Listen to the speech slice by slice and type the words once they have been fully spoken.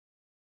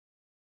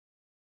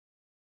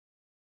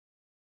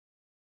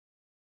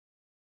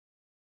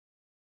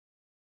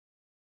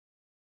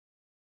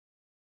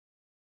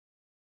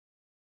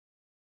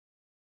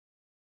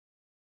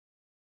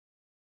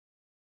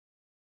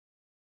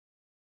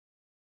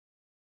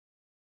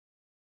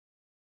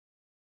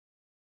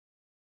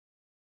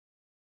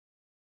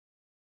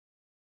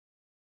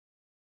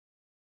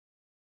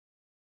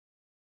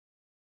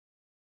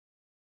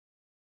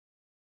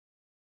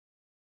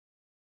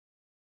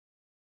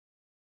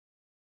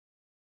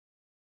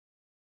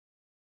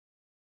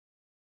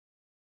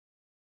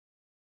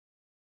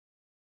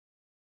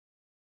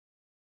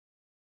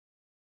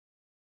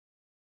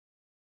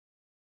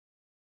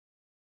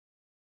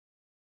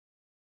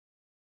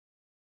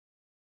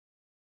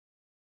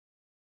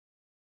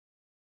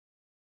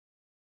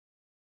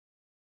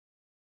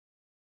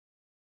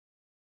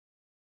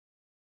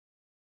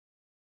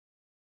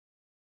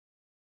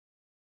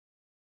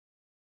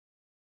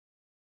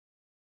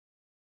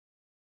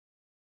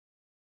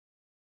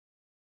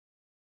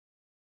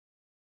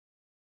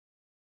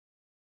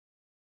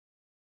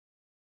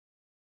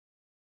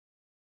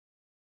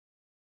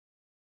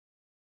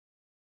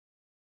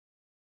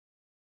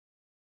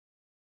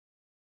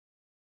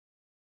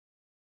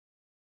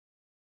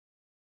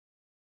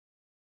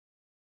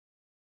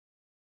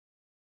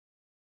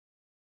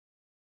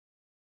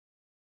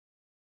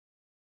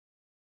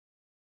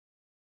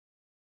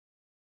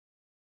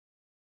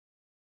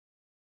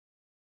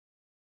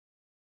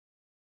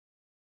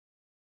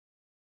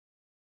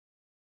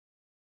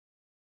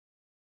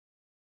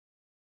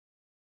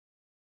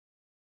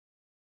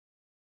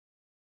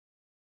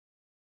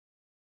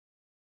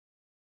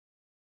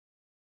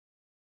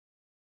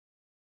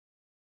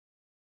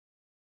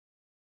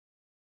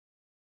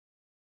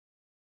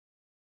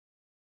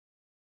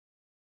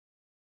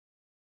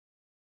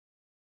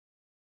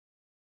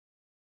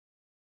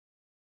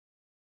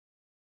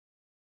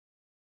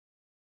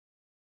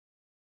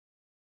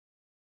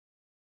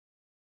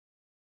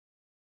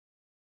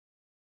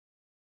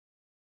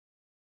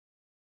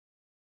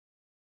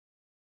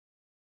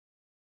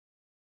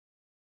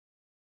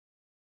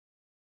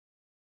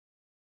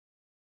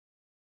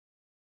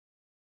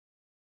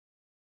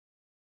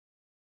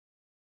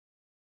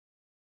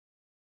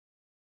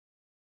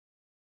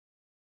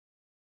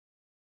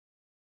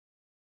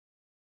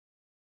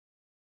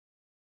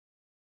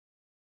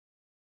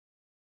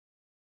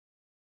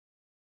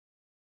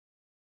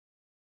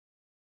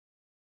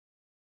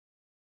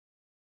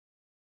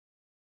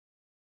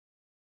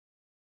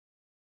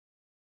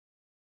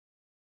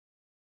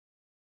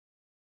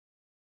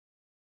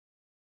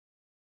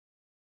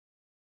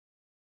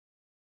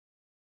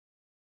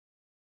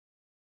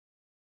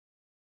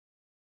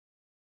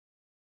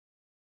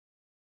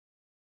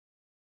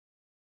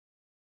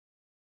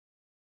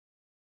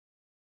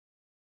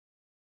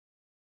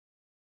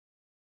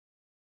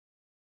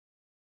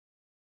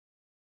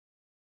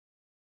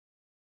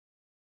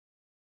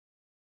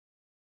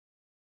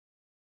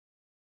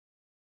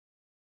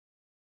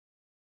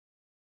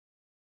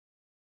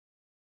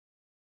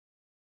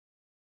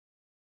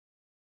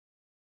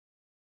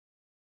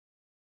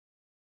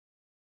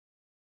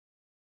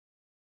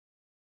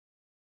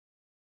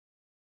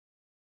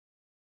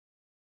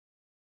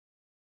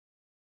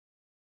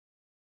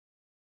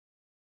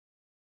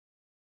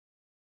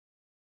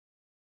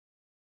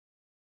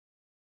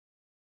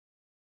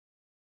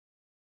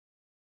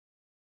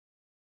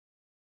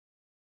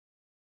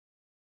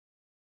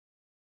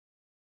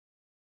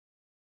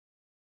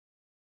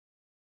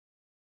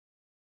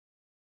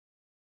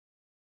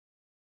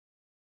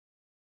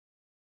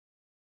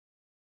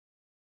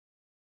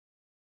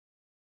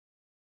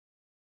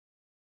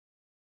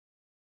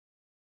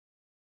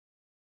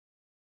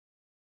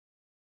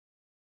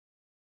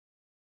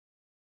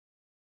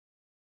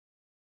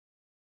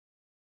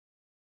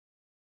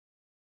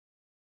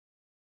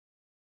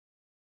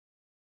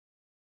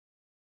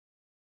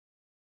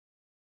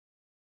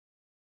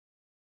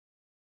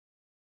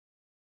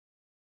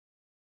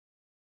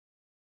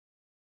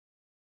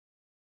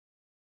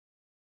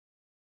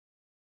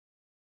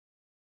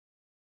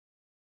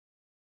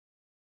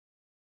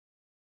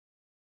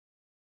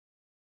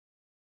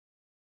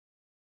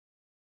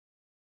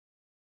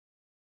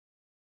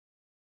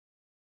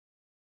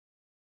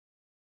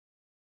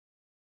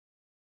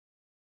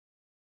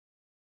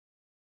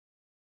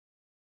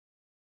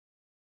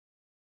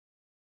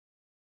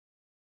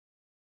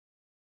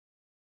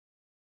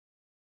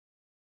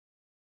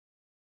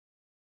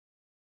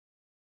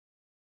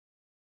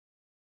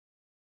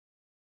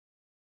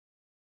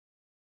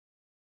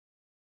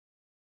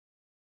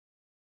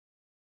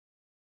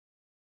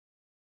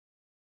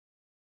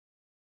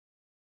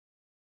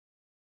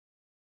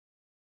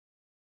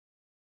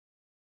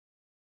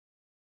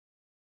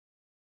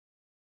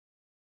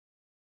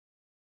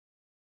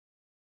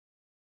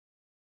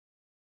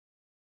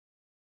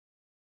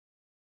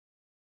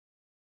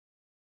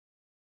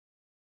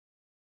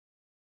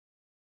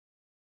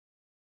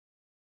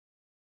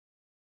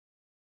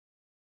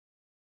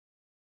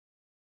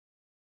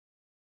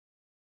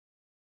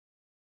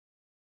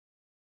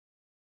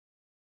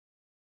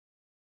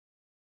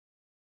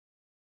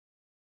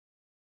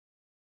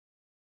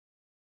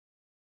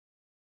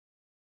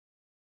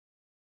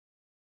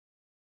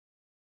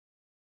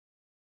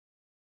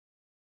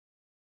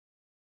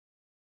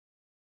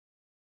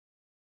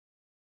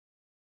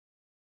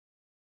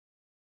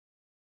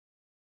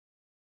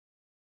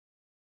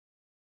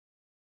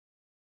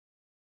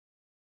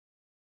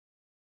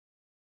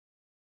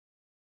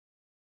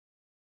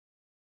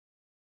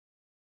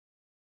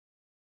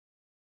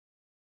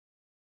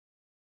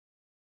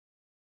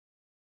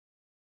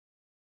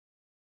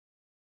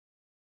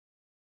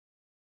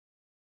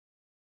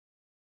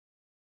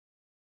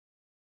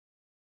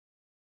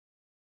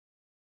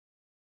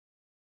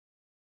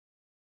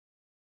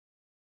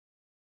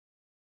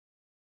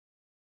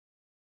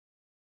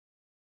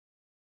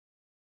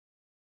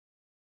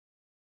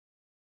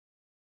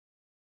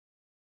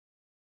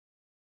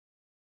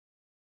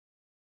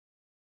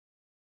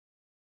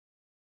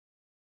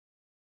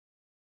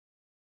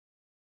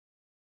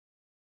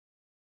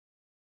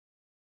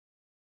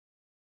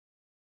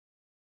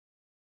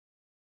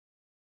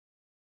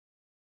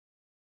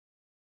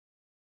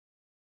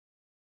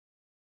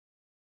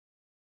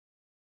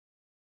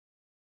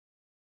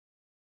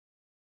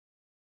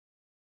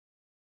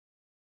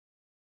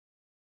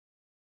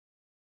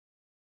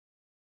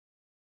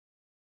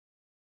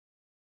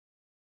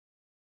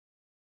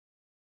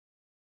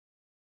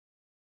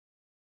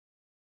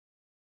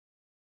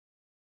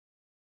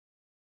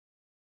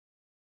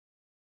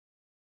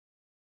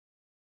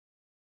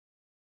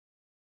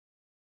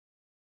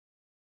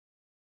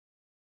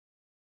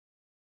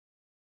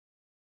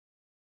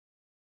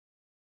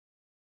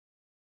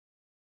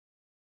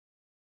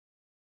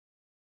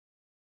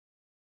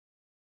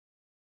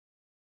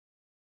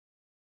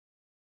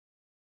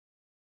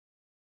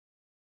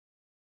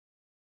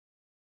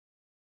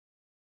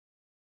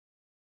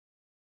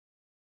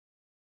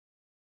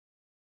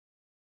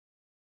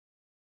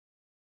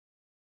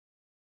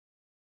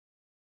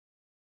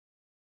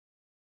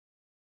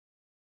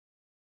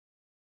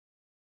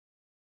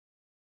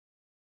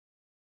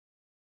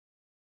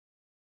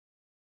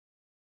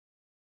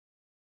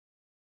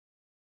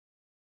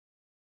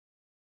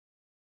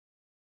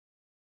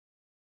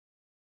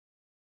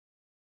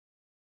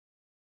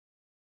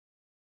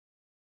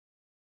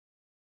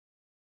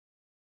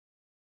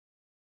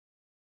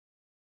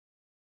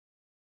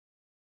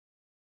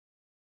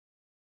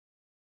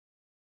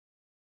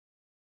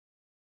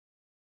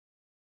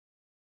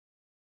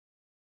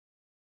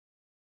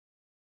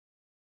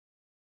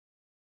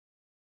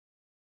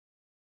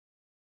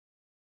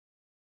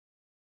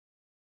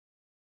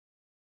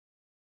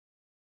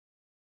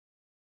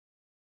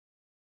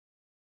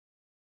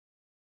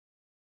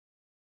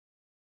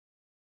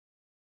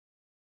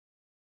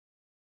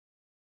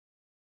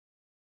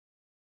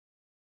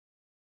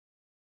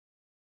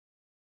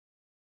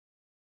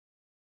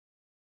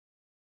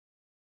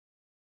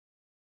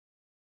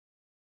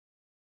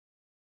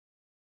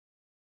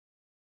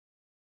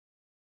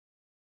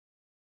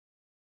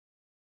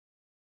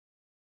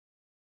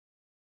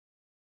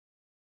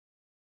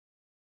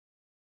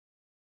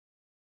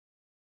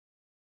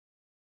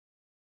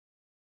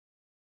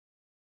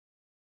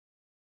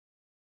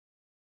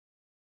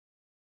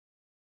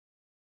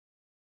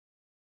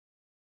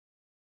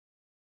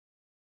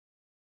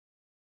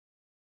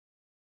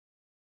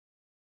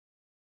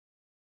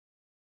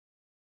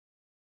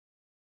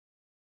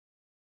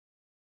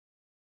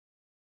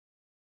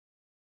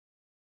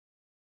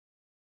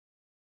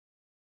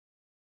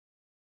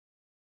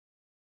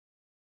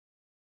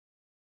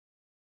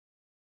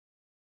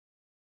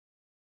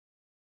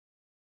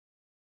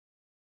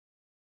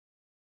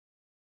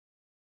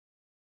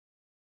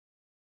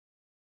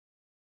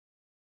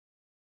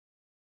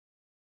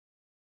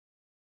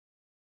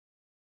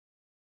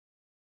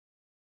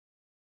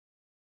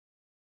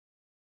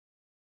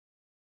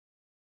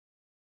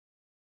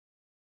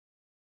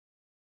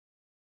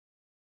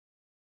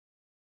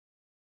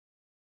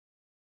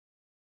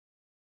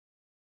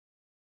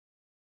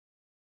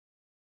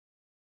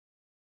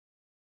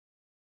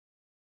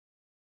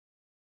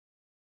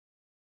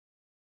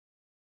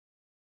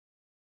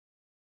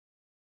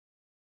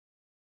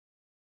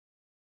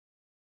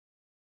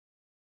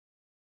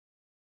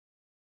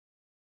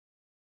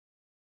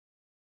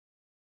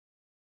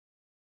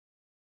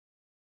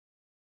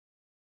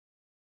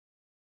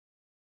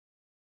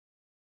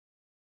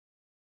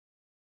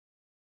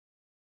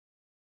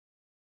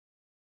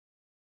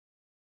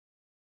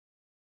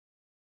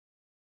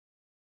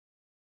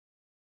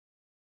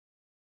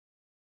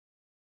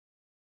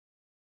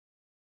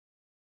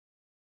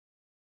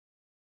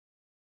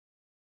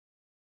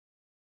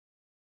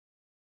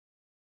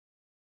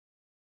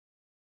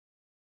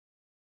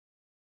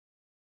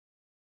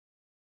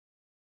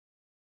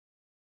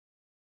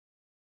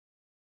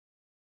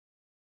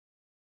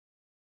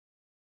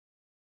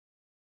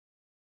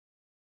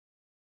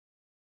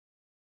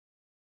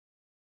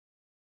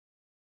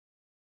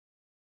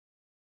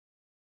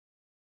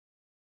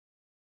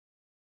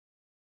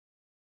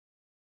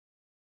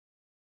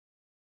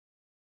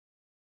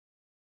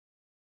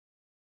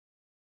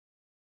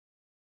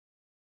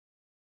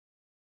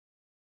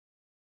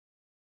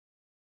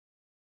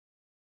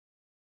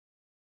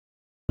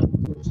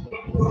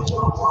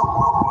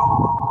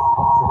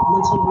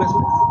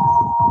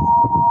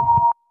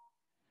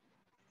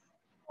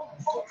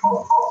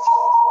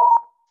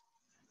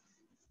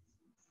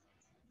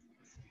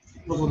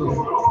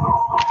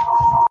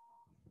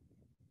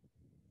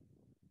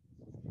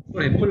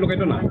Headphone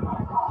লগাইতো না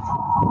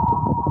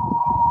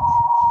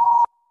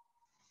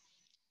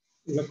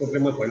এইবিলাক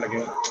problem ভয় লাগে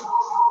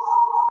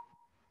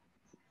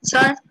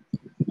স্যার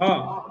অ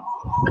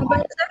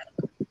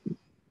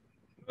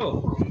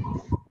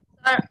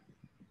স্যার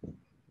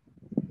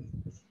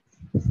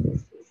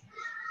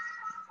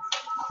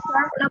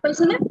শুনা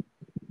পাইছেনে?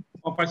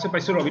 অ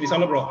পাইছো ৰবি দিছা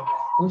অলপ ৰ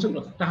শুনচোন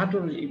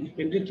তাহাঁতৰ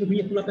কেন্দ্ৰীয় তুমি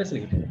শুনা পাইছে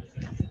নেকি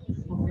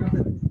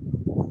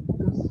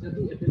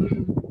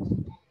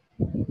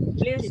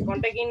Please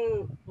contact in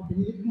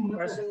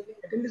personally.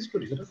 attendance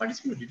কৰিছে তো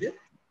পাৰ্টিচিপেট দিতে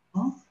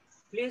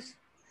Please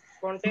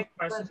contact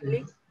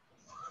personally.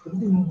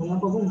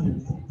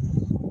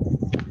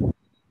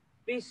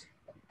 Please.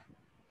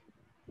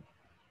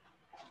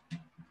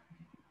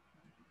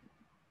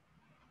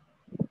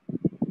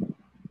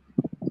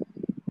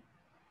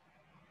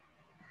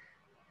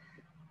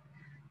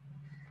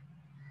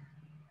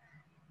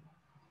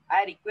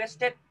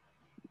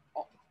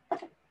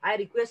 I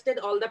requested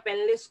all the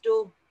panelists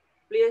to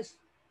please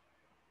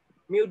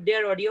mute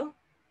their audio.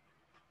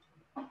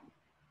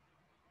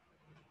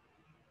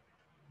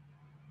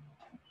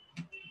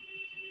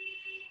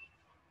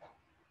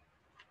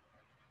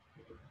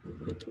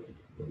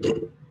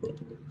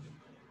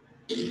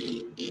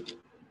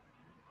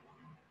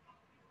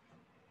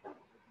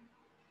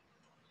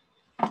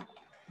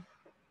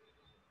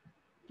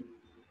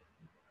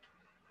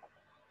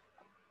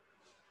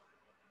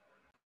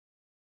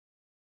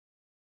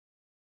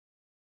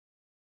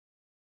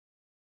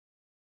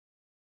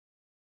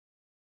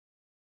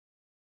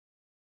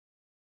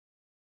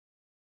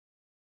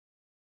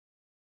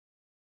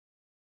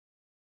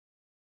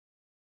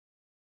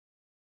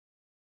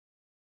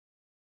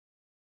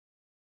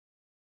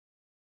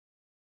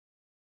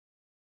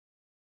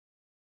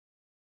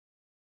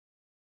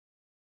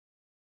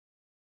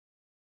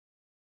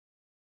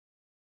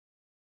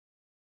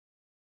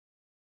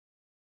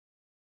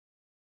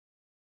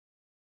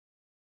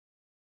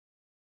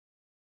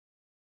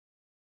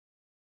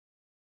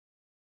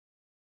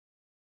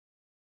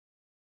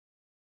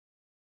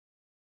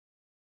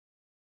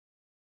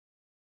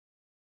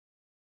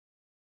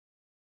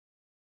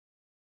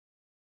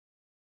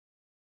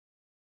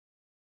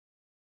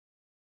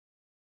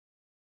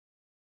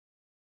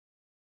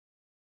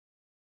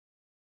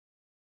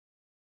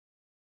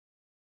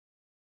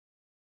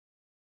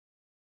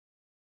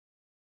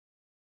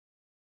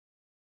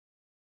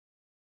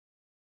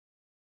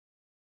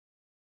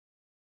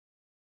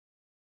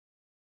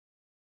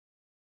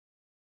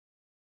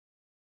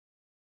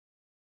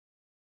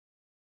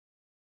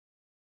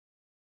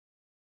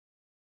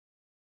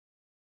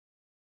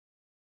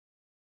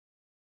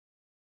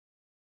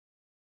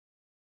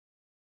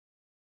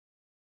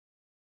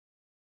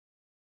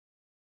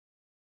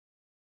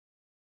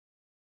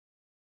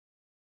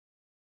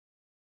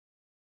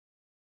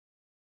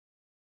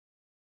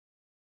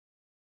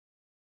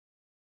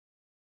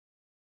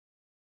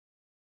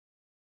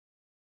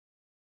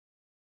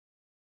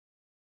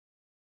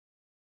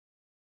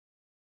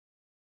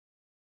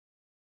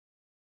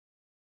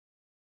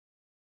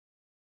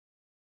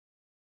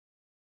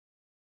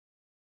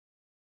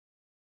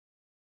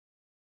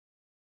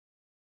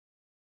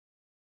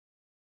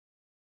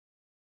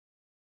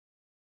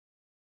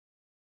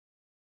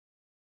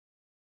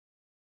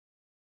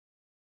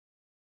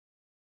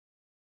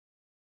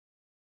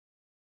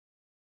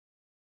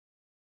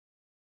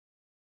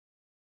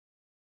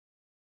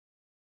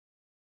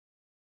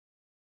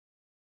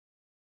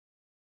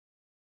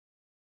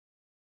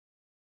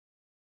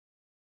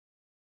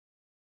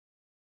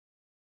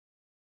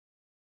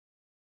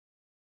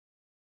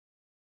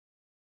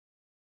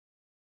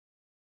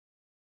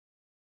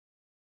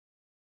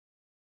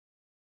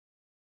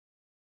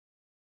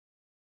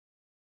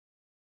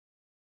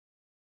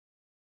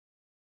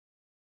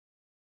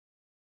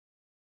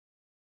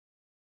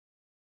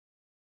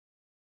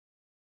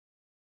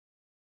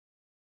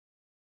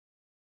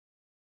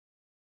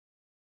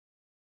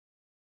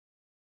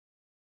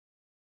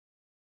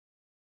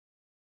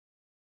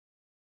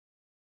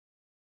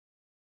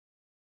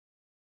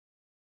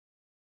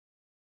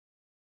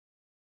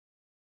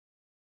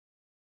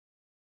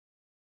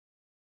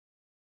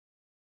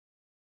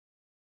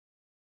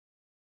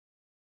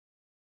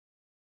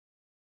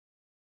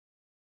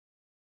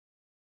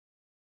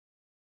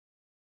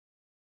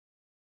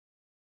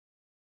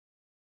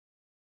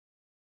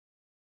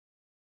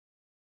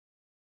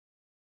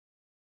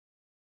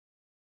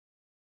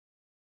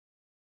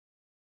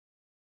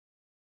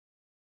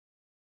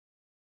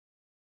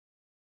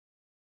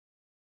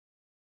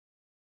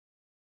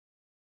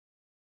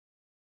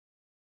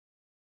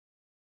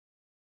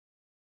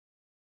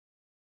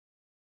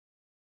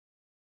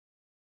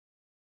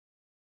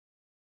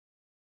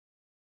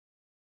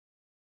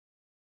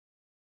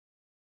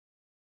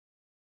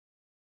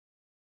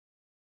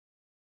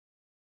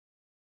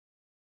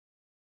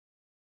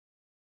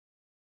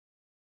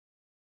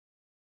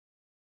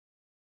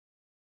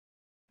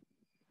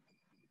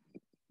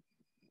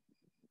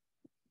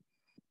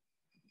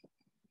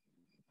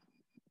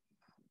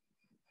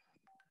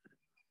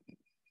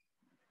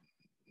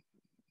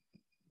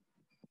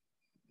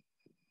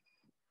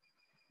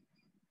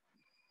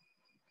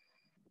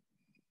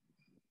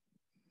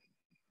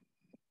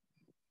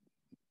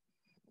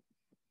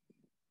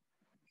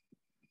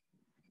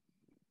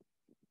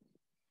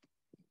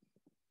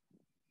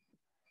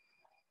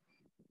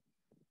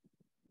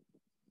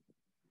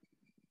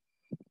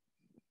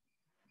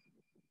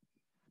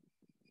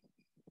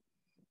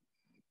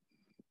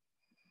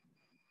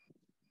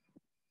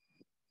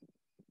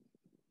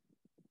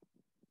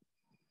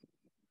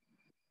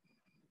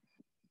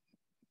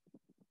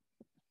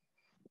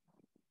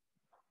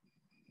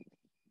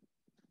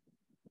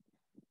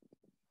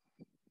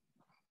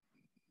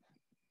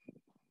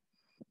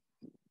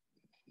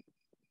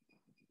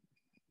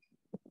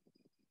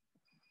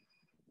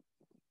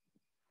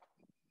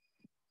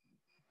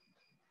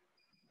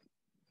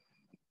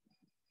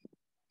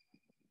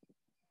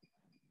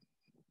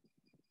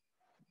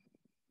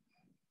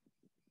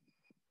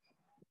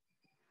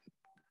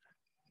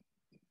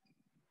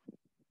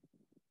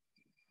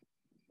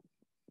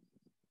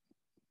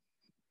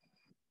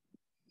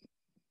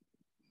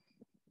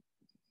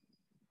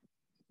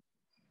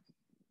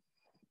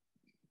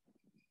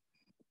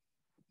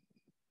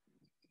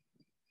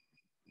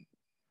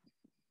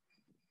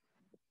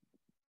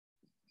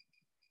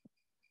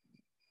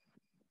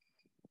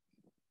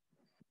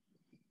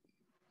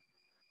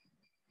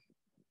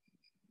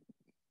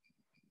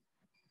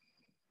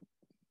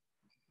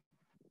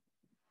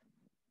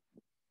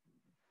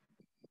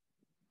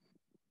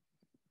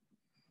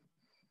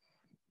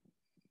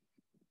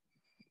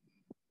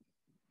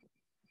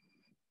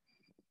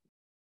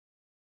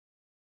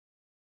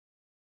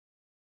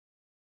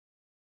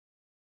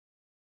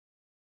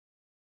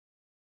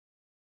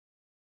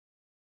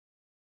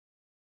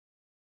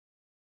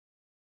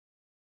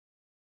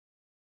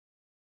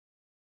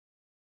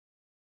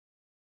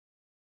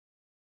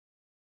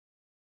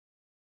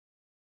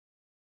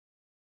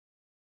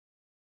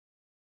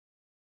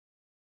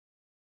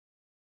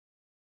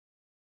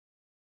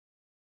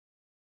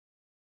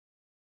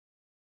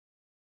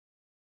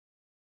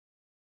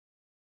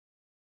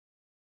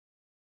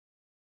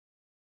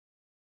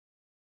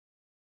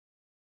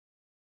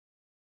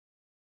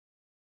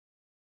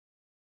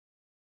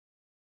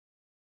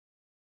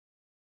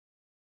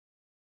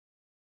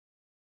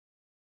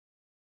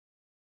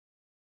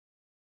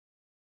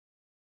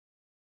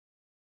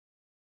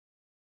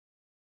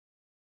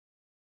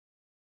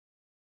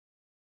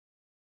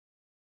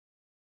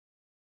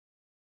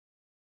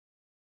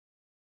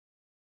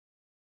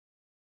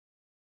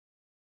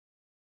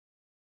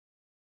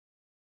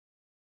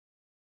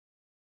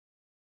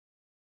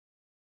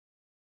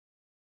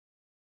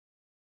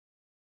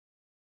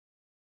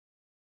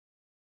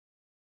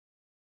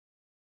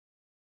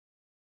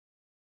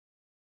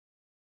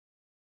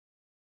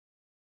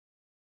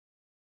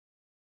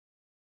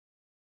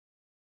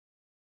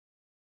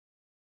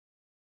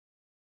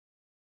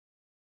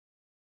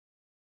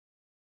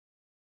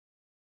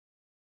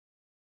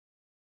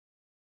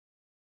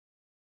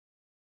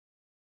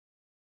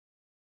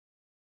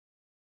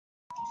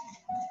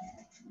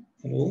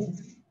 Hello.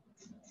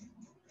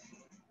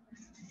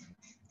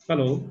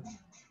 Hello.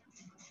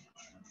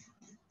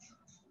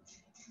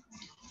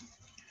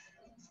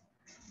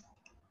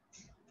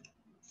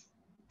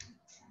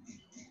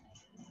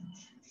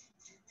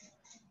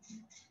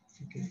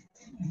 Okay.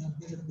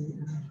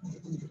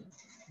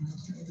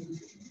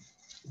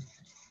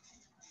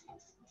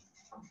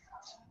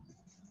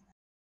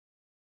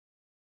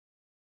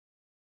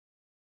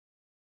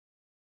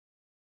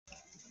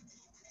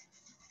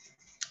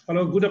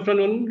 Hello, good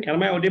afternoon.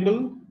 Am I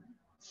audible?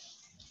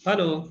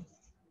 Hello.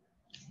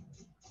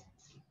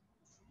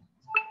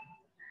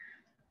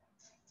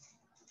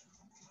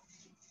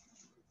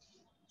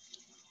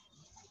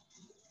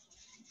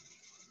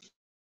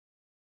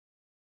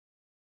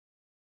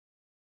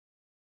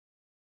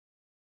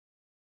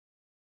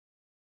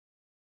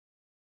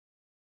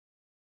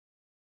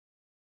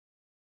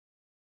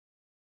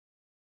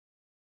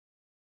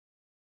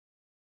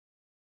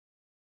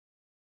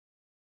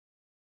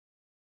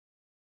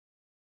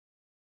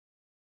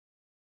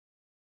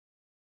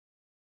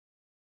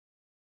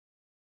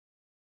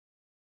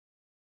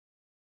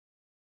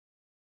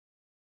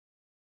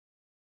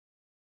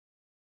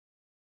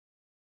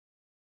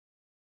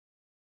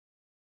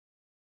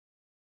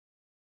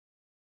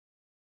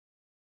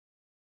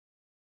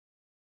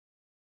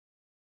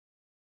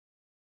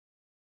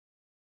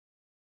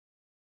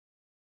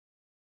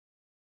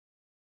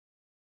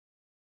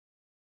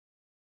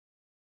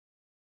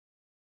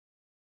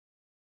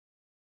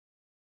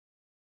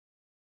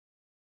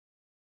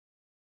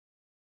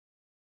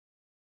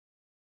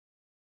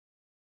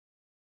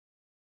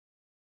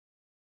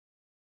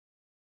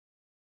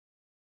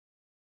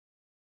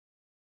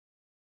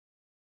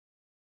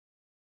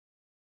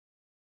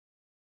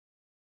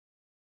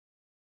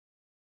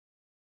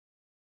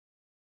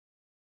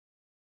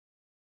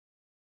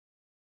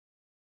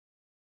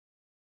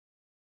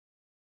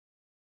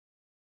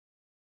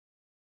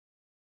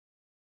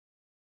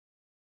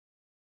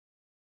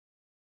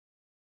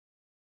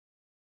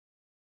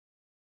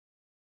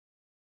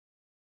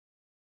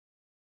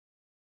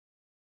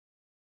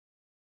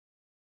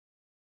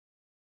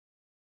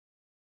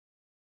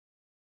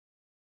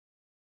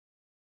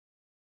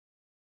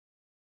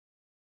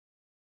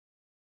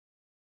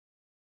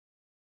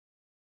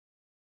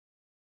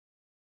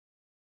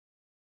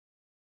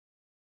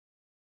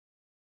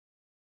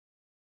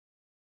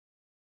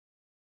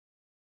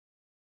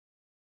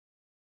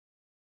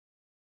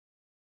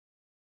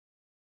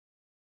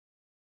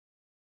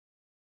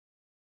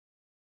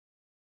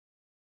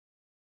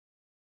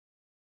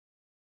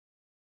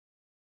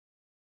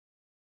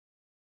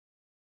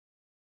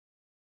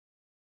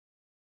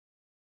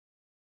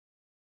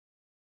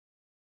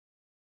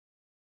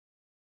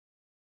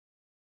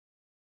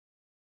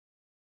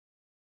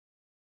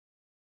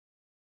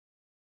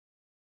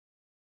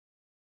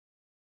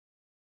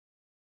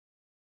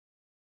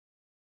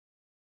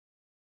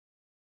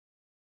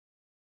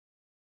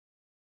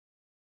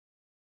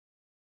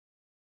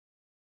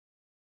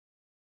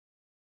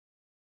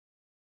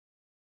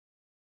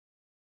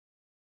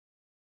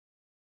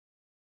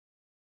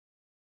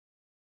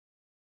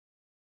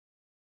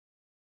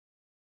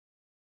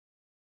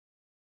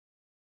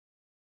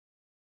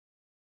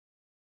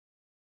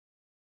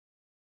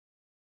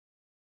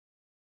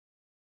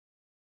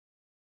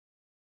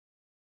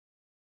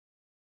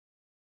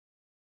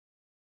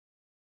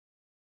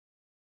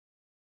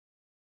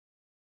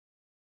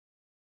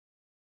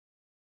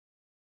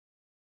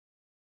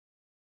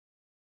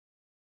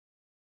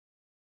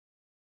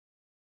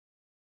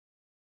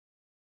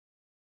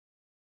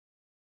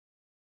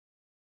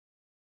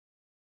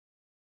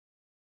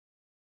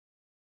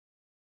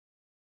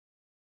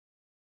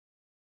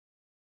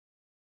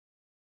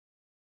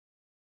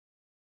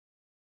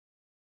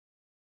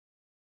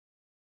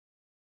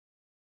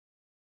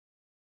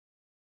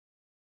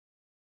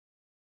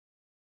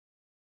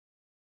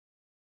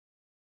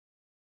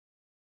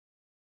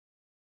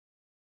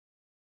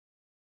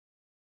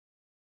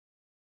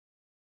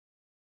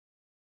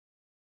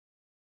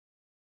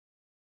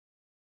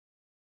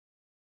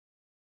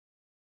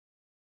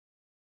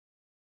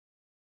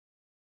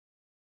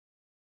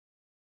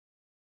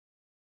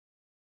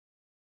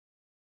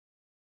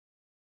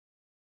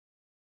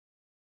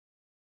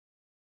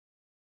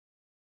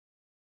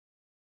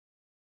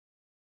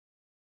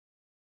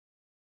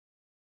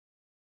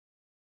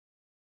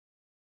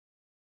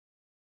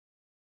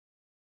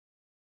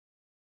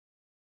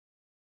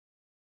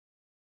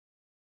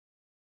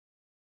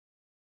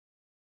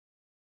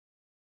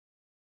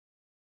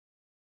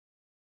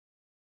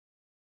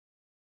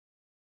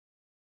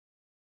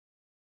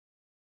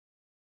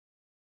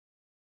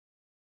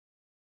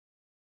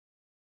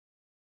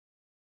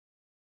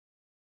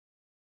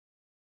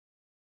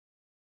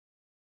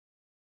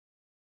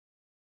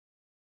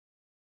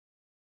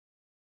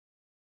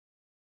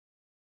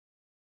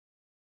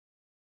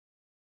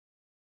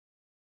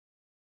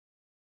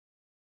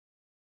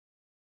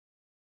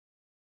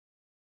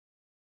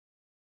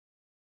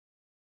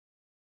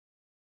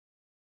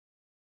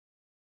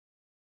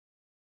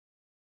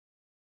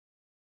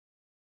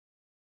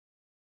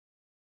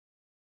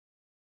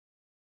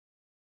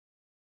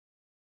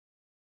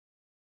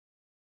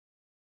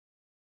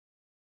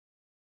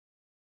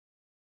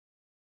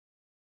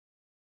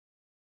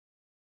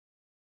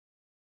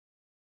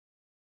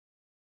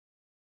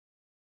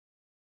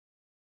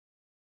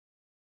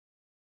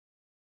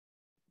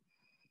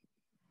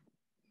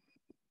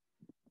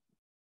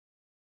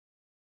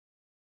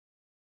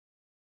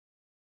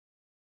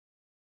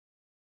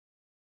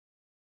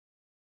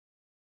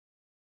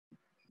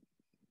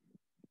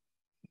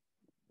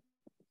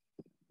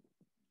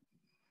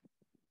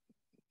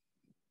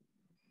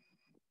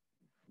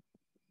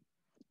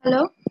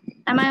 Hello,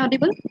 am I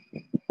audible?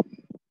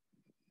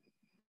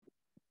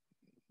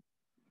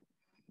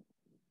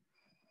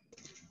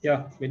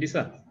 Yeah,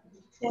 Melissa.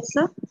 Yes,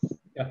 sir.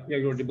 Yeah,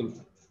 you're audible.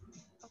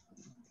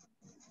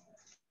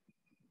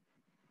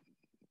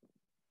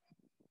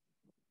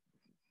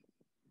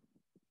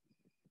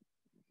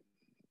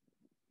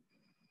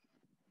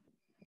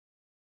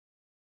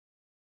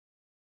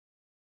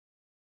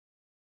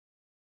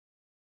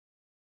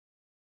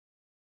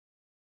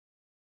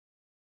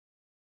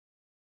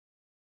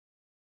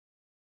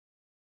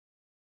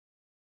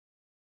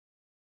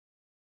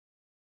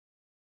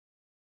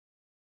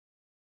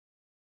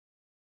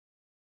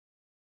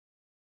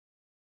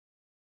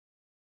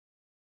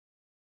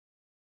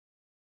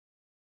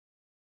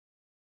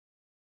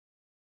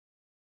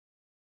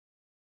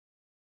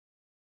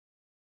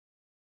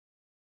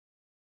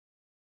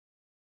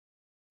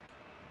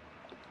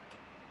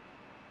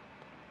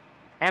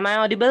 Am I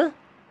audible?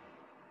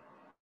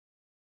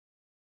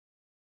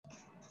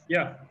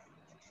 Yeah.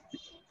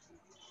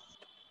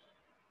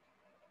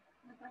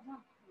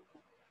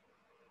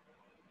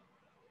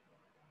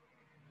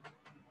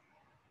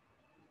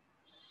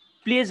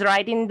 Please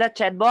write in the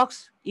chat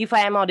box if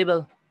I am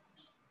audible.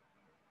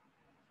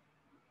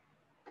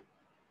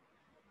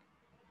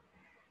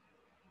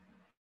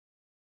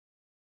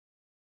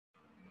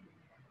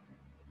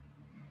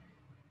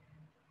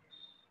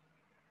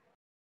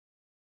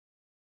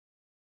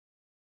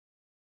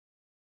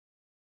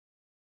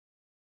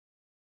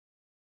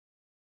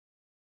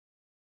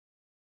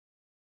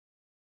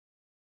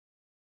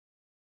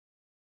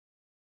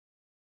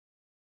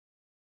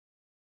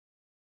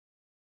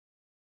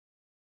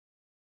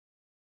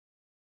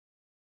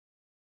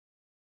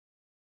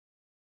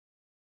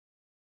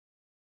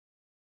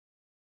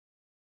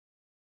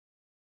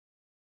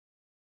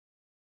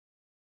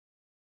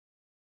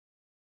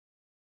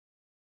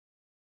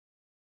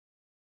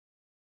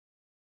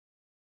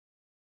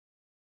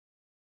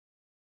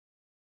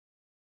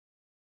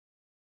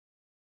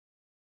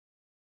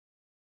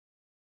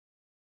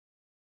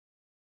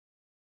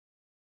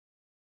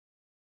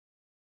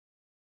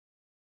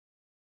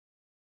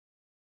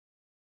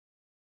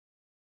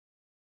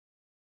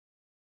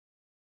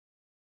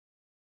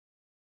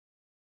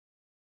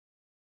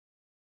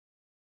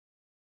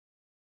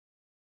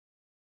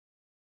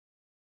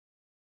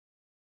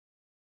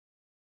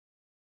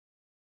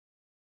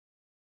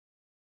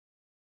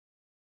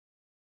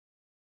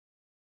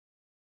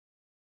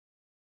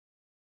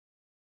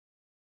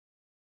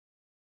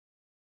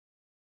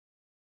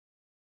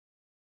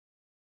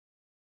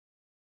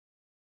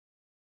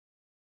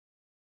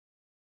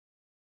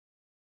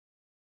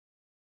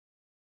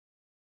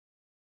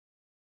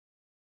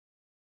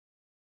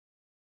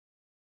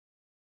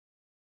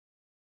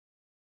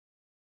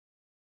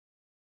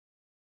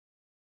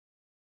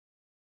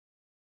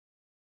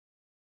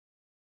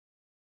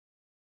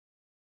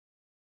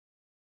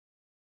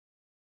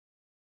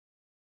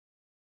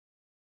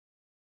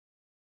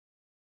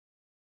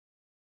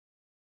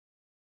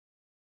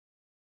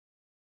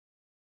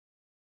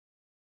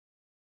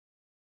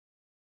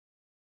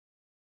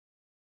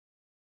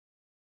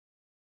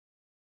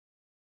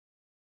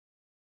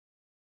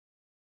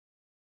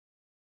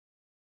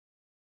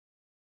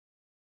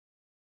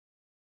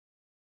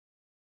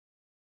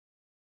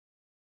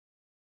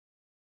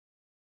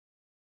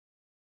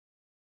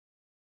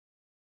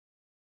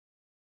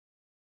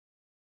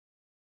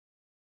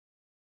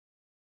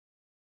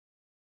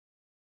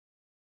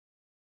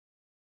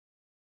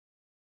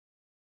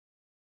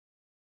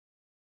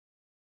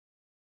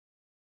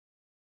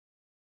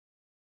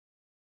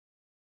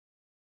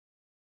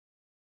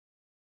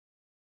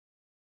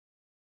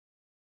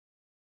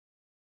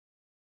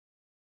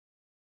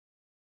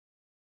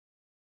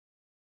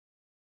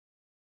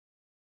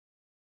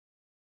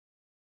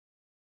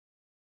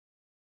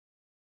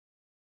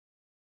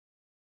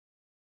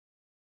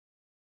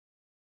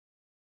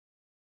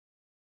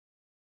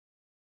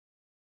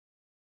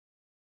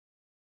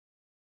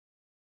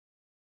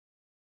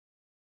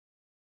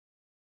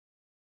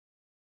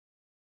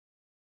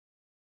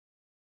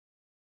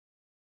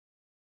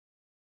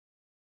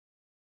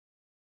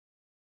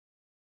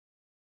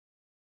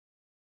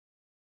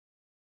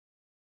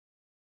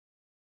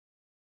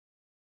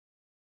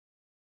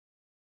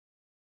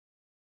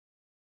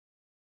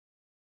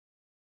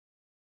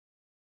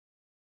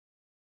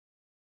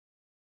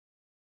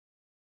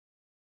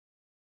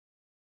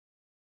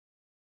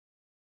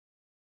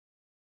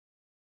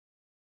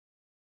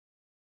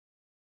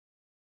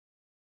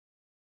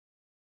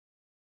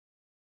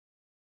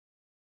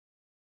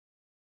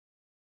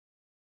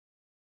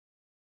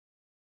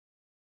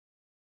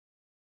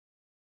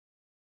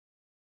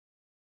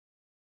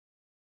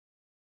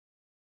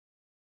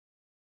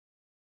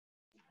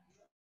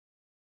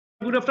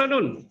 Good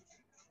afternoon.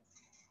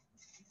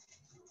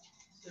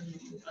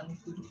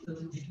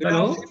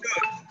 Hello.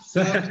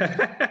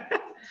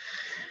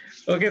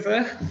 Okay,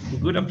 sir.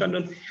 Good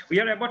afternoon. We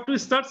are about to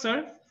start,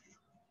 sir.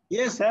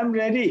 Yes, I'm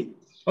ready.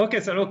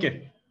 Okay, sir.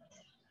 Okay.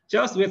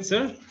 Just wait,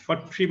 sir, for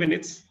 3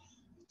 minutes.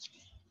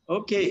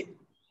 Okay.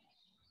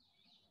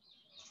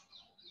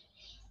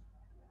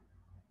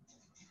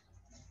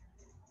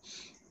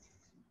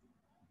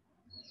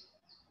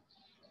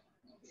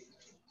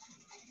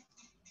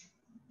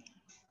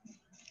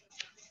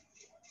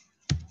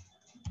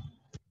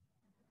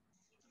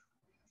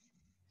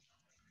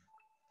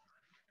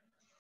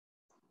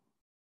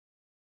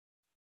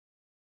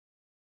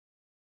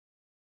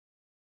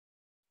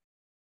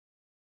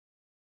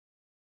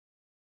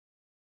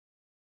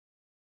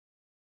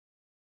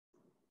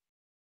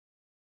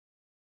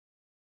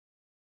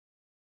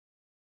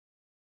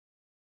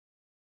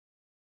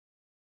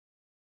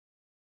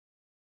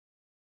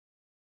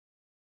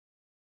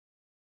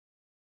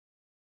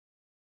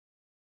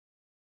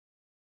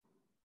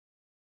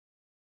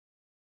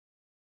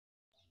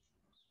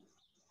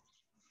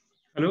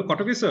 Hello,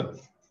 Kataki sir.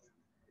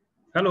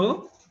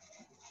 Hello,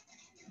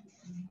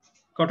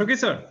 Kataki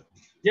sir.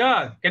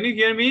 Yeah, can you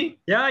hear me?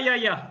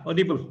 Yeah.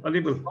 Audible.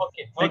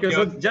 Okay. Thank you.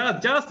 So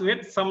just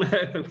wait. Some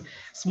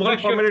small Sure.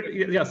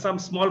 formality. Yeah, some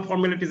small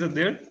formalities are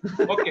there.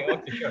 Okay,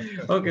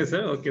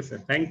 sure. Okay, sir.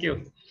 Thank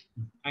you.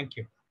 Thank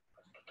you.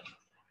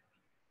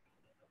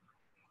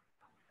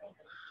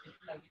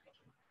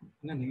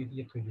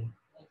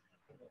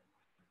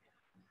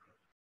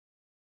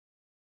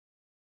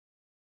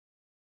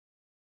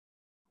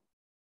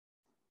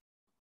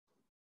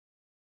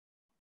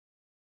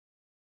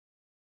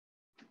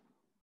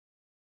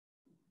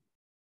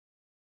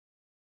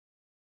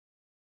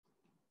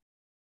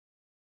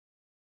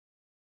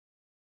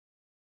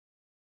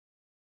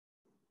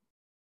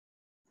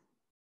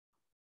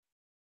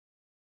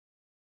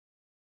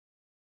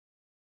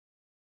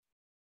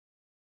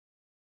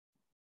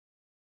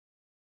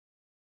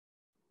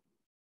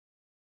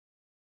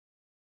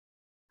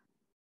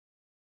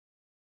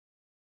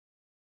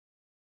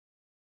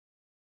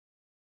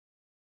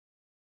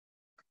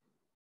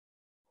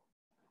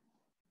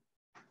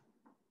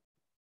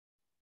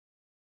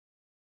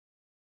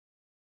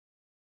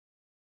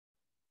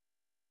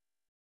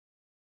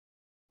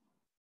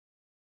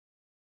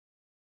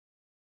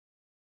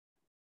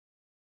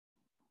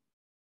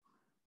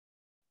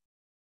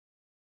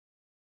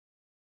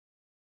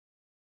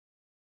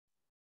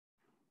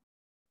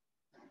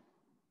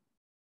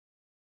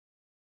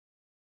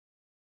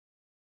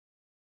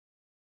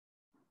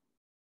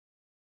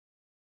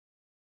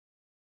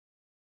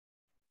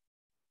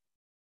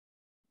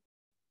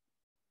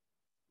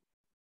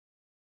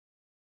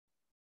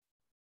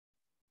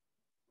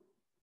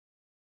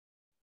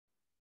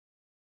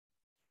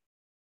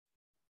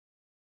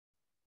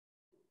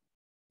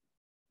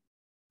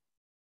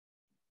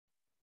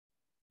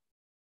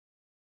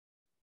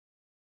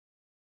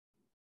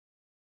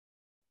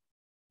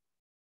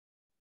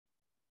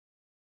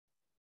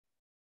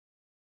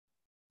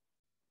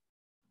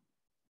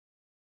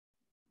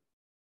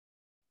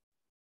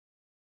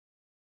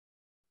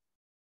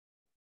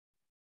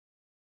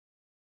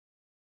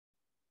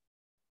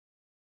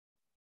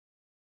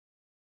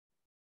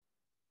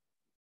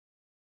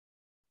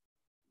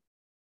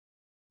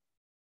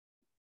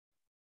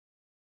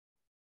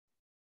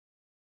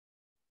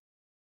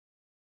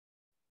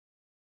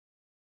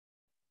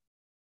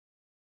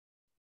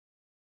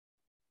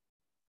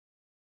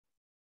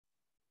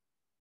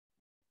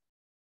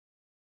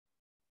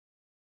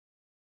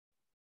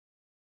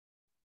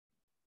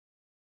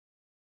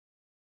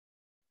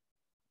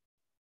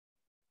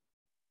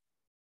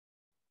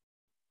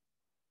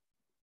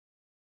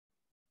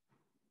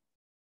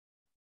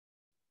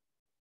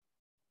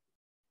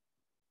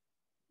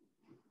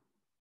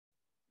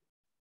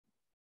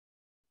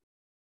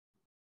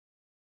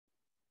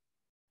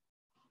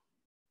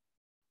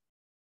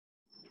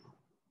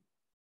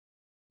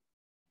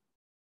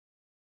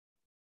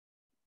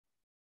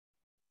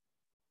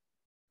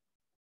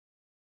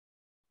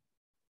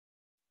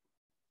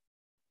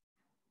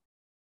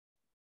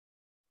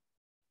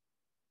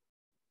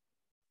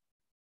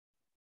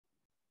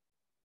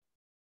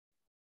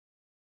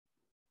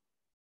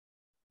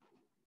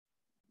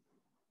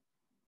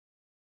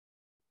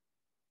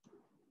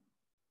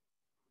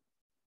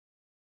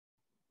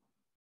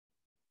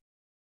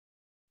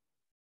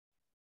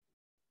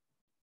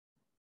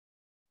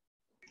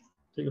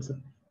 ঠিক আছে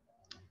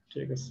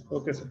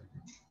okay sir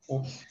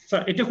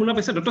sir এতিয়া শুনা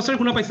পাইছে doctor sir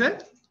শুনা পাইছে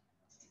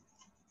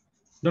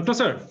doctor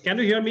sir can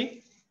you here me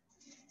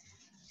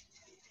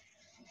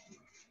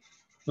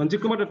Ranjit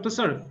Kumar doctor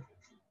sir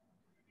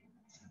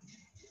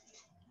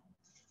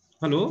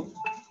hello'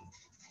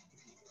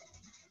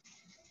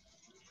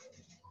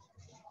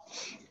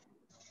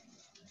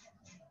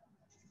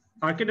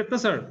 আৰকে doctor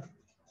sir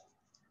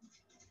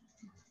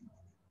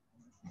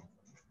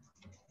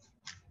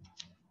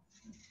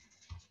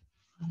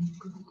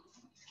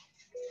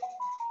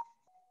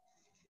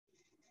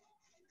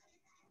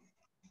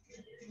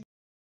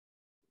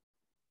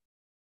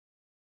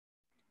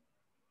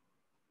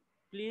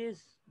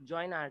Please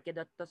join RK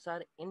Datta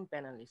sir in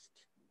panelist.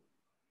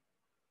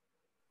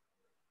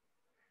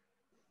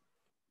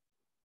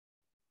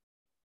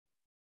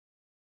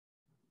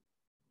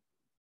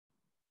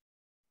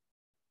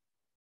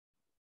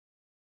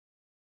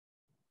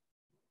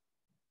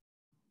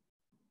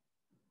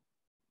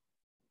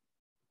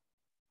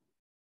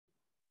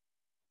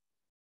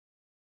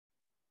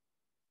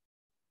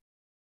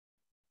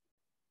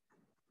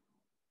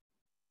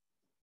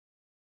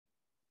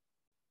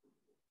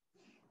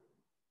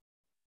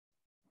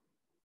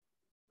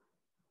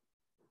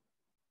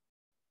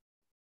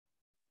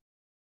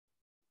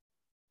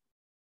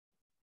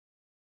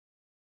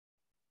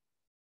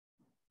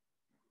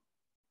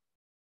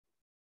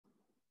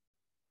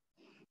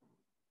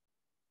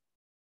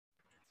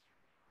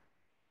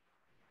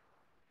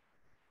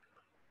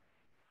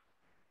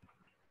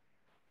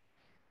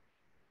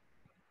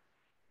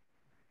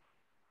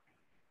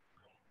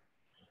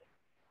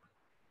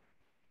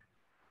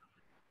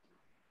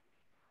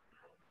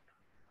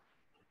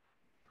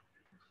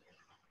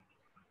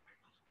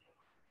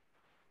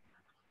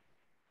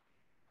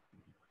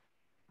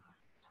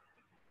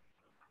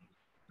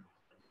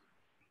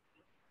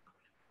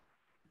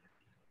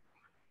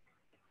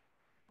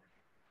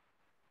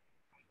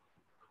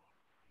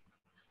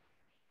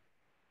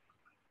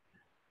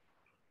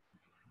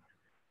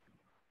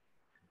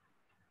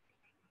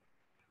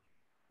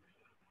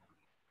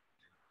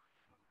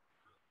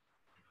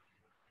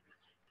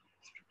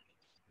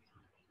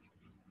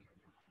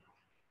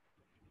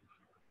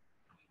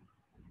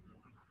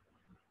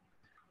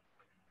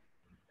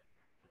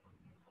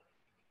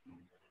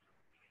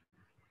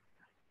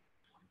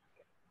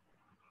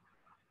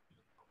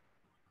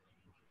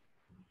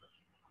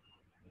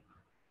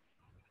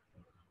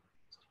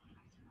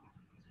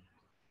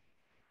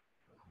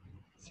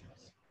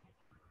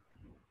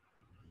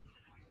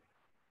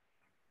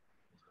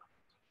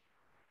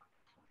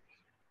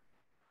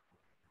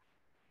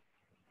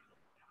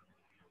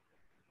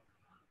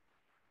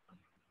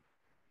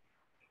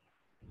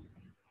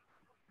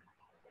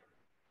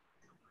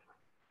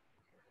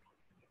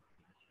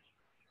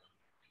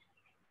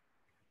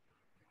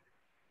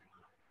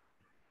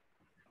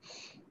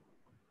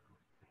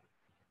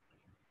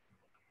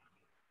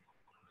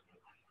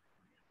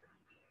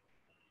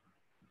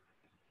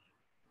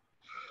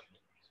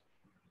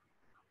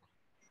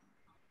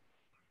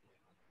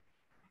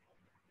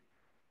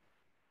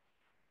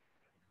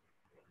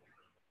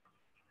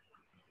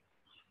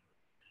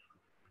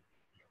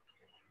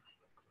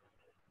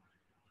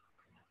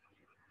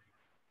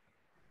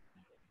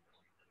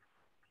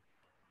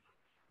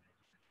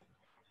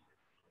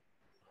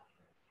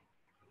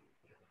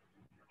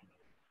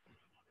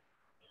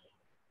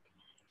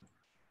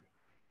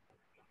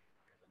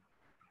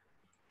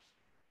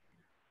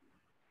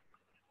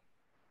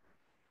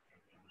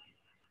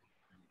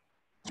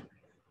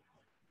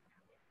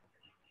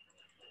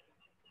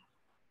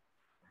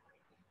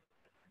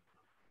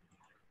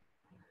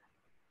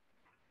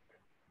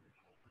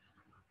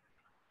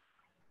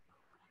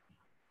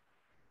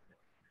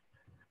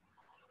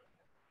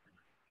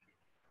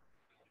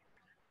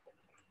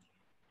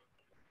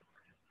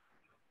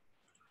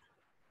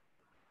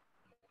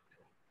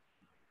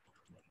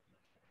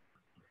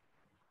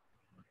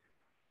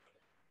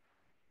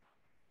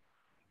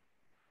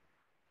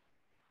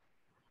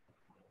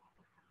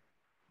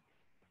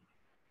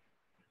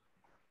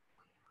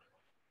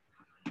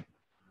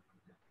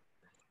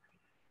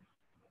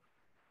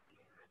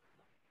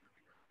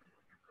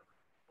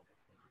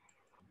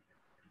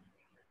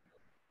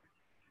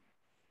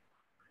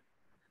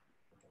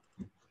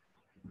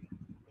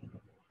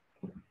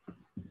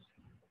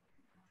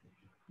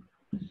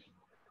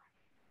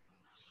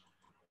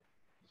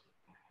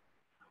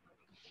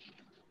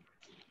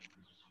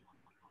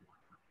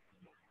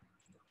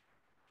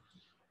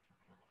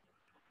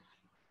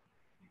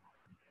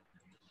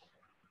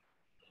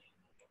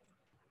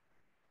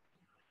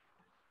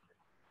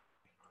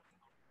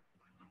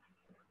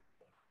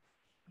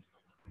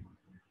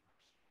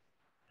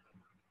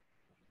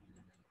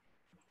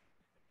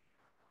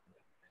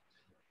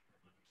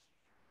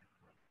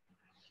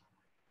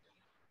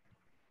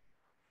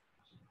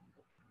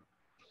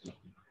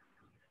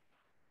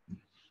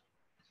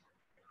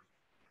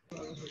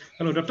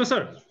 Hello, Dr.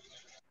 Sir.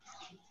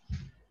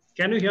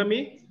 Can you hear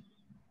me?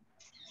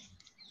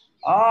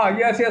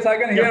 Yes, I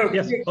can hear.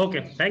 Yes.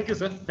 Okay. Thank you,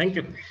 sir. Thank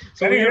you.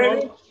 So Can we you are hear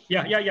all.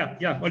 me?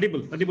 Yeah.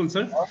 Audible,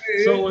 sir.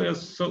 Okay.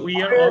 So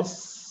we are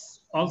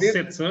all This-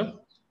 set, sir.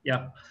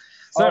 Yeah,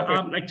 sir.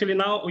 Okay. Actually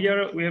now we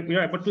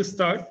are about to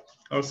start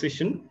our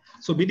session.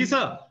 So BD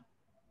sir.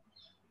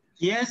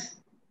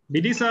 Yes.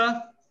 BD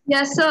sir.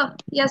 Yes, sir.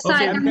 Yes, sir. I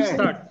Okay. can hear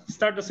you.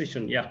 Start the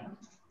session. Yeah.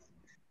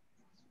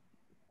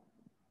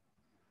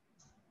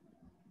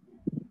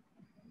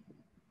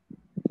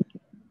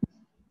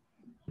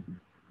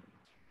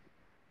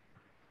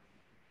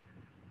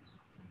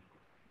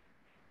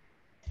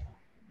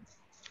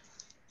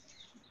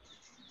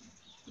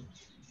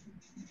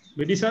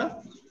 BD sir.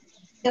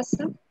 Yes,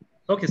 sir.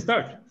 Okay.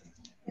 Start.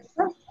 Yes,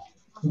 sir.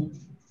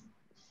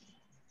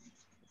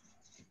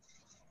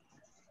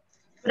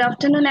 Good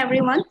afternoon,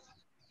 everyone.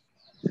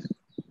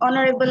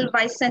 Honorable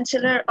Vice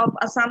Chancellor of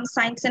Assam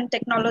Science and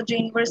Technology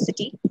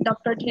University,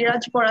 Dr.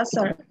 Dhiraj Bora,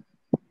 sir.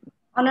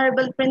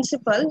 Honorable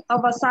Principal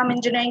of Assam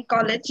Engineering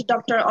College,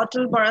 Dr.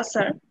 Atul Bora,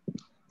 sir.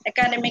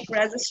 Academic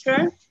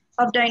Registrar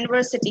of the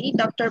University,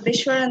 Dr.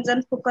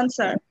 Vishwaranjan Phukan,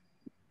 sir.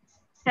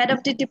 Head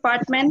of the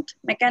Department,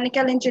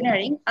 Mechanical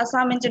Engineering,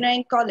 Assam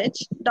Engineering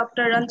College,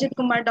 Dr. Ranjit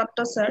Kumar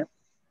Dutta, sir.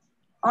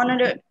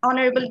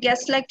 Honorable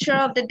Guest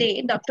Lecturer of the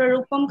Day, Dr.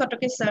 Rupam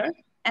Kataki, sir,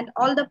 and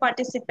all the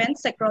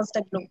participants across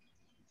the globe.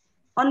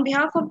 On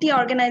behalf of the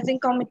organizing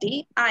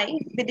committee, I,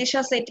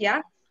 Vidisha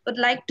Setia, would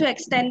like to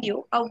extend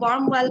you a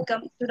warm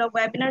welcome to the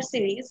webinar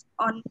series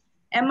on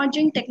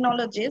Emerging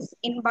Technologies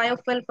in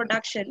Biofuel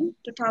Production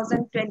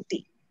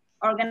 2020,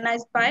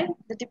 organized by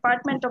the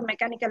Department of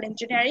Mechanical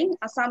Engineering,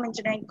 Assam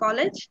Engineering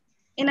College,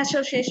 in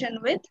association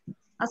with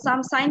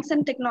Assam Science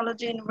and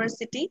Technology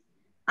University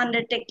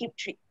under TEQIP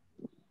III.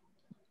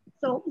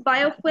 So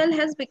biofuel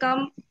has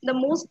become the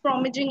most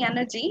promising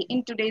energy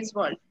in today's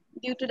world.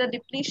 Due to the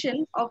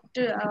depletion of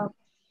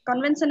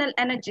conventional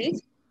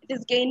energies, it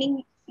is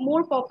gaining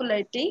more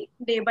popularity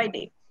day by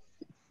day.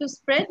 To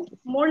spread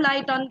more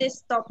light on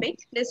this topic,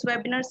 this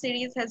webinar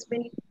series has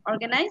been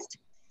organized.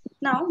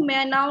 Now, may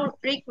I now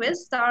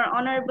request our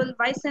Honorable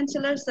Vice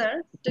Chancellor,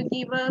 sir, to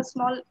give a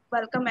small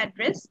welcome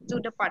address to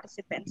the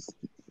participants.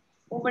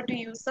 Over to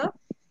you, sir.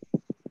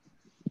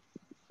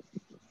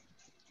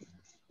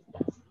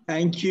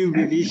 Thank you,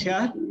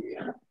 Vidisha.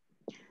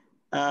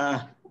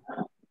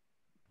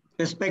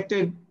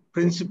 Respected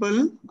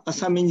Principal,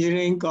 Assam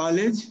Engineering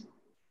College,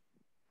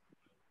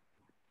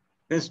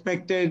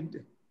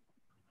 respected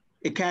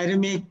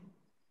Academic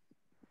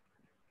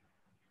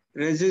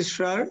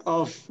Registrar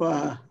of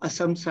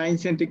Assam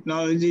Science and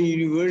Technology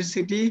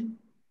University,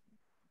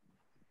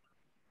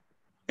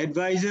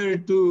 advisor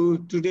to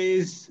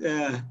today's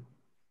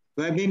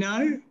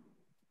webinar,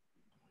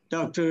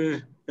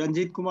 Dr.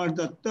 Ranjit Kumar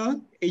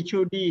Datta,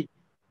 HOD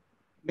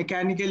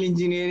Mechanical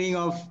Engineering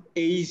of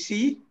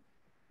AEC.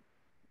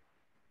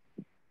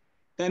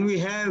 Then we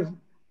have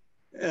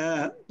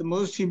the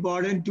most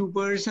important two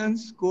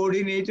persons,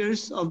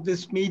 coordinators of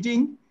this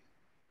meeting,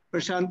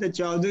 Prashanta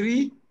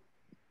Chaudhary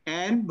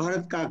and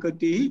Bharat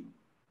Kakati.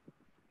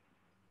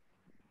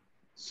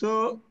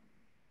 So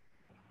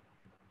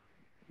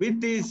with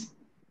this,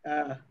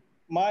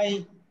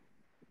 my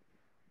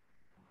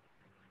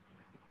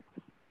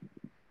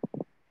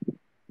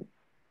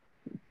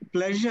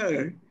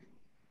pleasure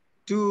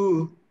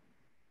to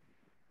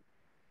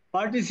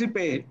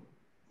participate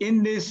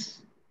in this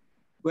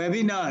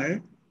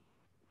webinar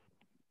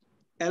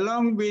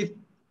along with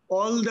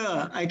all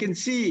the, I can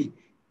see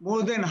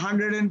more than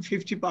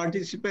 150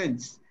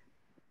 participants,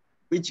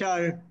 which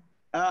are,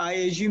 I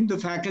assume, the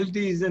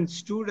faculties and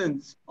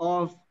students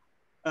of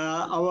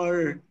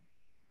our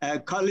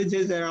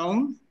colleges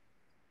around,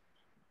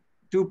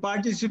 to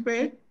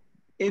participate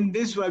in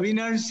this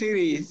webinar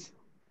series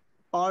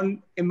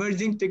on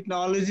emerging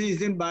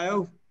technologies in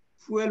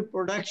biofuel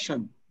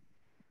production.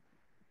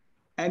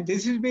 And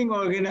this is being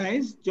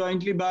organized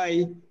jointly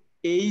by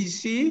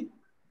AEC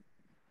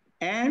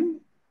and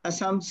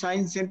Assam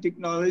Science and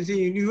Technology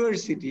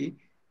University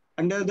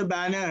under the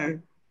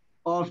banner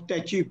of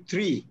TEQIP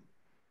III.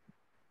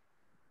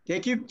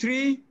 TEQIP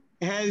III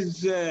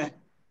has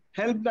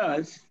helped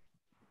us,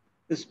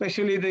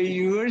 especially the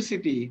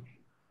university,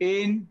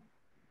 in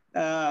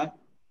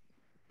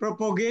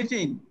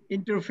propagating,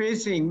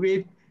 interfacing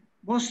with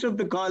most of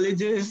the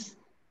colleges,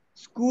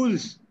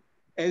 schools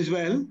as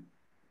well,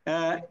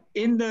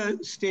 in the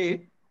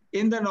state,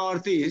 in the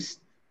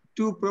Northeast,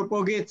 to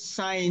propagate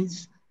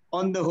science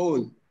on the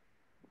whole.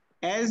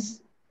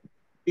 As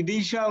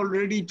Idisha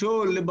already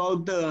told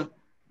about the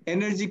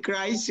energy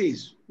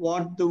crisis,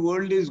 what the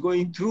world is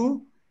going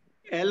through,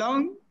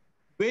 along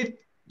with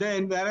the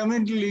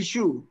environmental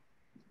issue,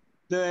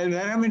 the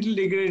environmental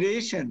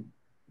degradation,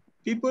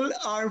 people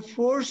are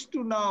forced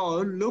to now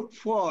look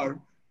for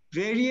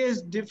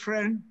various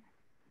different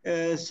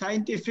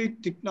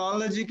scientific,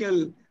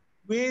 technological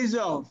ways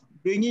of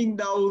bringing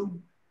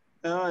down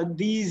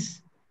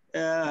these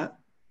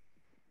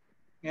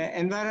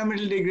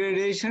environmental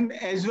degradation,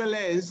 as well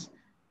as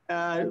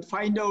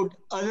find out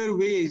other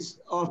ways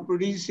of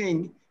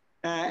producing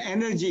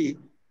energy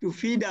to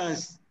feed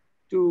us,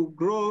 to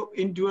grow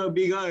into a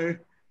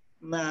bigger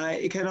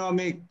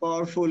economic,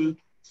 powerful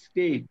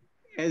state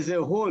as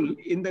a whole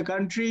in the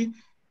country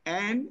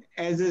and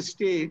as a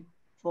state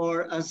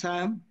for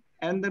Assam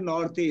and the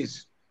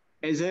Northeast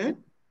as a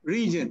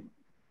region.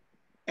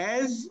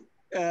 As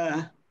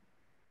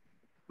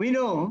we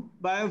know,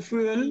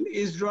 biofuel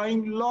is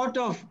drawing a lot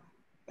of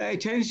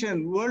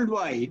attention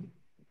worldwide.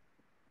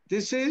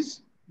 This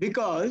is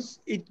because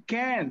it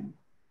can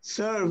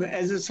serve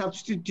as a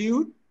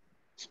substitute,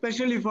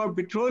 especially for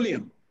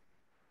petroleum,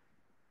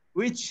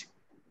 which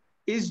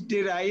is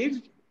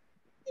derived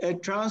a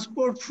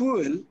transport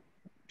fuel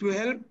to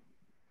help.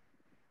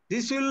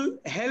 This will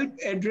help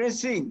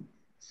addressing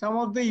some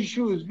of the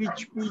issues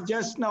which we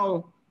just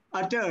now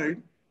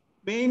uttered,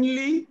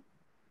 mainly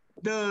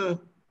the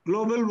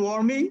global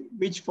warming,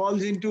 which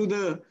falls into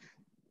the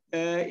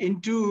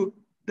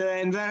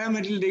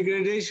environmental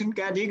degradation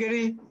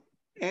category,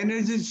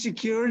 energy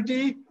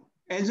security,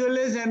 as well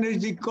as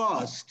energy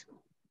cost.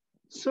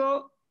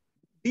 So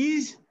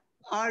these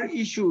are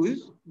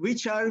issues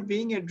which are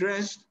being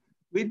addressed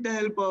with the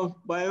help of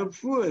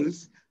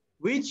biofuels,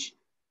 which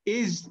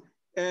is,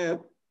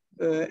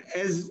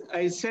 as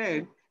I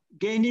said,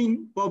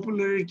 gaining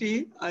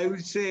popularity, I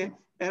would say,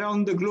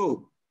 around the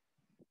globe.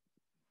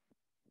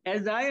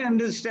 As I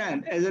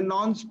understand, as a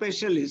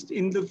non-specialist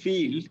in the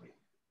field,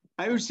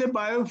 I would say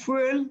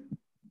biofuel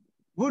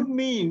would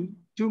mean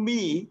to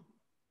me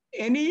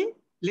any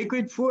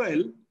liquid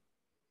fuel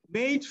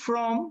made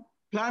from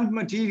plant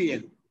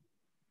material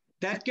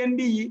that can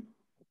be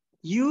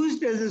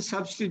used as a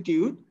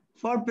substitute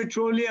for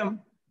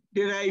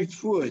petroleum-derived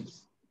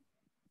fuels.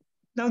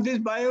 Now, these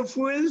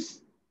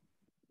biofuels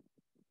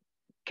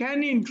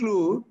can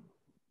include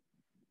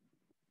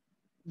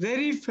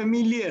very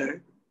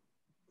familiar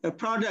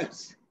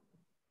products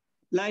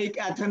like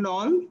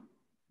ethanol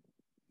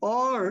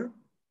or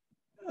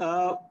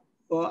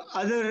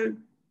other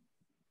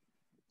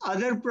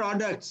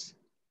products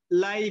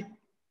like,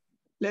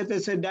 let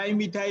us say,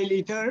 dimethyl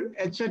ether,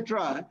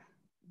 etc.,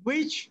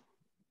 which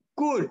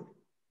could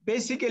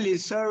basically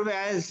serve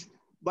as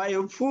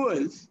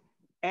biofuels.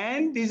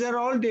 And these are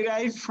all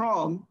derived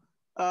from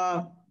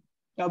a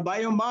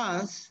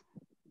biomass,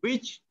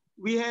 which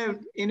we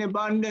have in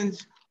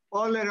abundance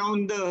all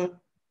around the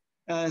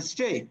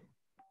state.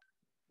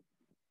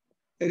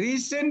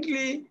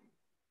 Recently,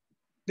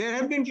 there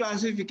have been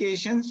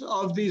classifications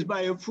of these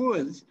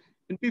biofuels,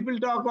 and people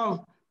talk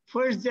of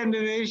first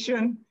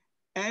generation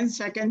and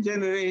second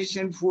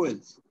generation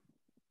fuels.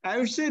 I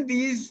would say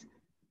these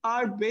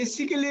are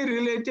basically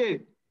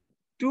related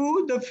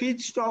to the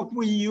feedstock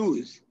we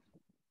use.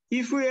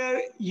 If we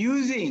are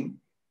using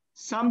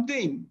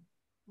something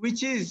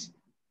which is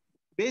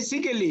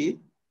basically,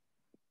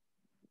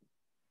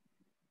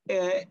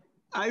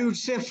 I would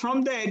say,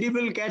 from the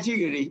edible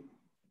category,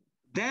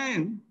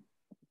 then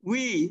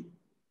we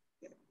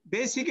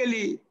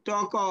basically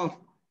talk of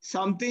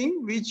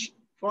something which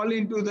fall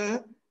into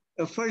the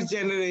first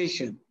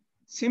generation.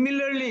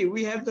 Similarly,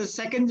 we have the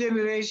second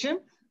generation,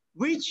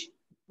 which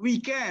we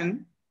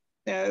can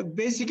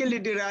basically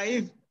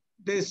derive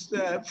this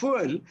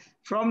fuel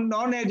from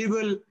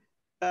non-edible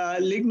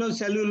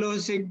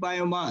lignocellulosic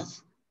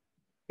biomass.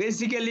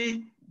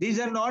 Basically, these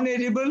are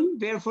non-edible,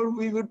 therefore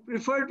we would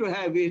prefer to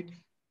have it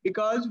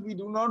because we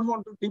do not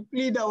want to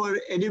deplete our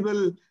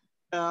edible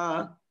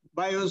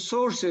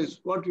biosources,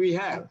 what we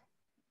have.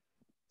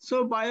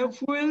 So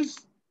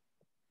biofuels,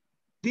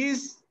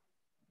 this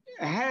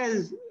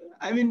has,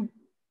 I mean,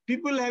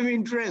 people have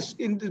interest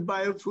in this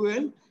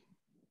biofuel,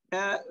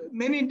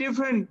 many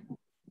different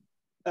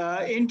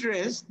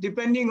interests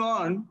depending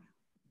on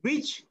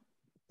which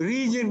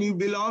region you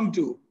belong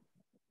to.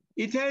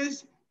 It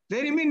has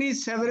very many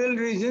several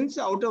reasons,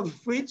 out of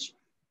which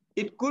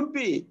it could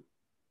be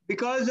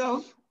because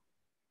of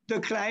the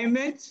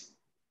climates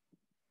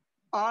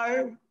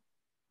are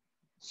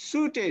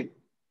suited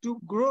to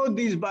grow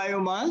these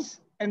biomass,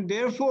 and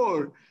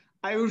therefore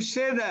I would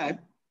say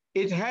that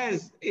it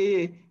has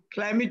a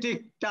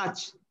climatic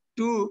touch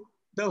to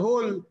the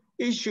whole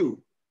issue.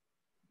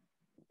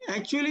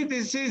 Actually,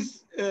 this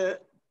is a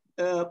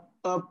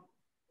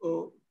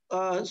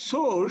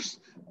source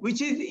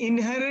which is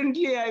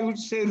inherently, I would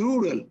say,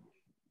 rural,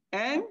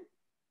 and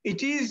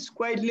it is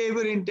quite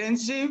labor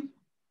intensive,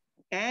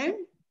 and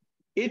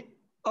it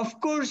of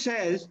course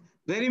has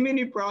very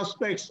many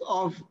prospects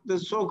of the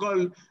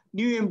so-called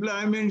new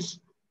employments,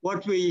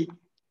 what we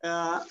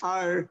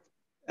are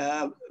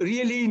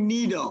really in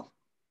need of.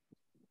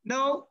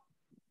 Now,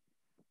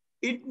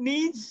 it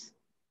needs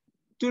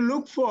to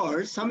look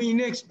for some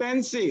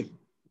inexpensive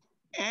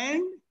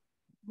and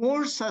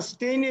more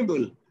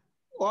sustainable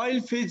oil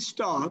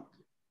feedstock.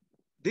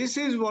 This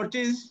is what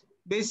is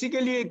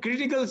basically a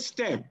critical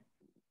step,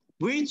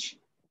 which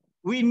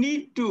we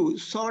need to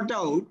sort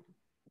out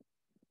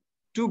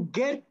to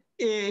get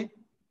a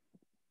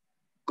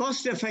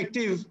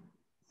cost-effective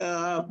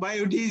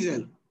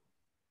biodiesel.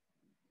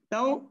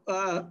 Now,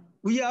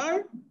 we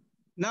are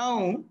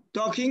now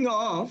talking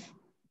of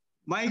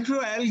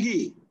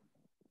microalgae,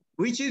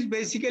 which is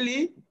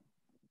basically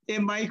a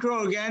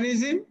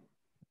microorganism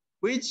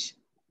which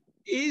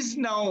is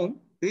now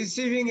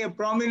receiving a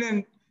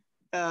prominent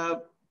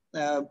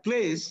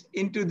place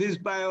into this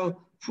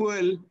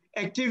biofuel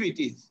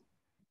activities.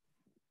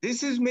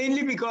 This is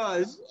mainly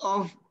because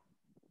of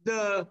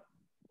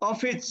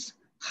its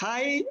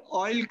high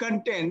oil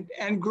content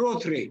and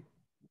growth rate.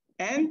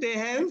 And they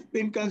have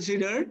been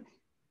considered,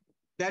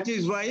 that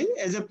is why,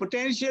 as a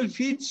potential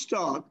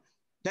feedstock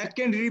that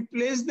can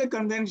replace the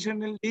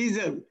conventional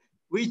diesel,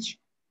 which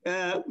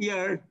we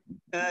are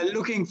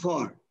looking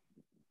for.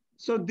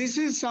 So this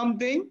is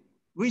something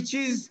which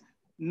is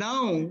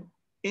now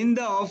in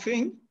the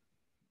offing,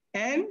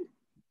 and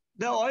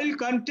the oil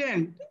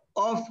content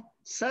of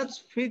such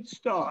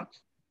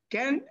feedstocks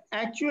can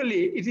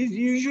actually, it is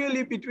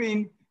usually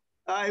between,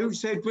 I would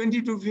say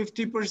 20 to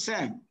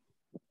 50%,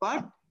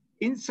 but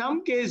in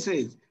some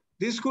cases,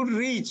 this could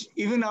reach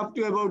even up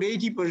to about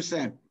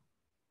 80%.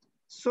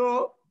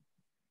 So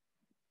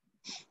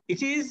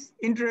it is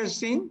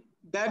interesting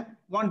that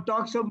one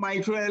talks of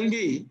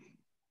microalgae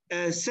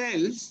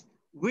cells,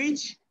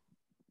 which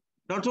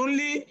not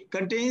only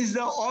contains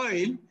the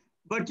oil,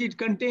 but it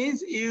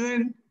contains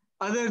even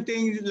other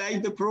things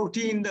like the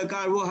protein, the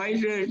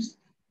carbohydrates,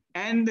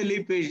 and the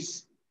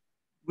lipids,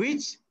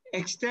 which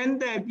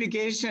extend the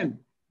application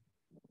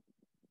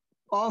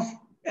of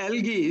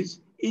algae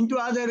into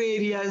other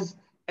areas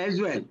as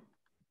well.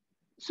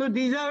 So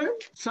these are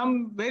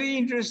some very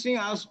interesting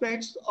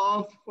aspects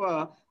of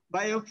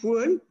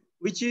biofuel,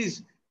 which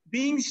is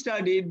being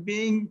studied,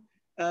 being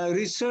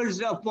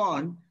researched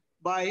upon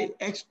by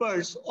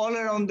experts all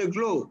around the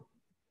globe.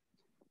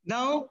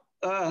 Now,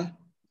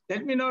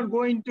 let me not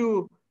go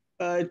into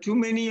too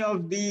many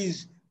of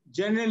these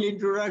general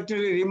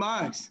introductory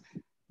remarks.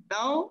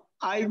 Now,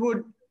 I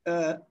would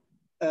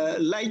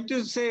like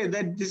to say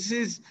that this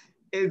is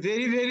a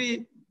very,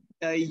 very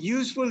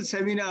useful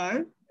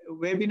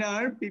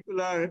webinar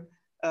people are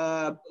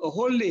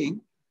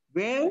holding,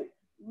 where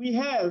we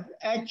have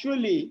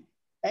actually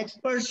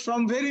experts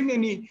from very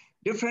many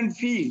different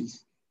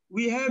fields.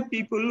 We have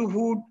people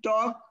who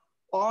talk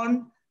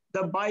on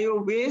the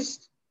bio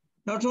waste.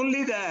 Not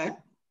only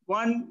that,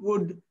 one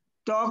would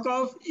talk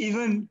of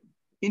even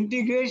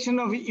integration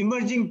of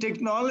emerging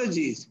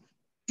technologies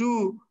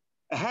to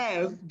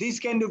have this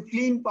kind of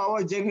clean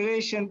power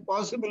generation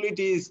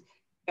possibilities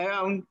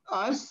around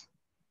us.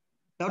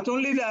 Not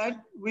only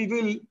that, we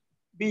will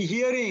be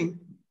hearing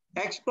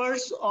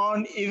experts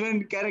on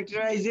even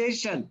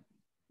characterization,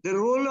 the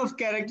role of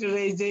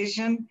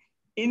characterization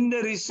in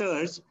the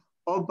research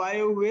of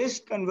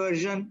bio-waste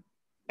conversion,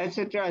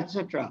 etc.,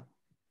 etc.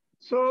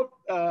 So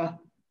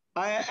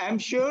I am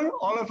sure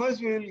all of us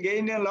will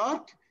gain a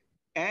lot.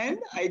 And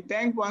I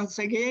thank once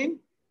again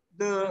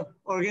the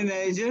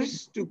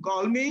organizers to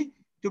call me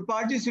to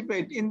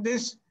participate in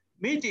this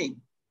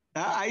meeting.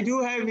 I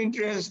do have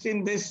interest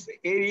in this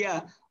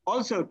area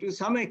also to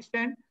some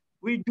extent.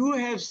 We do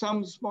have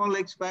some small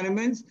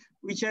experiments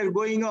which are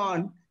going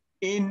on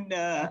in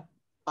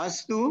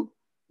ASSAM.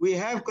 We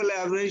have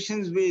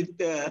collaborations with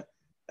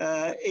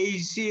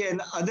AEC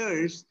and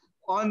others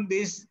on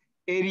this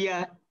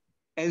area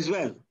as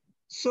well.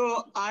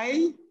 So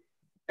I,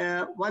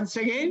 once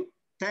again,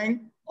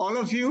 thank all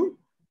of you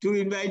to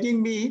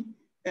inviting me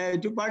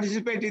to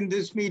participate in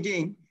this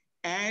meeting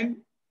and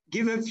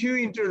give a few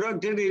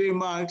introductory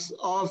remarks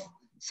of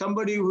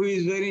somebody who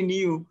is very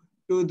new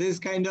to this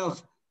kind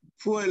of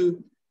fuel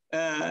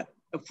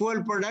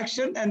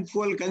production and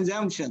fuel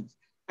consumption.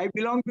 I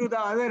belong to the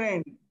other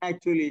end,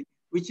 actually,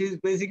 which is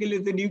basically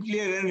the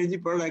nuclear energy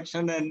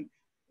production and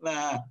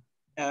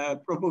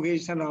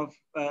propagation of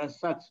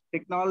such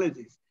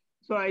technologies.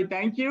 So I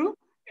thank you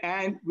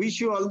and wish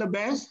you all the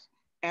best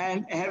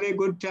and have a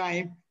good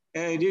time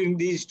during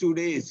these 2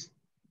 days.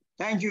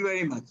 Thank you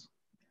very much.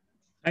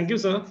 Thank you,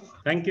 sir.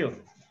 Thank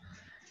you.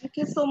 Thank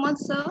you so much,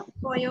 sir,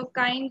 for your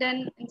kind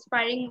and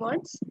inspiring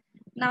words.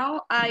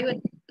 Now, I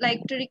would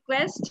like to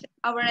request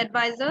our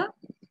advisor,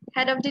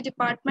 Head of the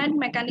Department,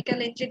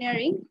 Mechanical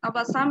Engineering of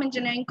ASSAM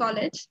Engineering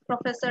College,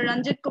 Professor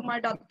Ranjit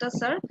Kumar Dutta,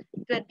 sir,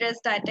 to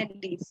address the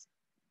attendees.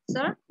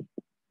 Sir?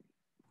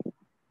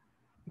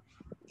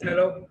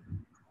 Hello.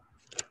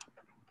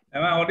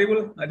 Am I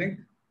audible, I think?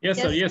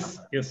 Yes, sir. Yes,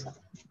 yes.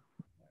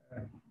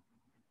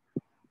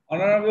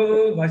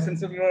 Honorable Vice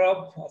Chancellor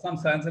of Assam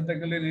Science and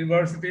Technology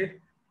University,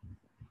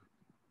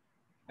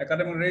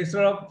 Academic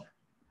Registrar of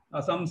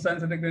Assam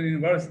Science and Technology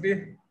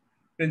University,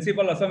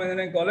 Principal Assam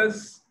Engineering College,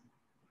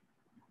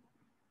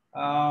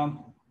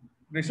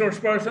 resource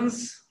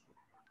persons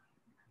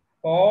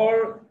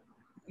for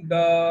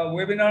the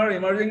webinar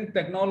Emerging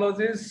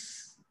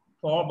Technologies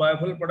for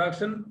Biofuel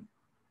Production,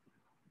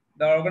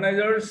 the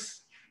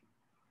organizers,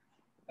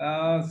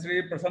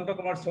 Sri Prasanta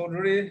Kumar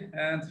Chaudhary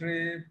and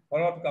Sri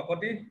Rupam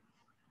Kataki,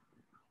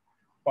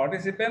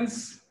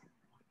 participants,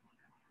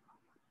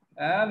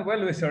 and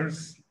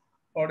well-wishers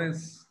for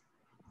this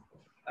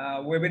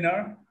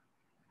webinar.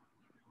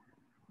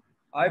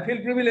 I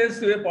feel privileged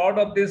to be a part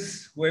of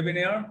this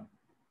webinar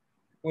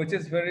which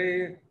is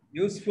very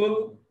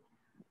useful,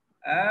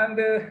 and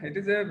it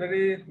is a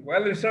very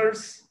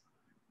well-researched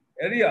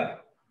area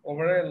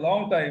over a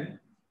long time.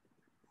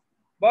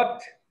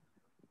 But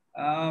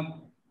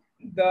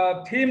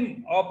the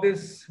theme of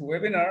this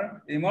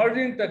webinar,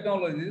 emerging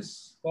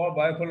technologies for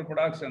biofuel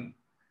production.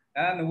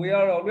 And we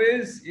are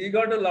always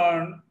eager to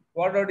learn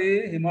what are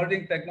the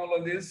emerging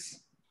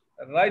technologies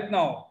right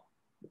now,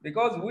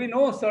 because we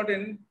know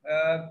certain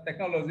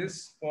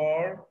technologies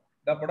for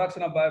the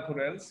production of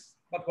biofuels,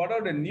 but what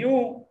are the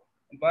new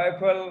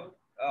biofuel,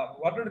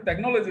 what are the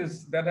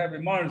technologies that have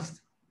emerged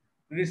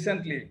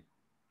recently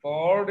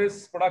for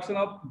this production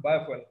of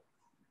biofuel?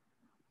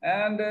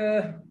 And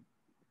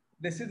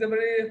this is a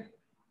very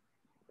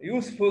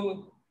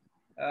useful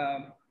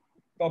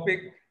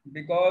topic,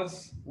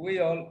 because we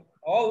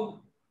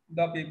all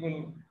the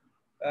people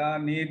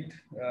need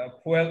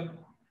fuel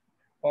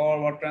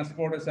for our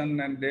transportation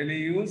and daily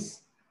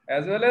use,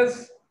 as well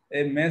as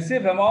a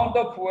massive amount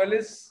of fuel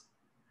is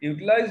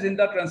utilized in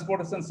the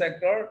transportation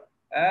sector,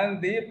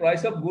 and the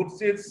price of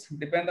goods is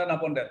dependent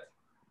upon that.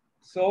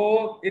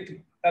 So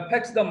it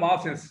affects the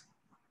masses.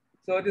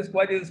 So it is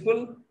quite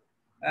useful.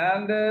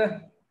 And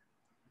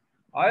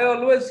I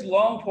always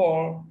long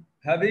for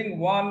having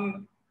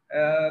one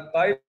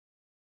type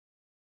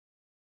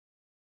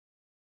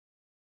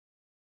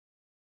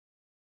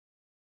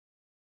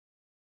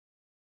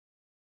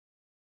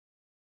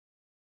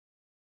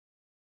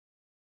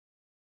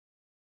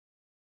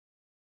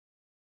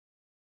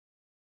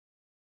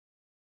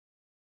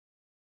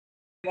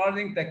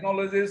emerging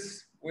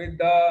technologies with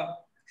the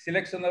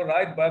selection of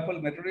right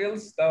biofuel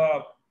materials,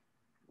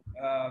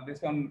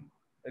 this one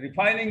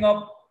refining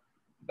of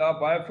the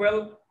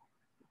biofuel,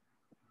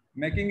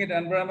 making it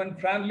environment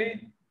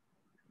friendly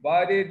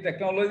by the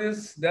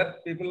technologies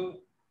that people,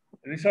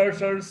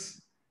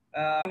 researchers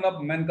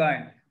of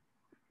mankind.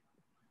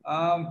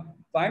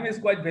 Time is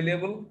quite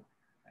valuable.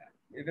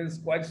 It is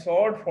quite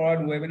short for a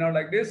webinar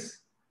like this.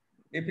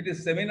 If it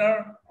is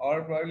seminar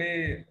or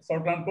probably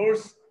short-term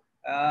course,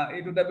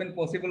 it would have been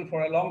possible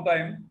for a long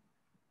time.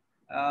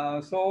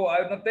 So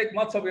I will not take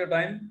much of your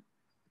time.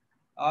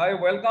 I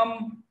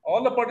welcome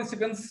all the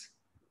participants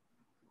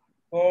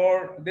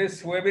for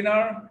this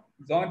webinar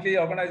jointly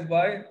organized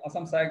by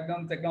Assam Science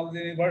and Technology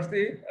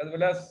University, as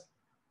well as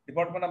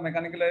Department of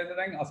Mechanical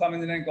Engineering, Assam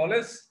Engineering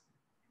College.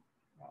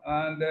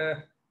 And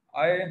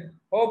I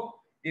hope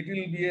it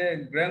will be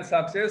a grand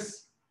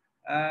success.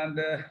 And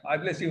I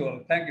bless you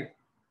all. Thank you.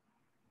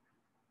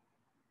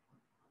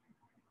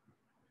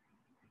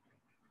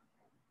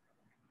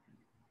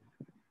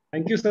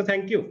 Thank you, sir.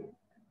 Thank you.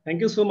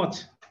 Thank you so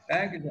much.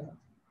 Thank you, sir.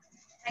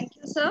 Thank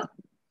you, sir.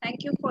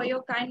 Thank you for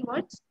your kind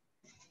words.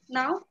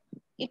 Now,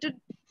 it would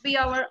be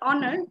our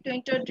honor to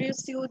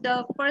introduce you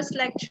the first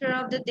lecturer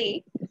of the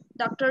day,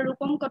 Dr.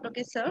 Rupam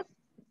Kataki, sir,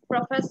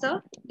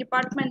 Professor,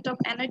 Department of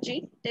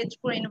Energy,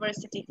 TEQIP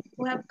University,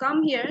 who have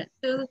come here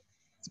to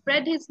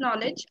spread his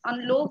knowledge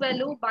on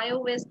low-value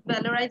bio-waste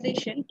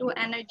valorization to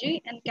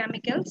energy and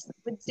chemicals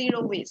with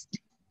zero waste.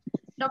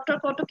 Dr.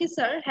 Kataki,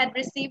 sir, had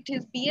received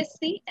his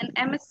BSc and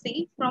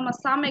MSc from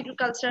Assam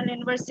Agricultural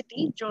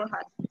University,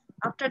 Jorhat.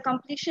 After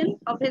completion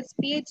of his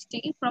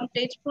PhD from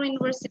TEQIP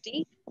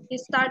University, he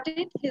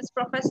started his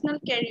professional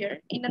career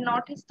in the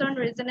Northeastern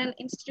Regional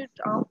Institute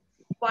of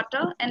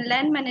Water and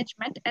Land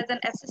Management as an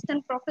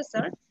assistant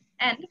professor,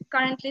 and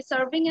currently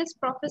serving as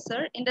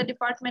professor in the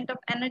Department of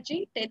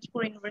Energy,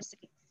 TEQIP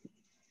University.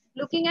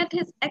 Looking at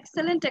his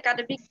excellent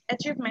academic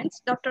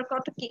achievements, Dr.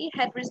 Kataki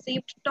had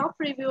received Top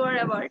Reviewer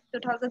Award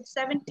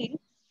 2017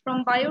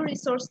 from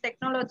Bioresource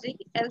Technology,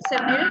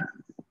 Elsevier,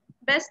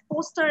 Best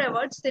Poster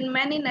Awards in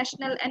many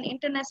national and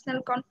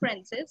international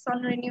conferences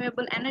on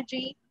renewable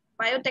energy,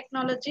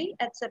 biotechnology,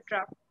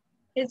 etc.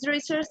 His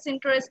research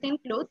interest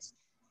includes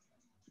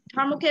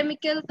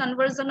thermochemical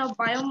conversion of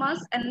biomass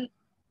and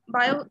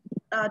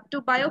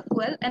to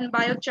biofuel and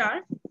biochar,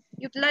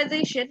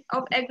 utilization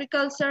of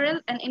agricultural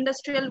and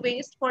industrial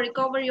waste for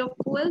recovery of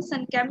fuels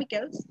and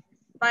chemicals,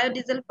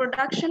 biodiesel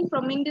production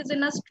from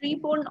indigenous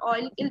tree-borne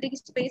oil yielding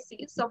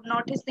species of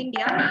Northeast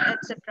India,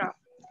 etc.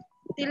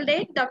 Till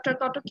date, Dr.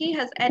 Kataki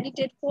has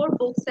edited 4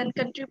 books and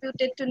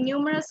contributed to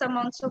numerous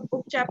amounts of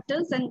book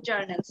chapters and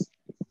journals.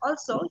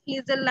 Also, he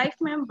is a life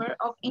member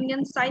of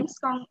Indian Science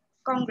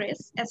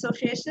Congress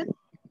Association,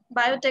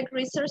 Biotech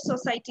Research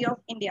Society of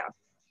India.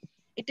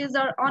 It is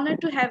our honor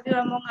to have you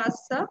among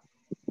us, sir.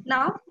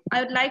 Now,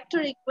 I would like to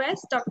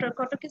request Dr.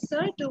 Kataki,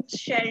 sir, to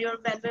share your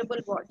valuable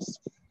words.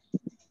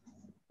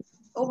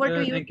 Over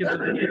to you,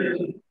 sir.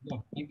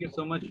 Thank you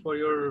so much for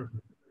your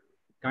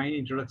kind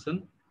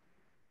introduction.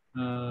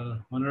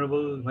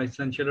 Honorable Vice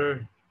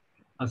Chancellor,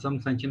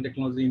 Assam Science and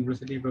Technology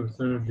University,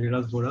 Professor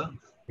Dhiraj Bora,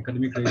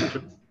 Academic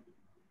Registrar,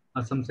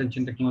 Assam Science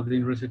and Technology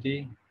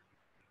University,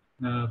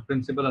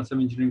 Principal, Assam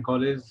Engineering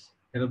College,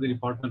 Head of the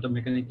Department of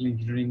Mechanical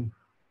Engineering,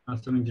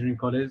 Assam Engineering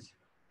College,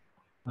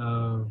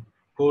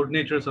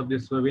 coordinators of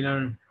this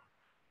webinar,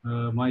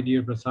 my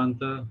dear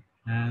Prasanta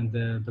and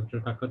Dr.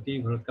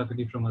 Kakati, Bharat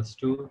Kakati from us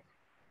too,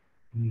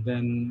 and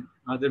then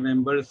other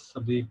members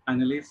of the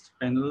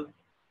panel,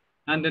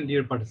 and then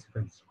dear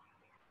participants.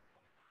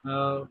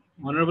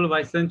 Honorable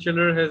Vice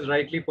Chancellor has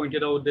rightly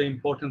pointed out the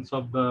importance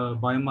of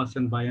biomass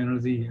and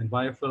bioenergy and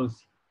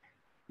biofuels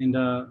in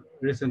the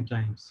recent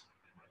times.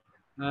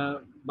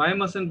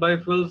 Biomass and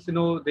biofuels,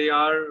 they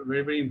are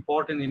very, very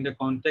important in the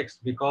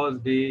context because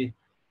they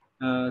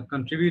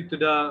contribute to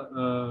the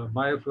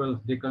biofuels.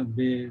 They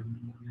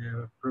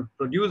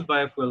produce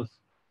biofuels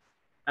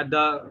at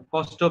the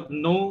cost of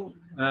no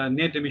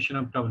net emission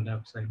of carbon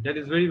dioxide. That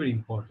is very, very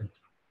important.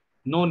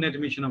 No net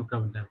emission of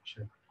carbon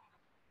dioxide.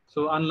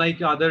 So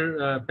unlike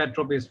other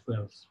petro-based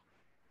fuels.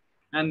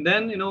 And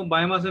then,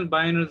 biomass and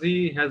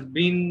bioenergy has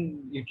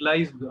been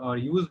utilized or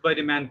used by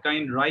the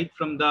mankind right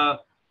from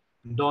the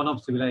dawn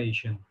of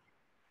civilization.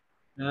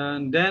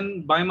 And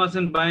then biomass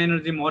and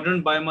bioenergy,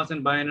 modern biomass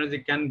and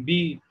bioenergy can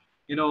be,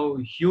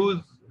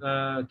 huge,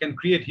 can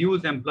create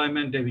huge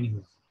employment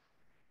avenues.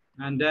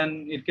 And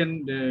then it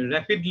can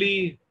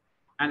rapidly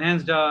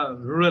enhance the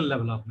rural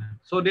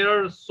development. So there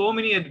are so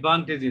many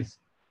advantages.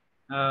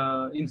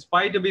 In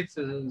spite of its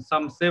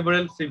some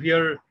several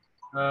severe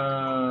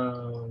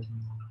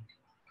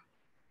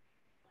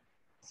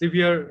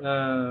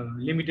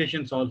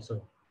limitations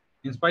also.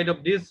 In spite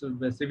of this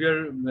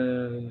severe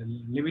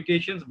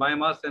limitations,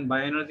 biomass and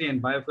bioenergy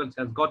and biofuels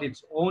has got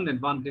its own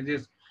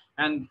advantages,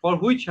 and for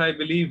which I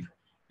believe,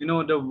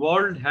 the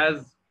world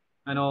has,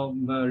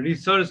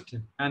 researched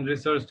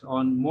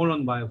on more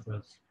on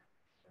biofuels.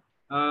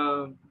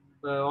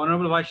 The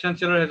Honorable Vice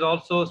Chancellor has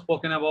also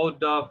spoken about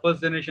the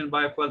first generation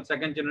biofuel,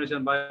 second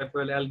generation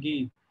biofuel,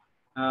 algae.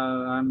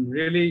 I'm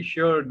really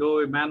sure, though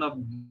a man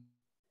of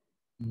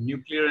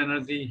nuclear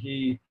energy,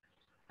 he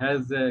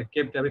has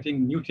kept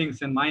everything, new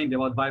things in mind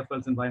about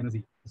biofuels and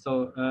bioenergy.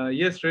 So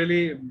yes,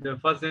 really, the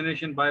first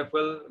generation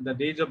biofuel, the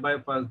days of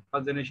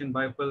first generation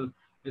biofuel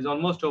is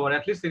almost over,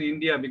 at least in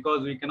India,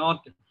 because we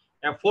cannot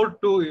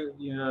afford to,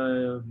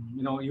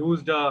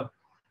 use the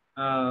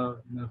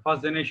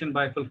first generation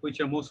biofuel, which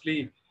are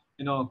mostly,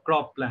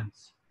 crop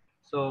plants.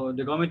 So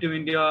the government of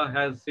India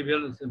has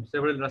several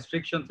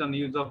restrictions on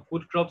use of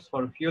food crops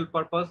for fuel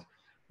purpose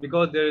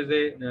because there is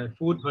a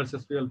food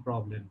versus fuel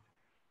problem.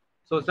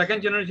 So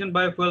second generation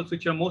biofuels,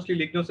 which are mostly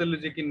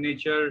lignocellulosic in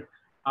nature,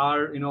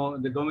 are,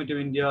 the government of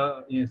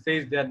India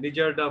says that these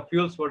are the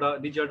fuels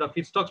these are the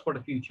feedstocks for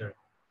the future.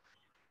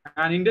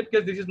 And in that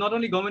case, this is not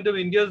only government of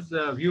India's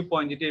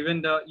viewpoint,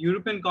 even the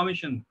European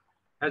Commission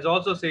has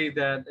also said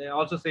that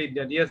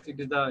yes, it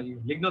is the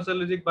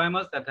lignocellulosic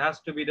biomass that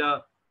has to be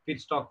the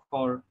feedstock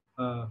for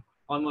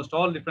almost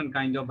all different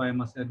kinds of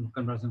biomass and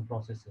conversion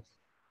processes.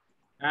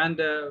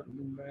 And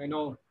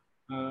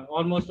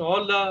almost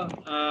all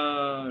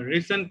the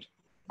recent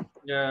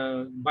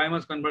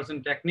biomass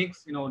conversion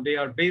techniques, they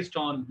are based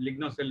on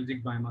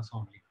lignocellulosic biomass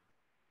only.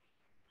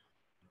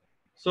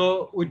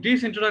 So with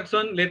this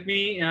introduction, let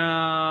me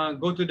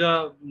go to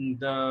the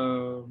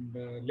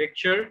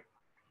lecture.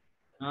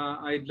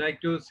 I'd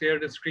like to share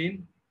the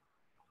screen.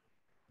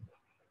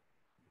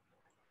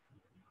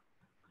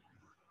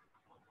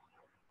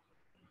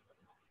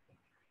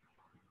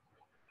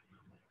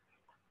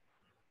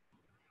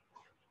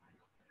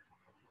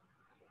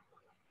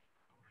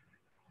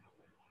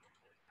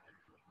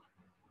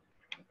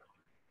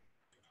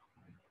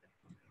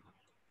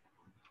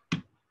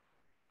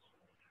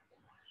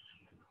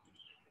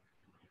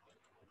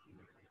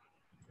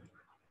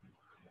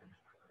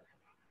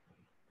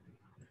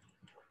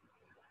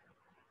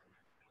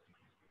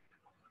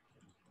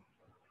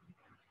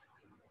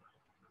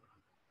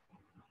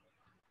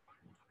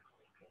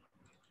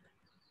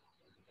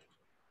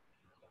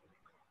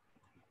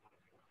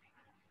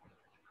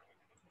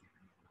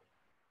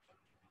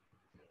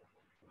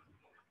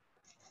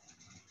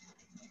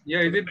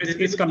 Yeah,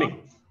 it's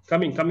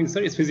coming,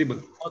 sir. It's visible.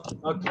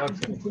 Okay.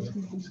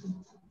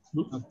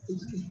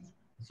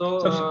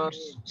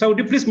 So would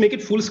you please make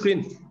it full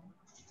screen?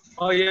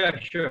 Oh yeah,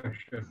 sure.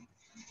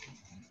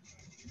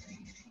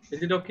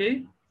 Is it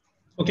okay?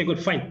 Okay, good,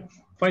 fine,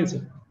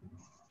 sir.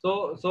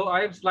 So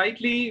I've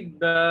slightly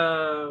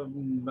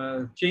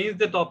changed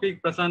the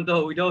topic,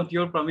 Prasanto, without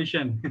your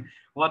permission.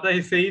 What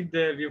I said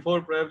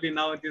before, probably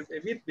now it is a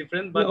bit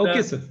different, but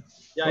okay, sir.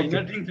 Yeah, okay.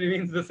 Inner thing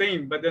remains the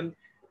same, but then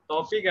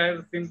topic I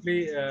have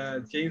simply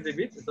changed a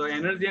bit. So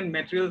energy and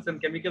materials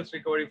and chemicals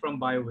recovery from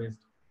bio-waste.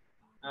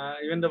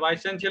 Even the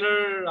Vice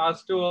Chancellor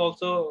asked to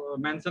also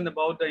mention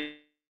about the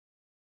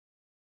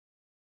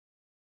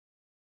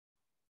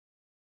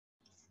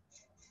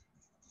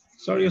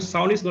Sorry, your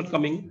sound is not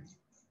coming.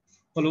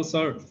 Hello,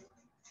 sir.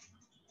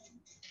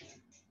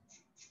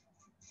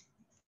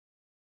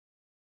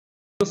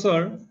 Hello,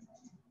 sir.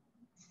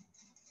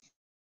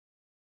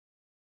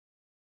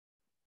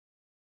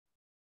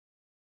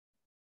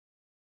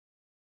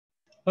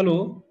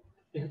 Hello.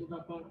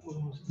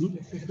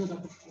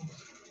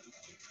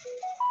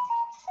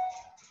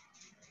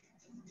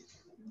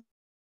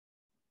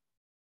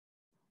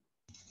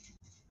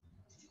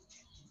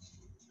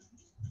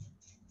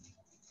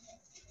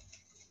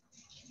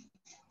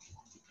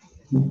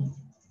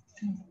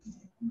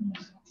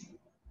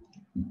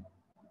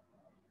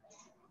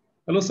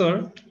 Hello,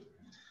 sir.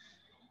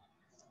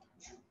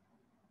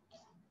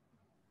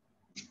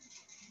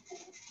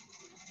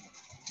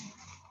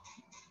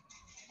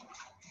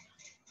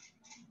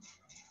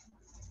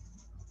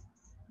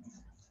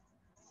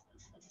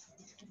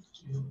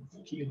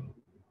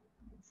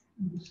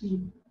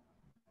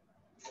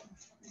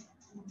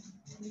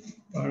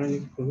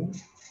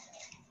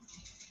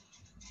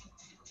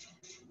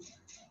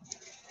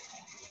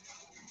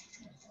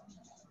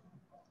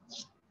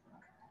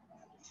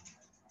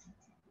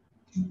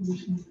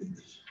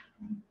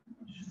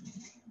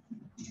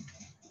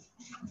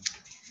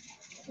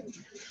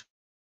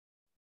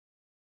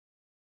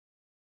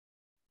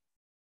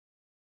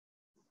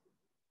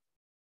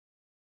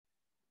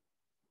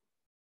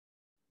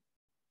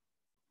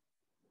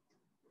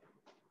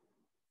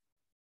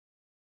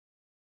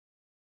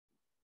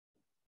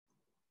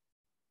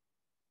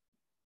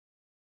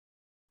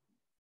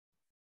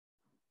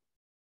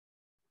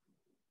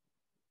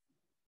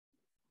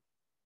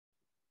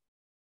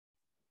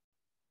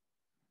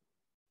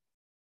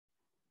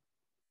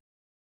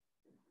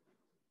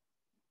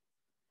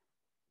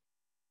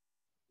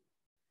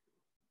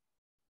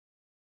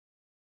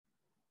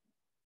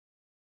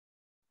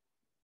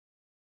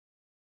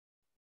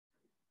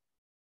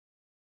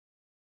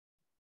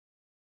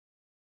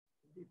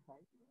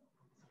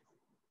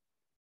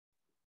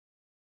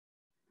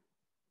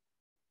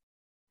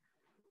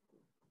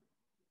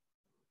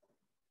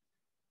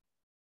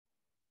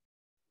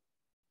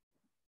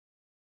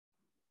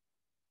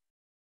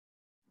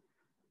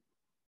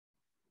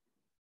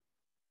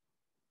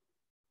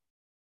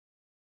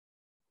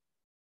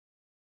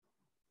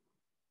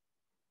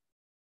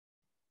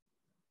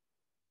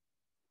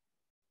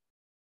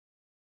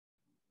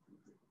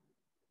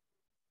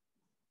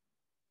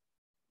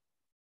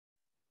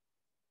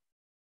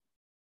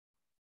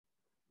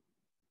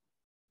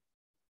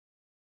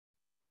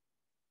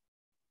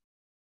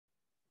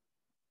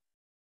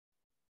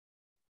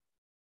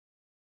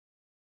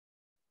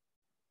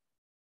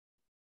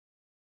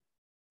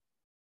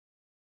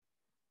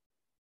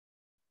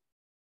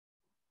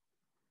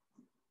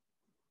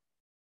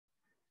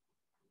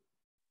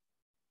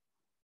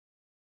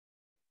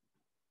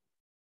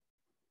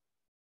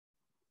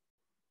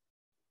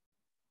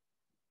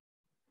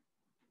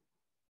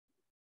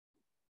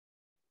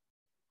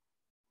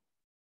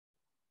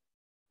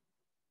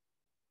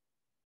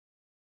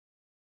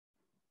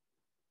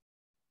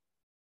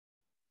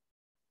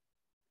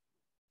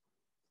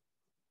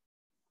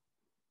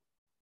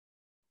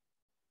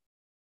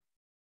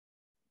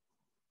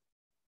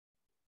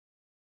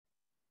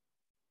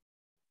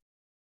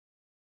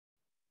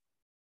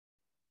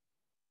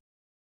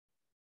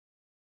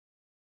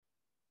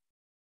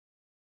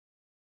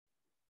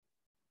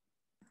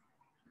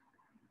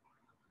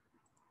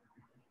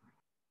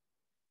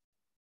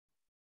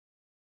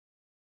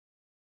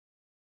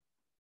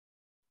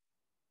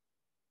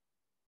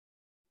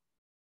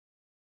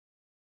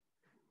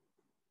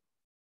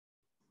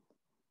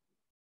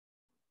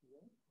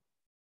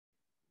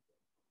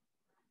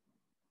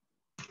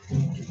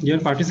 Dear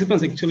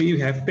participants, actually you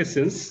have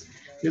patience.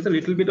 There's a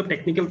little bit of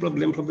technical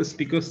problem from the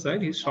speaker's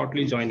side. He's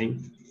shortly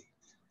joining.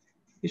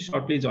 He's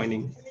shortly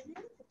joining.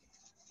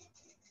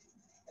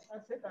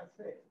 That's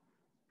it.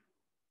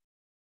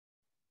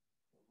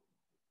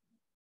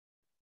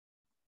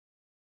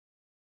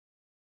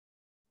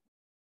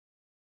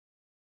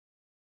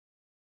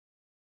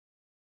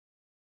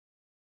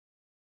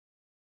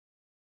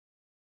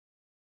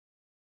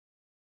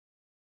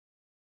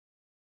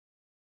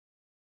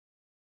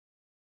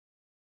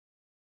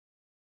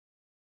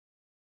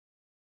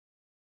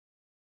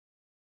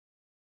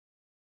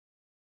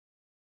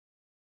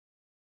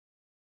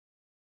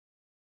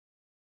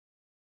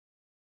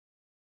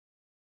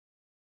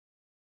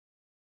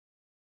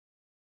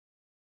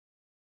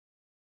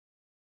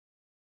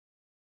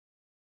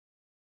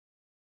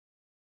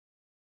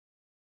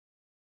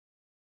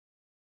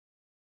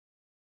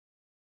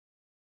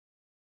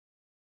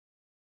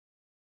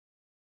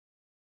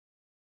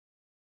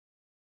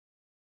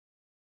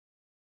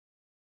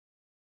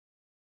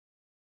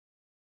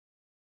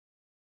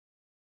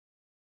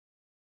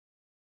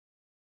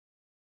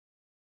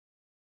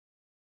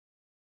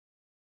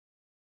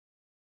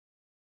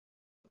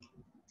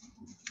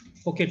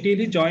 Okay, till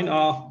he join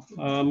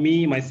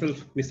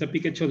myself, Mr.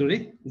 P.K.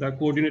 Chaudhary, the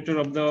coordinator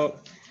of the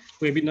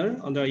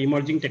webinar on the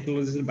emerging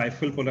technologies in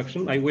biofuel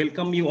production. I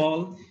welcome you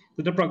all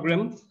to the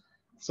program.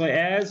 So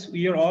as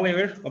we are all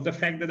aware of the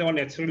fact that our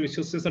natural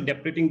resources are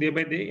depleting day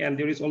by day, and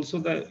there is also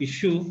the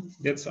issue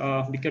that's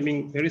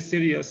becoming very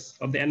serious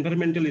of the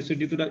environmental issue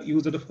due to the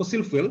use of the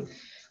fossil fuel.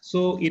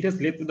 So it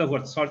has led to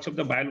the search of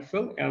the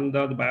biofuel and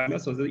the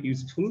biomass as a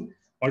useful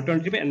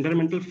alternative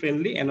environmental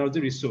friendly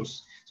energy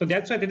resource. So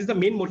that's why that is the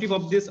main motive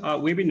of this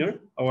webinar.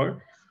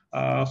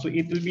 So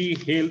it will be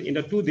held in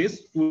the 2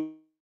 days,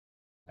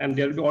 and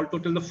there will be all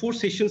total the 4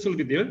 sessions will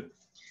be there.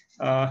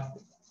 All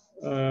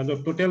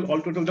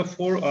total the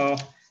 4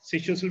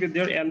 sessions will be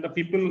there, and the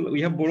people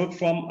we have borrowed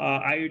from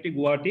IIT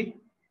Guwahati,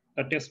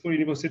 Tesco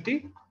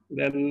University,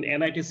 then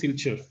NIT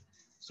Silchar.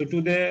 So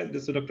today,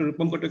 Dr.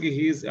 Rupam Kataki,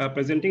 he is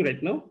presenting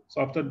right now.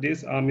 So after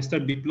this,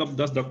 Mr. Biplab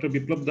Das, Dr.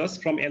 Biplab Das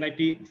from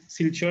NIT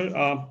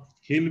Silchar,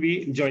 he'll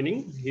be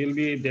joining. He'll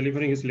be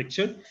delivering his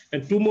lecture.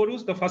 And tomorrow,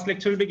 the first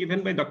lecture will be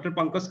given by Dr.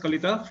 Pankaj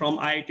Kalita from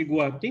IIT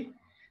Guwahati.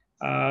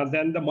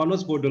 Then the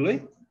Manoj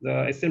Bordoloi,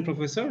 the assistant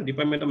professor,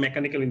 Department of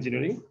Mechanical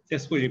Engineering,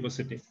 Tezpur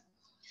University.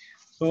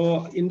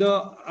 So in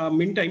the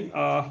meantime,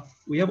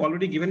 we have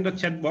already given the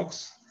chat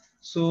box.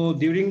 So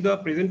during the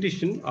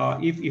presentation,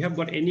 if you have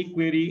got any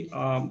query,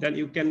 then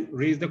you can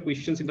raise the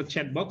questions in the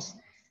chat box.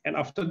 And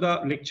after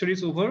the lecture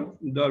is over,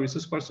 the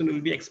resource person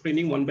will be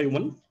explaining one by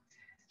one.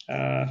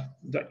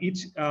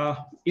 Each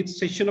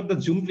session of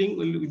the Zoom link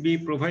will be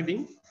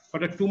providing for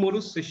the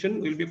tomorrow's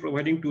session. We'll be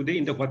providing today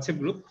in the WhatsApp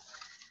group.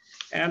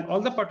 And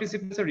all the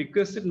participants are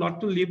requested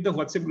not to leave the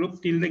WhatsApp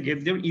group till they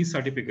get their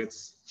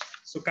e-certificates.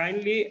 So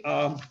kindly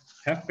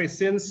have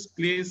patience,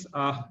 please.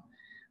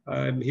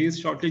 He is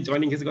shortly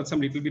joining. He's got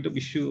some little bit of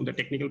issue, the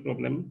technical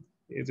problem.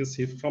 It's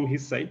just from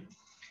his side.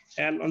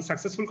 And on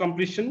successful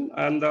completion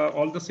and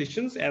all the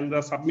sessions and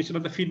the submission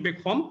of the feedback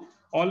form,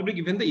 all will be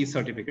given the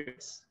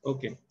e-certificates.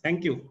 Okay,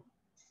 thank you.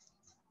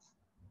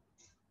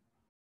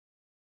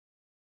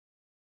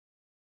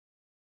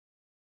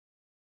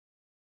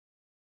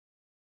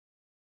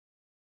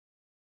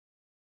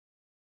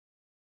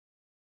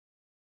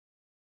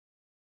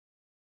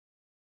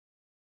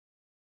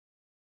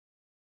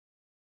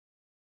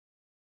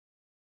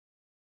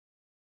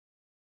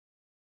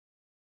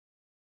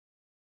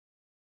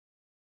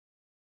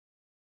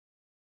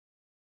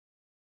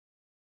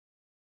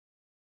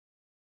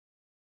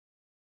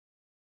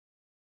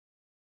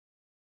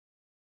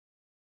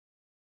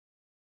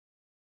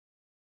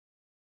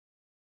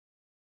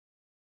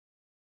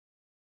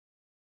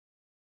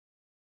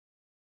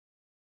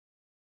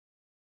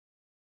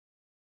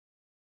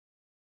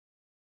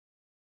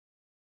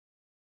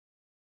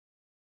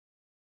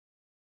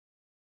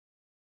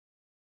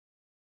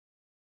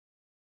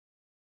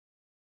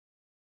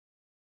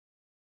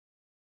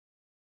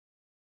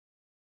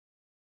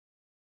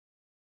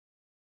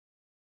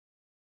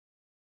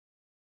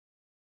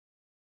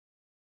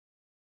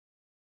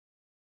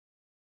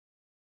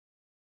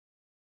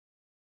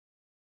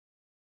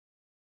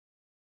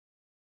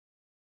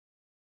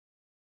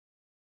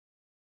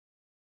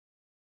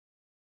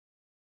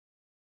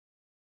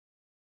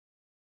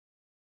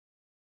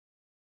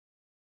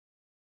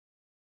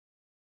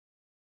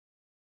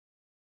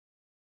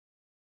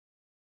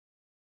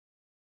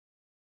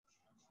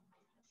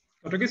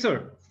 Kataki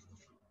sir.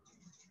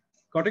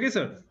 Kataki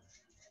sir.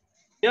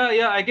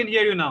 Yeah, I can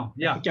hear you now.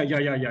 Yeah.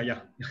 Yeah.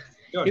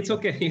 Sure, it's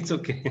okay. It's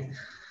okay.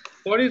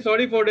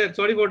 Sorry for that.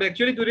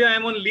 Actually, today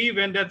I'm on leave,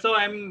 and that's how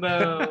I'm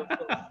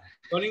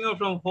running out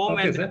from home,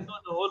 okay, and sir. that's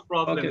not the whole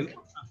problem.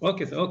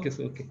 Okay, sir.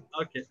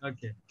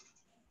 Okay.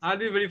 I'll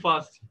be very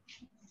fast.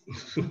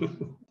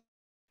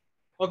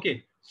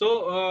 Okay.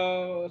 So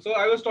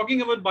I was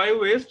talking about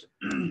bio-waste.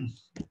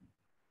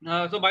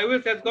 So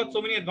bio-waste has got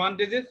so many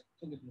advantages.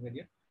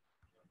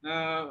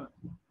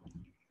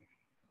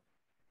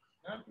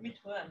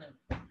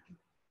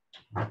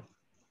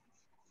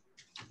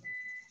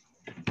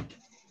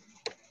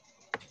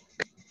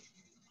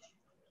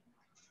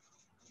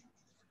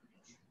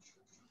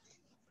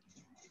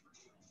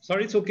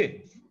 Sorry, it's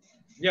okay.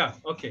 Yeah,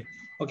 okay.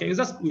 Okay, you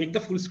just make the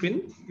full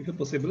screen if it's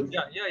possible.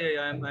 Yeah.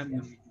 I'm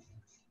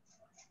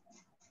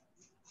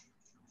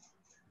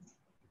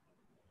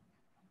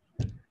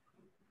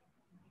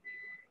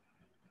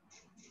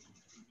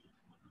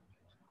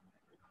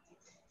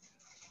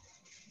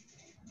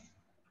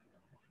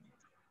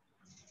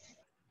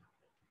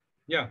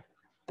Yeah.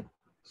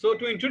 So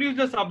to introduce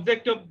the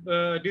subject of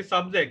this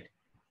subject,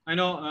 I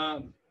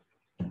know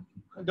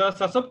the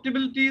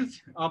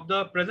susceptibilities of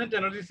the present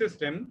energy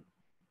system.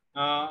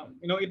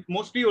 It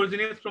mostly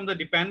originates from the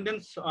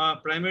dependence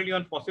primarily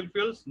on fossil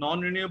fuels,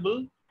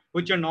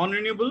 which are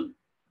non-renewable,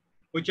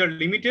 which are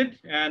limited,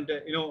 and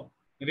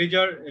these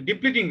are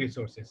depleting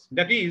resources.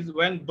 That is,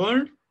 when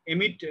burned,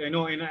 emit in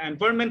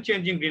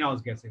environment-changing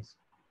greenhouse gases.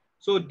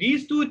 So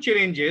these two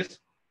challenges,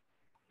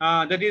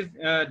 that is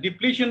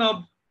depletion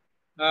of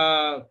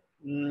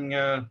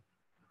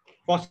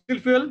fossil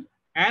fuel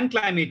and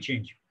climate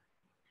change.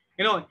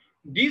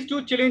 These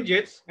two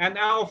challenges, and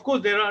of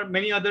course there are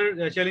many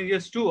other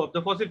challenges too of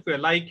the fossil fuel,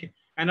 like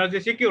energy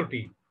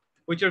security,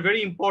 which are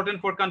very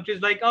important for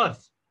countries like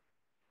us.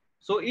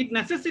 So it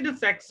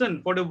necessitates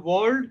action for the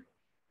world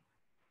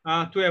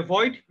to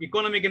avoid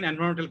economic and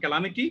environmental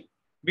calamity,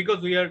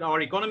 because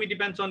our economy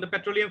depends on the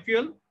petroleum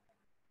fuel.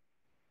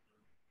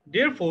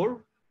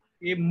 Therefore,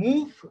 a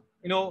move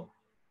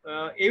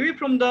away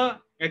from the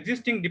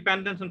existing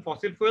dependence on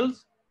fossil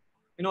fuels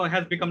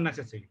has become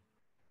necessary.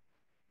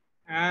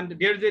 And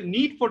there is a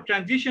need for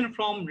transition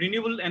from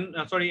renewable and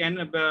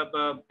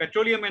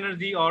petroleum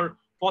energy or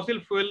fossil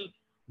fuel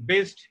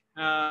based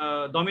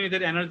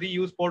dominated energy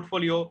use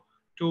portfolio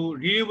to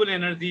renewable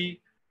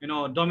energy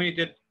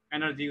dominated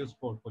energy use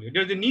portfolio.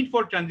 There is a need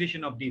for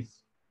transition of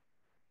these.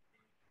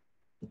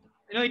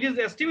 It is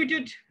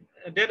estimated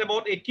that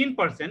about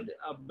 18%,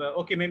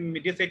 okay,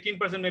 maybe this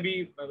 18% may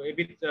be a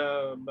bit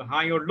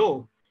high or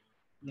low.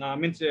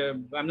 I'm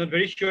not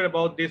very sure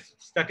about these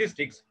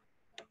statistics.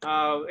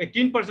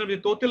 18% of the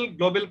total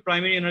global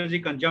primary energy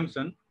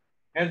consumption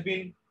has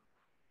been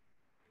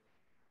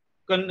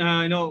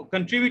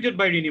contributed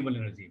by renewable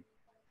energy.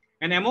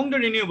 And among the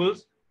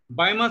renewables,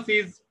 biomass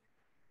is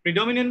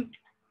predominant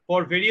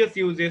for various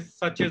uses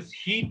such as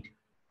heat,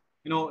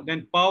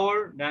 then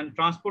power, then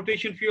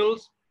transportation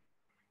fuels,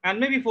 and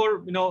maybe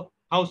for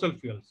household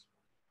fuels.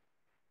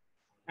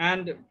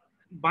 And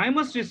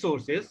biomass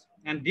resources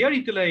and their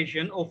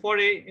utilization offer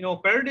a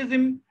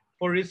paradigm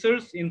for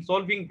research in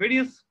solving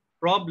various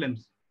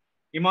problems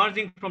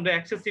emerging from the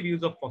excessive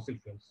use of fossil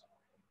fuels.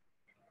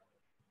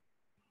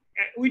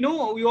 We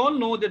all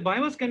know that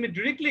biomass can be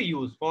directly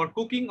used for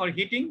cooking or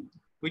heating,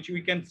 which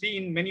we can see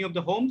in many of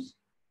the homes,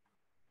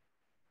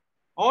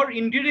 or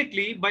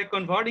indirectly by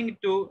converting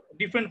it to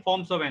different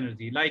forms of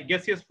energy like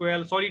gaseous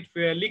fuel, solid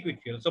fuel, liquid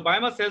fuel. So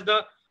biomass has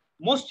the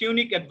most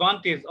unique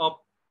advantage of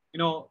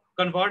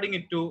converting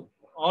it to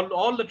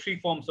all the three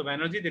forms of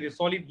energy, that is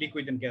solid,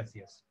 liquid, and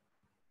gaseous.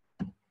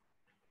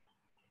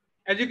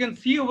 As you can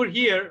see over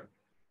here,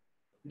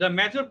 the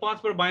major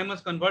paths for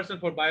biomass conversion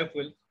for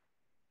biofuels.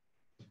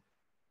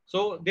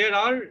 So there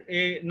are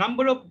a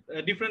number of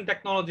different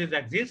technologies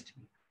exist,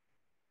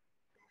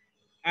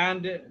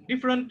 and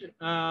different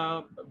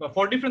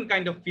for different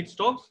kind of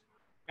feedstocks,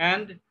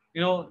 and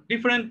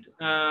different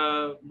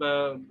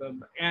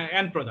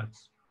end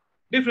products,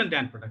 different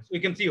end products we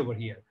can see over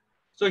here.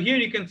 So here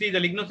you can see the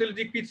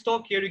lignocellulosic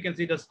feedstock, here you can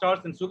see the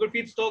starch and sugar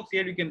feedstocks,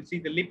 here you can see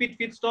the lipid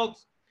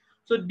feedstocks.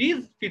 So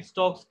these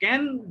feedstocks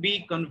can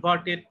be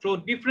converted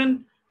through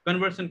different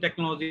conversion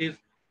technologies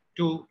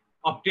to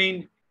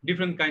obtain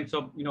different kinds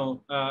of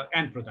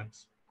end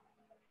products.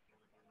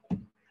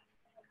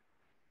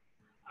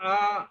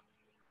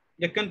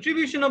 The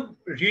contribution of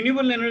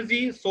renewable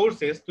energy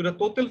sources to the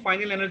total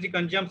final energy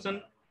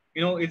consumption,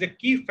 is a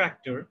key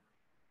factor.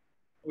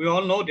 We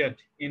all know that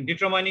in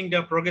determining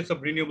the progress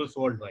of renewables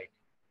worldwide.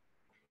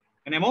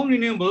 And among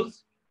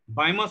renewables,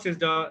 biomass is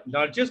the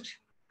largest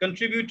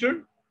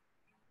contributor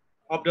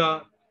of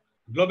the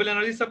global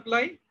energy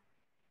supply,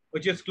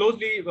 which is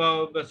closely,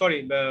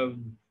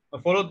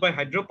 followed by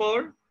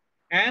hydropower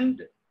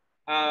and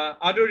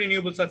other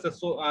renewables such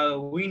as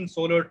wind,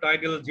 solar,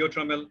 tidal,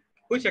 geothermal,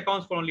 which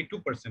accounts for only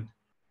 2%.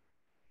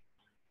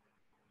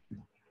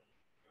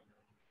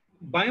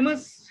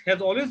 Biomass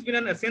has always been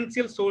an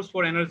essential source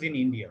for energy in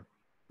India,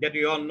 that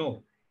we all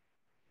know,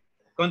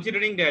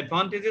 considering the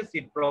advantages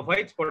it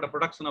provides for the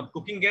production of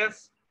cooking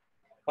gas,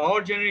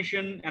 power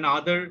generation, and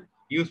other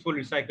useful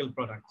recycled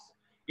products.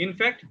 In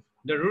fact,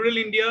 the rural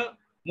India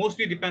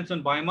mostly depends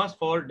on biomass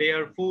for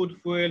their food,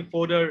 fuel,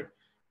 fodder,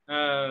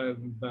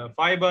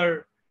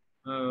 fiber,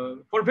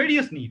 for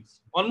various needs,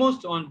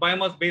 almost on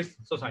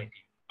biomass-based society.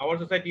 Our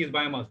society is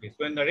biomass-based.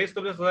 When the rest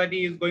of the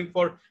society is going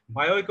for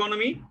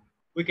bioeconomy,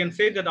 we can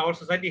say that our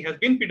society has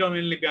been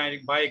predominantly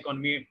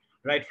bioeconomy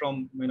right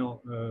from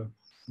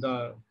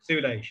the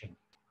civilization,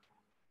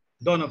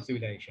 dawn of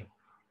civilization.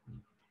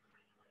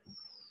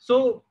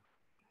 So,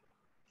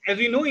 as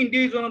we know,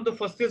 India is one of the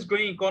fastest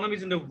growing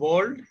economies in the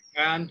world,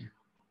 and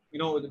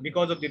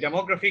because of the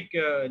demographic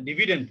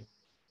dividend,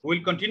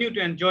 we'll continue to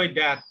enjoy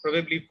that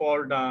probably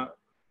for the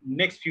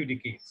next few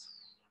decades.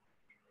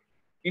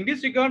 In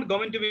this regard,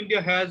 Government of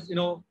India has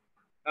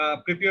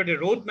prepared a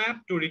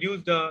roadmap to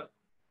reduce the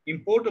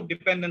import of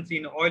dependency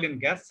in oil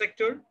and gas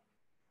sector,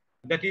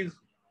 that is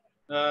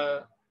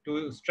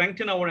to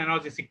strengthen our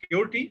energy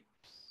security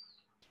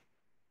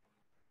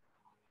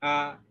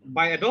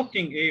by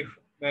adopting a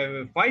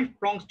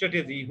 5-pronged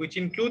strategy, which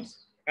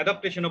includes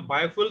adaptation of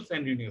biofuels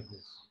and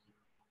renewables.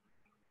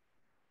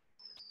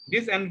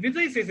 This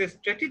envisages a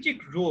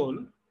strategic role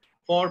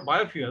for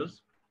biofuels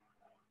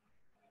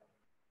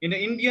in the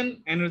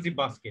Indian energy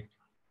basket.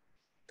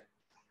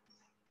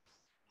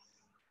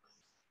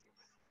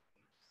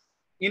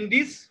 In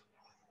this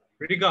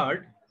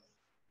regard,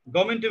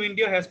 Government of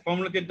India has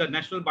formulated the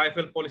National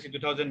Biofuel Policy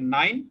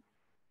 2009.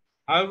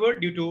 However,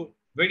 due to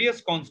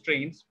various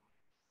constraints,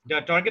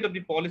 the target of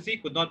the policy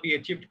could not be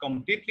achieved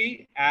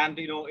completely, and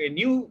a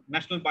new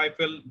National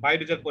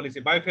Biodiesel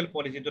Policy, Biofuel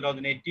Policy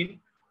 2018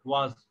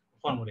 was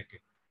formulated.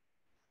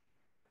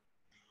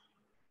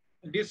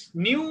 This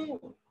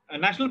new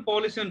National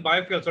Policy on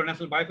Biofuels, or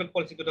National Biofuel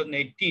Policy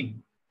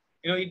 2018,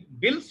 it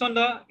builds on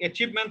the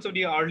achievements of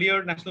the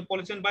earlier National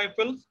Policy on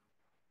Biofuels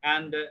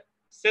and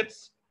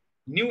sets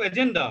new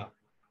agenda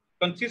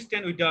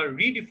consistent with the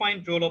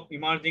redefined role of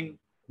emerging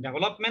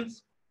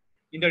developments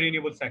in the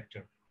renewable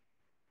sector.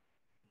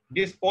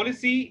 This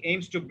policy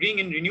aims to bring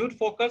in renewed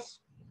focus,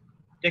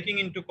 taking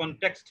into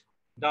context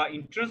the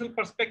international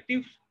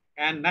perspective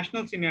and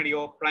national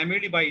scenario,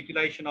 primarily by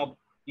utilization of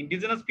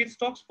indigenous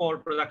feedstocks for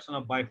production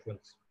of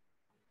biofuels.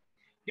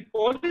 The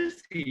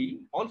policy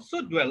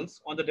also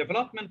dwells on the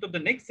development of the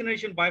next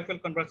generation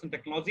biofuel conversion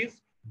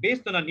technologies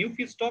based on new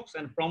feedstocks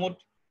and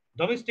promote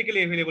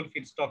domestically available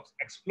feedstocks,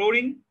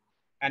 exploring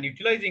and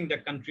utilizing the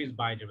country's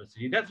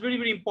biodiversity. That's very,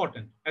 very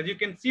important. As you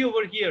can see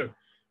over here,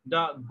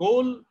 the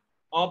goal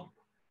of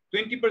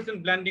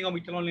 20% blending of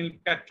ethanol in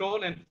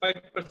petrol and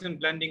 5%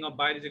 blending of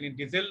biodiesel in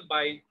diesel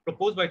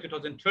proposed by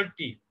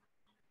 2030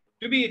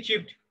 to be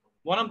achieved.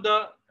 One of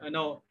the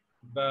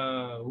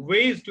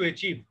ways to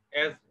achieve,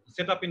 as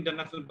set up in the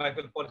National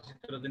Biofuel Policy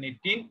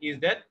 2018, is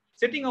that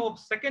setting up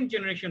second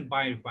generation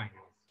biorefineries,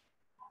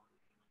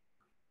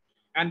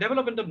 and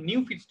development of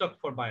new feedstock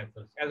for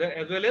biofuels,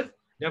 as well as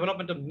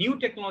development of new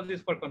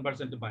technologies for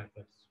conversion to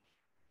biofuels.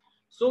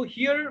 So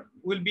here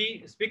we'll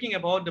be speaking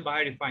about the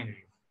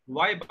biorefineries.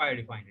 Why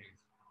biorefineries?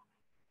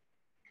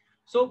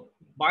 So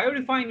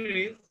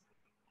biorefineries,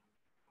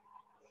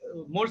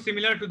 more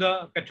similar to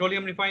the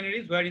petroleum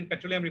refineries, where in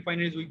petroleum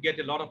refineries we get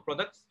a lot of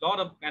products,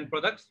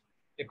 products.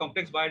 A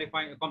complex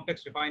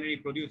refinery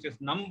produces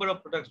number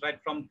of products, right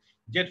from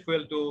jet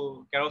fuel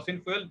to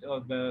kerosene fuel,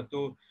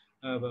 to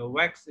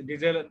wax,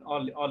 diesel, and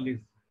all these.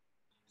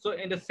 So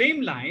in the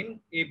same line,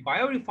 a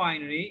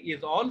biorefinery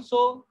is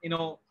also,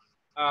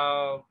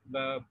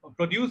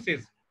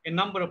 produces a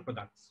number of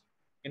products,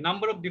 a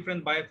number of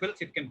different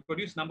biofuels. It can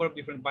produce number of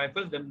different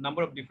biofuels, the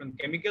number of different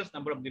chemicals,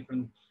 number of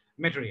different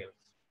materials.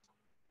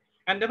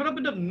 And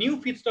development of new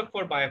feedstock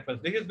for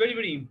biofuels. This is very,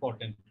 very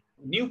important.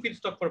 New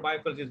feedstock for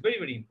biofuels is very,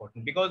 very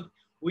important because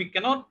we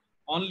cannot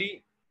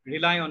only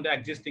rely on the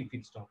existing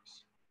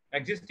feedstocks.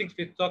 Existing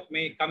feedstock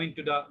may come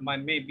into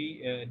may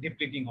be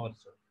depleting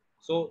also.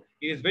 So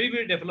it is very,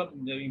 very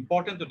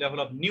important to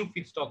develop new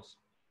feedstocks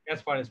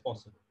as far as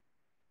possible,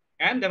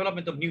 and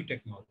development of new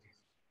technologies.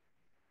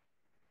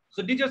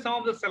 So these are some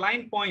of the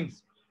saline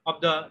points of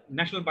the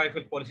National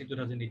Biofuel Policy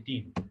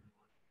 2018.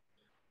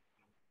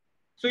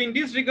 So in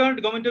this regard,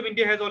 the government of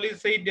India has always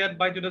said that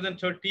by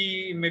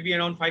 2030, maybe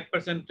around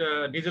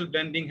 5% diesel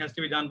blending has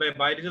to be done by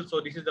biodiesel.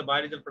 So this is the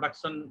biodiesel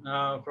production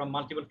from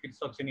multiple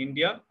feedstocks in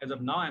India. As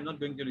of now, I'm not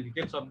going to the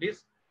details of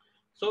this.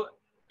 So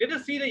let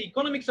us see the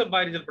economics of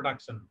biodiesel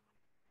production.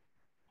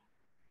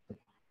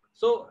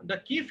 So the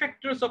key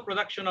factors of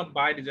production of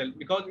biodiesel,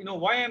 because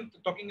why I'm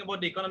talking about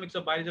the economics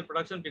of biodiesel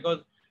production,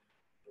 because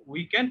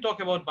we can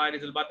talk about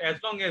biodiesel, but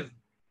as long as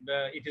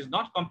it is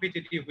not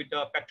competitive with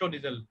the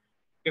petrodiesel,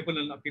 people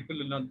are not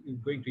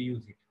going to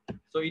use it.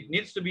 So it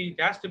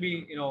has to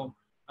be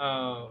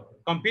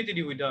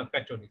competitive with the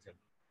petrodiesel.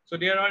 So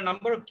there are a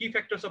number of key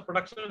factors of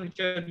production which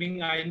are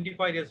being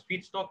identified as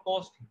feedstock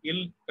cost,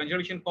 yield,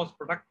 conservation cost,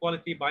 product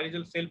quality,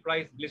 biodiesel sale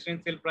price,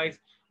 glycerin sale price,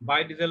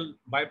 biodiesel,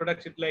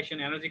 byproduct utilization,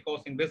 energy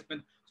cost,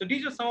 investment. So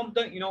these are some of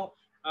the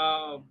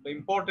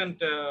important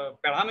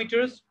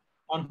parameters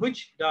on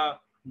which the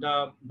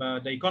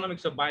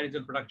economics of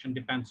biodiesel production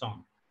depends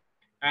on.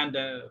 And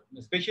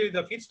especially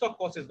the feedstock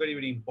cost is very,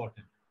 very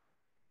important.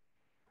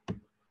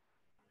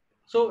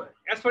 So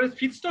as far as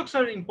feedstocks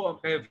are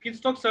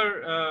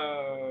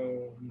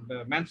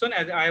mentioned,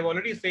 as I have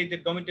already said,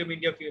 that Government of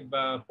India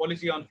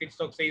policy on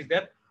feedstock says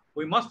that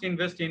we must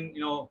invest in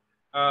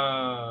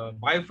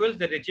biofuels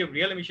that achieve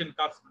real emission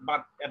cuts,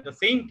 but at the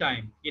same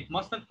time, it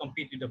must not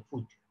compete with the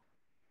food.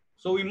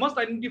 So we must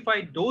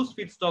identify those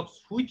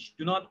feedstocks which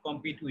do not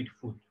compete with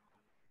food.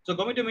 So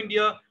Government of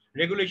India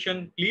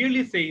regulation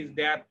clearly says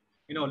that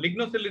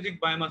lignocellulosic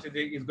biomass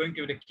is going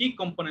to be the key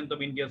component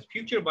of India's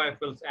future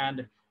biofuels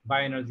and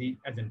bioenergy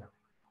agenda.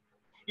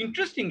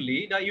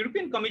 Interestingly, the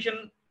European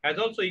Commission has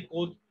also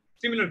echoed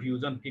similar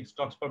views on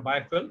feedstocks for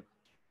biofuel.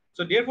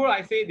 So therefore,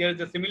 I say there is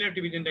a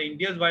similarity between the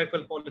India's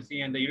biofuel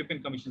policy and the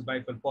European Commission's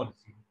biofuel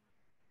policy.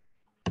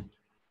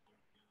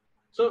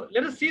 So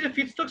let us see the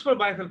feedstocks for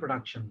biofuel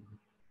production.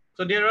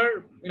 So there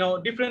are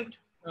different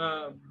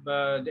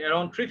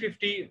around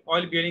 350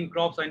 oil-bearing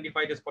crops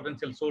identified as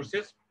potential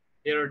sources.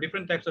 There are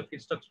different types of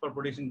feedstocks for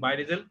producing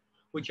biodiesel,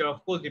 which are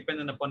of course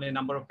dependent upon a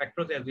number of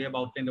factors as we have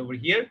outlined over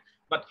here.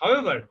 But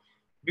however,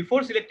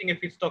 before selecting a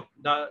feedstock,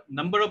 the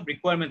number of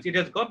requirements, it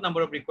has got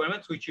number of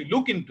requirements which you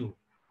look into,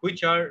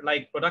 which are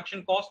like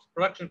production cost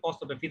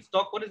of the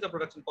feedstock. What is the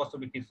production cost of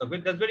the feedstock?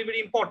 Well, that's very, very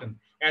important.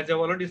 As I've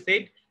already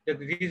said, that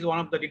this is one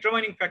of the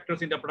determining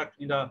factors in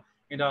the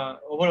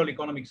overall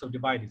economics of the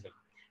biodiesel.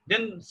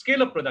 Then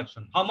scale of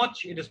production, how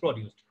much it is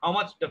produced, how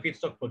much the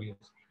feedstock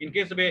produced. In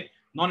case of a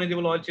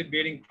non-edible oilseed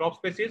bearing crop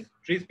species,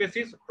 tree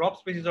species, crop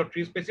species or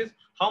tree species,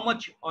 how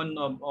much on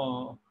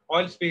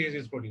oil species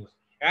is produced.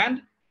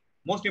 And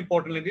most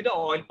importantly, the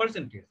oil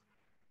percentage.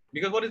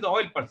 Because what is the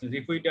oil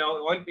percentage? If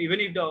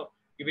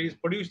it is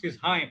produced is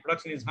high,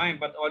 production is high,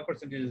 but oil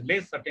percentage is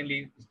less,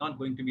 certainly it's not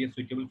going to be a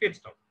suitable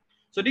feedstock.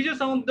 So these are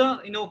some of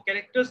the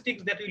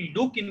characteristics that we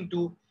look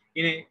into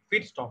in a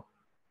feedstock.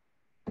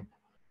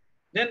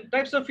 Then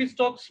types of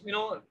feedstocks,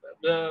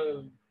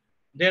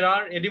 there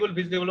are edible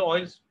vegetable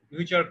oils,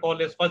 which are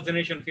called as first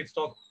generation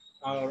feedstock.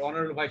 Our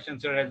Honorable Vice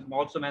Chancellor has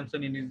also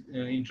mentioned in his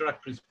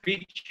introductory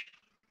speech,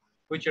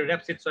 which are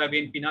rapeseed,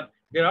 soybean, peanut.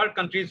 There are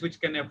countries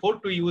which can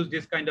afford to use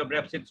this kind of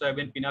rapeseed,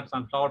 soybean, peanut,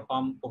 sunflower,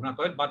 palm, coconut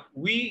oil, but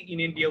we in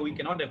India, we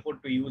cannot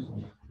afford to use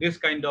this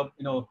kind of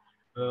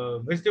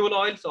vegetable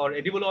oils or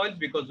edible oils,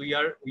 because we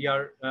are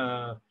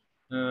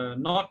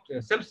not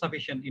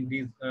self-sufficient in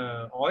these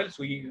oils.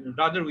 We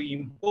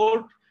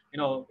import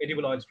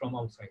edible oils from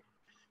outside.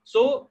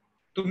 So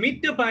to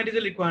meet the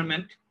biodiesel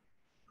requirement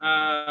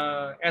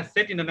as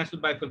set in the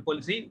National Biofuel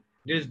Policy,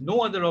 there is no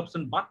other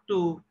option but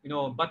to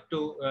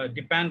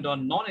depend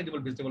on non-edible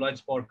vegetable oils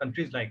for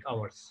countries like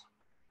ours,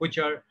 which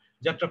are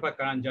Jatropha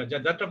caranja.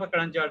 Jatropha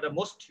caranja are the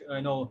most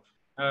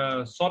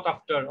sought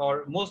after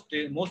or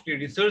mostly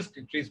researched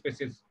tree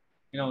species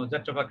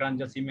Jatropha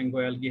kranja, sea mango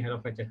algae,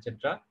 hairofex,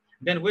 etc.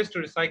 Then waste to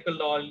recycled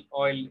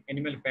oil,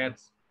 animal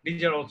fats.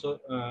 These are also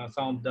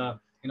some of the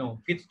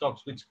feedstocks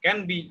which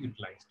can be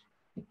utilized.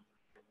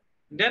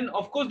 Then,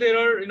 of course, there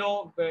are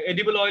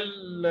edible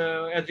oil.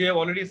 As you have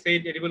already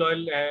said, edible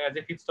oil as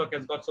a feedstock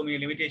has got so many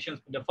limitations.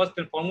 The first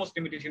and foremost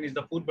limitation is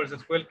the food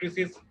versus fuel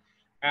crisis,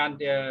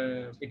 and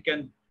it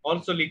can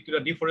also lead to the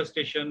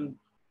deforestation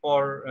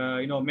for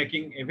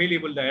making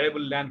available the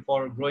arable land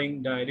for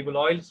growing the edible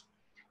oils.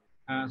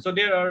 So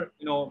there are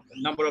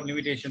number of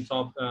limitations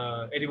of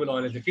edible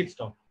oil as a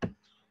feedstock.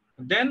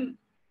 Then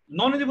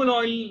non-edible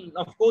oil,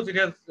 of course, it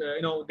has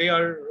they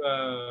are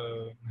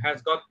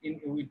has got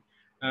in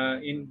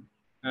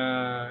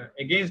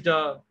against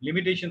the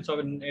limitations of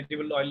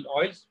edible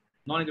oils.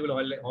 Non-edible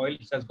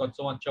oils has got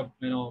so much of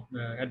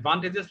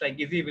advantages like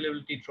easy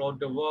availability throughout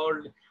the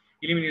world,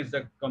 eliminates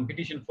the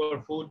competition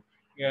for food,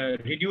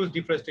 reduce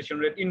deforestation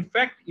rate. In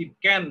fact, it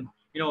can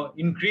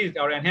increase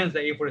or enhance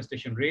the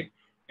afforestation rate.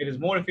 It is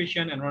more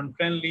efficient and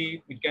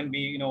friendly. It can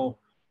be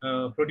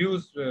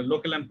produce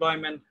local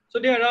employment. So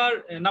there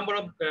are a number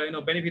of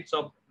benefits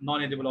of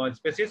non-edible oil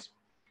species,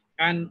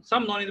 and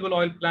some non-edible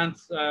oil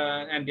plants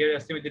and their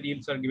estimated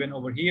yields are given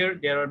over here.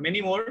 There are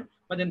many more,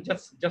 but then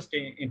just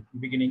a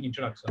beginning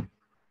introduction.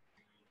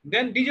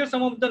 Then these are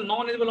some of the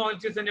non-edible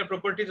oilseeds and their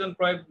properties on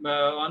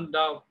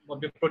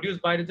the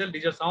produced biodiesel.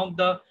 These are some of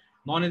the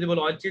non-edible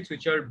oilseeds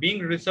which are being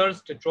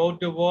researched throughout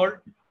the world.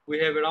 We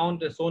have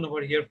around shown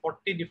over here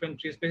 40 different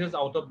tree species.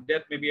 Out of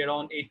that, maybe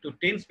around 8 to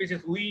 10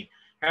 species we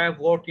have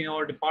worked in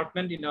our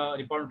department, in the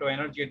Department of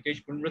Energy at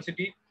TEQIP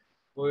University.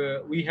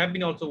 We have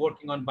been also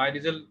working on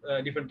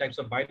biodiesel, different types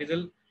of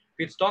biodiesel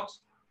feedstocks.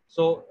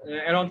 So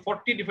around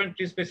 40 different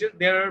tree species.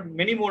 There are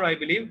many more, I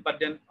believe, but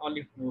then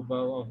only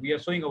we are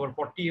showing over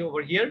 40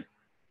 over here.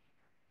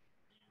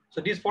 So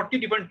these 40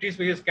 different tree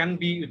species can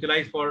be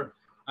utilized for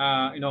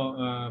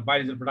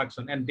biodiesel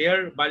production, and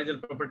their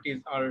biodiesel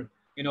properties are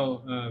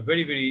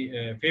very,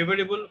 very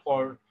favorable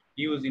for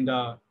use in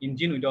the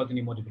engine without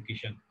any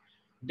modification.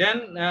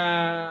 Then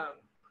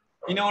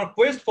in our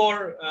quest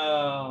for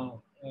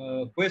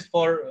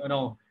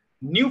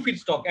new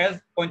feedstock,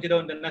 as pointed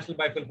out in the National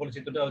Biofuel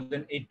Policy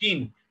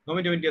 2018,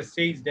 Government of India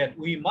says that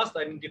we must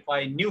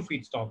identify new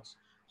feedstocks.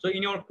 So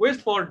in our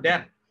quest for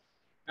that,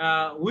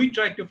 we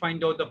try to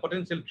find out the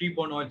potential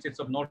tree-borne oilseeds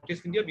of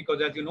Northeast India,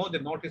 because as you know, the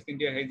Northeast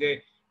India has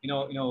a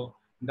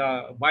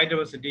the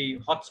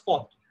biodiversity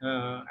hotspot,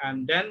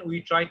 and then we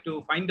try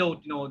to find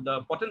out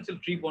the potential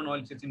tree-borne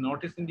oilseeds in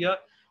Northeast India.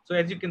 So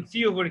as you can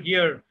see over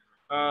here,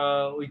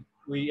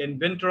 we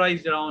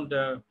inventorized around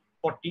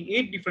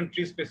 48 different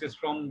tree species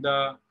from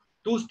the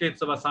 2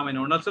 states of Assam and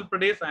Arunachal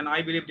Pradesh, and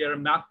I believe there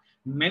are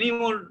many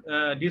more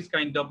this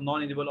kind of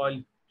non-edible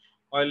oil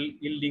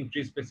yielding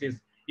tree species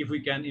if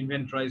we can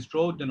inventorize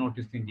throughout the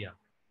Northeast India.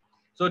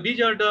 So these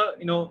are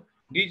the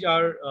these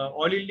are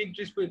oil yielding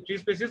tree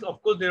species.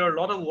 Of course, there are a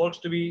lot of works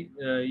to be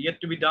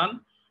yet to be done.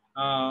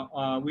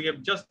 We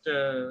have just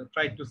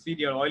tried to see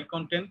their oil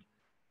content,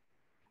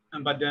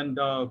 but then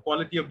the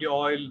quality of the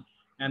oil,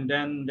 and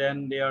then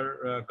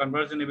their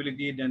conversion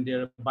ability, then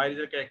their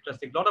biodiesel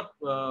characteristic. A lot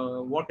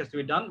of work has to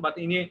be done, but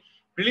in a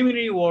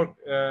preliminary work,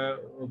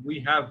 we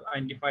have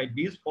identified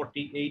these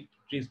 48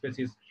 tree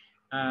species.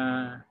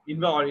 Or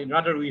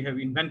rather, we have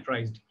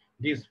inventorized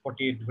these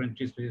 48 different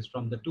tree species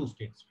from the 2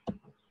 states.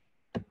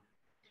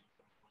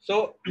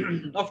 So,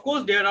 of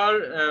course, there are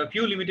a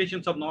few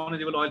limitations of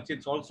non-edible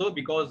oilseeds also,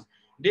 because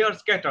they are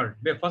scattered.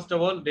 First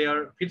of all,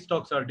 their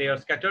feedstocks are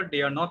scattered.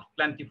 They are not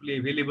plentifully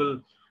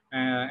available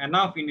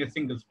enough in a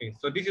single space.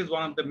 So this is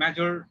one of the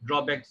major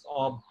drawbacks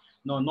of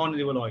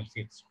non-edible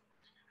oilseeds.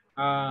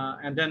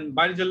 And then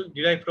biodiesel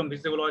derived from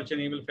vegetable oils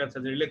and animal fats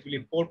has a relatively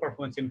poor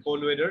performance in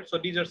cold weather. So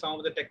these are some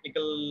of the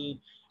technical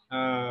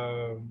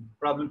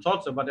problems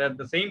also. But at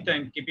the same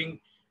time, keeping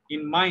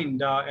in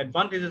mind the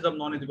advantages of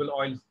non-edible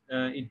oils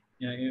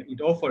it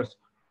offers,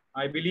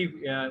 I believe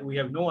we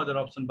have no other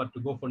option but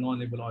to go for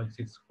non-edible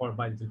oilseeds for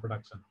biodiesel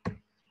production.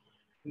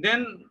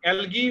 Then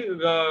algae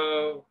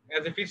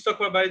as a feedstock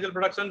for biodiesel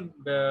production,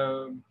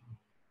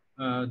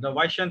 the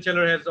Vice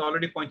Chancellor has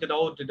already pointed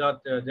out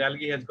that the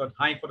algae has got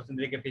high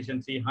photosynthetic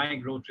efficiency, high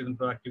growth rate and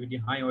productivity,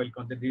 high oil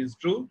content. This is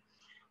true.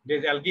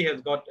 This algae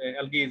has got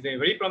algae is a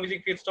very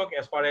promising feedstock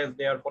as far as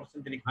their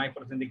high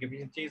photosynthetic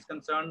efficiency is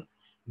concerned.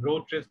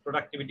 Growth rates,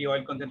 productivity,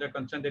 oil content are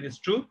concerned. That is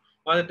true.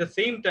 But at the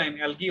same time,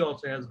 algae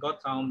also has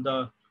got some of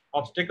the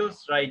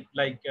obstacles, right?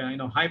 Like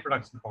high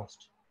production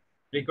cost,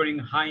 requiring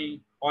high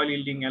oil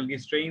yielding algae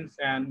strains,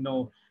 and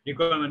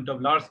requirement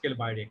of large scale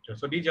bioreactors.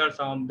 So these are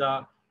some of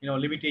the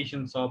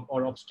limitations of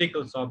or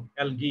obstacles of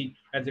algae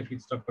as a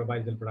feedstock for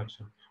biodiesel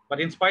production. But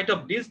in spite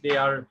of this, they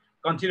are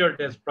considered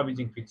as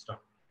promising feedstock.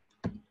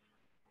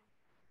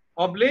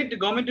 Of late, the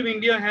Government of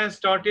India has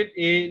started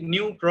a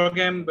new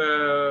program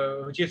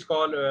which is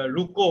called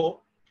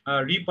RUCO,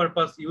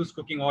 repurpose use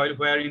cooking oil,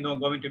 where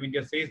Government of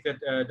India says that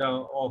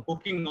the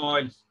cooking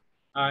oils,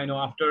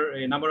 after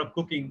a number of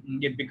cooking,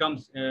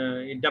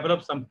 it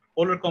develops some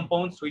polar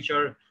compounds which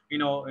are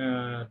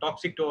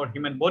toxic to our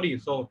human body.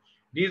 So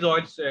these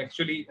oils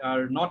actually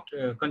are not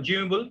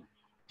consumable,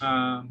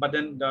 but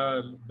then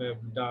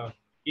the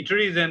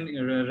eateries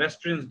and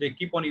restaurants, they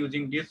keep on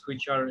using this,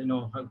 which are,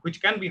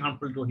 which can be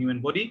harmful to human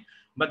body.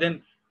 But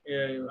then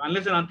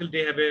unless and until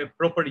they have a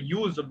proper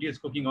use of this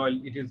cooking oil,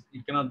 it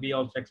cannot be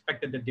also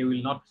expected that they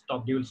will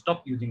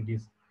stop using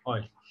these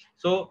oils.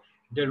 So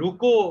the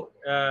RUCO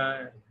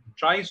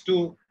tries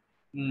to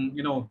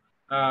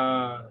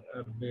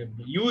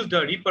use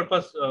the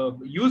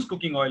use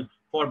cooking oil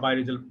for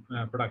biodiesel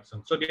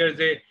production. So there is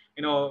a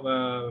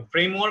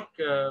framework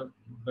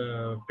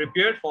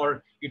prepared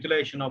for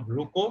utilization of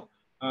RUCO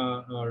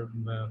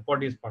for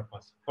this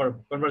purpose, for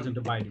conversion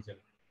to biodiesel.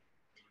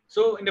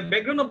 So in the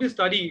background of this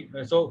study,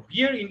 so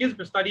here in this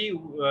study,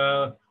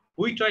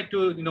 we tried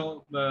to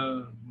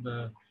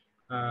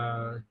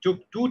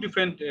took two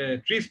different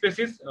tree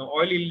species,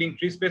 oil yielding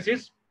tree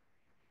species,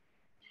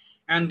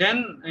 and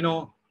then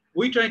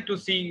we tried to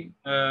see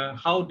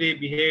how they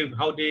behave,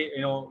 how they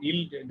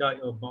yield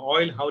the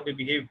oil, how they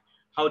behave,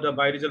 how the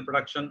biodiesel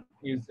production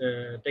is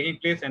taking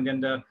place, and then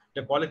the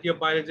quality of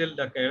biodiesel,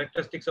 the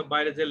characteristics of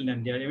biodiesel,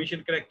 and their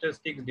emission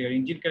characteristics, their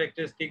engine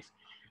characteristics,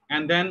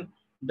 and then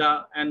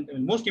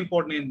most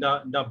importantly,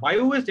 the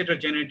biowaste that are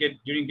generated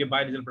during the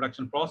biodiesel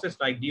production process,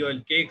 like de-oil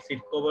cakes, seed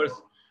covers,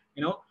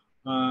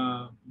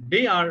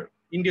 they are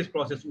in this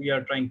process. We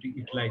are trying to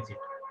utilize it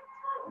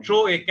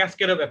through a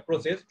cascade of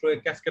approaches,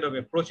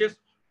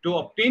 to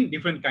obtain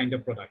different kind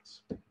of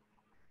products.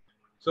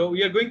 So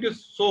we are going to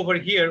show over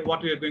here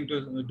what we are going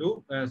to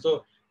do.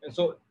 So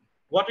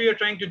what we are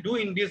trying to do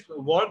in this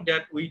work,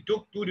 that we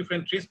took two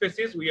different tree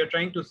species. We are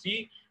trying to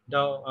see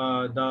the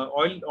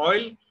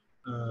oil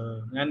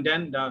and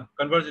then the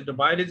conversion to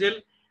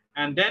biodiesel,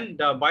 and then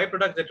the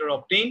byproducts that are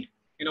obtained,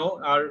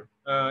 are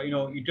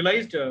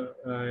utilized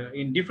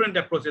in different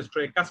approaches,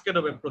 through a cascade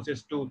of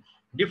approaches, to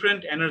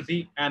different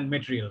energy and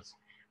materials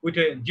with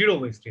a zero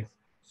wastage.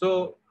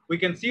 So we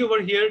can see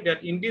over here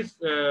that in this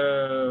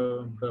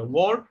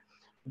work,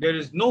 there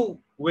is no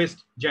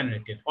waste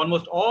generated.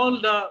 Almost all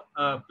the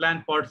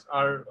plant parts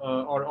are,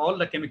 or all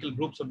the chemical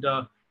groups of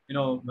the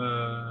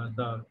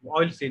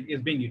oil seed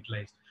is being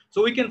utilized.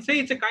 So we can say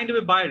it's a kind of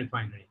a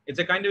biorefinery. It's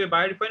a kind of a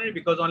biorefinery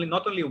because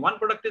not only one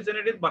product is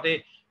generated, but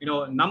a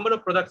number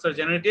of products are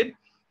generated,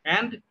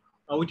 and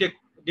with a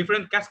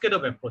different cascade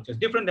of approaches.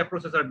 Different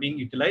approaches are being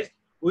utilized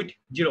with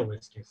zero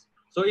wastage.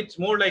 So it's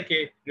more like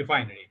a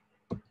refinery.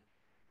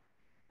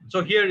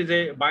 So here is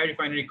a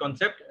biorefinery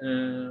concept,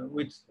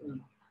 which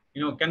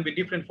can be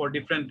different for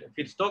different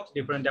feedstocks,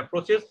 different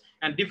approaches,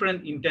 and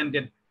different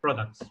intended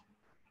products.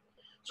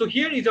 So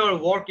here is our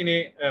work in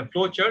a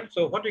flow chart.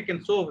 So what we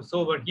can show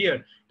over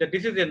here, that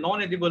this is a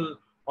non-edible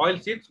oil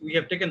seeds. We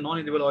have taken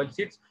non-edible oil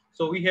seeds.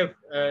 So we have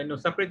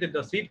separated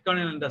the seed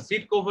kernel and the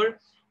seed cover.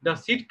 The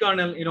seed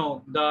kernel,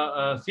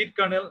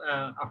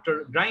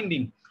 after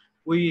grinding,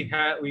 we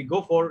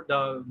go for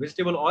the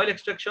vegetable oil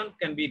extraction.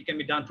 It can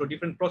be done through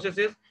different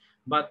processes,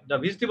 but the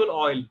vegetable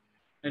oil,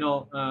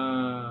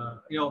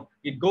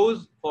 it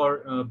goes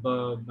for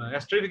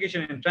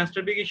esterification and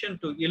transterification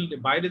to yield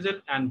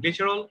biodiesel and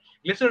glycerol.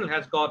 Glycerol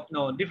has got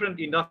different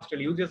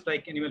industrial uses,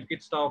 like animal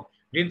feedstock,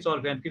 green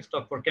solvent,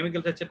 feedstock for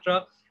chemicals,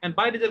 etc. And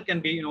biodiesel can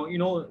be,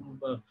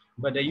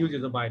 by the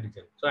uses of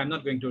biodiesel. So I'm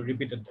not going to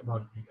repeat it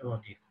about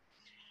it.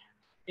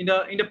 In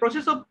the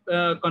process of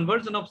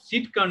conversion of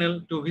seed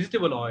kernel to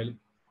vegetable oil,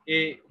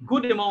 a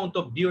good amount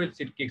of de-oil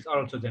seed cakes are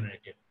also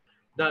generated.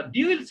 The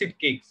de-oil seed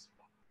cakes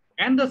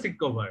and the seed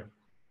cover,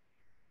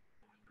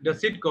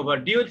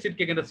 de-oil seed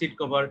cake and the seed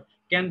cover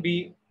can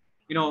be,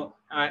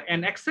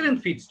 an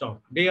excellent feedstock.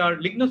 They are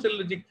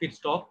lignocellulosic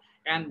feedstock,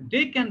 and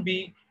they can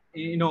be,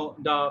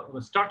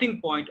 the starting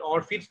point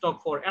or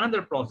feedstock for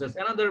another process,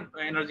 another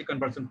energy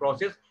conversion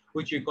process,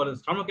 which we call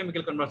as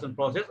thermochemical conversion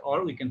process,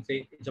 or we can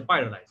say it's a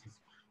pyrolysis.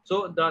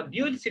 So the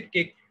de-oil seed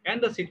cake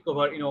and the seed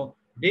cover,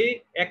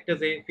 they act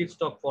as a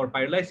feedstock for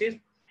pyrolysis,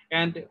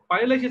 and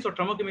pyrolysis or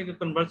thermochemical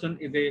conversion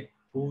is a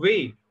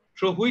way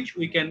through which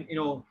we can,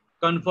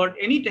 convert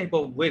any type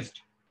of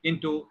waste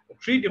into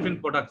three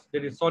different products.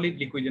 There is solid,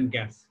 liquid, and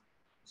gas.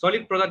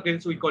 Solid product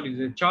is we call it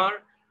a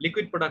char.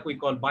 Liquid product we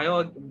call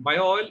bio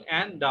oil,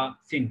 and the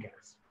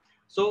syngas.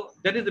 So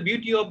that is the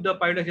beauty of the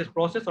pyrolysis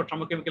process or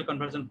thermochemical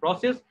conversion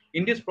process.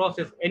 In this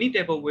process, any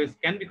type of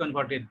waste can be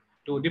converted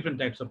to different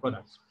types of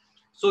products.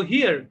 So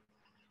here,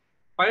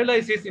 in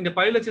the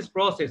pyrolysis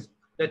process,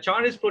 the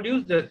char is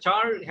produced. The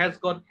char has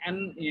got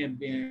an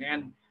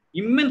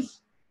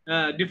immense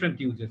different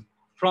uses,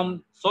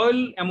 from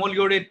soil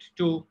ameliorate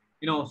to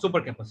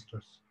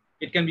supercapacitors.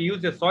 It can be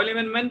used as soil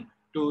amendment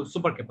to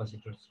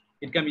supercapacitors.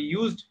 It can be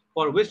used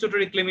for wastewater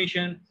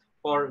reclamation,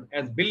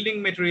 as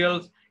building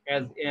materials,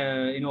 as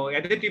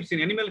additives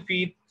in animal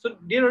feed. So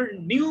there are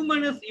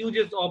numerous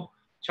uses of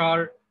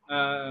char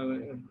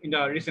in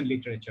the recent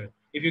literature.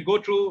 If you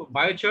go through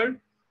biochar,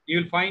 you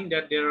will find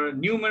that there are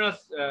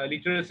numerous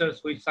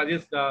literatures which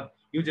suggest the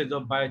uses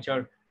of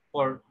biochar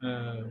for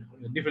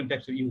different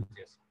types of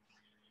uses.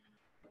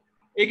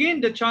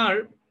 Again, the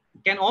char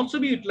can also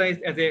be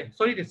utilized as a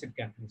solid acid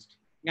catalyst.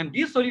 And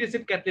these solid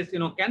acid catalysts,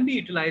 can be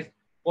utilized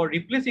for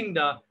replacing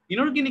the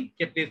inorganic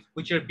catalysts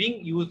which are being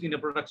used in the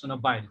production of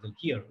biodiesel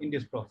here in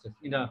this process.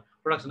 In the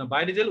production of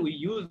biodiesel, we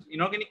use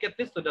inorganic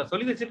catalysts. So the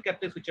solid acid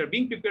catalysts which are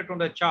being prepared from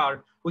the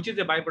char, which is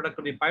a byproduct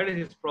of the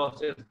pyrolysis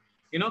process,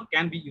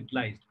 can be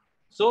utilized.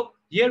 So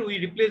here we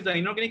replace the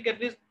inorganic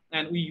catalyst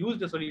and we use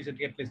the solid acid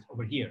catalyst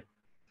over here.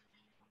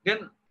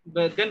 Then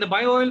the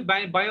bio-oil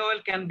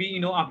can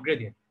be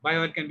upgraded.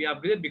 Bio-oil can be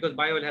upgraded because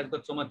bio-oil has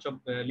got so much of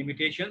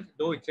limitations.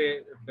 Though it's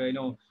a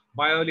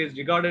bio-oil is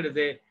regarded as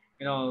a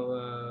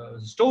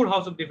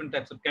storehouse of different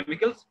types of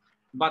chemicals,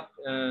 but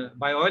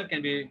bio-oil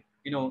can be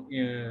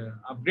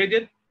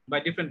upgraded by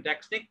different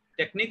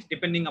techniques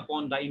depending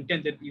upon the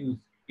intended use.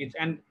 It's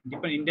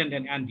different intent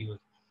and end use.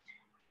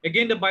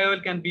 Again, the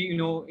bio-oil can be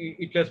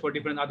utilized for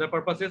different other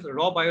purposes.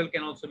 Raw bio-oil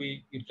can also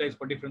be utilized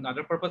for different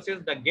other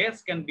purposes. The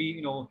gas can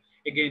be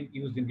again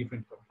used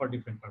in for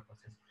different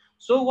purposes.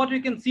 So what we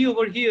can see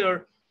over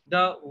here,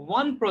 the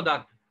one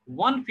product,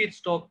 one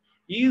feedstock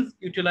is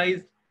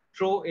utilized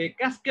through a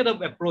cascade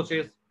of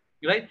approaches,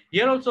 right?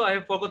 Here also I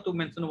have forgot to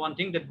mention one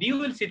thing, the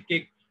DOL seed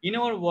cake. In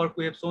our work,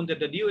 we have shown that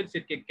the DOL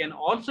seed cake can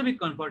also be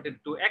converted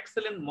to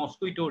excellent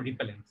mosquito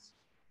repellents.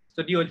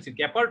 So DOL seed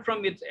cake, apart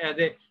from its as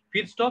a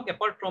feedstock,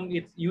 apart from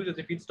its use as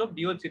a feedstock,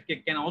 DOL seed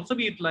cake can also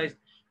be utilized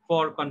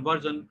for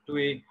conversion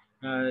to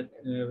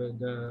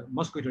the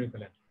mosquito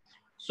repellent.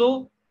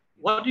 So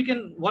what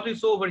we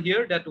saw over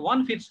here, that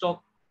one feedstock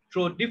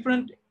through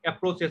different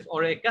approaches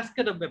or a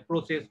cascade of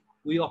approaches,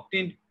 we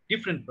obtained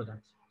different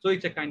products. So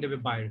it's a kind of a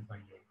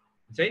biorefinery.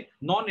 It's a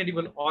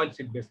non-edible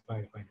oilseed-based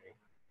biorefinery.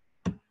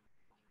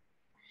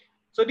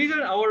 So these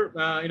are our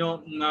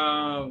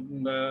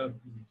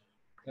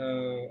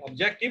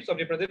objectives of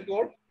the present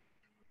work.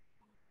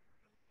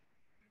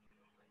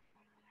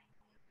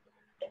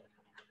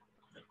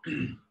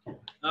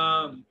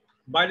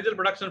 Biodiesel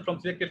production from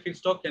selected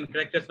feedstock, then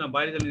characterization of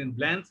biodiesel in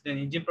blends, then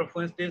engine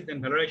performance test,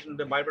 then valorization of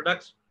the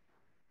byproducts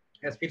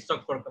as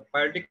feedstock for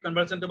pyrolytic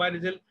conversion to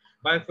biodiesel,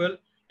 biofuel,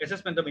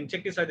 assessment of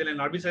insecticidal and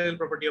herbicidal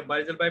property of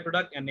biodiesel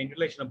byproduct, and the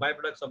introduction of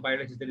byproducts of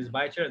biolysis, that is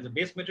biochar, as a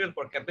base material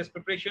for catalyst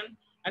preparation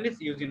and its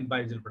use in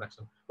biodiesel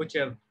production, which I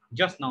have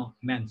just now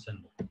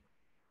mentioned.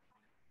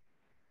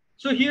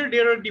 So here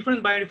there are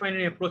different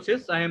biorefinery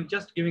approaches. I am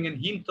just giving a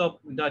hint of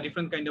the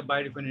different kind of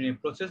biorefinery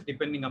approaches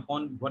depending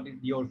upon what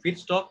is your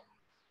feedstock,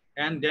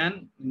 and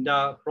then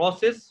the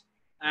process,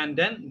 and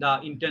then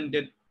the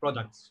intended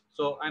products.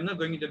 So I'm not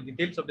going into the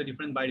details of the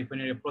different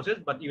biorefinery approaches,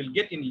 but you will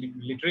get in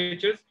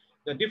literatures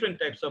the different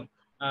types of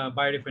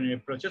biorefinery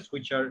approaches,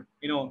 which are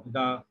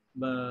the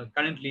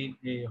currently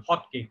a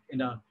hot cake in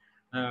the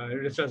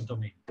research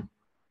domain.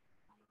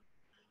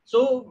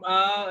 So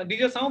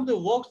these are some of the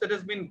works that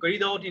has been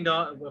carried out in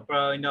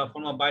the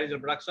form of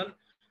biodiesel production.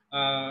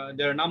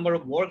 There are a number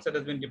of works that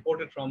has been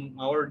reported from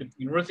our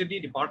university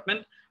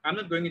department. I'm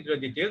not going into the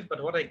details,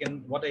 but what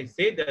I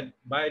say that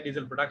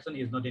biodiesel production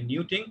is not a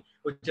new thing,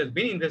 which has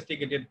been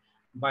investigated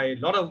by a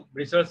lot of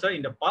researchers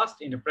in the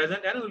past, in the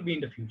present, and will be in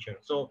the future.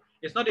 So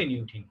it's not a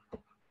new thing.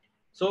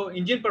 So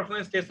engine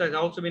performance tests has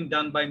also been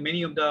done by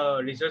many of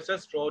the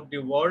researchers throughout the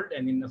world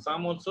and in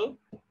Assam also.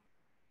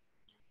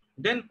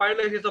 Then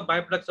pyrolysis of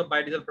byproducts of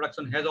biodiesel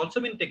production has also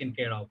been taken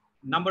care of.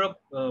 Number of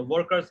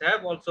workers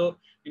have also,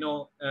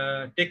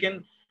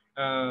 taken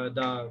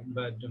the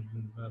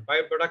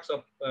byproducts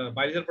of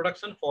biodiesel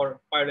production for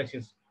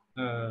pyrolysis,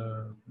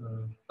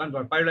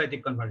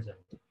 pyrolytic conversion.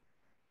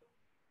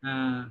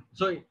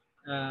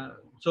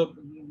 So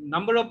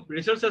number of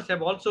researchers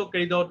have also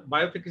carried out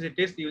bioefficacy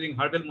tests using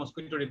herbal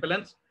mosquito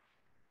repellents.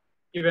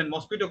 Even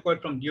mosquito coil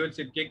from DOL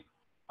seed cake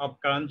of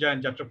Karanja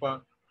and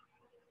Jatropha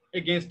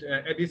against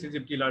Aedes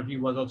aegypti larvae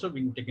was also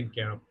being taken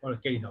care of or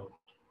carried out.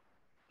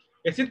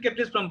 Acid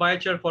catalyst from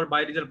biochar for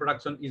biodiesel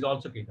production is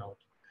also carried out.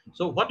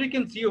 So what we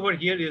can see over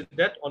here is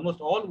that almost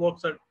all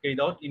works are carried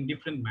out in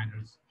different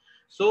manners.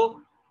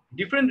 So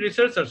different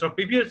researchers or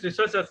previous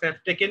researchers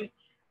have taken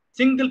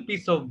single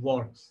piece of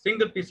works in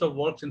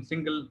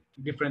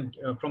different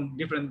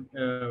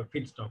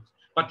feedstocks.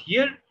 But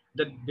here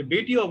the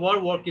beauty of our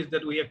work is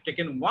that we have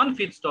taken one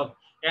feedstock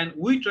and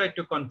we try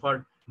to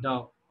convert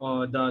the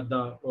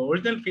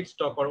original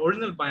feedstock or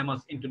original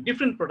biomass into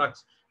different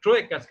products through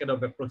a cascade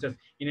of approaches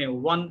in a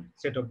one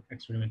set of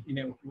experiment, in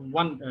a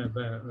one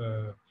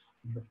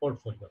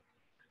portfolio.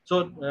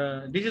 So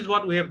this is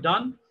what we have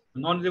done.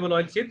 Non-edible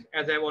oil seeds,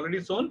 as I have already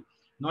shown,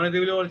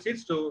 non-edible oil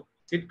seeds to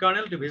seed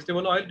kernel to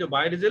vegetable oil to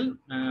biodiesel,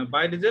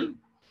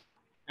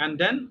 and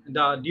then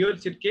the DOL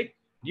seed cake.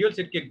 DOL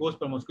seed cake goes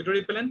for mosquito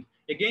repellent.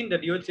 Again, the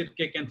DOL seed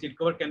cake and seed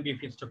cover can be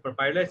feedstock for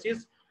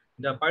pyrolysis.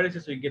 The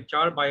pyrolysis we get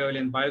char, bio-oil,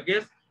 and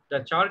biogas. The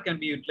char can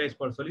be utilized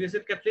for solid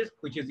acid catalyst,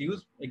 which is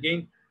used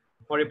again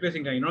for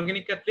replacing the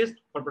inorganic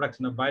catalyst for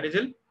production of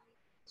biodiesel.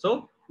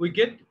 So we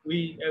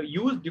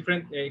use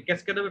different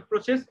cascade of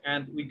approaches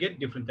and we get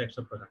different types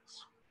of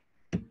products.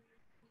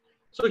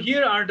 So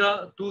here are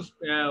the two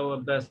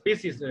the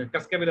species,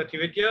 Cascabella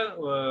tivetia,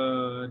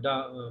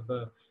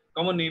 the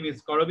common name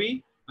is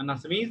Korobi and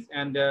Assamese,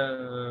 and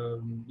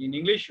in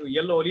English,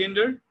 yellow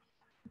oleander.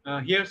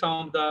 Here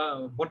some of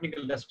the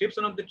botanical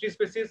description of the tree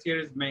species. Here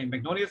is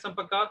Magnolia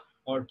sampaka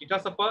or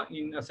Titasapa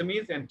in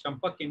Assamese and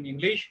Champak in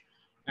English.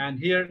 And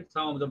here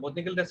some of the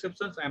botanical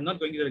descriptions. I am not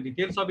going into the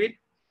details of it.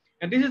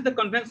 And this is the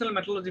conventional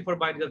methodology for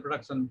biodiesel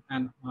production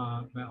and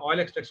oil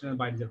extraction and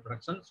biodiesel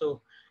production.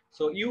 So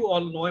you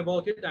all know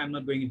about it. I am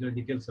not going into the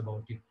details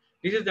about it.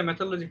 This is the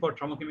methodology for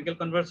thermochemical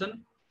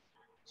conversion.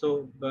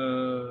 So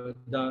the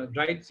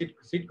dried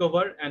seed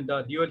cover and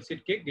the dual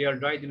seed cake, they are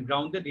dried and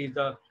grounded. Is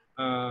the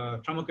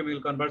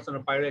thermochemical conversion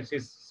of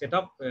pyrolysis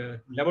setup,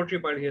 laboratory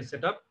pyrolysis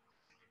setup,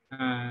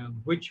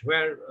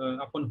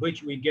 upon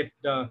which we get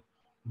the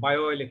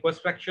bio-oil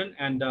equextraction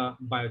and the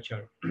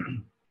biochar.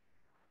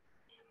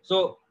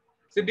 So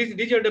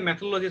these are the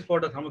methodologies for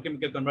the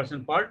thermochemical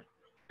conversion part.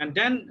 And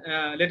then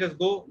let us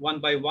go one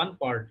by one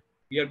part.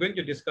 We are going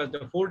to discuss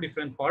the 4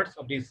 different parts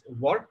of this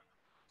work.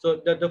 So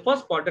the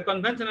first part, the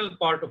conventional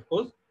part, of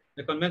course,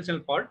 the conventional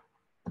part.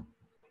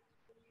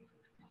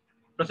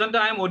 Prasanta,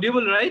 I am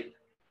audible, right?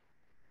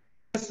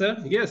 Yes, sir.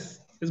 Yes,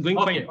 it's going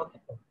Okay, fine.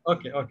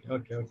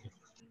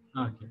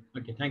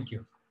 Okay. Thank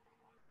you.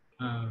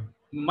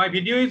 My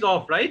video is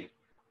off, right?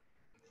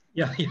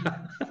 Yeah.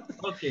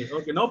 Okay.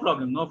 No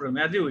problem.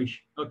 As you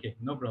wish. Okay,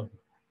 no problem.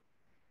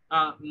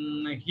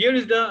 Here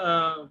is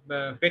the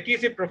fatty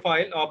acid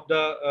profile of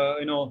the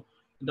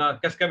the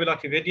Cascabella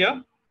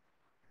tivetia.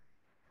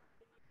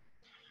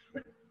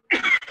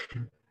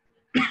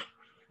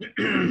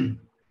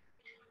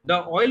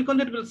 The oil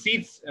content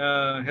seeds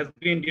has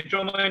been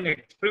determined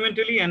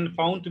experimentally and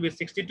found to be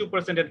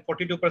 62% and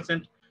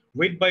 42%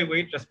 weight by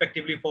weight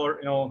respectively for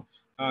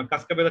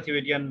Cascabella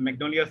tivetia and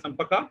Magnolia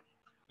sampaka.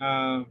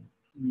 And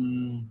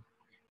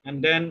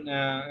then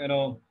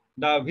the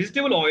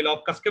vegetable oil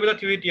of Cascabella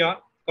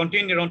tivetia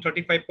contained around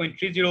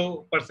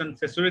 35.30%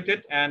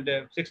 saturated and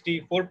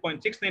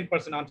 64.69%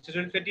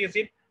 unsaturated fatty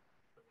acid.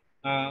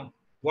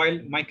 While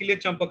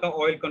Michaelia champaka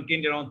oil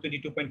contained around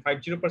 22.50%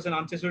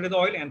 unsaturated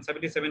oil and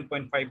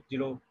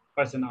 77.50%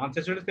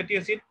 unsaturated fatty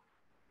acid.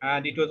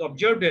 And it was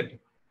observed that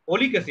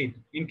oleic acid,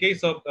 in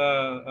case of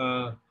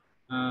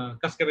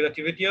Cascabella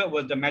tivetia,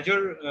 was the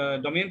major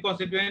dominant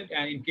constituent,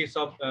 and in case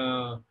of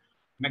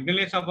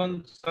Magnolia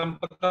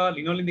sampaka,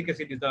 linolenic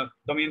acid is the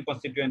dominant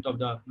constituent of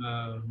the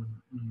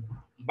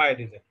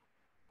biodiesel.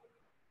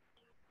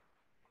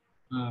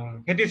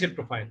 Fatty acid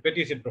profile.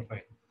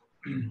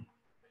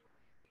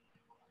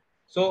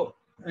 So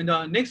in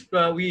the next,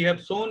 we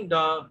have shown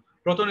the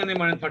proton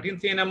NMR and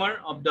 13C NMR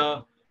of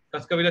the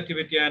Cascabella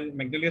tivetia and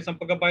Magnolia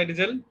sampaka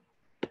biodiesel.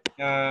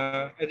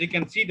 As you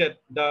can see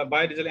that the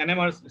biodiesel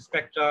NMR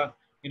spectra,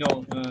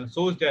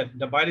 shows that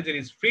the biodiesel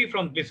is free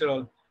from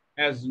glycerol,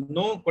 as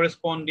no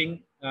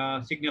corresponding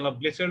signal of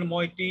glycerol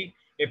moiety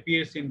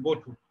appears in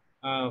both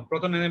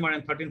proton NMR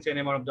and 13C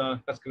NMR of the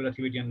Cascabella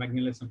tivetia and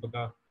Magnolia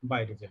sampaka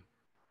biodiesel.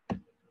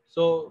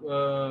 So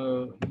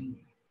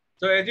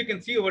as you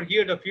can see over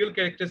here, the fuel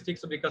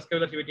characteristics of the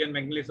Cascabella tivetia and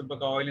Magnolia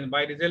sampaka oil and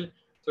biodiesel.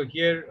 So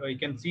here you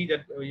can see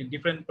that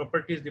different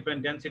properties,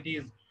 different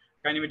densities,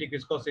 kinematic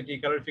viscosity,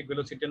 calorific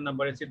velocity, and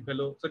number acid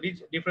value. So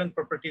these different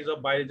properties of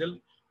biodiesel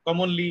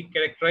commonly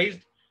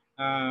characterized,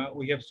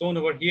 we have shown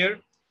over here.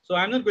 So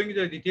I'm not going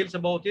into the details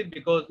about it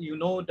because you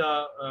know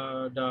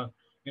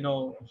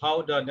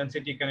how the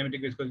density, kinematic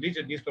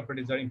viscosity, these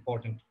properties are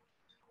important.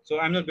 So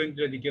I'm not going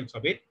into the details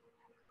of it.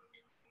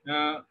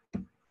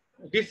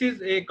 This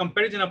is a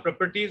comparison of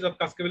properties of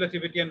Cascabella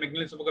tivetia and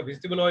Magnolia sampaka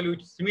vegetable oil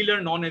with similar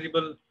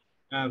non-edible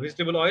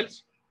vegetable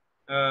oils.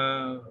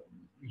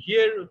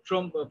 Here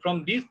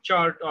from this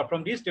chart or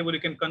from this table, you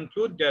can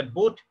conclude that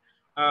both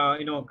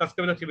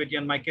Cascabella tivetia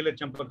and Michaelia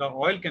champaka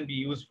oil can be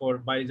used for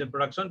biodiesel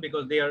production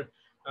because they are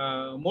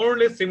more or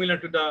less similar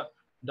to the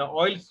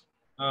oils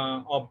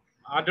of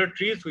other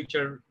trees which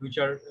are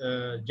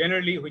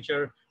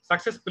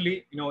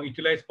successfully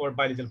utilized for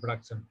biodiesel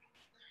production.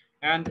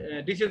 And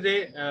this is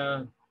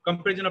a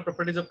comparison of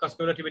properties of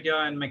Cascabella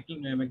tivetia and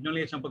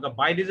Magnolia champaka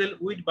biodiesel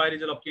with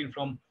biodiesel obtained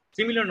from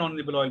similar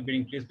non-edible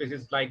oil-bearing tree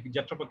species like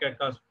Jatropha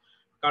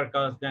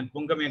carcas, then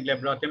Pungamia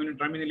glabra,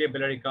 Terminalia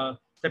bellarica,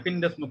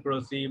 Sapindus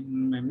mucrosi,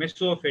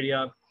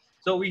 Mesopharia.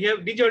 So we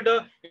have, these are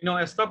the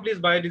established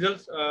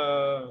biodiesels.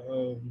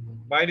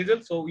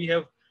 So we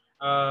have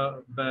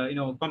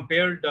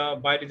compared the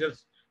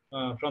biodiesels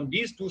from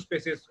these two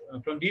species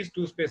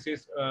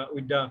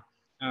with the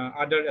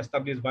other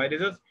established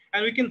biodiesels,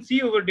 and we can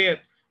see over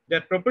there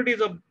that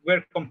properties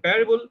were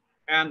comparable,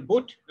 and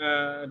both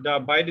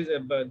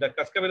the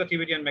Cascabella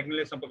tivetia and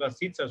Magnolia sampaka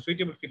seeds are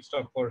suitable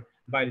feedstock for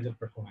biodiesel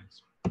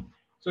performance.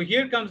 So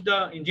here comes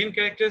the engine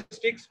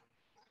characteristics.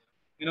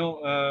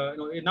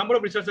 A number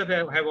of researchers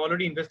have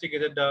already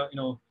investigated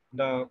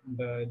the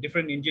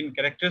different engine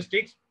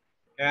characteristics,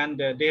 and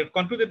they have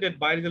concluded that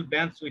biodiesel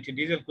blends with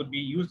diesel could be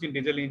used in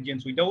diesel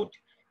engines without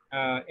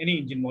any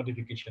engine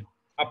modification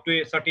up to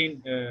a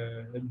certain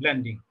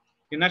blending.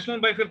 The National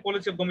Biofuel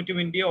Policy of Government of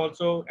India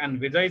also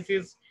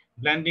envisages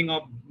blending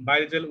of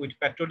biodiesel with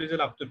petrol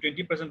diesel up to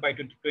 20% by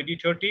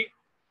 2030.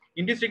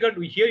 In this regard,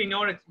 here in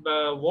our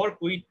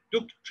work, we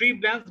took 3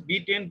 blends,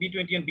 B10,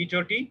 B20, and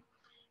B30.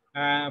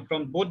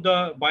 from both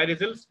the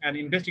biodiesels and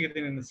investigated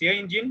in the CI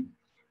engine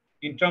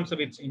in terms of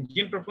its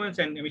engine performance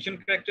and emission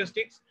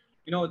characteristics.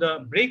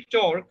 The brake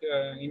torque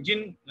the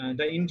engine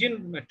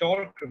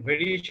torque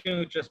variation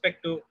with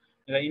respect to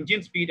the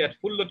engine speed at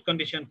full load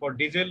condition for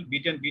diesel,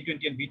 B10,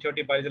 B20, and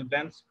B30 biodiesel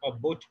blends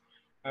of both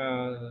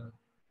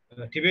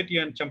Tibet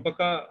and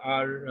Champaka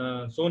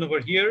are shown over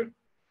here.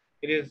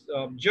 It is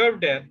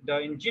observed that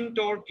the engine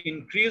torque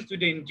increased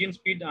with the engine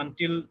speed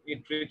until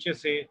it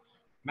reaches a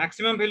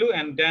maximum value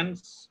and then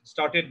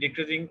started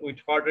decreasing with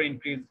further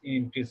increase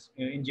in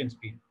engine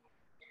speed.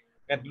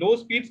 At low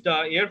speeds,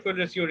 the air-fuel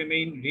ratio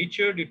remained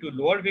richer due to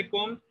lower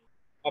vacuum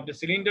of the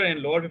cylinder and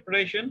lower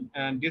evaporation,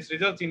 and this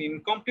results in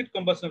incomplete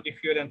combustion of the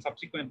fuel and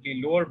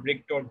subsequently lower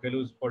brake torque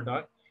values for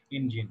the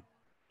engine.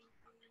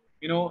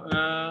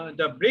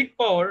 The brake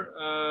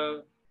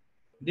power,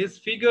 these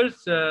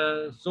figures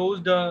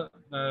shows the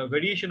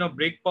variation of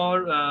brake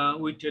power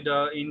with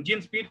the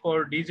engine speed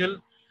for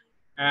diesel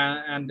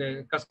and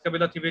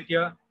Cascabella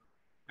Tibetia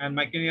and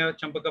Mycenia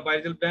Champaka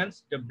biodiesel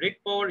plants. The brake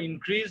power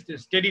increased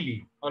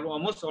steadily,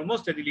 almost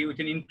steadily, with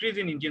an increase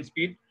in engine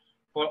speed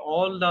for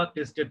all the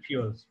tested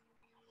fuels.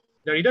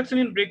 The reduction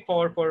in brake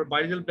power for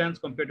biodiesel plants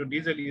compared to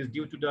diesel is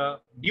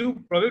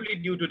probably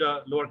due to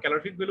the lower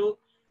calorific value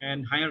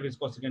and higher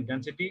viscosity and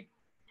density.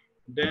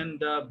 Then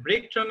the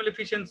brake thermal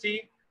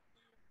efficiency,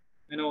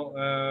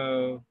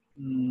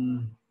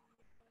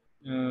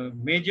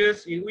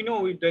 measures, we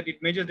know that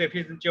it measures the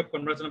efficiency of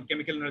conversion of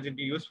chemical energy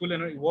into useful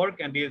energy work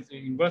and is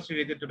inversely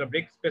related to the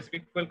brake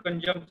specific fuel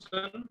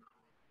consumption.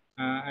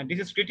 And this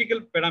is critical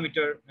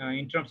parameter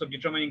in terms of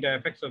determining the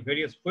effects of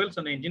various fuels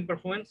on the engine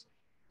performance.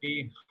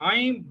 The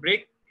high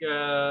brake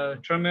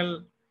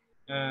thermal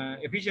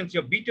efficiency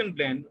of B10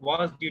 blend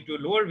was due to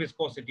lower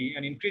viscosity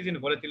and increase in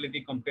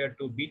volatility compared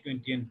to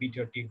B20 and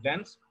B30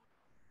 blends.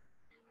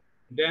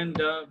 Then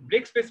the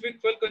brake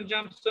specific fuel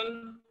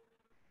consumption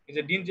is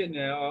of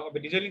a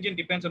diesel engine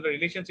depends on the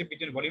relationship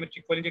between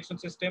volumetric fuel injection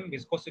system,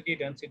 viscosity,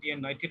 density,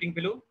 and nitrating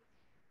value.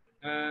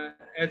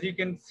 As you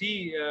can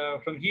see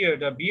from here,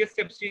 the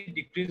BSFC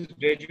decreased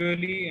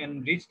gradually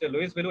and reached the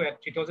lowest value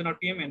at 3000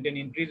 RPM and then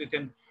increased with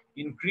an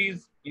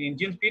increase in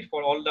engine speed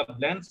for all the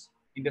blends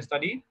in the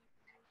study.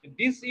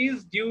 This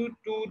is due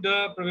to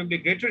the probably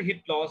greater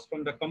heat loss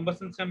from the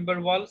combustion chamber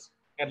valves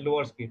at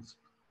lower speeds.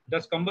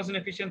 Thus, combustion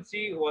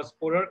efficiency was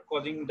poorer,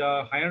 causing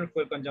the higher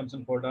fuel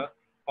consumption for the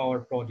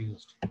power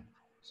produced.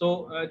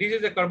 So this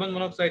is the carbon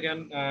monoxide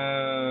and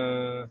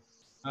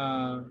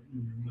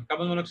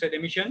carbon monoxide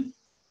emission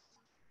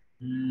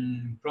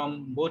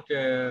from both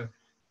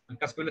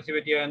Cascabella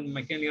Tibetia and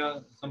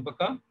Mycenia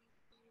Champaka.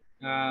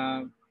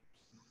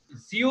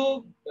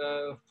 CO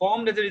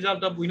formed as a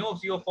result of, we know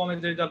CO formed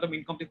as a result of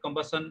incomplete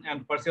combustion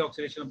and partial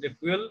oxidation of the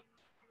fuel.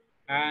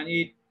 And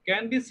it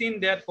can be seen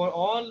that for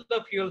all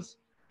the fuels,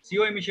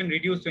 CO emission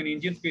reduced when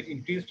engine speed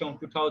increased from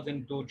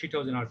 2000 to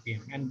 3000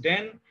 RPM. And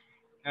then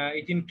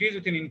it increased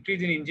with an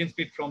increase in engine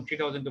speed from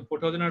 3000 to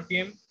 4000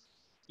 RPM.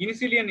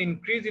 Initially, an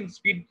increase in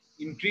speed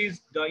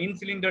increased the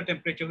in-cylinder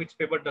temperature, which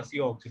favored the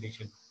CO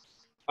oxidation.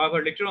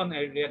 However, later on,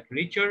 at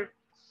richer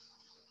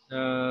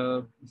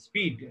at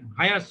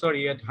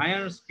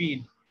higher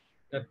speed,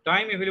 the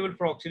time available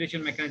for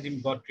oxidation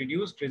mechanism got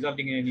reduced,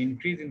 resulting in an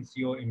increase in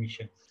CO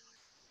emission.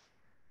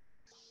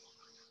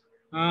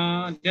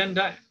 Then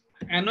the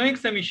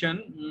NOx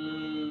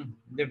emission,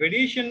 the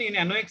variation in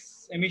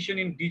NOx emission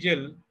in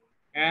diesel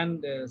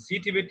and C.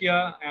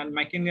 Tibetia and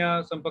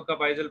Mycenia Champaka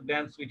biodiesel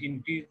blends with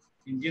increased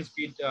engine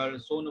speed are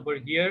shown over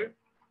here.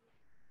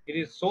 It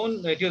is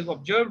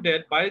observed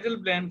that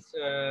biodiesel blends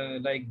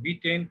like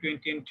B10,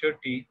 20, and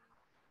 30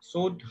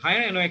 showed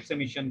higher NOx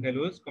emission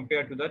values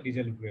compared to the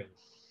diesel fuel.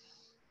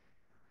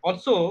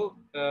 Also,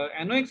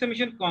 NOx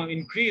emission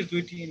increased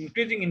with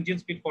increasing engine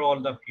speed for all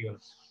the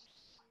fuels.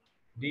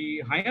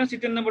 The higher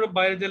certain number of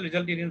biodiesel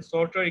resulted in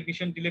shorter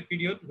ignition delay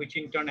period, which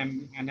in turn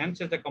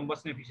enhances the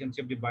combustion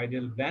efficiency of the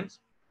biodiesel blends.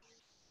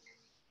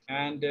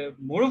 And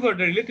moreover,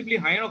 the relatively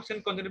higher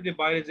oxygen content of the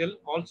biodiesel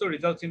also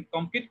results in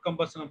complete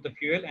combustion of the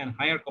fuel and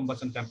higher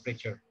combustion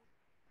temperature,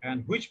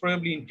 and which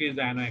probably increase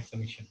the NOx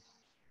emission.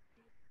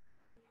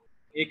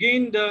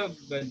 Again,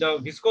 the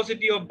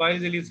viscosity of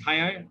biodiesel is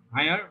higher,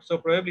 so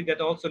probably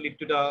that also lead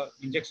to the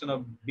injection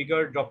of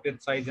bigger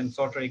droplet size and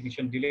shorter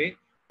ignition delay,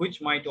 which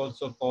might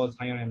also cause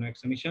higher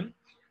NOx emission.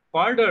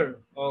 Further,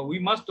 we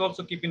must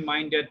also keep in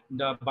mind that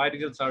the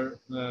biodiesels are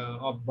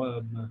of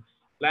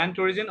plant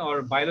origin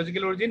or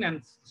biological origin,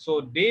 and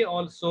so they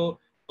also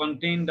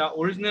contain the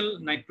original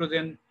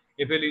nitrogen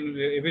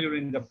available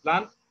in the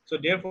plant. So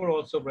therefore,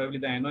 also probably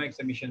the NOx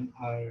emission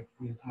are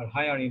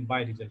higher in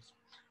biodiesels.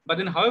 But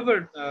then,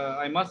 however,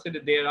 I must say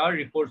that there are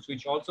reports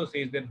which also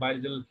says that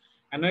biodiesel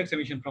NOx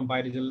emission from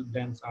biodiesel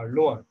blends are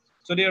lower.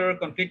 So there are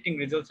conflicting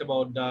results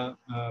about the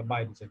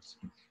biodiesels.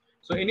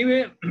 So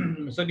anyway,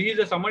 so this is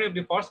a summary of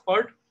the first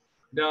part.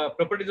 The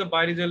properties of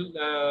biodiesel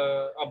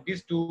of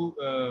these two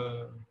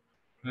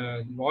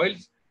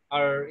oils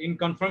are in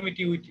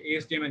conformity with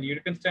ASTM and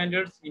European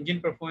standards. Engine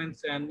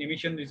performance and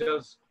emission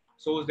results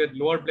shows that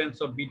lower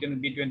blends of B10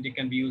 and B20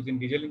 can be used in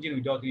diesel engine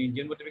without any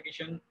engine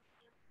modification.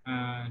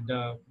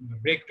 the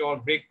brake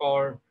torque, brake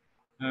power,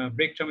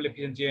 brake thermal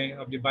efficiency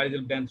of the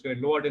biodiesel blends were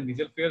lower than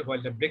diesel fuel,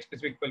 while the brake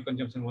specific fuel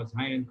consumption was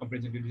higher in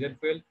comparison to diesel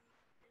fuel.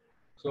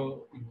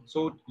 So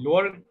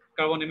lower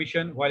carbon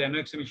emission, while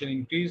NOx emission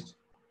increased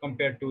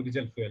compared to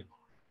diesel fuel,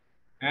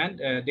 and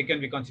they can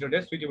be considered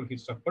as suitable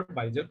feedstock for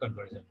biodiesel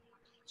conversion.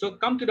 So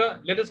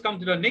let us come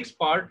to the next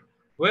part,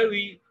 where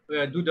we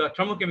do the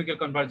thermochemical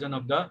conversion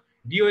of the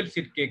de-oil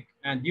seed cake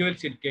and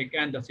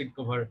the seed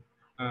cover,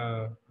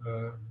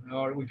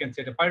 or we can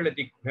say the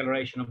pyrolytic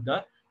valorization of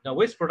the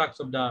waste products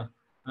of the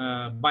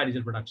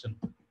biodiesel production.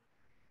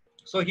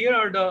 So here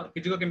are the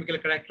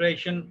physicochemical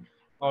characterization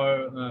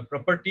or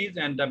properties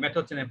and the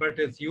methods and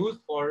apparatus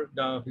used for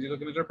the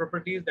physicochemical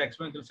properties. The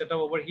experimental setup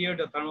over here,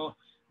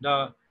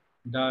 the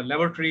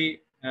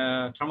laboratory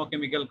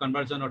thermochemical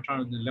conversion or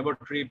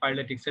laboratory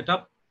pyrolytic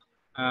setup,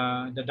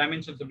 the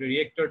dimensions of the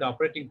reactor, the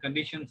operating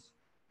conditions,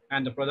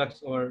 and the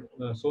products are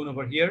shown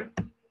over here.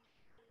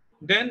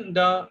 Then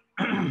the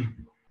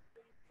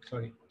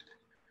sorry.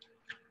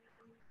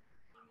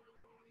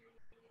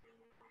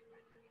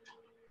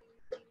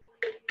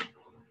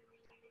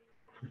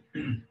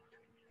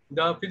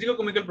 The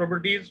physicochemical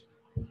properties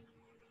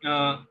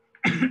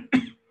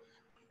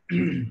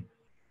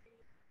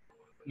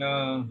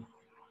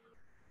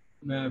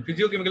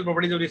physicochemical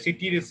properties of the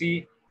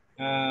CTDC,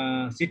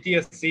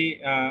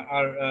 CTSC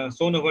are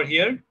shown over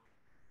here.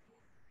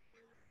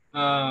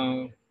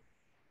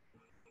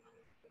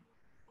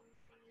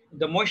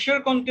 The moisture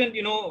content,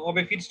 of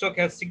a feedstock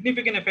has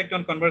significant effect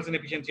on conversion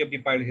efficiency of the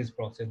pyrolysis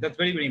process. That's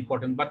very, very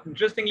important. But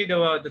interestingly,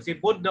 all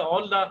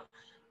the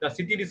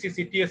CTDC,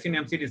 CTSC, and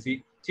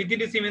MCDC.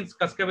 CTDC means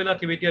Cascabella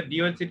tibetia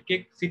de-oil seed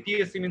cake.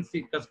 CTSC means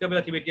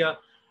Cascabella tibetia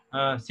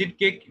seed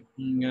cake.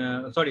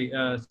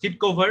 Seed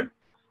cover.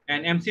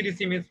 And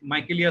MCDC means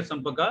Michelia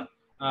sampaka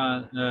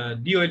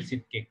de-oil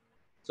seed cake.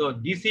 So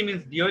DC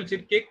means de-oil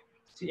seed cake.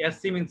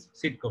 SC means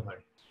seed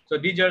cover. So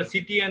these are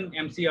CT and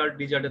MCR.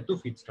 These are the two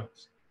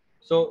feedstocks.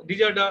 So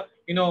these are the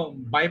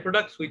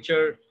byproducts which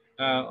are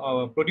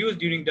produced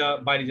during the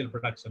biodiesel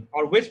production,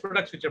 or waste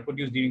products which are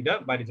produced during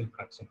the biodiesel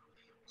production.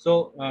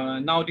 So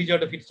now these are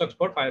the feedstocks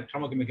for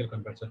thermochemical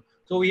conversion.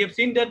 So we have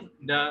seen that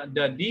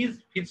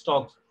these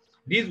feedstocks,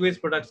 these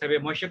waste products have a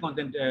moisture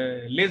content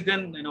less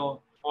than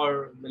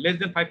or less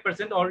than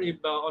 5% or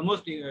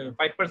almost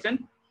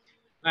 5%,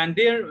 and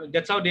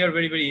that's how they are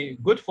very, very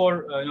good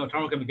for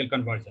thermochemical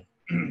conversion.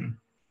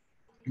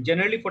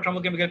 Generally, for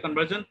thermochemical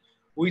conversion,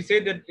 we say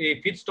that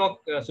a feedstock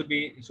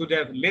should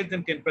have less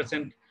than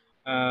 10%,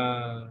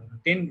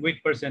 10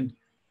 weight percent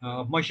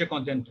of moisture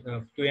content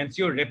to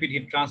ensure rapid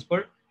heat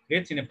transfer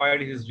rates in a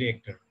pyrolysis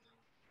reactor.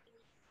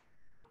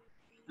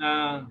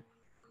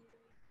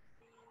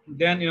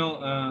 Then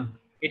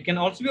it can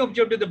also be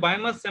observed that the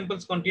biomass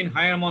samples contain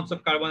higher amounts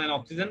of carbon and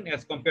oxygen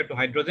as compared to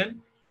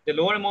hydrogen. The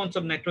lower amounts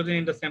of nitrogen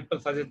in the sample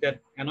suggest that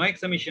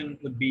NOx emission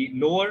would be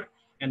lower,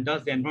 and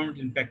thus the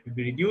environmental impact would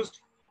be reduced.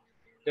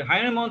 The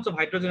higher amounts of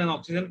hydrogen and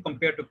oxygen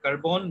compared to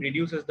carbon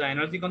reduces the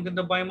energy content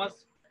of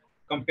biomass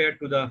compared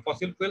to the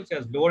fossil fuels,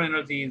 as lower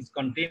energy is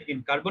contained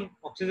in carbon,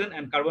 oxygen,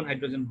 and carbon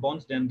hydrogen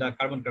bonds than the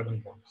carbon-carbon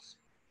bonds.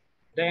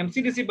 The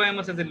MCDC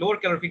biomass has a lower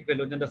calorific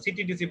value than the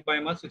CTDC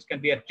biomass, which can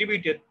be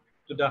attributed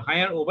to the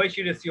higher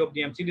O/C ratio of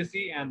the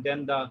MCDC and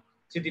then the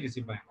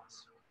CTDC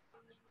biomass.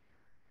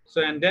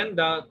 So, and then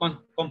the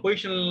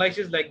compositional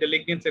analysis like the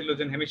lignin, cellulose,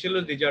 and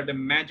hemicellulose, these are the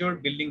major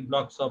building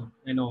blocks of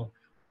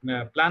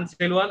plant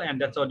cell wall,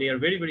 and that's how they are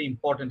very, very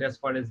important as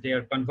far as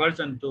their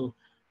conversion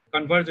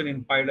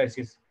in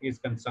pyrolysis is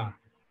concerned.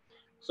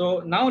 So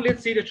now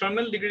let's see the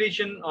thermal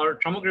degradation or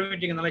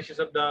thermogrammetric analysis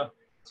of the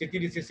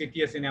CTDC,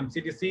 CTS, and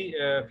MCDC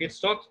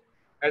feedstocks.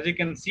 As you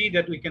can see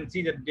that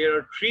there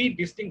are three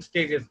distinct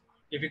stages.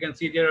 If you can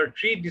see, there are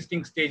three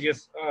distinct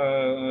stages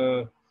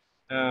of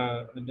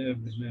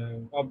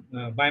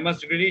biomass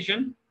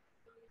degradation.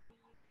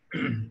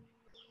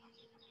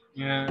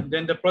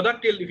 Then the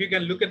product yield, if you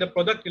can look at the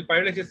product yield,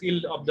 pyrolysis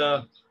yield of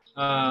the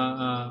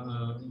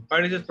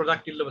pyrolysis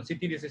product yield of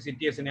CTDC,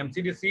 CTS, and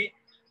MCDC,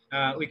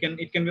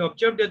 it can be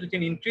observed that with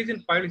an increase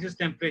in pyrolysis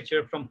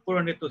temperature from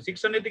 400 to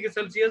 600 degrees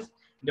Celsius,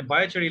 the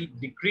biochar yield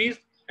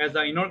decreased as the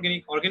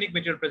organic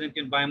material present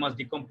in biomass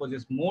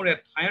decomposes more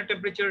at higher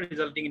temperature,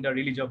 resulting in the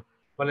release of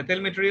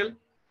volatile material.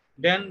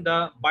 Then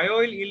the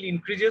bio-oil yield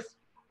increases,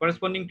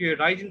 corresponding to a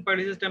rise in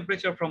pyrolysis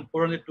temperature from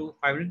 400 to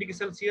 500 degrees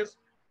Celsius,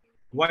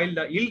 while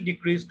the yield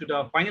decreased to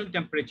the final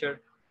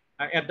temperature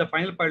at the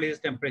final pyrolysis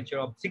temperature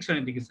of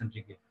 600 degrees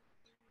centigrade.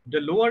 The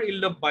lower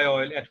yield of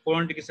bio-oil at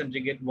 400 degrees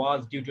centigrade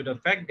was due to the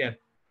fact that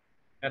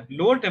at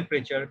lower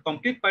temperature,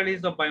 complete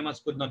pyrolysis of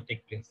biomass could not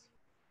take place,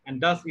 and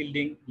thus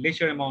yielding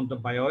lesser amount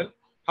of bio-oil.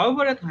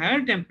 However, at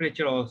higher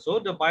temperature also,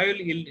 the bio-oil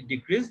yield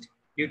decreased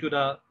due to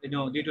the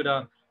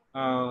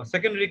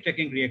secondary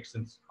cracking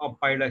reactions of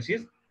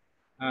pyrolysis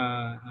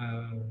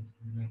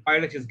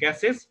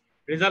gases,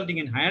 resulting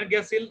in higher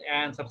gas yield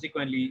and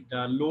subsequently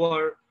the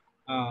lower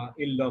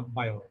yield of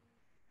bio-oil.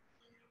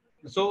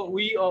 So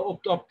we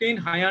obtain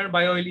higher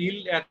bio-oil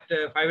yield at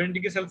 500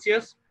 degrees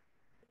Celsius.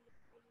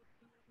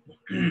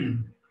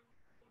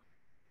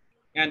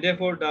 and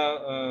therefore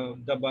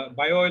the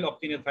bio-oil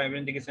obtained at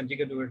 500 degrees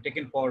centigrade were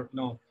taken for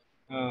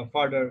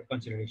further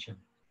consideration.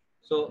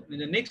 So in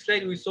the next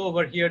slide, we saw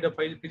over here the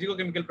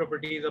physicochemical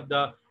properties of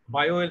the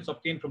bio-oils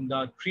obtained from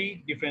the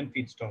 3 different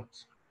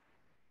feedstocks.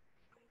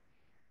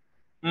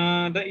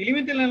 The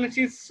elemental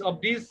analysis of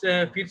this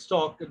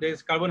feedstock, there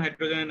is carbon,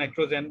 hydrogen, and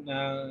nitrogen,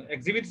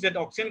 exhibits that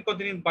oxygen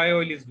content in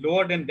bio-oil is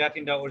lower than that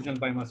in the original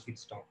biomass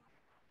feedstock.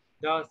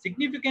 The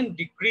significant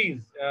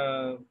decrease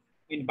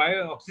in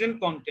oxygen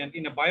content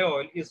in a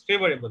bio-oil is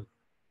favorable,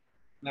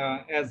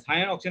 as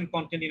higher oxygen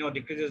content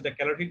decreases the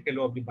calorific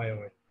value of the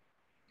bio-oil.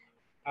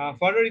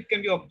 Further, it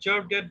can be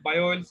observed that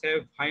bio-oils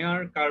have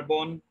higher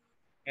carbon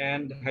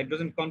and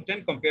hydrogen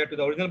content compared to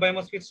the original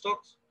biomass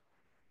feedstocks,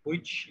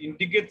 which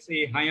indicates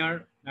a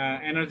higher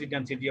energy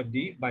density of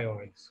the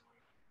bio-oils.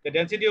 The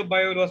density of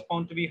bio-oil was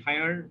found to be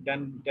higher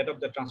than that of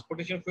the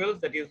transportation fuels.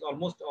 That is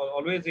almost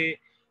always a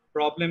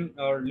problem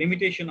or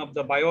limitation of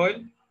the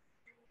bio-oil.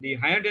 The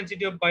higher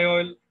density of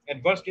bio-oil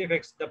adversely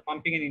affects the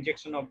pumping and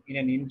injection in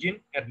an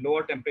engine at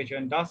lower temperature,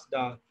 and thus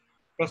the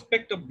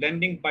prospect of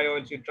blending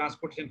bio-oils with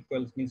transportation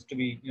fuels needs to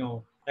be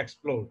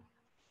explored.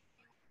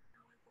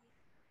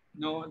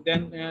 Now,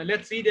 then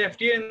let's see the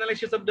FTA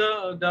analysis of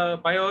the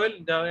bio-oil.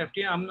 The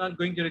FTA, I'm not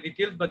going to the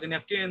details, but an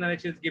FTA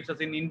analysis gives us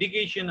an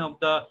indication of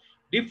the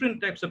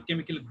different types of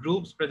chemical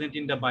groups present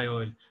in the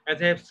bio-oil.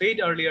 As I have said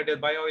earlier, the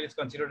bio-oil is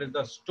considered as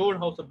the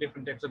storehouse of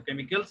different types of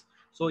chemicals.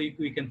 So if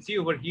we can see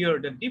over here,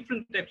 the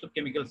different types of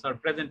chemicals are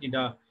present in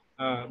the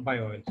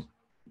bio-oils.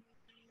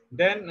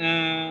 Then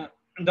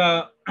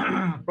the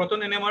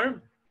proton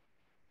NMR.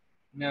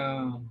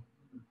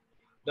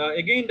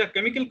 Again, the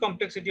chemical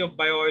complexity of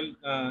bio-oil,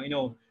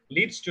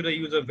 leads to the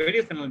use of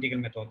various analytical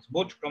methods,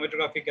 both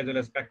chromatographic as well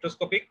as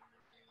spectroscopic.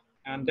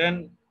 And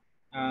then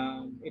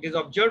it is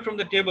observed from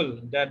the table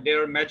that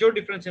there are major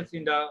differences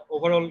in the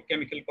overall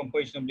chemical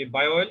composition of the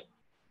bio-oil,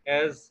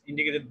 as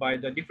indicated by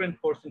the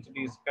different portions of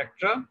the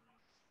spectra.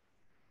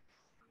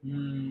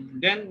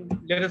 Then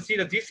let us see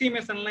the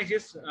GCMS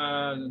analysis,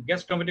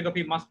 gas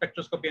chromatography, mass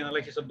spectroscopy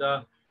analysis of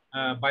the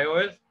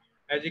bio-oils.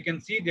 As you can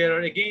see, there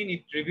are, again,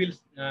 it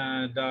reveals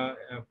the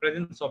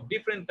presence of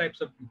different types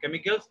of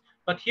chemicals.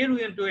 But here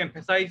we want to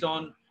emphasize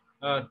on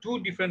 2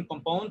 different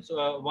compounds.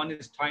 One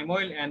is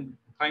thymol, and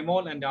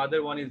the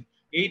other one is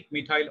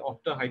 8-methyl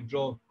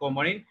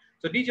octahydrocoumarin.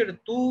 So these are the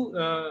 2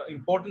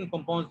 important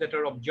compounds that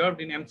are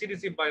observed in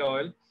MCDC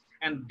bio-oil,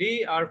 and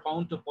they are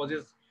found to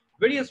possess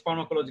various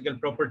pharmacological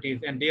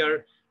properties, and they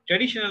are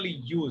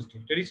traditionally used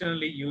in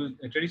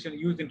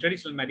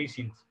traditional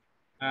medicines.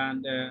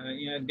 And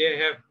they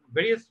have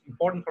various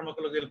important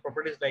pharmacological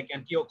properties like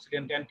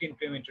antioxidant,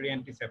 anti-inflammatory,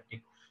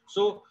 antiseptic.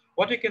 So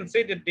what we can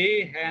say that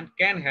they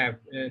can have,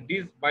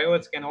 these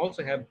bio-oils can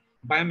also have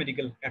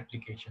biomedical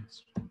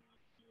applications.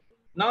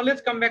 Now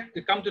let's come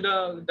to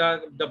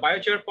the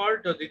biochar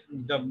part,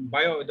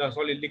 the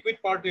solid liquid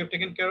part we have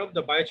taken care of.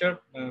 The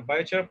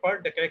biochar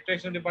part, the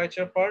characterization of the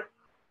biochar part,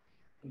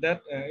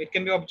 that it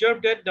can be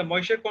observed that the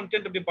moisture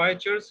content of the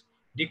biochars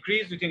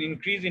decrease with an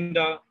increase in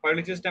the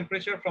pyrolysis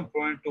temperature from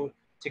 400 to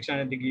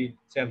 600 degrees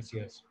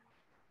Celsius.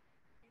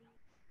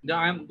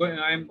 I'm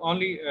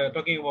only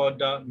talking about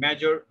the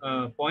major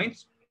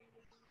points.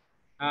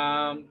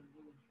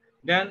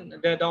 Then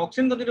the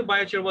oxygen content of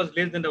biochar was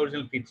less than the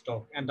original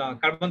feedstock, and the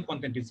carbon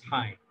content is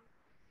high.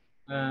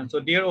 So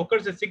there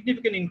occurs a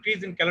significant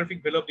increase in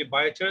calorific value of the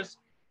biochars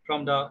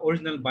from the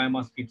original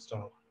biomass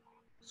feedstock.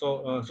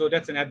 So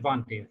that's an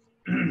advantage.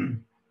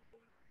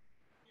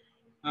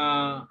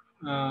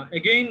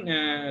 Again,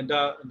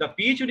 the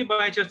pH of the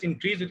biochars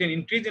increase with an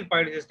increase in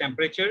pyrolysis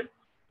temperature.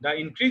 The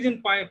increase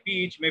in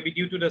pH may be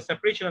due to the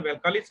separation of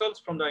alkali salts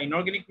from the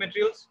inorganic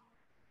materials,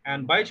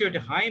 and biochar at a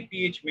high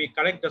pH may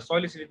correct the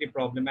soil acidity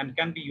problem and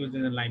can be used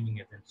as a liming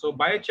agent. So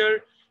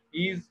biochar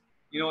is,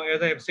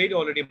 as I have said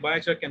already,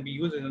 biochar can be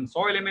used as a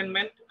soil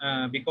amendment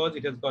because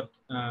it has got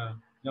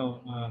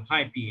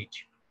high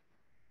pH.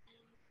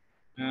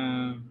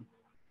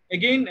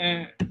 Again,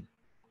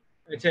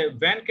 it's a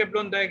Van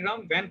Cablon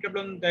diagram. Van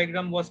Cablon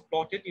diagram was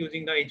plotted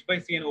using the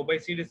H/C and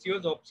O/C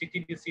ratios of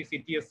CTDC,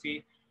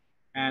 CTSC,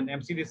 and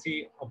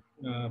MCDC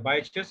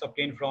biochars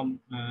obtained from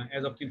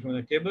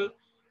the table.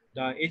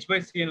 The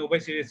H/C and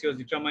O/C ratios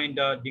determine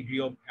the degree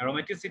of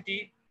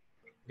aromaticity,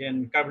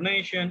 then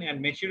carbonation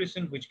and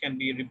maturation, which can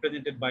be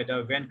represented by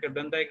the Van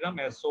Cablon diagram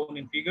as shown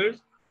in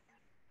figures.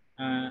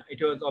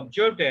 It is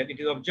observed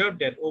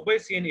that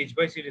O/C and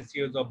H/C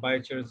ratios of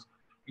biochars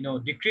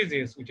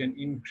decreases with an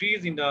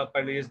increase in the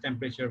pyrolysis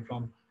temperature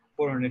from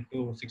 400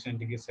 to 600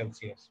 degrees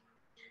Celsius.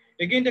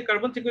 Again, the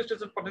carbon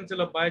sequestration potential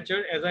of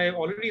biochar, as I have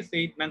already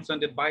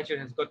mentioned, that biochar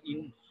has got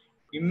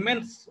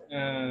immense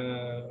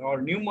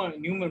or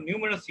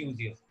numerous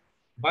uses.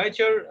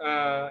 Biochar,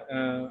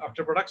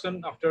 after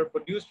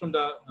produced from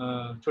the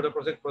through the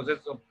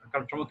process of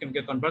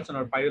thermochemical conversion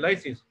or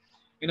pyrolysis,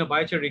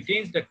 biochar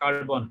retains the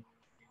carbon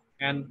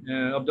and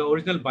of the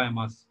original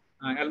biomass.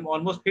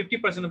 Almost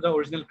 50% of the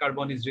original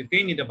carbon is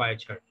retained in the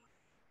biochar.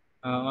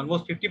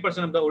 Almost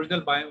 50% of the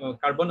original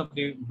carbon of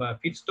the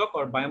feedstock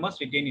or biomass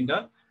retained in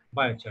the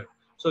biochar.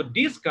 So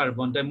this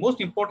carbon, the most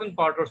important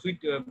part or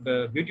sweet,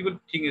 beautiful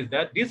thing is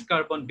that this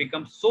carbon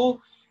becomes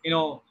so,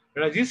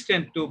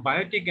 resistant to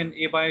biotic and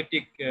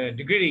abiotic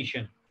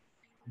degradation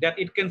that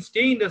it can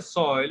stay in the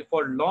soil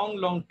for long,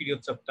 long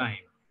periods of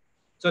time.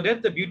 So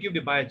that's the beauty of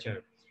the biochar.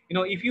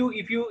 If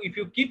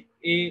you keep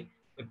a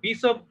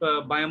piece of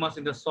biomass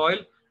in the soil,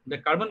 the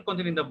carbon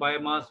content in the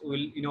biomass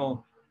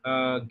will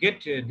get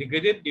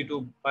degraded due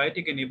to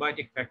biotic and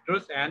abiotic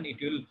factors, and it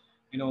will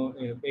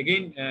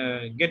again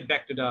get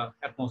back to the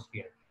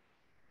atmosphere,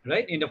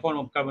 right, in the form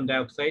of carbon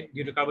dioxide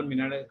due to carbon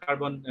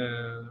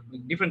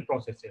different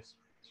processes.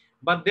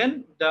 But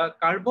then the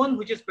carbon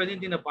which is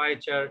present in the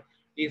biochar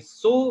is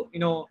so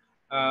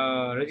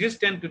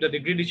resistant to the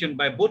degradation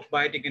by both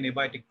biotic and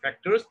abiotic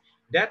factors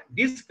that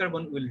this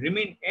carbon will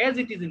remain as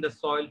it is in the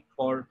soil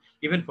for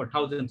even for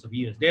thousands of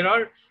years. There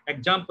are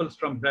examples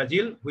from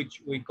Brazil,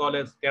 which we call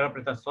as terra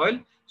preta soil.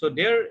 So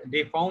there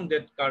they found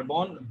that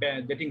carbon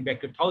dating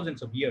back to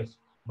thousands of years,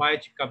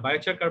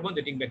 biochar carbon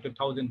dating back to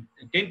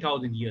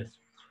 10,000 years.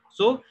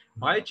 So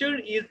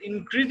biochar is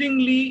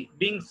increasingly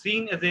being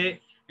seen as a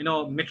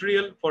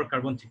material for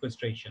carbon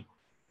sequestration,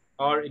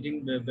 or it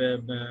in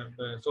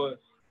so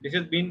this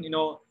has been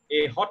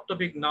a hot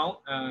topic now.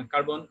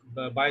 Carbon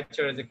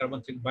biochar as a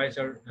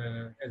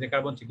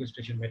carbon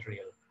sequestration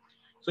material.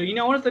 So in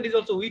our studies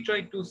also we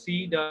try to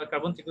see the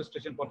carbon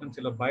sequestration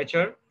potential of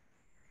biochar.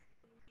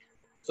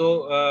 So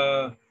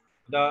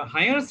the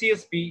higher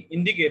CSP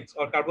indicates,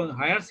 or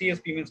higher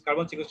CSP means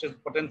carbon sequestration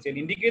potential,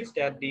 indicates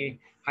that the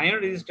higher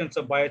resistance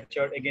of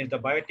biochar against the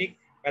biotic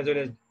as well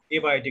as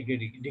abiotic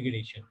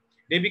degradation.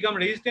 They become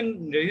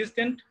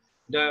resistant.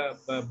 The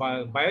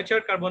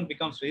biochar carbon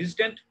becomes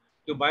resistant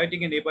to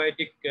biotic and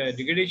abiotic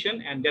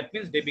degradation, and that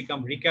means they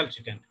become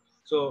recalcitrant.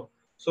 So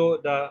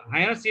the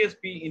higher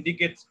CSP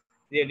indicates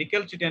the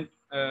recalcitrant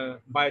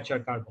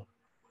biochar carbon.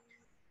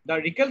 The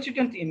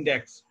recalcitrant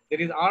index, that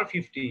is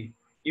R50,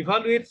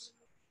 evaluates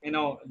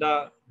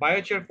the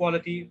biochar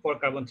quality for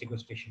carbon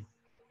sequestration.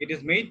 It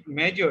is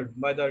measured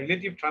by the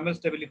relative thermal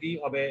stability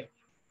of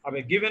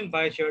a given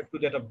biochar to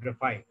that of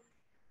graphite.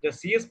 The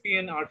CSP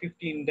and R50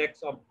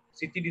 index of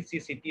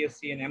CTDC,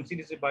 CTSC, and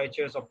MCDC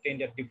biochars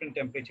obtained at different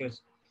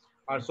temperatures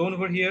are shown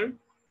over here.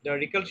 The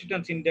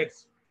recalcitrance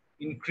index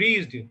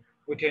increased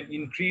with an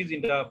increase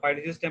in the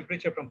pyrolysis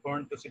temperature from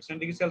 400 to 600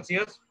 degrees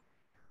Celsius.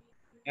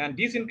 And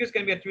this increase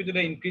can be attributed to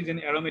the increase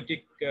in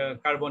aromatic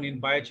carbon in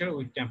biochar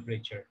with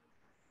temperature.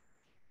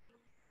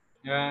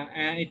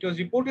 And it was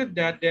reported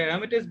that the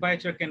aromatized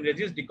biochar can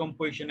resist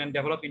decomposition and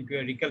develop into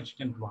a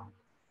recalcitrant one.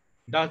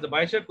 Thus, the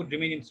biochar could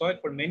remain in soil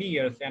for many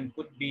years and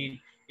could be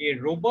a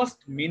robust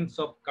means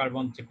of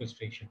carbon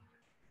sequestration.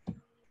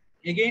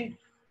 Again,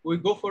 we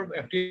go for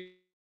FT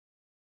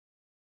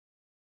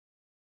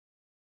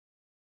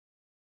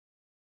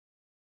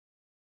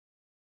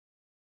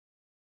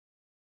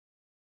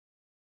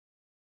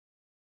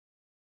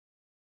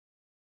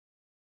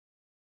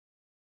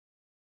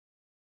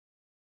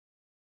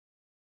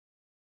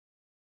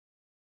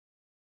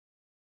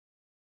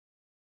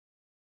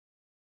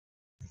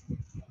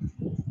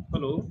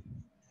Hello.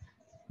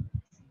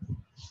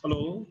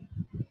 Hello.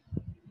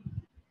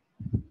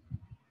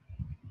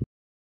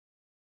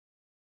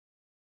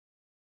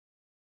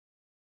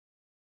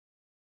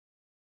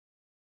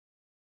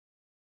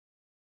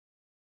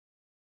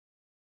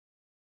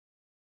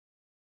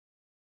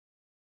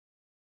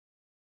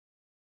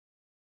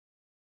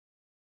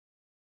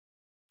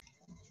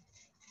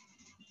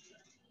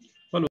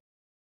 Hello.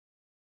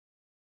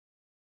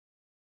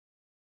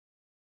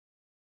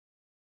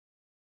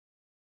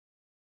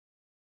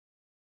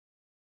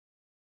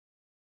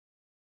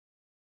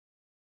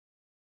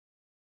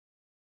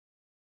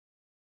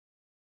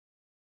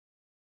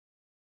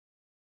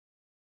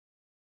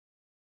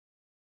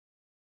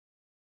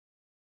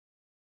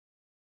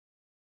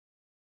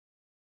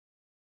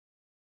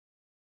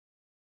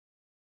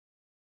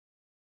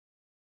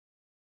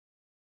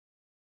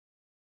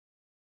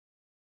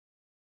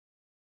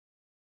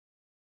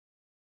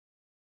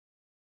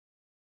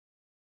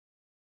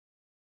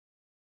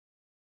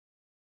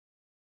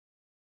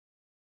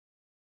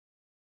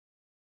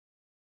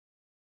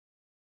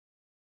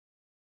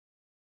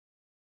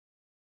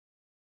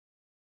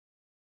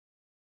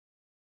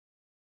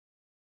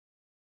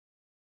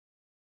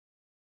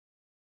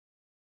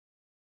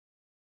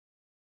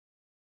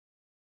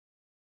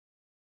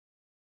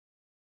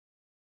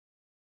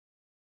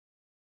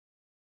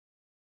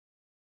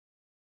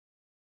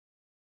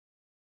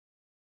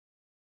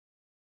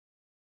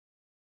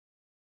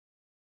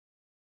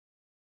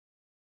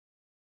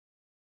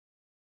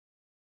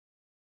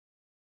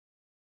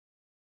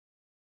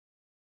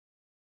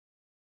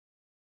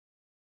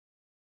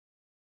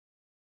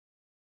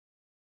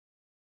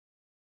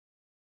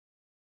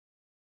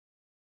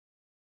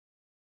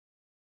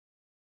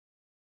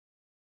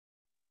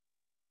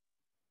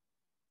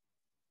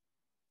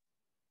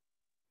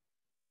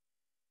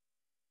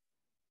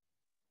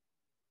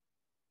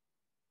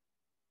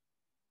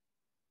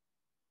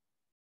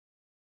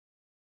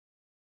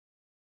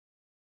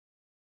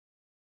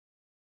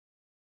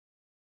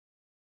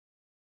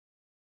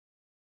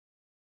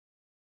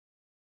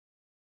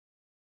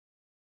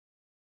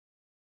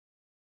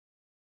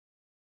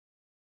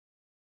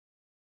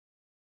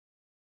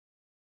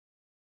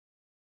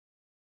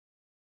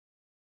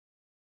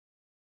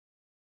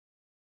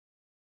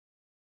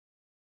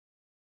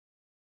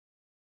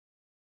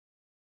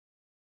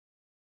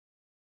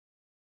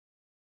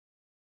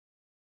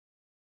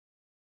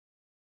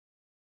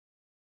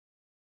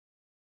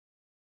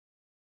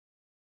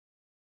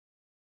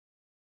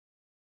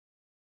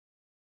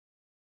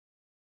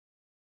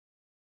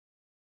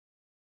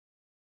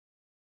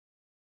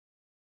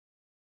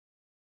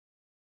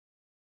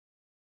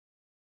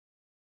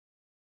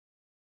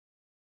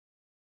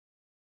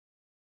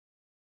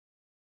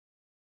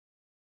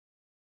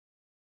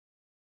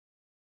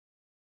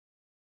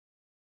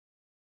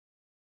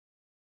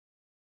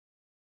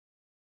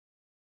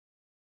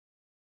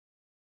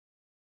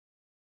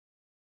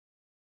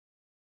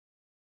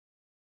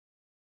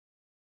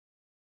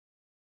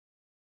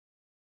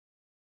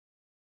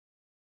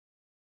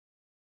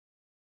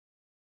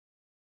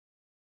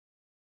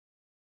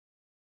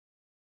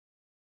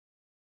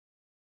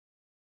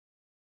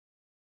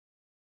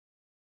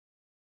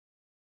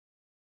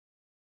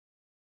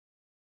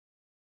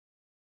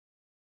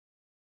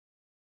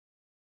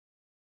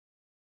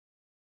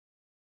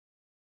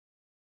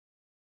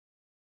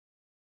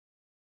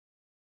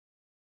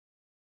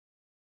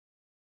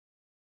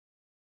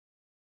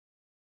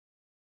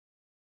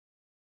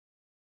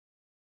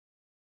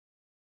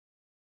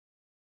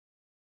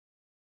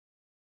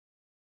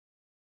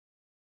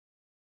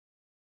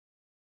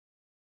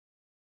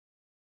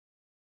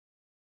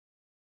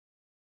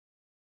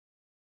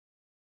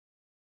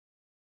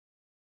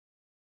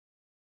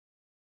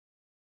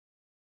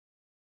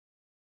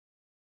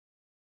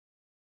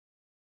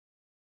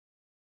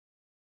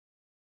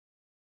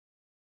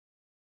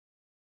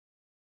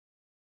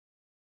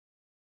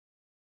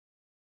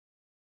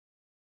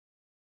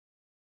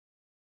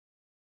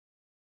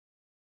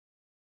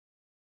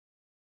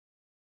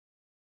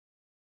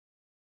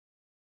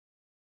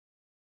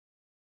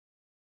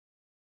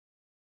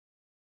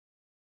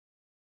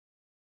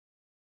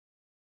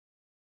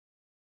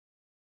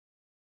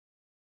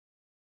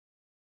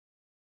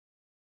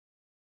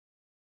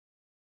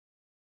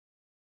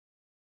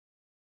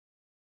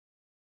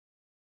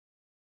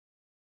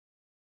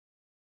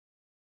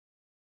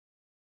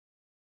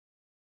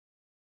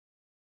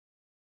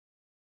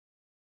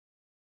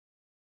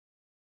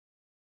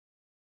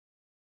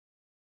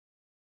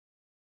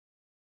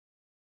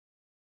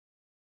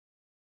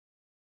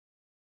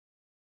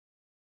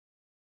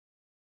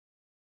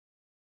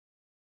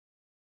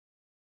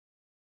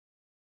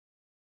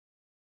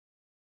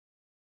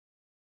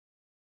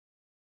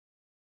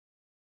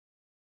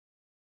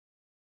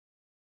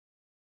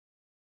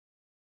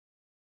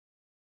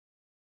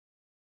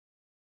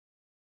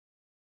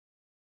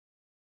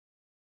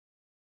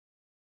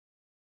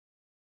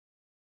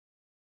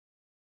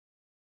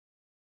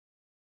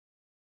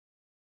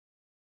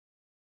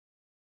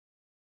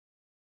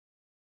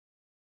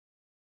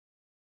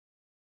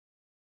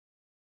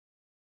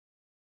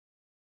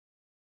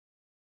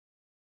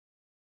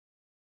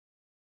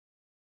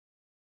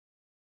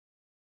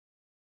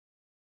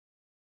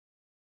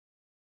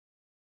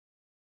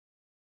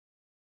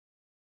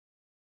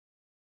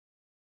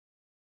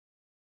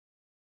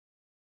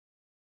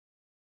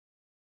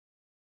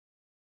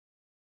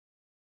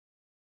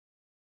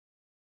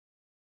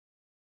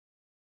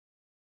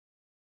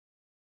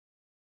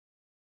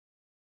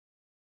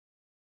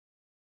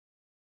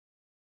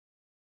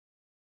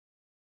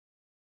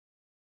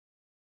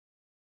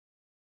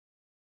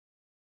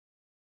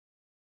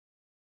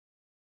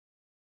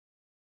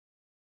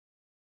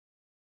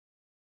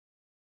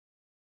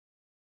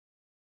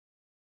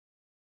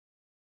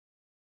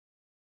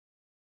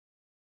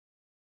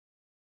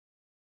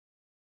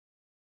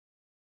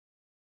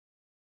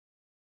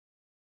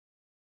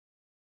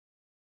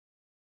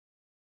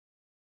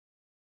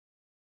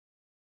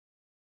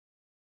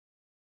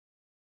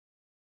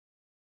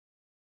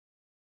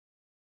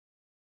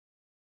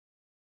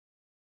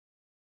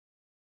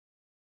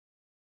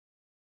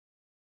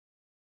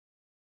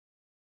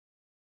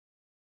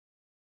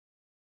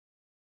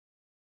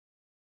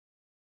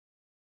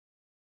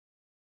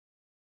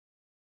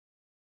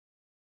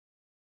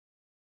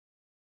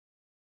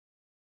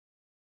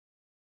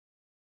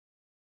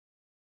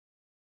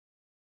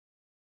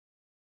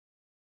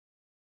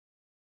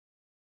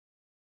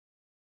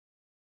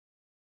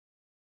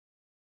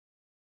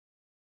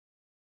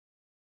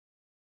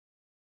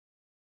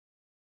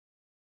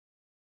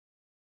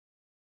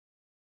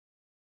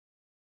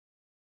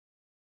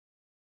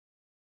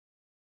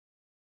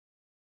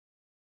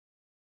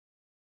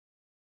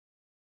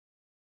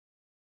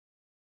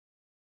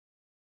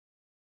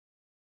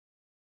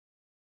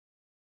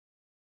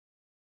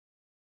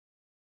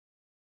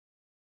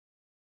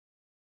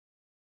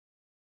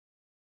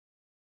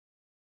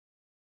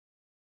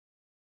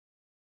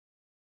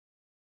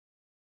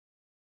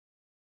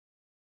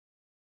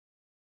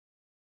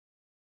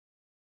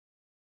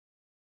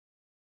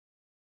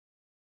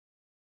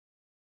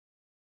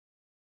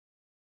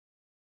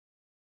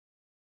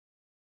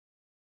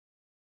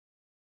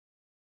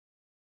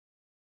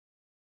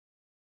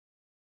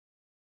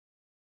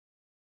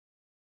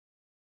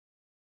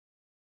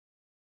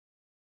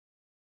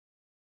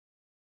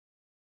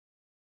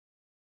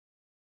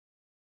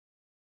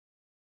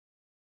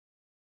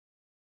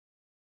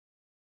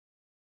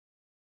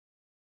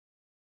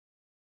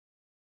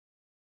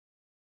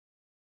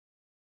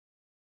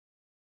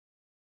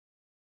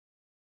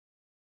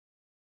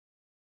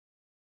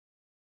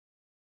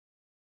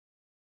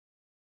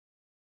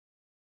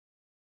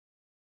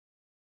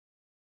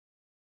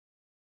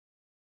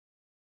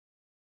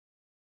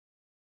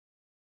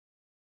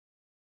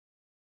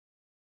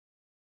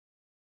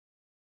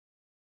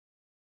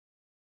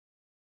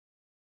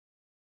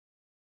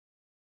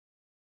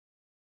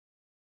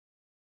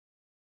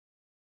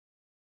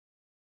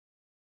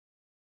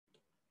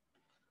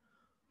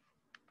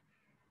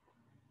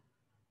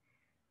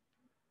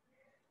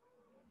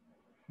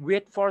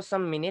 Wait for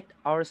some minute.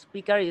 Our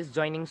speaker is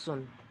joining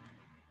soon.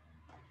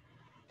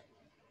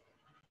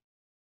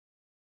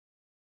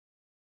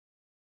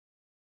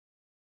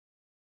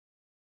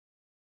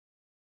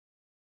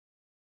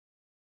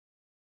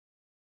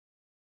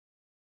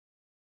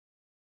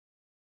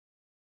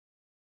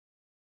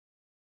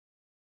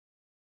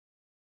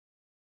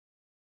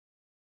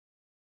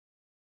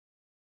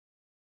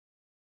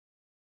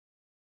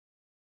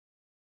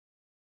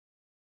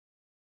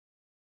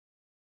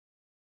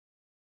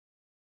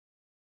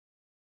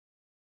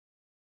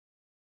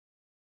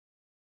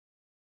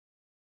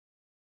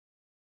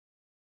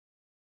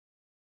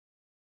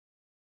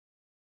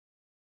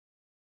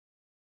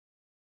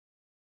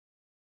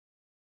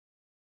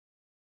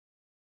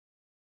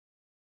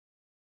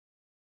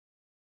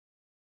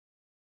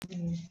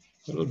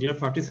 Hello, dear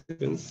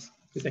participants.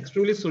 It's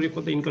extremely sorry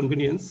for the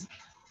inconvenience.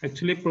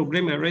 Actually,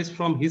 program arises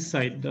from his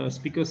side, the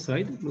speaker's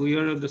side. We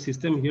are the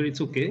system here,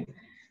 it's okay.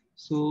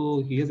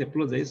 So he has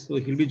apologized. So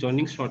he'll be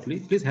joining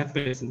shortly. Please have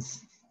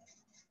patience.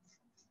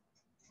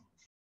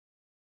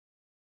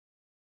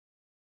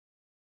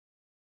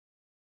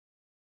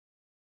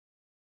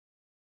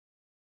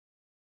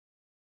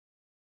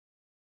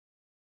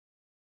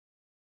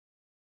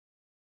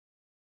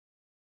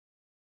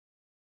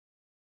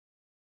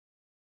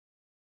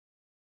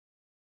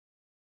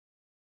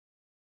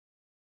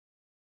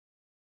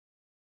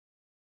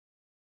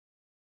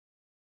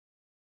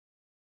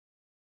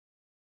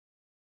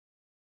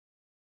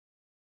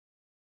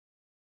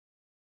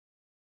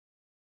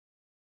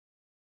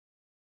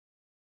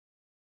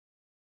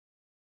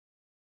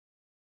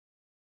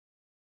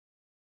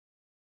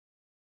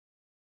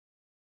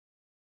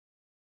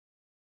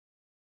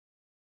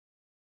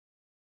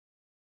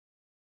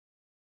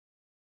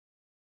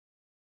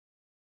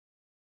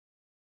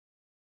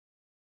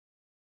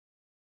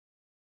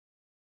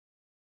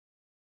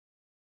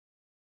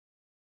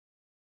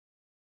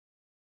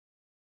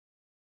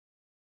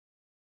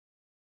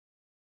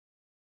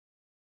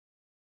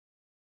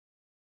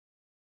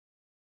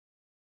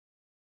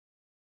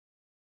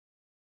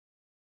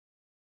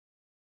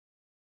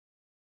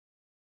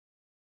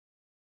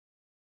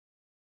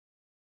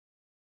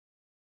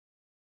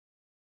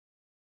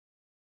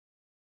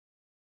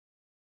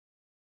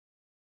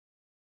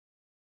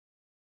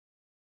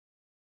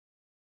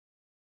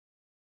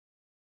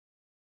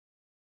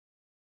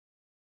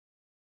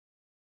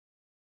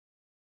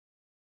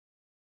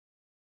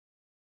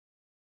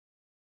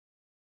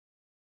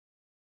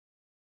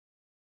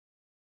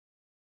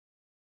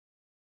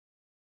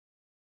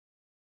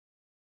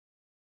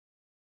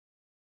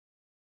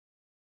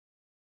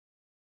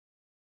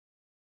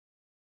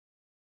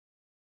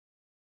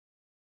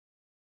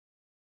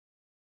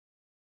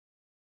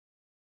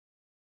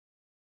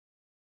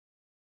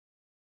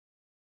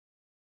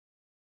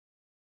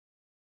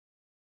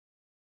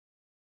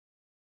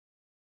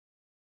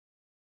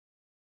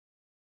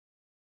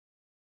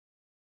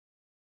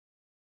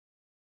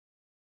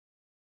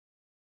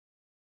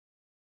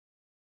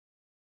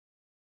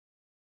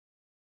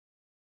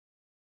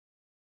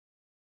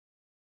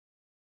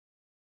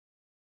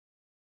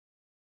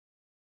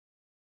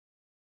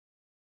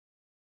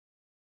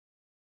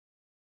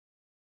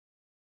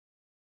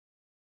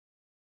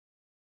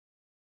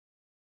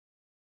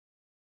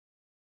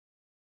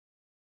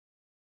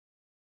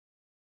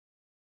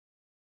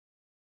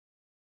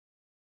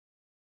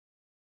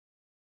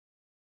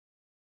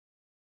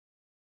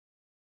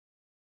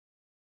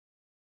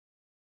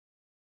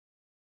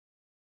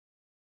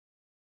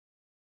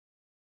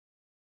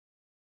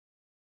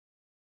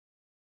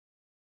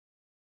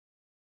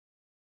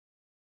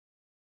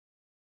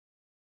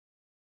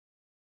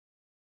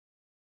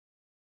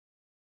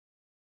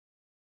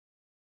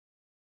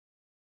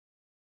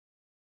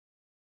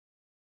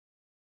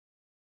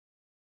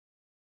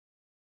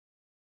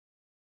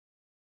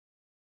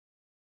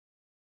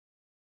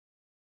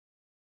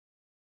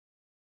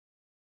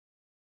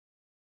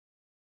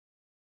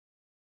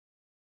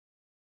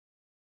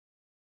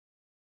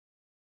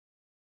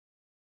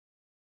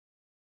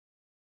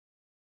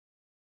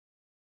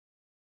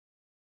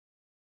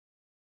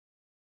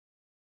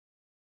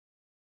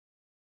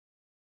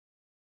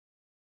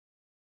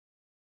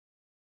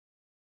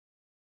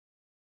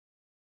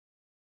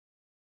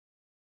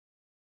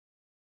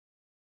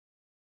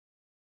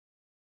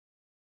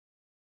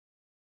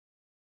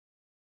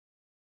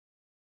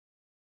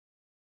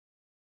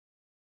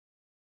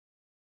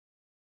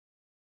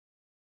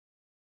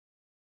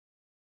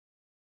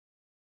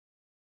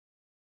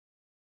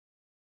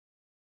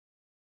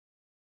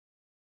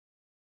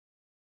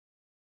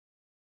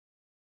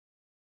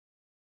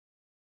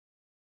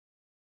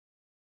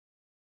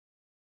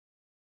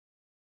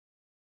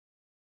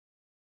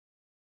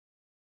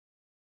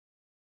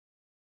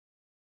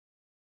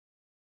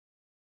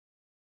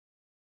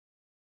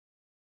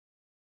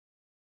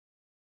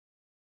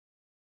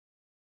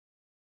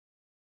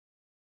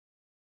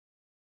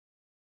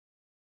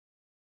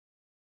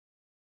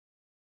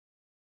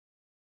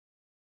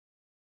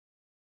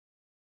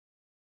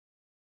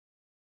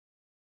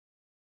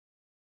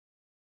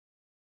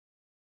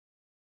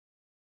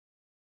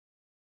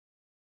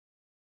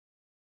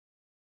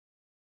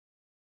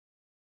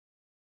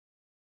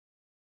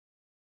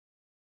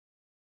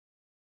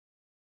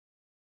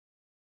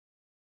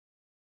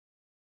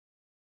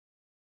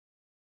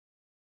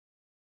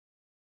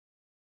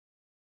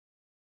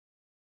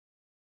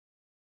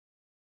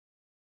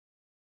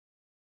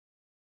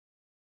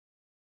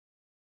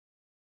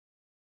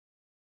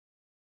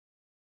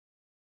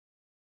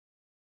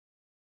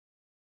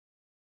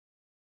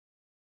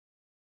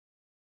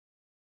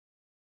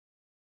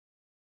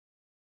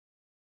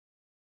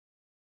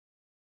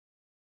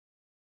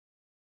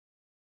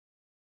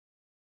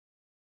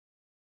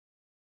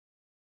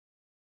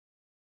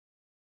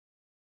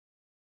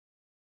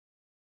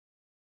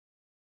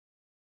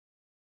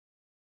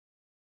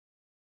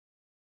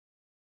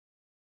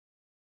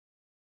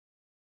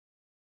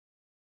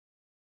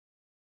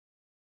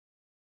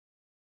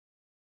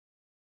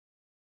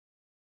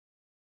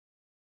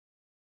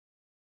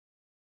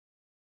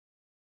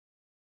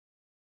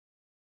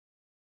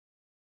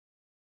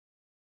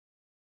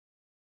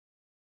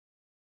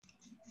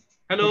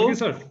 Hello. Kataki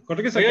sir,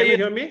 Kataki sir, Yeah, can you yeah.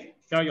 hear me?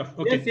 Yeah.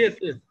 Okay. Yes.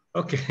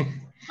 Okay.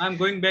 I'm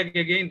going back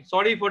again.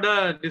 Sorry for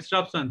the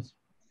disruptions.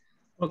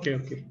 Okay.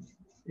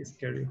 Please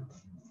carry.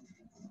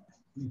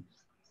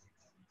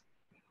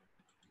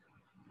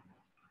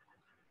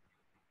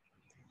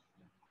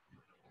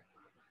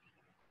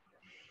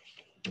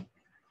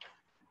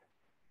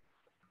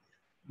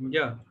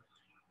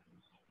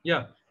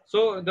 Yeah.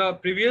 So the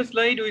previous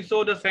slide we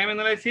saw the SAM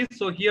analysis.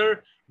 So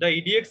here the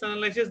EDX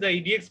analysis, the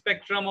EDX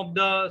spectrum of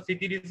the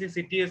CTDC,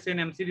 CTS, and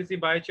MCDC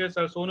biochars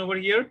are shown over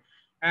here,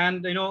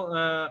 and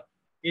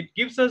it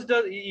gives us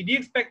the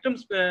EDX spectrum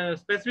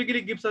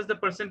specifically gives us the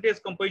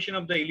percentage composition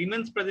of the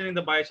elements present in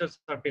the biochar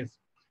surface.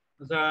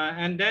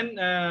 And then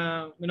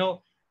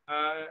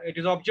it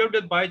is observed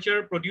that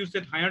biochar produced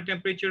at higher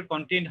temperature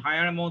contained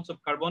higher amounts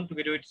of carbon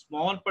together with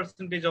small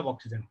percentage of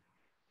oxygen.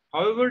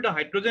 However, the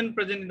hydrogen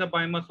present in the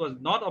biomass was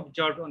not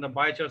observed on the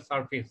biochar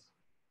surface,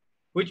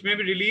 which may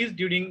be released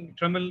during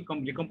thermal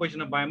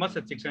decomposition of biomass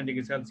at 600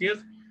 degrees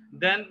Celsius.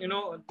 Then,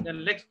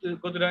 then let's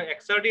go to the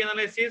XRD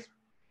analysis.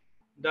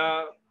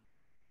 The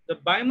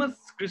biomass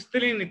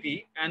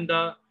crystallinity and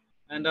the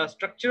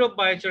structure of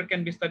biochar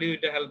can be studied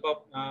with the help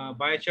of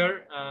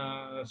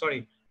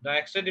the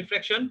X-ray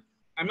diffraction.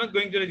 I'm not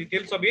going to the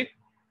details of it.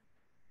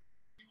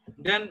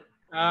 Then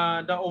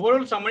the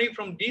overall summary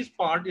from this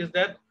part is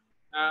that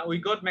we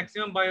got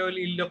maximum bio-oil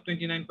yield of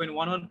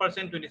 29.11%,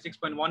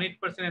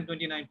 26.18%, and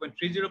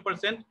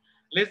 29.30%,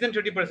 less than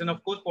 30%,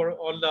 of course, for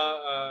all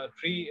the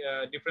three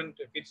different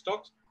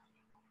feedstocks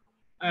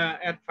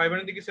at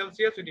 500 degrees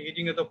Celsius with the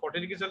heating at the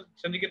 40 degrees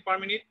centigrade per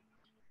minute.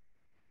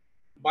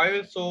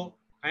 Bio so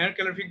higher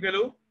calorific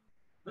value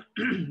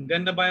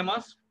than the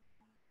biomass.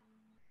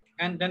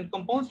 And then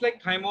compounds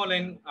like thymol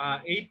and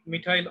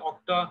 8-methyl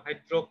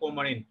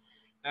octahydrocoumarine,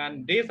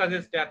 and they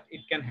suggest that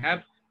it can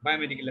have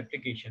biomedical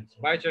applications.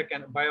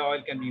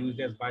 Bio-oil can be used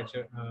as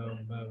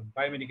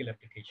biomedical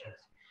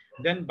applications.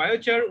 Then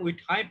biochar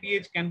with high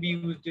pH can be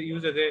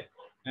used as a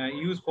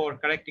used for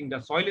correcting the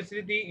soil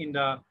acidity in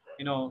the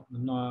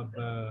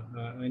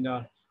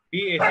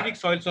acidic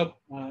soils of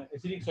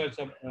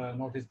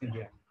Northeast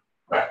India.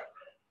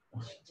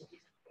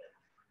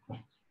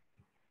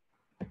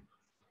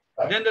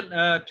 Then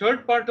the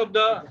third part of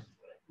the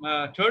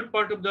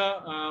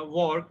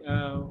work,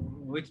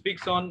 which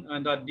speaks on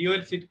the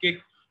DOL seed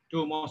cake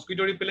to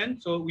mosquito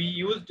repellent. So we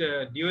used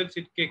DOL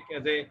seed cake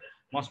as a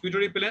mosquito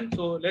repellent.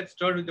 So let's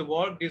start with the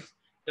work.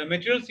 The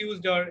materials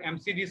used are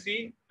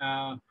MCDC,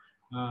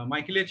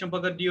 Michaelia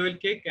champaca DOL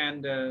cake,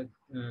 and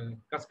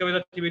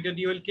Cascavella tibetia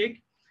DOL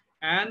cake.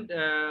 And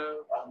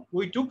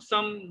we took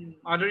some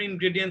other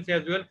ingredients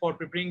as well for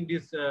preparing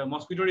this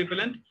mosquito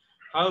repellent.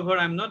 However,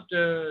 I'm not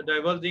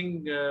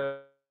divulging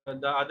the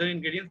other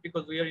ingredients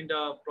because we are in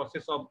the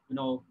process of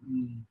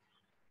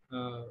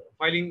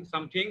filing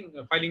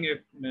a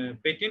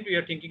patent. We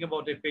are thinking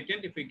about a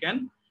patent if we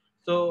can.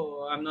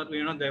 So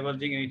we're not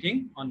divulging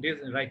anything on this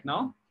right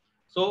now.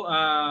 So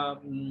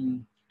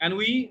and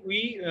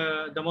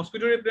the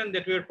mosquito repellent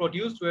that were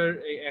produced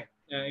were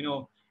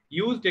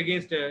used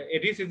against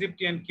Aedes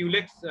aegypti and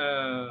Culex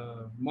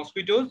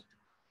mosquitoes.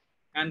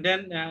 And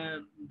then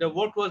the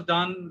work was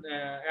done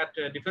at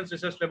Defense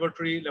Research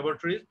Laboratories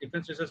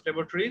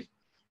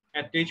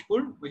at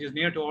Tejpur, which is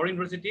near to our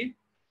university.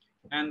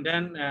 And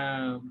then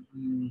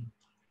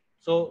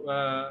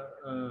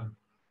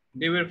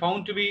they were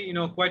found to be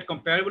quite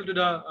comparable to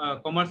the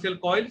commercial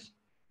coils.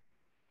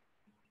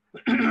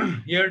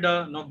 Here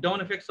the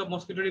knockdown effects of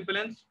mosquito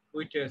repellents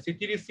with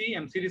CTDC,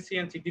 MCDC,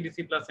 and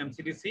CTDC plus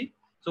MCDC.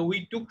 So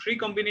we took three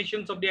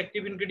combinations of the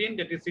active ingredient,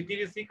 that is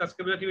CTDC,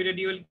 Cascavella tibetia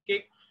DOL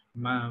cake,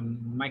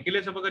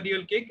 Michaelia champaca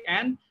DOL cake,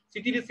 and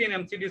CTDC and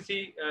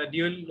MCDC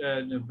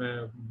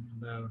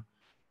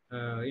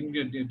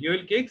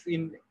DOL cakes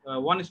in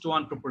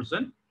 1:1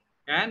 proportion.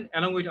 And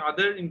along with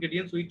other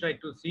ingredients, we try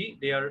to see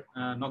their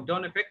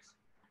knockdown effects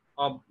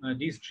of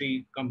these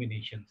three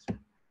combinations.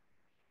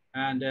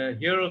 And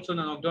here also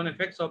the knockdown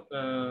effects of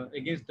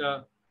against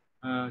the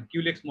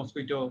Culex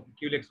mosquitoes.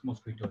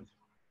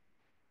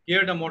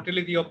 Here the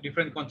mortality of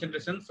different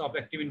concentrations of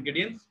active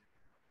ingredients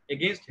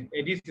against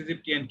Aedes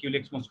aegypti and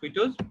Culex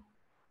mosquitoes.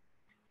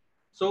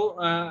 So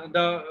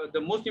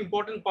the most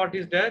important part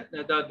is that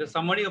the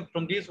summary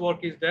from this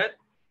work is that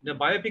the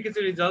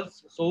bioefficacy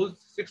results shows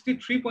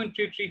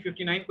 63.33,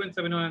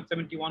 59.71, and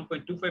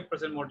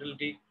 71.25%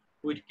 mortality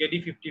with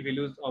KD50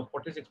 values of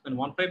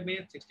 46.15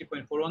 minutes,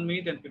 60.41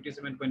 minutes, and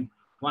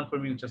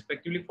 57.14 minutes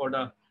respectively for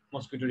the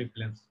mosquito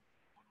repellents.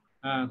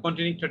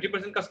 Containing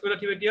 30% Cascavella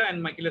tibetia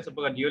and Michaelia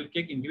champaca DOL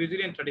cake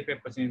individually and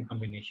 35% in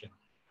combination.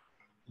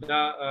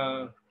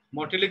 The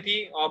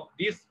mortality of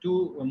these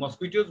two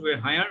mosquitoes were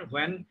higher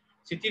when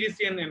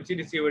CTDC and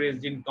MCDC were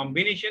used in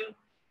combination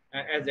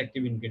as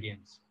active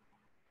ingredients.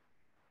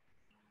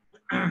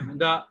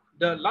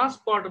 The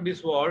last part of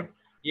this work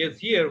is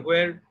here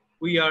where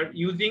we are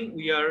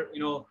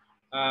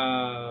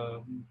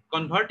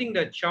converting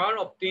the char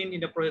obtained in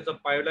the process of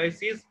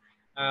pyrolysis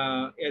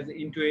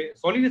into a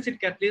solid acid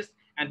catalyst,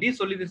 and this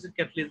solid acid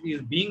catalyst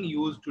is being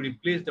used to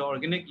replace the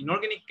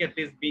inorganic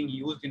catalyst being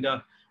used in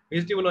the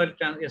vegetable oil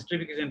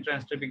esterification and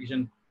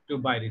transesterification to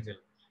biodiesel.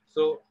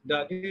 So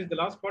this is the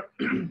last part.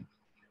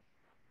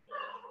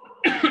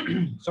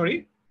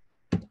 Sorry.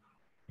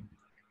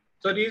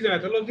 So this is the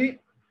methodology.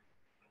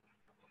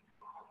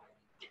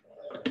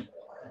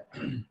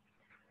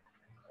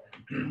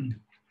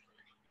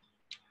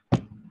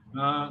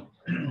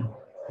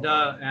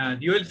 The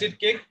dual seed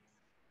cake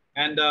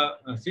and the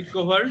seed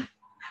cover.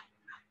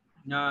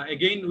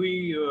 Again,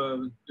 we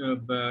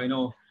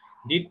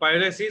did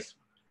pyrolysis.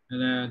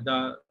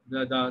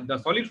 The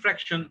solid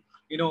fraction,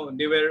 they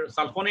were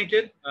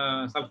sulfonated.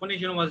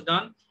 Sulfonation was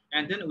done,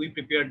 and then we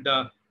prepared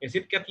the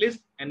acid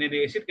catalyst, and then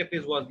the acid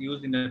catalyst was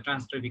used in the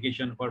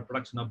transesterification for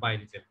production of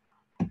biodiesel.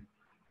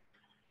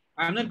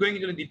 I'm not going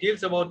into the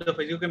details about the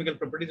physicochemical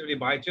properties of the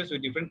biochars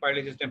with different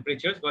pyrolysis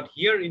temperatures, but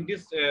here in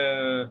this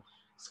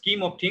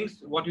scheme of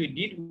things, what we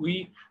did,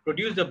 we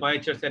produced the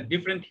biochars at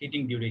different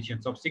heating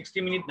durations of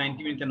 60 minutes,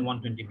 90 minutes, and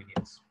 120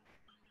 minutes.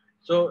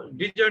 So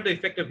these are the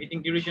effect of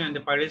heating duration and the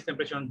pyrolysis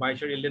temperature on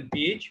biochar yield and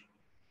pH.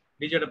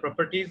 These are the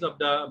properties of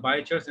the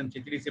biochars and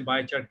CTDC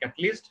biochar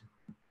catalyst.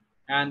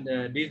 And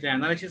this is the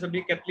analysis of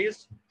the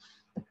catalyst.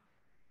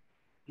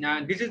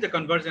 And this is the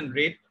conversion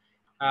rate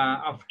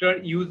after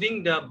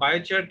using the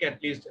biochar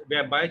catalyst,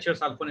 where biochar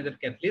sulfonated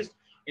catalyst.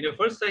 In the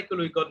first cycle,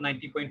 we got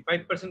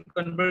 90.5%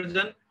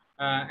 conversion.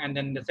 And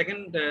then the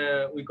second,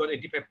 we got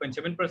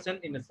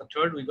 85.7%. In the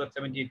third, we got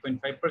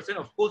 78.5%.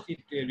 Of course, it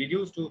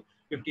reduced to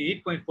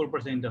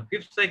 58.4% in the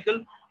fifth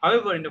cycle.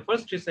 However, in the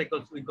first 3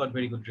 cycles, we got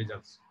very good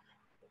results.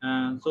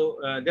 So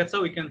that's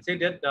how we can say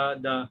that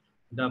the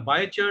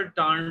biochar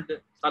turned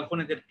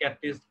sulfonated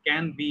catalyst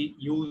can be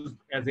used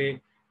as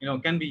a,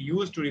 can be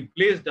used to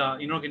replace the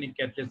inorganic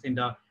catalyst in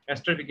the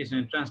esterification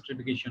and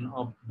transesterification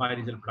of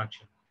biodiesel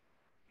production.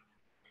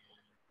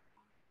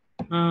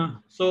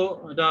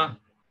 So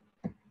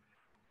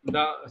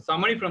the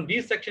summary from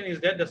this section is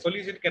that the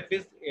solid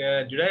catalyst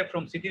derived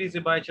from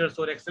CTDC biochar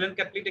showed excellent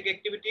catalytic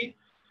activity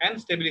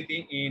and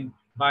stability in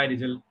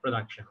biodiesel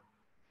production.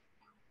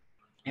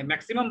 A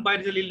maximum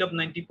biodiesel yield of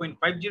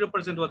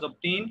 90.50% was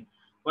obtained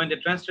when the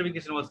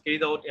transesterification was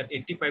carried out at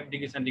 85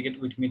 degrees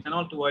centigrade with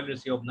methanol to oil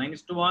ratio of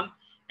 9:1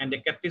 and a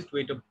catalyst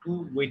weight of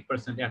 2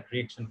 weight% at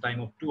reaction time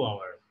of 2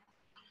 hours.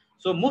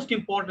 So most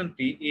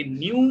importantly, a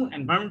new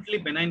environmentally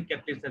benign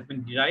catalyst has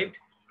been derived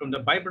from the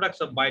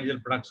byproducts of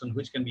biodiesel production,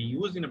 which can be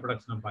used in the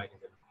production of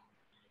biodiesel.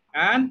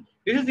 And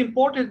this is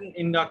important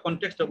in the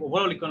context of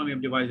overall economy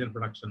of the biodiesel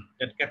production,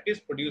 that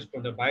catalyst produced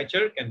from the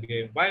biochar can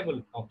be a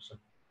viable option.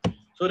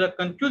 So the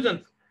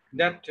conclusions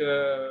that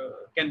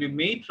can be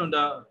made from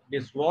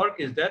this work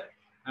is that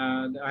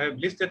I have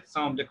listed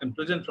some of the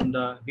conclusions from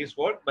this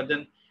work, but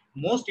then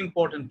most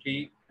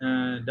importantly,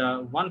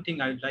 the one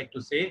thing I would like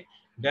to say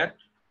that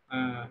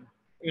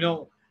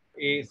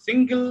a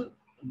single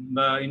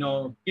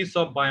piece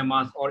of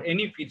biomass or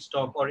any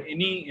feedstock or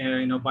any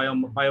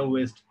bio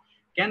waste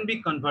can be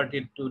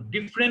converted to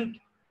different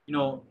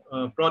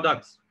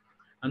products,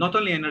 not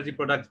only energy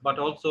products but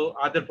also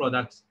other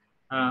products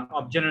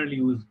of general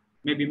use,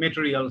 maybe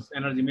materials,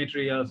 energy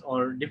materials,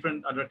 or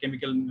different other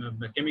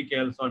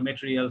chemicals or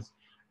materials,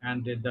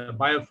 and the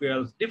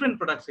biofuels, different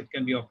products it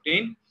can be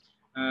obtained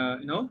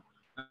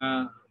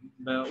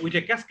with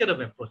a cascade of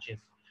approaches,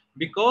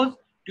 because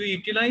to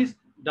utilize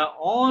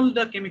all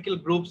the chemical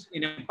groups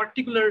in a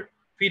particular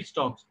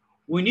feedstocks,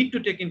 we need to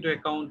take into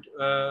account.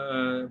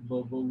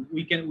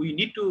 We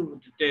need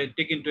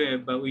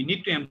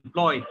to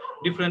employ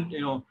different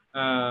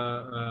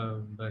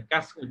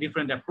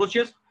different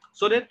approaches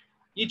so that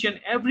each and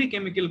every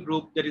chemical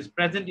group that is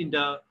present in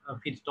the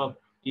feedstock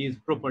is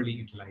properly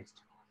utilized.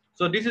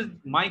 So this is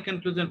my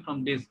conclusion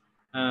from this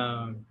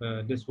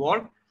this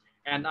work.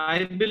 And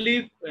I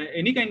believe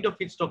any kind of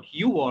feedstock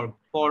you work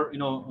for,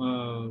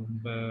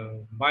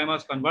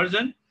 biomass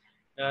conversion,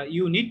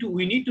 we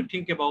need to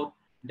think about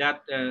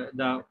that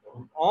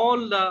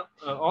all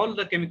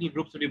the chemical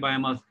groups of the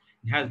biomass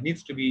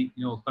needs to be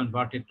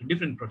converted to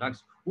different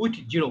products with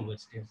zero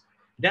wastage.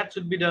 That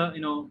should be the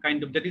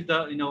that is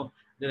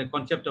the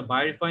concept of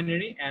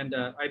biorefinery, and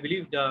I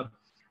believe the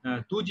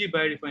 2G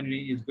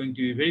biorefinery is going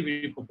to be very,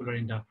 very popular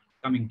in the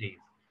coming days.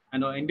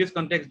 And in this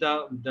context,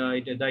 the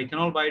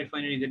ethanol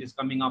biorefinery that is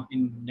coming up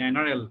in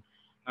NRL,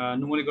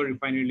 Numaligarh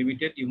Refinery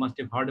Limited, you must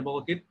have heard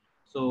about it.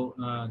 So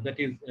that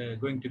is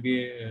going to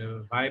be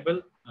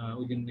viable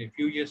within a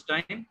few years'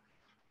 time.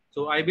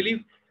 So I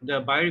believe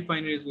the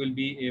biorefineries will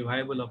be a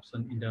viable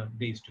option in the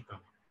days to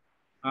come.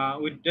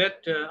 With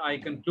that, I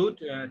conclude.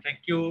 Thank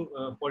you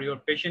for your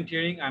patient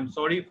hearing. I'm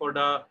sorry for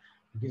the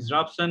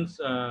disruptions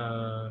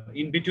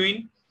in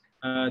between.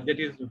 That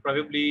is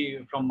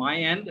probably from my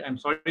end. I'm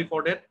sorry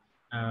for that.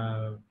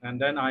 And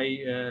then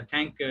I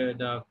thank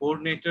the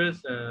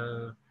coordinators,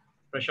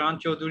 Prashant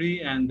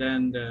Chaudhary, and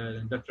then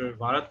Dr.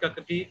 Rupam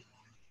Kataki,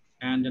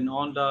 and then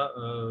all the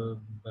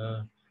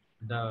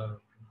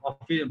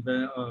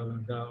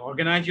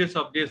organizers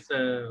of this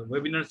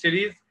webinar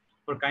series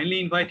for kindly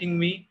inviting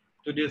me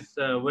to this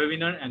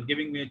webinar and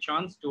giving me a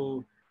chance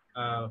to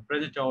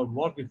present our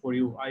work before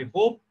you. I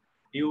hope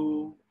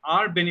you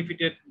are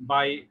benefited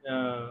by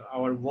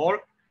our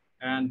work,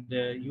 And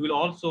you will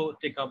also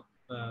take up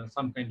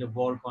some kind of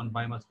work on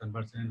biomass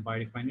conversion and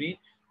biorefinery,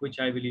 which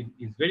I believe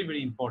is very,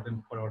 very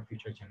important for our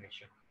future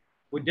generation.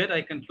 With that,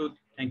 I conclude.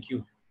 Thank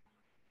you.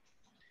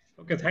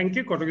 Okay, thank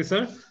you, Kataki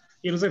sir.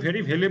 It was a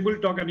very valuable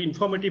talk and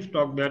informative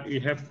talk that we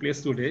have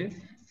placed today.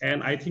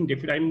 And I think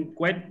I'm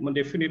quite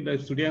definite the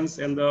students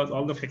and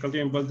all the faculty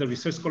members, the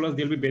research scholars,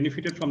 they'll be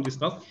benefited from this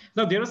talk.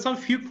 Now, there are some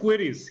few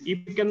queries.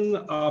 If you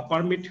can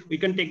permit, we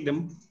can take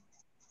them.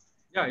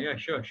 Yeah,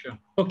 sure.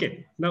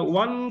 Okay. Now,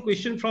 one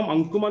question from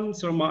Ankuman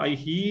Sharma.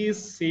 He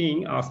is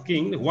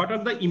asking, what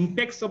are the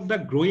impacts of the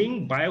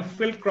growing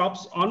biofuel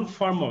crops on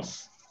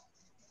farmers?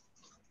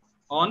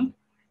 On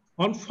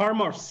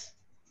farmers.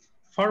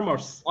 On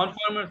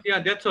farmers, yeah,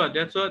 that's what.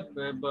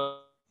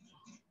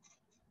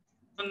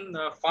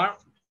 Farm.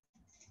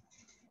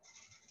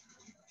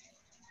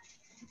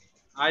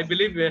 I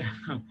believe.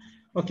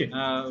 Okay.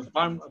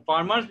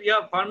 Farmers,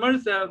 yeah,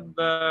 farmers.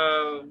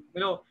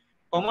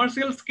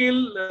 Commercial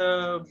scale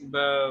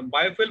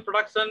biofuel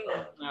production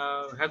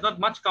has not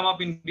much come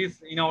up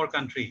in our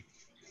country.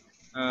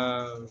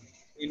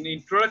 In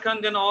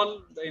Uttarakhand and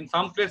all, in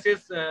some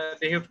places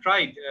they have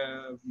tried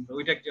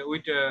with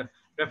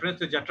reference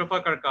to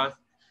Jatropha carcass,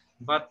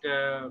 but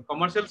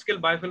commercial scale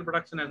biofuel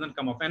production has not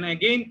come up. And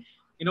again,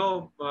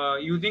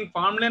 using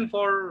farmland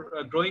for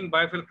growing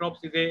biofuel crops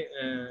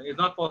is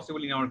not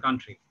possible in our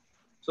country.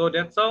 So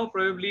that's how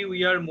probably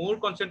we are more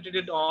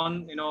concentrated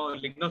on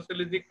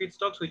lignocellulosic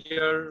feedstocks, which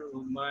are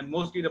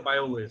mostly the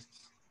bio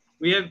wastes.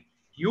 We have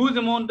huge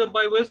amount of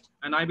bio waste,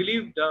 and I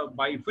believe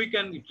if we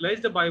can utilize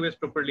the bio waste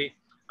properly,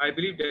 I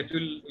believe that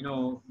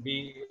will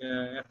be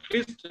at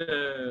least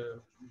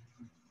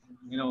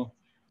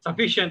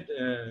sufficient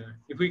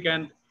if we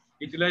can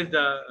utilize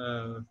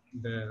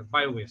the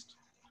bio waste.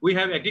 We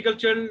have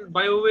agricultural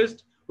bio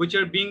waste, which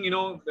are being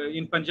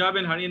in Punjab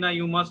and Haryana.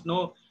 You must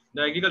know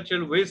the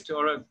agricultural waste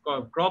or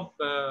crop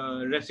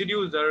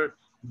residues are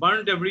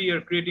burnt every year,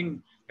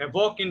 creating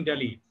havoc in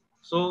Delhi.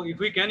 So if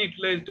we can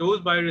utilize those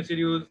bio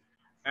residues,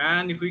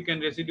 and if we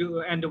can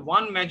and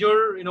one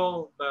major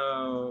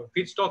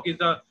feedstock is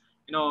the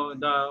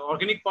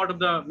organic part of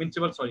the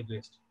municipal solid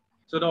waste.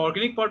 So the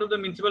organic part of the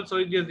municipal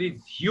solid waste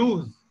is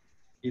huge,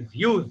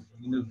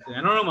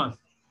 enormous,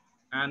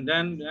 and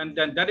then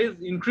that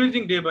is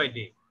increasing day by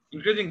day.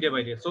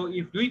 So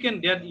if we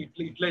can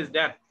utilize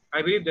that,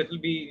 I believe that will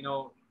be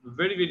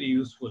very, very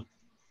useful.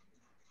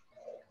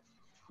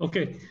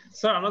 Okay,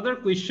 so another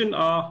question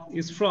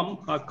is from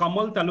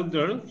Kamal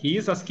Talukdar. He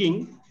is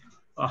asking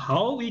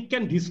how we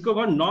can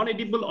discover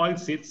non-edible oil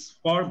seeds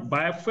for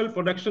biofuel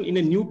production in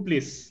a new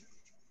place.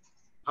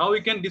 How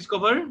we can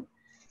discover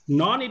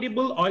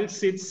non-edible oil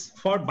seeds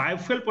for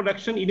biofuel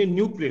production in a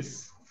new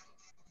place?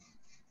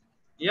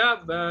 Yeah,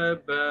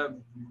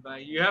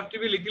 you have to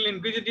be a little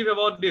inquisitive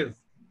about this.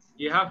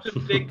 You have to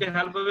take the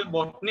help of a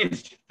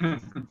botanist.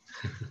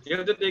 You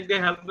have to take the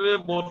help of a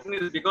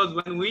botanist, because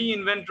when we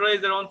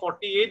inventorized around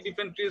 48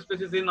 different tree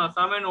species in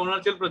Assam and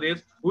Arunachal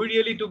Pradesh, we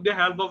really took the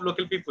help of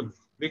local people,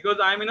 because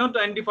I may not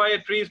identify a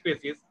tree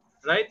species,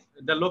 right?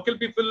 The local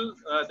people,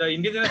 the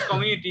indigenous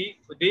community,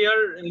 they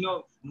are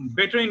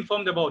better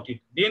informed about it.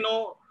 They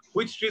know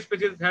which tree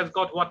species has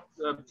got what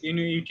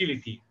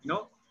utility,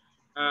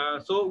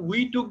 so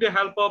we took the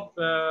help of,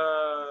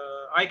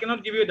 I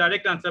cannot give you a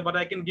direct answer, but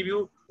I can give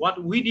you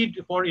what we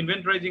did for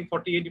inventorizing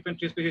 48 different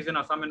tree species in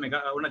Assam and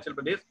Arunachal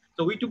Pradesh.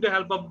 So we took the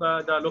help of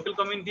the local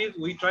communities.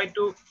 We tried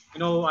to,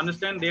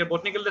 understand their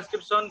botanical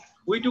description.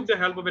 We took the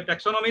help of a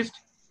taxonomist,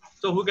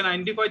 so who can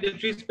identify the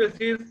tree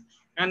species.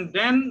 And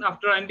then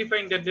after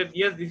identifying that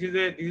yes, this is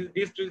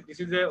this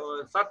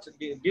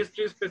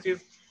tree species,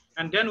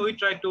 and then we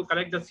try to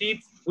collect the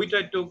seeds. We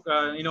try to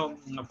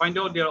find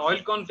out their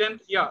oil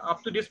content. Yeah,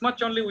 up to this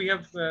much only we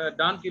have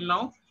done till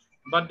now.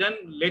 But then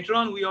later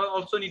on we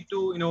also need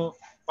to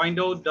find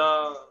out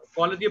the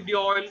quality of the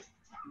oil.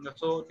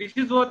 So this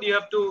is what you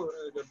have to.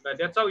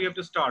 That's how you have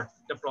to start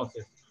the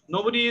process.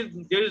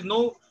 There is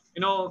no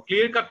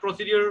clear-cut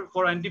procedure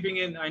for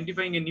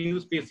identifying a new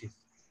species.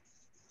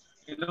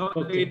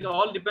 Okay. It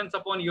all depends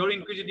upon your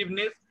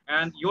inquisitiveness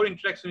and your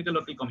interaction with the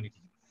local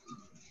community.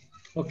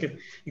 Okay,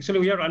 actually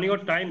we are running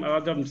out of time.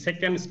 The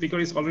second speaker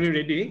is already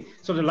ready.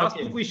 So the last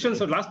two questions,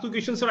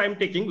 sir, I'm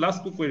taking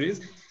last two queries.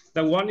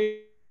 The one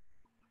is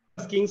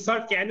asking,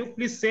 sir, can you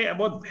please say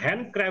about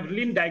Van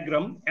Kraevlin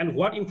diagram and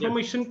what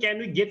information can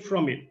we get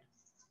from it?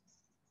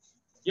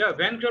 Yeah,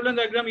 Van Kraevlin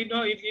diagram,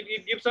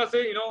 it gives us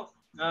a,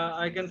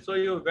 I can show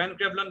you Van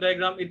Kraevlin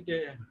diagram.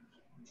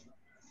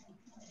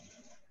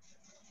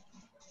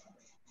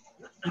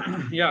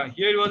 Yeah,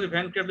 here it was a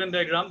Van Kraevlin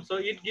diagram. So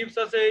it gives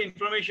us a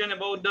information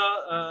about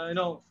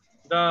the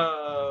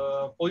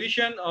the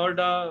position, or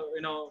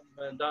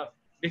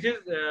this is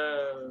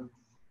the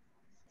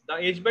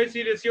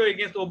H/C ratio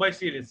against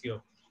O/C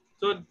ratio.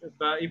 So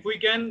if we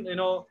can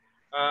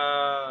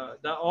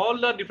all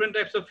the different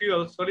types of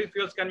fuels, solid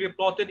fuels, can be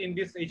plotted in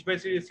this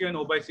H/C ratio and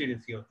O/C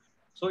ratio.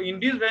 So in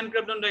this Van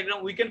Kraevlin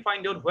diagram, we can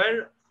find out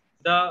where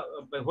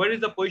is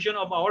the position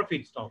of our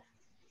feedstock.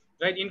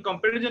 right? In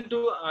comparison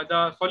to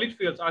the solid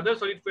fuels, other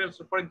solid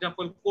fuels, for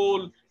example,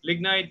 coal,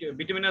 lignite,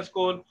 bituminous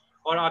coal,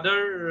 or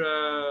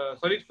other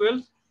solid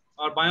fuels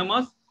or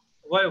biomass,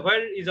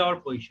 where is our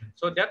position?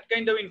 So that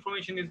kind of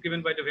information is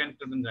given by the Venn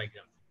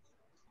diagram.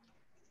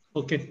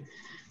 Okay.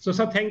 So,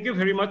 sir, thank you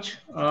very much.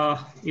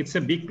 It's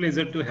a big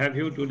pleasure to have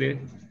you today.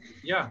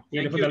 Yeah,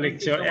 For the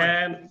lecture. So much.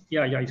 And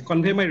I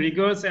convey my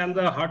regards and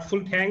the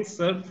heartful thanks,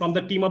 sir, from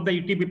the team of the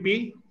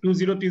ETBP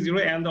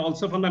 2020 and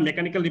also from the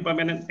mechanical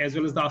department as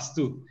well as the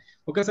ASSAM.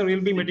 Okay, sir,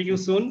 we'll be meeting you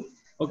soon.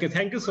 Okay,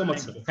 thank you so much,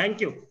 sir. Thank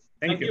you.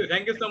 Thank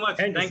you so much.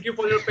 Thank you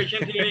for your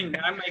patient hearing.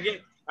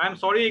 I'm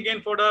sorry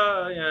again for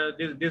the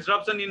this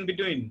disruption in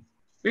between.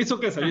 It's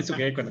okay, sir. It's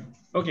okay.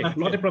 Okay,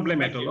 not a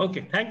problem at all.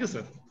 Okay, thank you,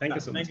 sir. Thank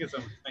you so much. Thank you so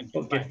much. Thank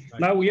you. Okay. Bye.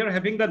 Now we are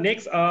having the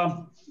next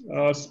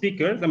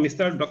speaker, the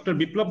Mr. Dr.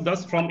 Biplab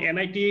Das from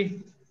NIT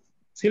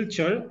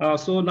Silchar.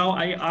 So now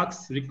I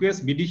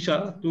request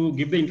Vidisha to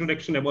give the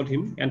introduction about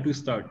him and to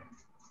start.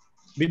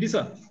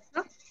 Vidisha.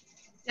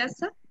 Yes,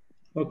 sir.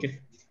 Okay.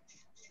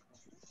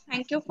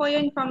 Thank you for your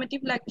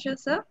informative lecture,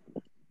 sir.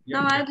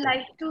 Now I'd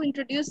like to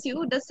introduce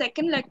you the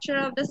second lecturer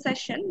of the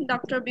session,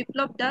 Dr.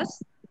 Biplab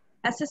Das,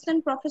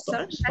 Assistant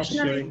Professor,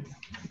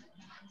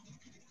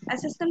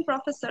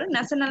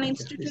 National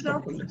Institute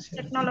of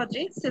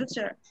Technology,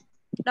 Silchar.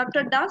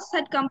 Dr. Das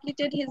had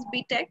completed his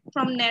BTech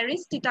from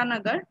NERIS,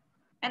 Titanagar,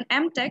 and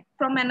MTech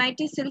from NIT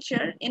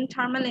Silchar in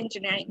thermal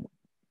engineering.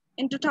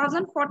 In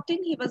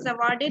 2014, he was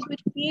awarded with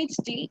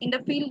PhD in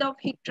the field of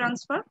heat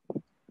transfer.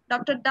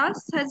 Dr.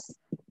 Das has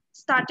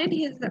started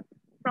his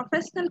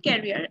professional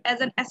career as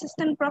an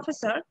assistant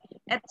professor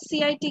at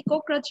CIT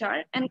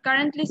Kokrajhar and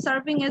currently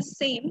serving as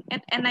same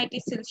at NIT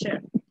Silchar.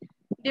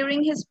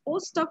 During his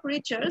postdoc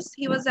research,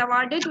 he was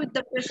awarded with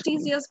the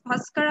prestigious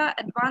Bhaskara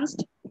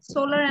Advanced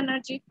Solar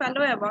Energy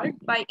Fellow Award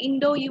by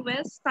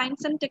Indo-US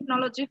Science and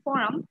Technology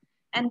Forum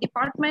and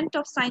Department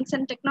of Science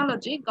and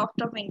Technology,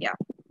 Government of India.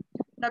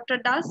 Dr.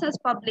 Das has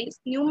published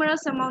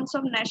numerous amounts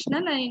of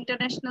national and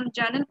international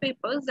journal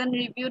papers and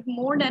reviewed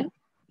more than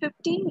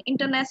 15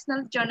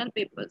 international journal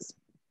papers.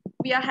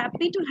 We are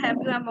happy to have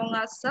you among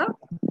us, sir.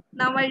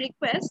 Now I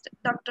request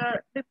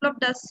Dr. Biplab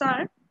Das,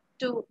 sir,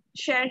 to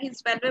share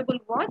his valuable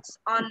words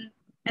on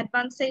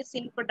advances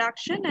in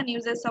production and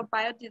uses of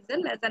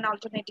biodiesel as an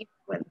alternative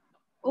fuel.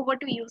 Over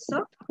to you,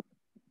 sir.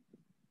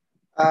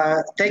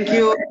 Thank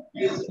you,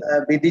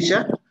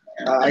 Vidisha.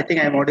 I think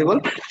I'm audible.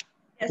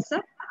 Yes,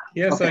 sir.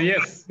 Yes, okay.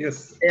 Sir.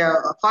 Yes. Yeah.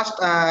 First,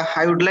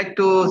 I would like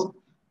to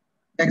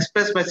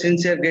express my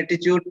sincere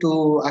gratitude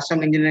to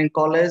ASSAM Engineering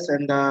College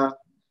and the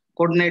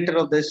coordinator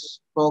of this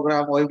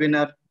program,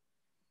 webinar,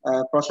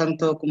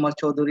 Prashanto Kumar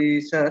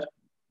Chaudhary, sir,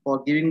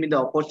 for giving me the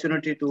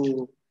opportunity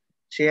to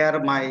share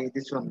my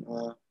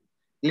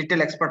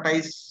little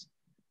expertise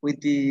with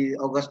the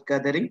August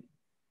gathering.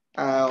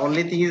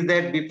 Only thing is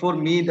that before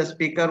me, the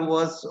speaker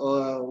was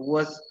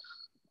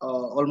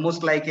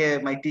almost like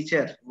my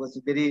teacher, was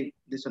a very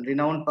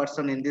renowned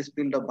person in this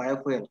field of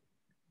biofuel.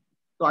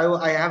 So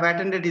I have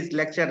attended his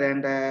lecture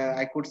and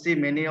I could see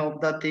many of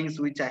the things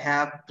which I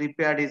have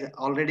prepared is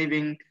already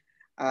being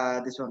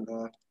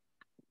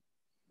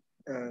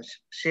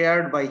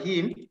shared by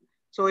him.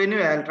 So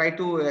anyway, I'll try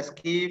to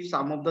escape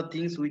some of the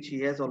things which he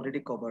has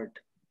already covered.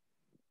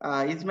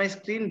 Is my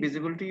screen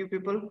visible to you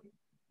people?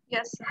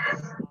 Yes,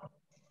 sir.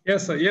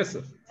 Yes, sir. Yes,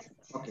 sir.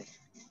 Okay.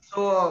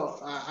 So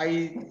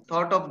I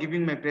thought of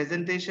giving my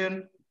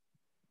presentation.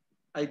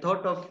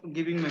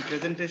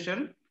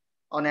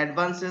 On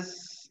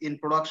advances in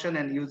production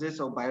and uses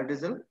of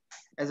biodiesel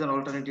as an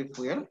alternative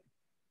fuel.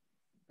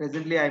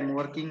 Presently, I'm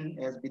working,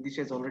 as Vidisha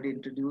has already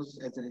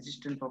introduced, as an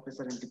assistant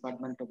professor in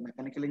Department of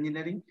Mechanical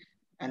Engineering,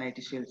 NIT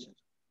Silchar.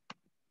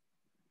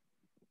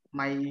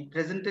 My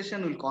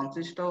presentation will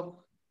consist of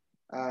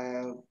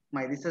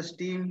my research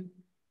team,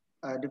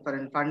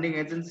 different funding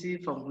agency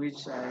from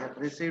which I have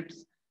received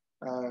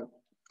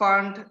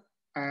fund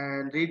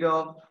and read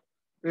of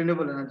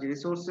renewable energy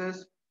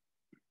resources,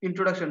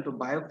 introduction to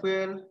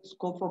biofuel,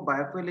 scope of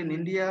biofuel in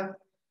India,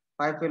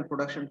 biofuel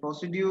production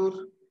procedure,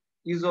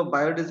 use of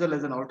biodiesel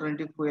as an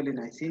alternative fuel in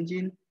IC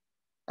engine,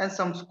 and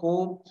some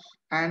scope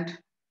and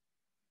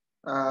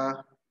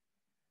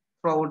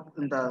fraud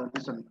in the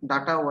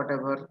data,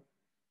 whatever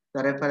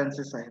the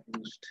references I have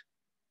used.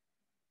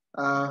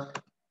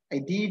 I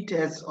did,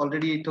 as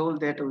already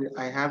told, that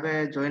I have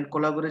a joint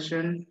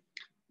collaboration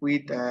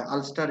with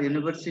Ulster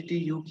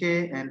University,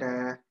 UK, and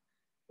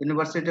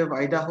University of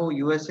Idaho,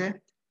 USA,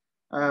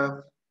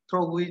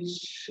 through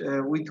which,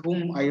 with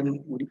whom I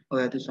am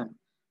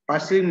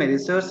pursuing my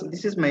research.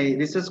 This is my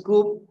research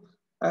group,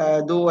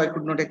 though I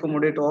could not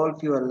accommodate all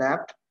few are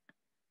left.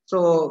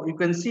 So you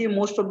can see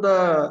most of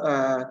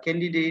the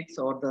candidates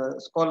or the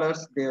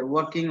scholars, they are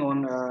working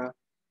on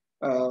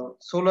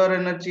solar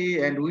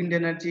energy and wind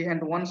energy,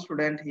 and one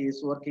student, he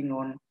is working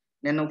on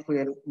nano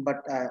fuel,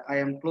 but I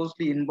am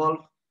closely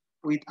involved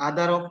with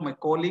other of my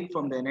colleagues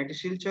from the NIT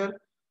Silchar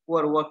who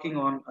are working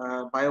on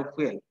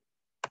biofuel.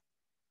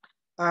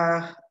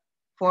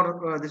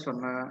 For this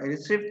one, I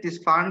received these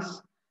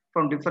funds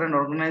from different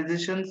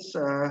organizations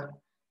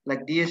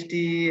like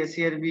DST,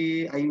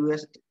 SCRB,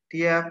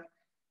 IUSTF,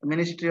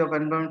 Ministry of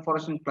Environment,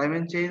 Forest and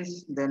Climate Change,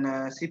 then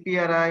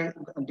CPRI,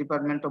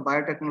 Department of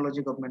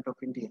Biotechnology, Government of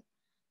India.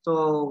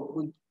 So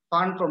with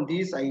fund from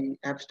these, I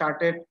have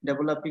started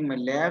developing my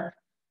lab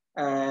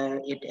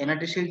at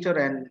NIT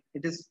Silchar,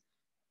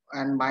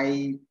 and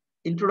my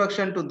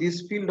introduction to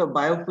this field of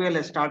biofuel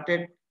has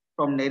started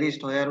from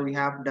NERIST, where we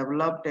have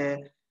developed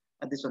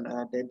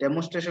the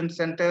demonstration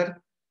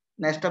center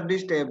and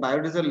established a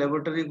biodiesel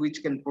laboratory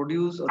which can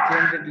produce a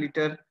 300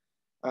 liter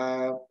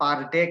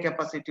per day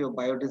capacity of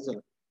biodiesel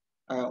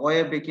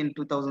way back in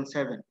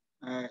 2007.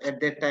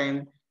 At that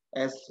time,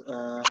 as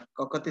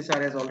Kokati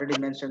sir has already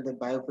mentioned, the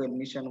biofuel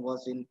mission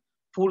was in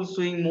full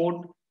swing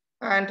mode,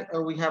 and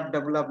we have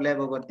developed lab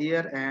over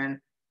there. And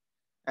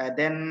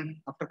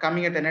then after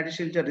coming at NIT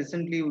Silchar,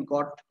 recently we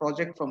got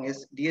project from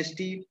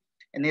DST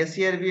and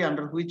SCRV,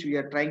 under which we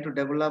are trying to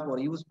develop or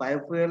use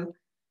biofuel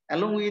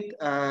along with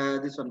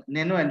this one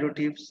nano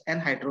additives and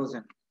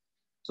hydrogen.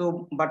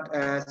 So, but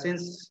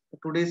since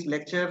today's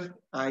lecture,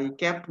 I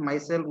kept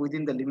myself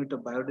within the limit of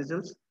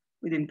biodiesels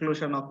with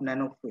inclusion of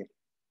nano fuel.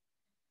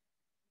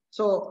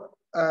 So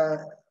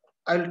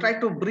I'll try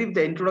to brief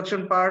the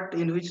introduction part,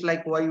 in which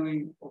like why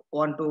we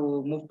want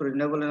to move to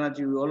renewable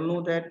energy. We all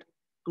know that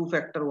two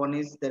factor. One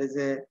is there is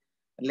a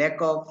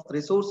lack of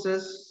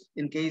resources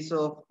in case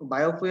of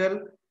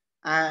biofuel,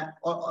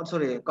 or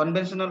sorry,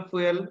 conventional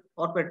fuel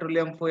or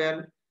petroleum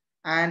fuel,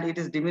 and it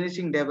is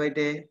diminishing day by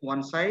day.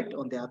 One side,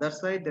 on the other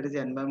side, there is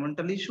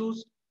environmental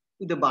issues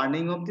with the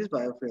burning of this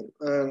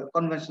biofuel,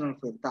 conventional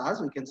fuel.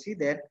 Thus, we can see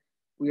that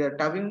we are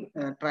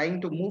trying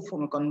to move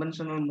from a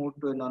conventional mode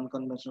to a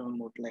non-conventional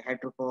mode, like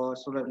hydropower,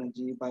 solar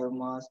energy,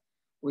 biomass,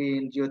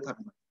 wind,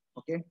 geothermal.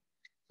 Okay,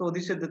 so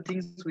these are the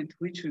things with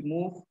which we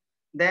move.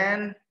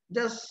 Then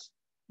just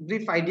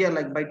brief idea,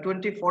 like by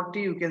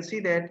 2040, you can see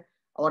that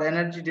our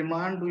energy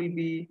demand will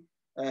be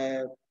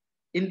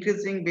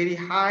increasing very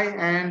high.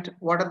 And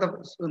what are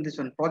this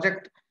one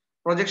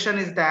projection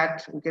is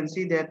that we can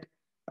see that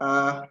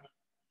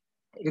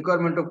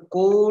requirement of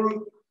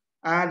coal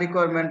and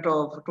requirement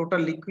of total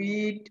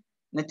liquid,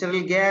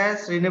 natural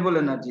gas, renewable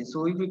energy.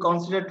 So if we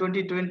consider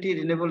 2020,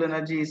 renewable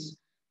energy is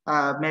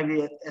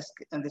maybe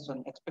this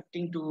one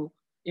expecting to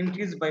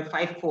increase by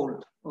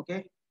 5-fold.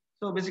 Okay,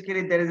 so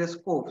basically there is a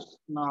scope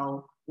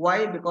now.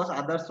 Why? Because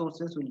other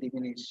sources will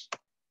diminish.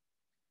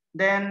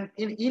 Then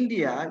in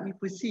India, if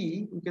we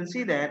see, we can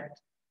see that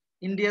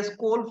India's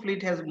coal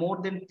fleet has more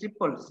than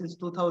tripled since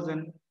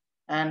 2000,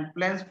 and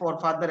plans for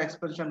further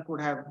expansion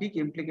could have big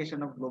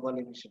implication of global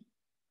emission.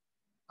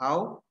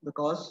 How?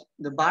 Because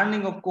the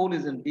burning of coal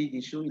is a big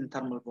issue in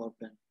thermal power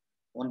plant.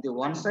 On the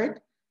one side,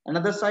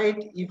 another side,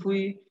 if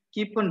we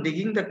keep on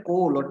digging the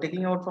coal or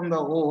taking out from the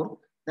ore,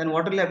 then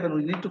what will happen?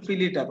 We need to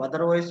fill it up.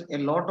 Otherwise, a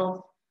lot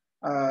of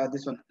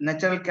this one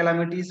natural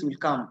calamities will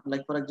come.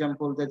 Like for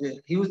example, there's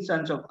a huge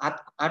chance of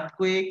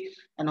earthquake,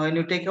 and when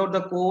you take out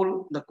the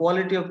coal, the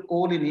quality of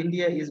coal in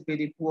India is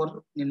very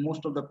poor in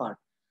most of the part.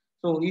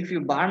 So if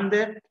you burn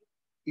that,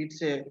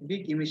 it's a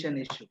big emission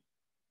issue.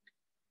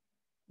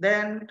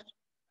 Then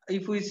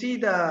if we see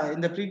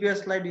in the previous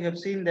slide, you have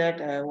seen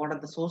that what are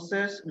the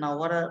sources. Now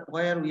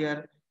where we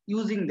are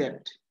using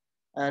that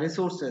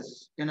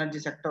resources energy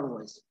sector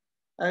wise.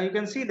 You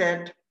can see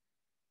that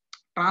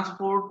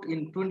transport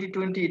in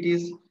 2020, it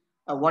is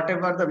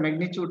whatever the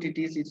magnitude it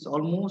is, it's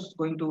almost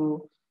going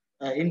to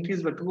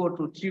increase by 2 or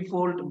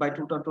 3-fold by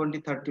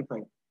 2035.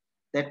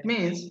 That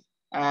means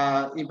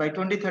by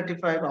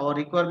 2035, our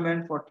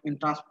requirement in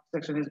transport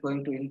section is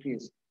going to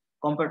increase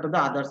compared to the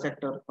other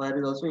sector where it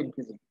is also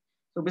increasing.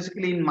 So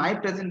basically in my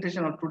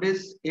presentation of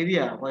today's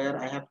area where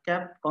I have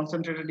kept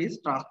concentrated is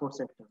transport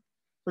sector.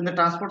 So in the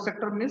transport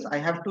sector means I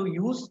have to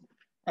use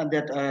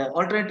that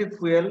alternative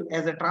fuel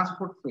as a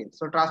transport fuel.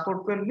 So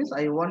transport fuel means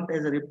I want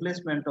as a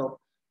replacement of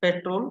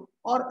petrol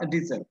or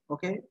diesel.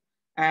 Okay,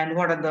 and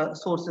what are the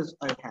sources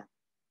I have?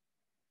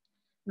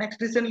 Next,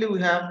 recently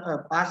we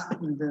have passed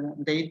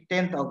the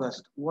 10th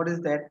August. What is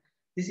that?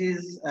 This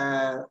is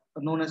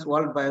known as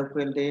World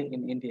Biofuel Day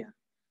in India.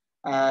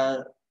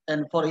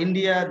 And for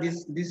India,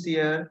 this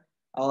year,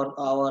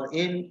 our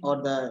aim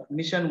or the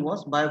mission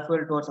was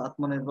biofuel towards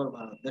Atmanirbhar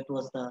Bharat. That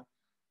was the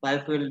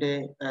Biofuel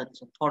Day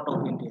thought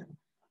of India.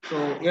 So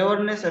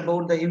awareness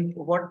about the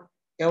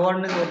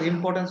awareness of the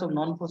importance of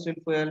non-fossil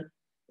fuel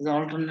is an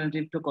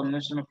alternative to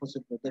conventional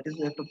fossil fuel. That is,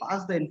 we have to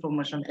pass the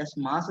information as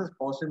much as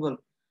possible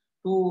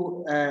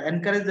to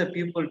encourage the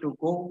people to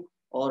go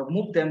or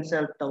move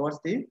themselves towards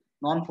the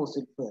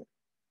non-fossil fuel.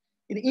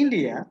 In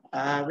India,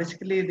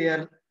 basically they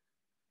are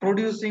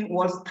producing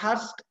world's third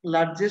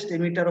largest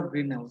emitter of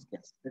greenhouse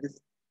gas, that is,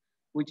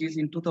 which is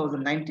in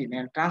 2019,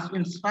 and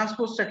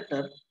transport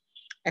sector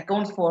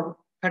accounts for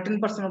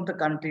 13% of the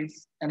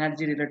country's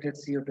energy-related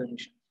CO2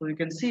 emission. So you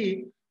can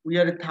see we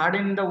are third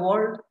in the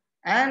world,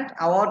 and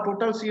our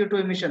total CO2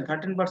 emission,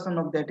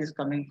 13% of that is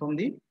coming from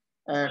the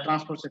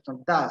transport sector.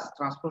 Thus,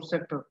 transport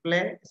sector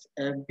plays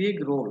a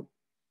big role.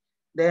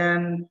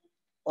 Then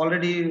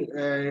already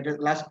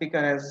last speaker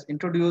has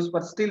introduced,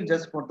 but still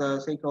just for the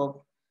sake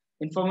of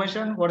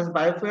Information, what is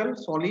biofuel?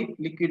 Solid,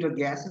 liquid or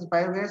gas is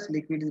biogas,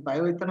 liquid is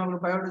bioethanol or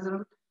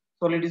biodiesel,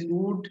 solid is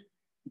wood,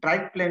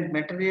 dried plant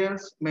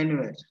materials,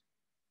 manure.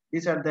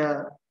 These are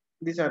the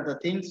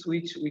things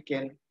which we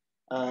can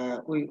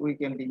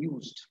be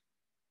used.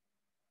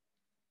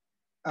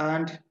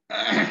 And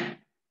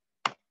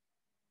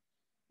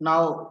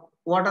now,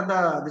 what are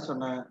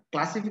the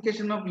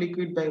classification of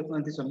liquid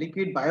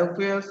liquid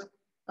biofuels?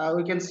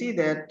 We can see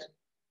that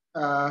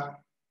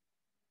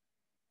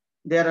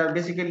there are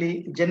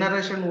basically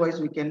generation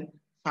wise we can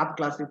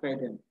sub-classify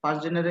them.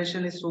 First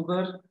generation is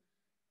sugar,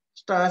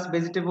 starch,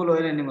 vegetable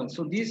oil, animals.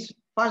 So this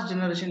first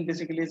generation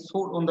basically is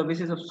sold on the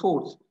basis of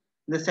source.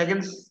 The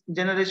second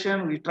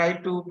generation we try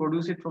to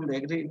produce it from the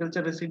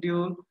agriculture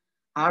residue,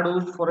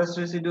 hardwood, forest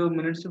residue,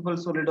 municipal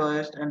solid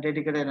waste, and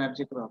dedicated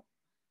energy crop.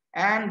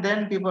 And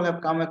then people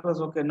have come across,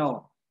 okay,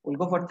 no, we'll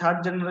go for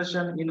third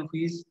generation in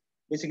which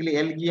basically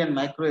algae and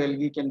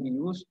microalgae can be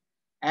used,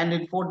 and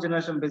in fourth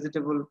generation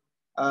vegetable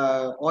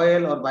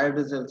oil or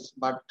biodiesels.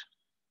 But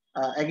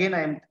again,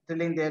 I'm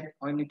telling that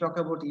when we talk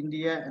about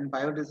India and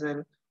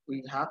biodiesel,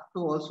 we have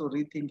to also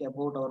rethink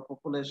about our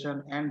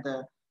population and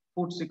the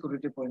food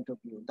security point of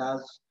view.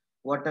 Thus,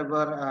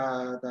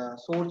 whatever the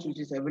source which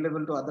is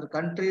available to other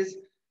countries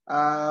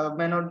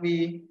may not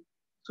be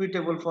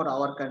suitable for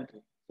our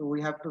country. So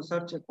we have to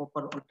search a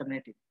proper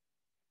alternative.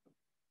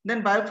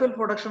 Then biofuel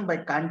production by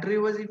country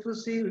was, if you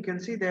see, we can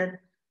see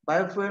that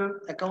biofuel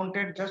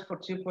accounted just for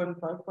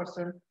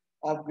 3.5%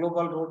 of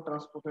global road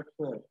transported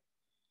fuel.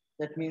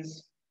 That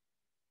means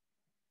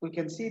we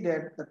can see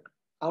that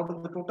out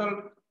of the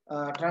total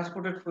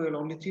transported fuel,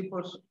 only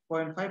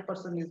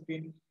 3.5% is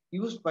being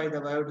used by the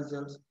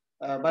biodiesels,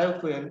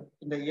 biofuel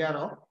in the year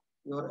of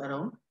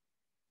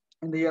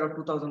in the year of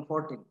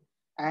 2014.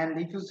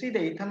 And if you see the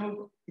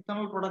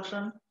ethanol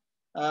production,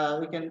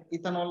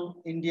 ethanol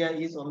India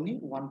is only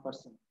 1%.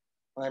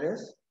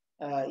 Whereas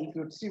if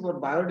you see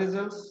what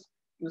biodiesels,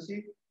 you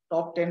see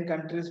top 10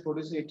 countries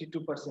produce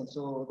 82%.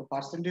 So the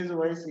percentage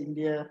wise,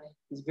 India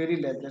is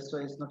very less. That's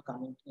why it's not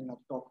coming in the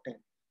top 10.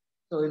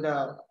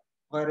 So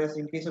whereas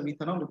in case of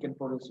ethanol, we can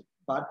produce it.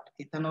 But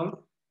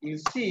ethanol, you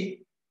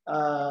see,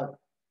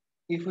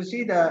 if you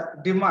see the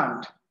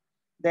demand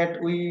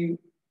that we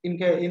in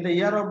the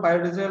year of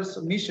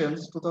biodiesel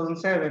missions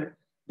 2007,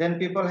 then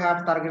people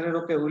have targeted,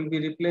 okay, we'll be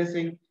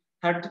replacing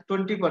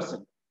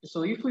 20%.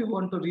 So if we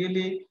want to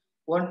really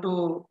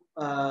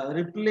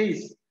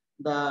replace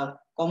the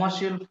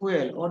commercial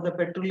fuel or the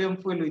petroleum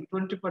fuel with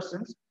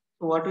 20%, so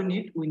what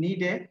we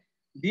need a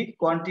big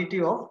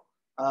quantity of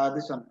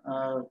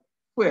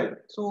fuel.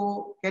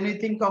 So can you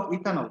think of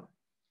ethanol?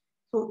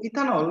 So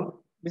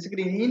ethanol,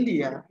 basically in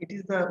India, it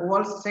is the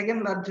world's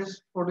second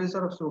largest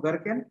producer of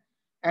sugarcane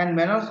and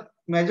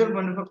major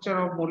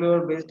manufacturer of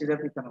molecular-based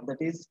derived ethanol.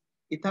 That is,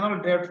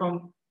 ethanol derived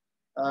from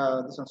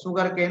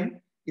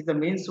sugarcane is the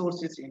main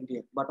source is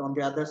India. But on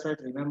the other side,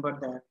 remember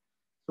that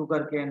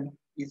sugarcane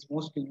is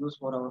mostly used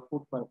for our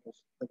food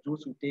purpose. The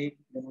juice we take,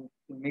 then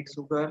we make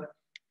sugar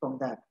from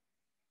that.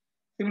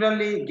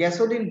 Similarly,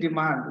 gasoline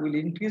demand will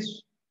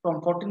increase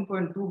from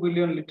 14.2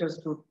 billion liters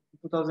to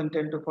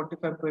 2010 to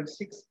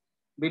 45.6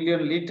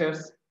 billion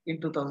liters in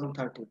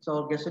 2030.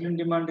 So our gasoline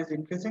demand is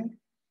increasing.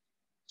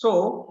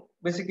 So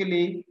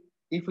basically,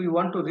 if we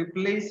want to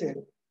replace a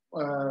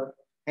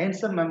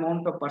handsome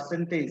amount of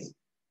percentage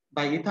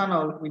by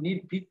ethanol, we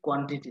need big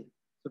quantity.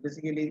 So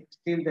basically,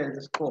 still there is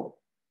a scope.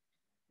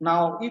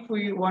 Now, if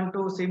we want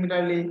to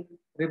similarly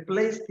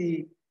replace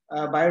the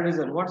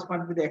biodiesel, what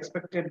might be the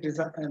expected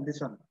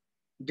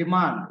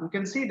demand? We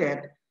can see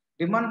that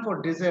demand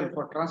for diesel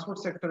for transport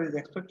sector is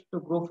expected to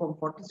grow from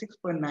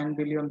 46.9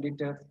 billion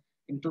liters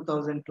in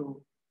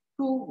 2002 to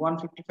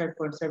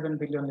 155.7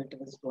 billion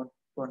liters in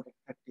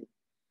 2030.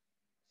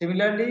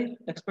 Similarly,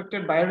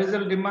 expected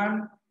biodiesel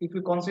demand, if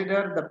you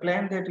consider the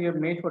plan that we have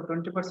made for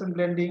 20%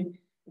 blending,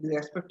 it is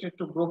expected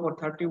to grow for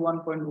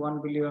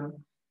 31.1 billion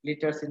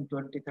liters in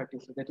 2030.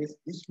 So that is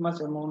this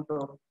much amount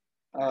of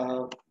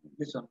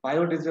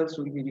biodiesels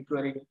will be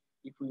requiring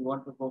if we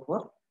want to go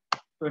for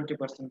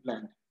 20%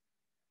 blend.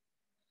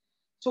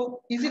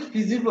 So is it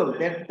feasible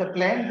that the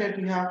plan that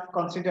we have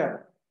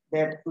considered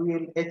that we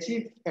will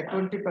achieve a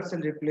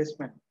 20%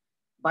 replacement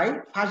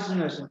by first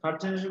generation?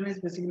 First generation is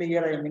basically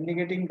here I am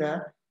indicating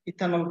the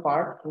ethanol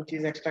part, which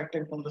is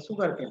extracted from the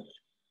sugarcane.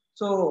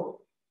 So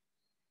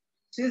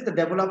since the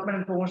development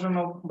and promotion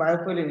of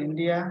biofuel in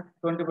India,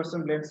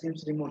 20% blend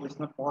seems remote. It's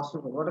not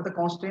possible. What are the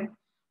constraints?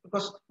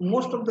 Because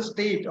most of the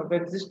state of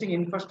existing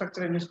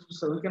infrastructure and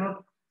institutions, we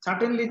cannot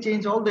certainly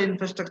change all the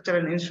infrastructure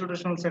and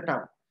institutional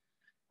setup.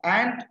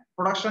 And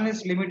production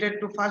is limited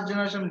to first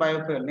generation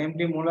biofuel,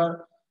 namely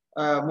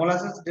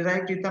molasses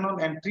derived ethanol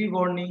and tree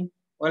burning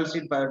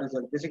oilseed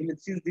biodiesel. Basically,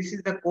 since this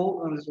is the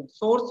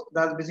source,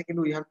 that's basically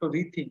we have to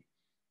rethink.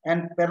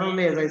 And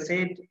parallelly, as I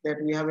said,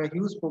 that we have a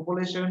huge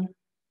population.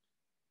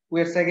 We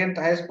are second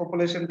highest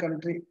population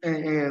country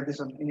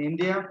in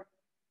India.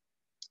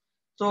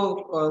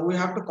 So we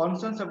have to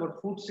concern about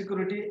food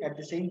security at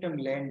the same time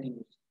land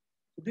use.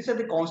 So these are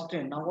the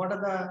constraints. Now, what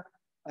are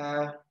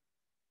the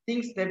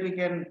things that we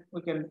can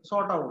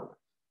sort out?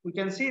 we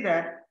can see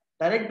that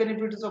direct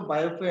benefits of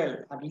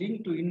biofuel are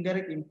linked to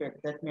indirect impact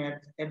that may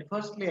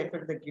adversely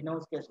affect the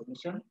greenhouse gas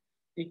emission,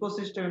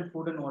 ecosystem, and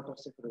food and water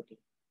security.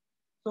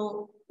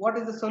 So what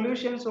is the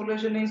solution?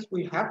 Solution is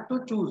we have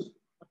to choose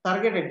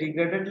target a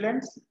degraded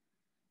lands.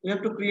 We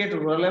have to create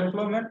rural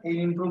employment in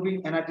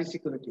improving energy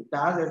security.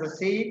 Thus, as I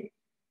said,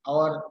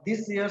 our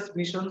this year's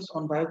missions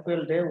on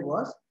biofuel day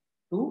was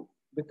to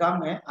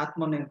become a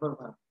Atmanirbhar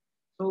Bharat.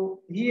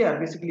 So here,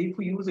 basically, if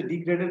we use a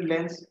degraded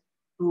lands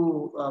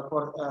to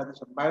for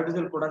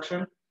biodiesel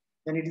production,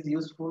 then it is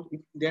useful.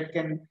 If that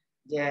can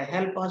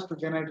help us to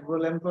generate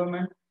rural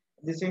employment.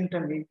 At the same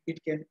time, it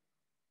can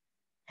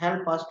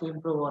help us to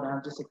improve our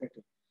energy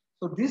security.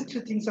 So these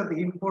three things are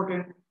the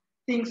important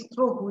things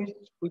through which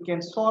we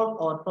can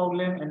solve our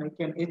problem and we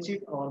can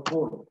achieve our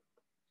goal.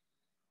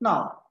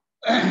 Now,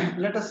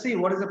 let us see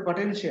what is the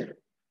potential.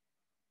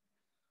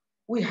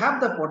 We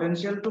have the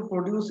potential to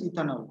produce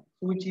ethanol,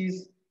 which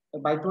is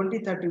by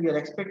 2030, we are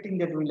expecting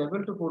that we will be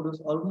able to produce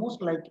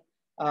almost like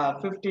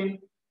 15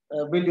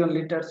 billion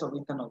liters of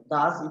ethanol.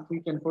 Thus, if we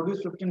can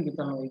produce 15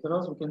 billion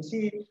liters, we can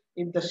see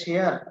if the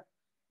share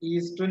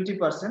is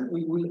 20%,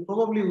 we will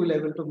probably will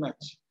able to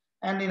match.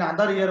 And in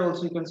other year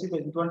also, you can see that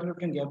in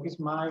 2015 gap is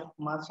much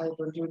high,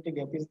 2020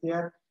 gap is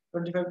there.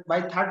 25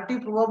 by 30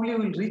 probably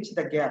will reach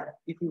the gap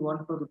if we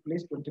want to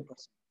replace 20%.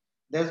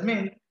 That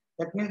means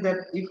that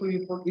if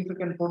we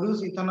can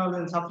produce ethanol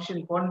in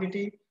sufficient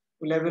quantity,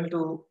 we'll able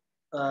to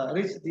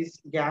reach this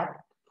gap,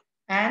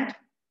 and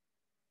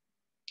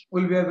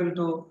we'll be able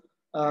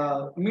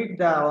to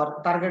meet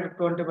our target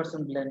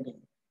 20% blending.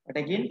 But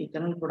again,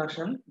 ethanol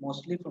production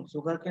mostly from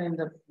sugarcane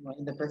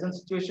in the present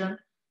situation.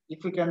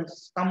 If we can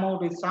come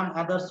out with some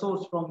other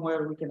source from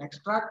where we can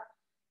extract,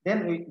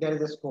 then there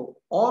is a scope.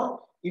 Or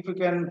if we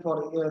can,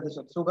 for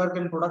the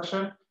sugarcane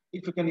production,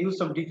 if we can use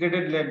some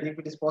degraded land, if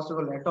it is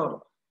possible at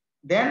all,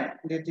 then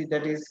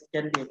that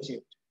can be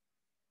achieved.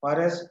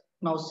 Whereas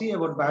now see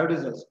about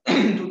biodiesels.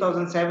 In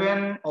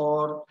 2007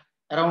 or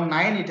around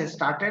 9, it has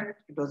started.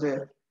 It was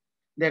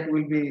that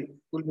will be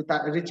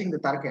reaching the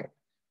target.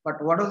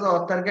 But what was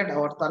our target?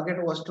 Our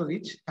target was to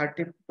reach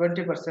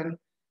 20%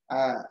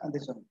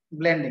 this one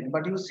blending.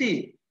 But you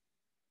see,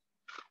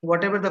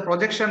 whatever the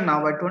projection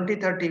now by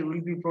 2030,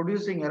 we'll be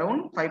producing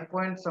around 5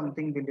 point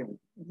something billion,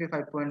 maybe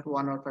 5.1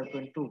 or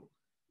 5.2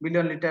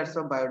 billion liters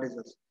of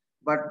biodiesels.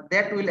 But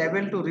that will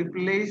able to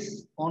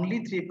replace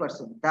only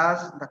 3%.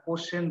 Thus, the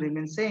question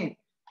remains same,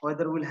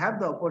 whether we'll have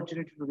the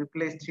opportunity to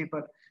replace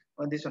 3%.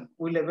 This one,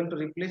 we'll able to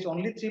replace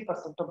only 3%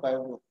 of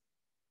biofuel.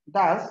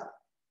 Thus,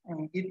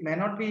 it may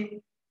not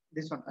be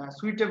this one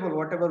suitable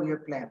whatever we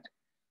have planned.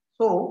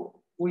 So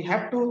we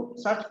have to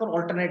search for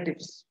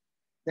alternatives.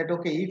 That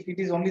okay, if it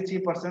is only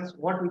 3%,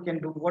 what we can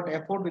do, what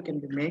effort we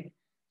can make,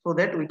 so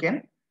that we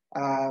can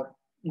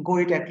go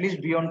it at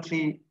least beyond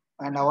 3,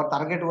 and our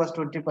target was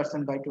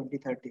 20% by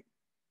 2030.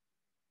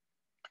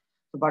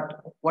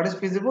 But what is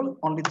feasible?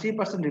 Only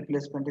 3%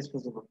 replacement is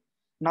feasible.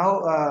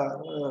 Now,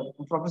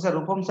 Professor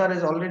Rupam sir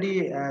has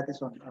already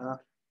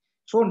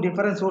shown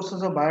different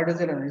sources of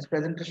biodiesel, and his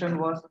presentation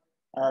was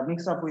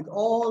mixed up with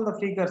all the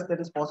figures that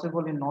is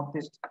possible in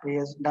Northeast. He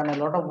has done a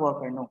lot of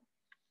work, I know.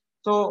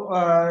 So,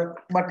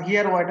 but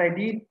here what I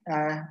did,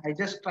 I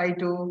just try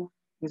to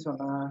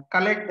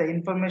collect the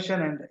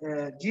information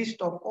and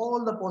gist of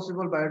all the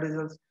possible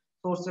biodiesel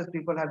sources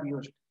people have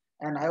used.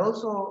 And I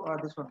also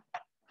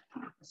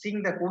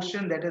seeing the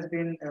question that has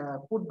been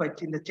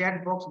put in the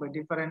chat box by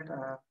different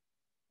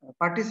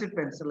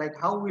participants, like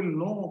how we'll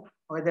know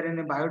whether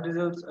any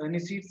biodiesels, any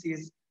seeds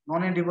is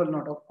non-edible or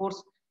not. Of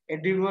course,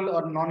 edible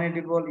or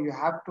non-edible, you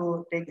have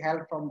to take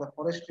help from the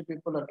forestry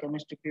people or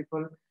chemistry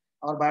people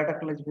or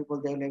biotechnology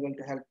people. They will be able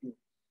to help you.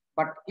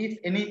 But if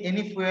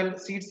any fuel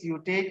seeds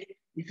you take,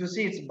 if you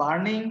see it's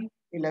burning,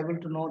 you'll be able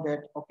to know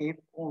that okay,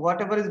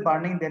 whatever is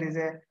burning, there is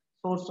a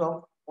source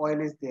of oil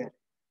is there.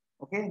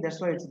 Okay, that's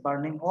why it's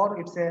burning, or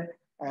it's a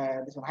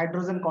this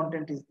hydrogen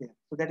content is there.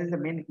 So that is the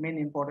main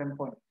important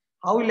point.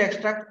 How will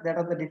extract? That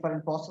are the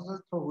different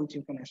processes through which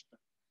you can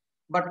extract.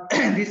 But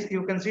this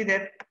you can see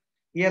that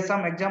here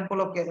some example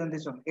of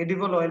this one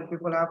edible oil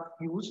people have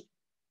used.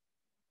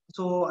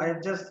 So I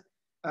have just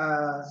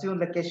seen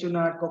the cashew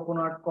nut,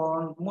 coconut,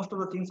 corn. Most of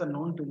the things are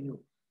known to you,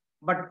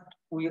 but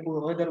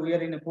whether we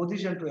are in a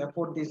position to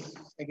afford this,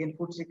 again,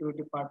 food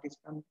security part is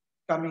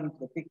coming to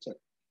the picture.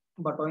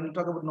 But when you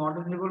talk about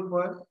non-edible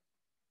oil,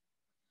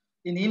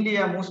 in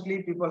India,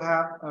 mostly people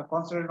have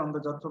concentrated on the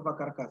Jatropha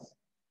carcass.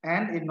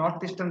 And in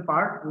northeastern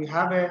part, we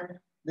have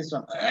this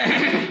one.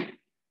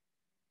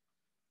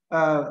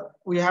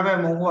 We have a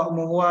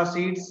mohua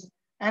seeds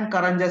and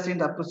karanja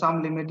seed up to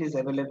some limit is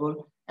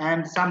available.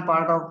 And some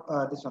part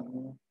of this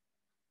one.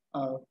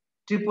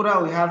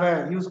 Tripura, we have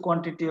a huge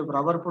quantity of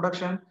rubber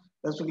production.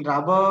 That's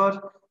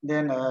rubber,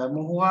 then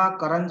mohua,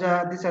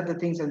 karanja. These are the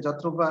things. And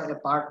Jatropha, a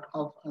part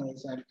of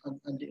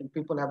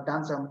people have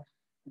done some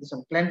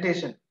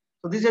plantation.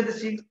 So these are the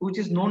seeds which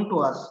is known to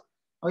us.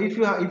 Or if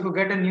you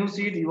get a new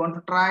seed, you want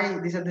to try.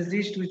 These are the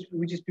seeds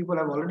which is people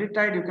have already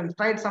tried. You can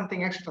try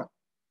something extra.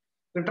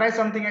 You can try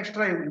something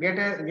extra. You get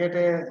a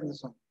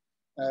this one.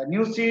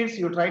 new seeds,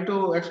 you try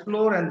to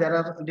explore, and there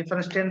are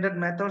different standard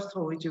methods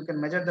through which you can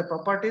measure the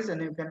properties,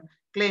 and you can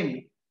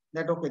claim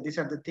that okay, these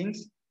are the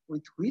things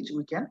with which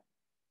we can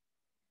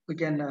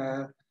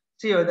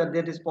see whether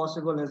that is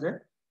possible as a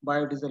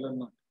biodiesel or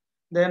not.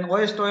 Then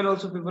waste oil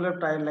also people have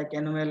tried, like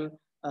animal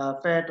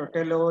fat or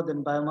tallow,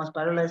 then biomass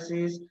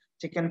pyrolysis,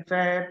 chicken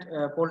fat,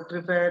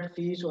 poultry fat,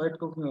 fish, oil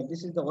cooking oil.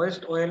 This is the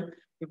waste oil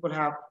people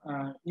have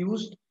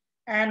used.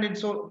 And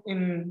it's so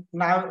in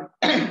now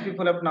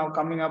people have now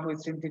coming up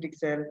with synthetic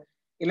cell,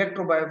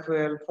 electro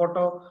biofuel,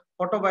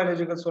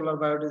 photobiological solar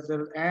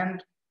biodiesel,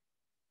 and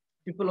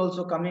people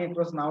also coming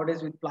across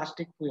nowadays with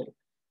plastic fuel.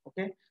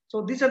 Okay,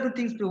 so these are the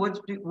things to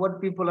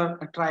what people are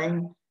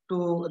trying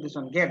to this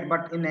one get,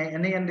 but in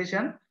any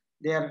condition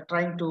they are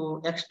trying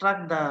to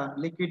extract the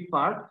liquid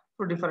part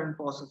through different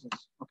processes.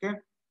 Okay,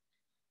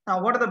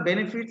 now what are the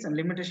benefits and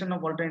limitation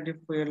of alternative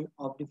fuel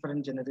of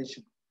different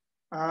generation?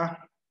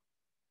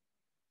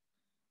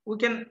 We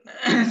can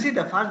see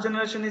the first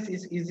generation is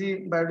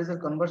easy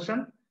biodiesel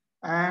conversion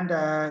and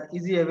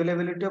easy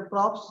availability of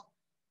crops.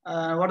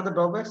 What are the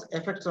drawbacks?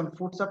 Effects on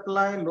food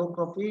supply, low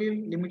crop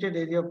yield, limited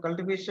area of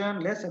cultivation,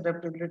 less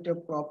adaptability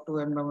of crop to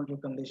environmental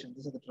conditions.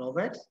 These are the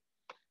drawbacks.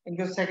 In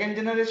the second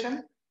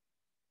generation,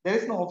 there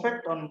is no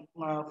effect on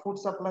food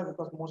supply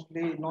because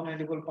mostly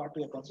non-edible part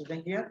we are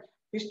considering here.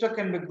 Feedstock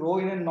can be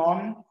grown in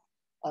a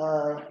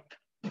uh,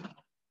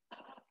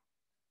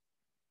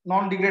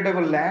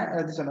 non-degradable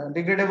land,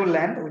 degradable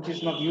land which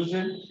is not used,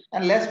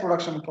 and less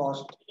production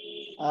cost.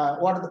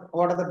 What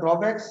are the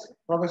drawbacks?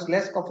 Drawbacks: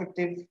 less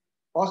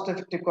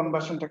cost-effective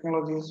conversion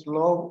technologies,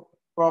 low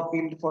crop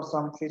yield for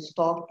some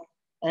feedstock.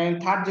 And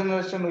in third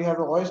generation, we have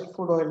the waste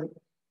food oil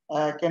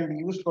can be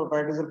used for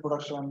biodiesel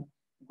production.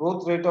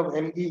 Growth rate of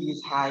algae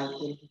is high.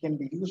 Algae can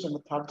be used in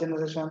the third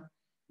generation.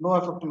 No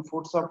effect on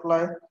food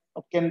supply,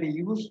 but can be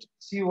used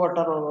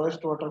seawater or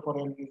wastewater for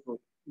algae food.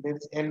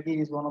 This algae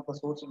is one of the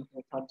sources in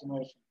the third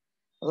generation.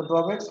 The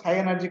drawbacks: high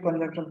energy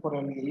consumption for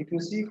algae. If you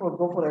see go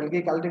for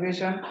algae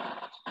cultivation,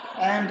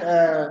 and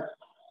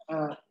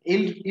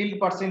yield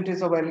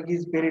percentage of algae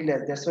is very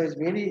less. That's why it's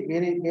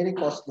very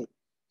costly.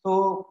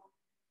 So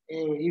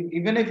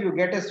even if you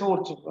get a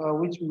source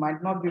which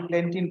might not be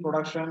plenty in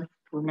production,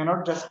 we may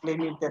not just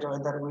claim it that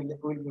whether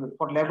will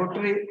for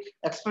laboratory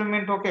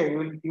experiment. Okay,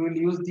 you will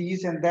use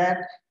these and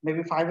that,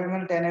 maybe 5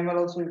 ml, 10 ml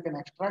also you can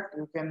extract.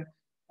 You can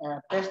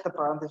test the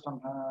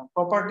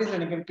properties,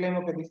 and you can claim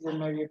okay, this is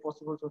maybe a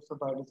possible source of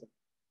biodiesel.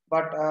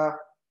 But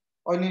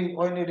when you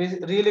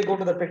really go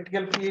to the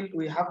practical field,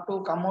 we have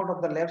to come out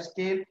of the lab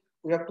scale.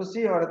 We have to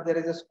see whether there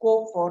is a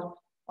scope for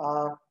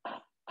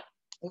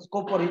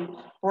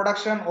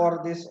production,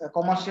 or these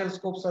commercial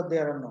scopes are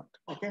there or not.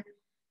 Okay.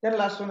 Then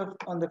last one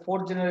on the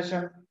fourth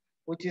generation,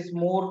 which is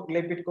more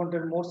lipid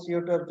content, more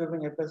CO2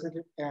 absorbing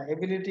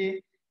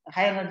ability,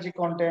 high energy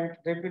content,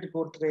 rapid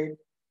growth rate.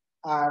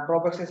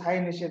 Drawbacks is high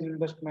initial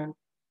investment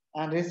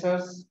and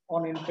research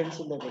on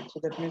infancy level. So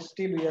that means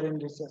still we are in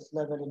research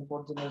level in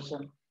fourth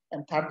generation.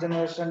 And third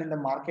generation in the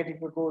market, if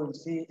you go, you'll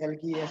see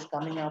LGS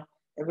coming up.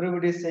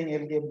 Everybody is saying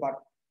LG,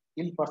 but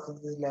yield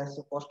percentage is less,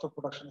 so cost of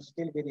production is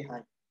still very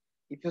high.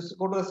 If you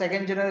go to the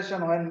second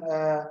generation,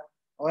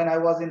 when I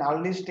was in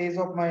early stage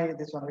of my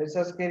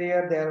research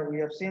career, there we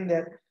have seen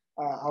that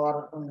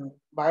our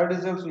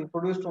biodiesels we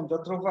produced from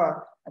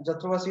Jatropha, and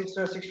Jatropha seeds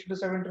are 60 to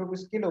 70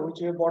 rupees kilo, which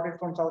we bought it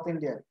from South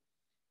India.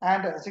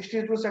 And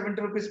 60 to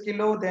 70 rupees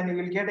kilo, then you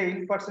will get a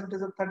yield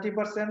percentage of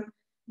 30%.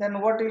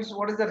 Then what is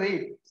the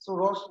rate?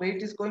 So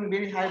rate is going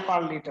very high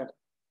per liter.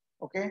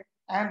 Okay,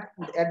 and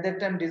at that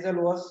time diesel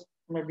was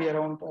maybe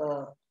around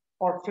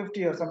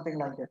 50 or something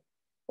like that.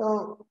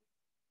 So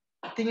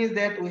thing is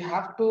that we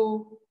have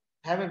to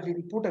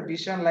put a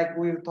vision, like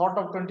we thought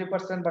of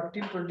 20%, but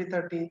till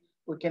 2030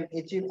 we can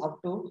achieve up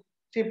to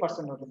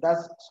 3% of it. That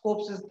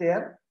scopes is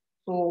there.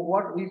 So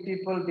what we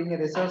people being a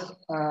research,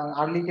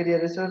 early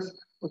career research,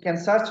 we can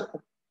search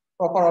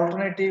proper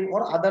alternative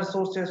or other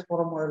sources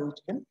from where we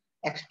can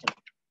extract.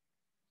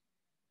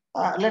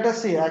 Let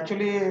us see.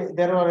 Actually,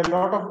 there are a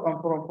lot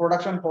of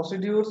production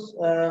procedures,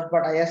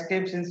 but I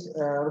escaped since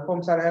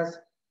Rupam sir has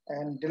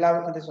and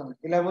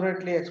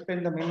elaborately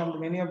explained the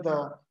many of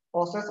the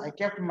process. I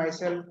kept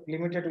myself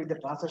limited with the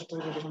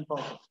transesterification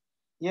process.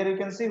 Here you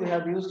can see we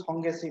have used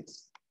honge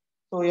seeds.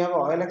 So we have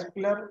oil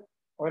expeller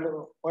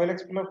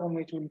from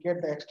which we will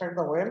get the extract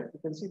the oil. You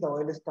can see the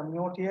oil is coming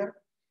out here.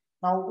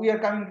 Now we are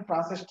coming to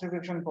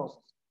transesterification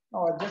process.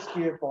 Now I'll just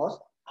give a pause.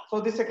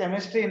 So this is a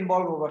chemistry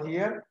involved over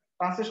here.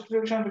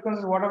 Transesterification,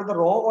 because whatever the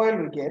raw oil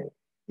we get,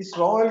 this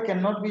raw oil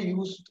cannot be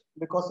used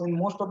because in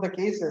most of the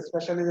cases,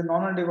 especially the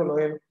non-edible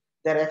oil,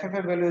 their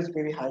FFA value is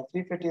very high.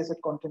 Free fatty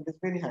acid content is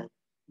very high.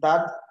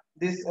 That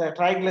this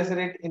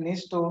triglyceride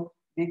needs to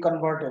be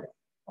converted.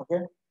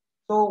 Okay.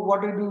 So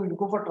what we do, we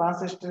go for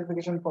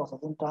transesterification process.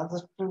 In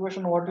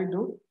transesterification, what we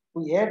do,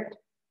 we add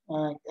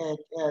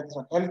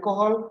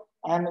alcohol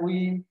and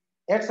we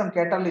add some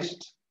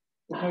catalyst.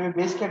 It may be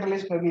base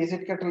catalyst, maybe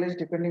acid catalyst,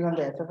 depending on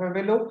the FFA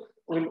value.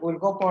 We'll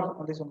go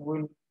for this one.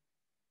 We'll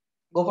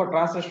go for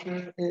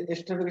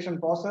transesterification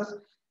process.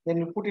 Then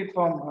you put it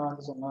from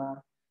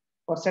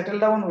For settle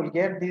down, we'll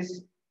get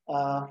this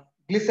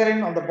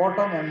glycerin on the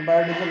bottom and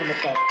biodiesel on the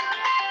top.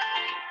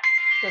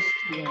 Just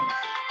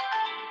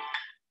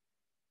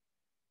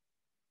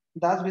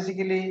that's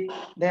basically,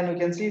 then we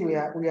can see we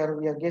are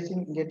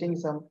getting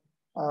some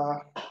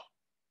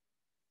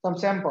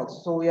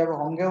samples. So we have a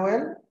hunger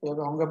oil, we have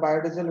a hunger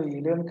biodiesel with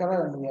helium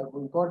color, and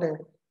we got a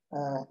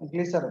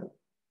glycerin.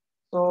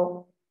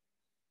 So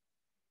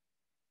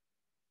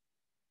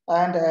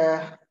and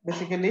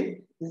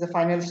basically this is the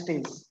final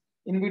stage.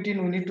 In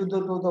between, we need to do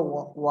the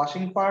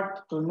washing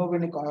part to remove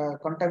any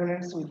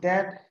contaminants with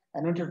that,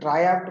 and we need to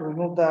dry up to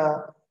remove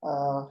the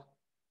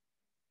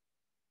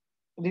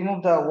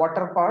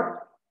water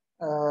part.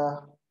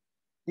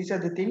 These are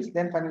the things.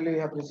 Then finally, we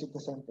have received the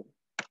sample.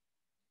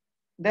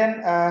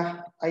 Then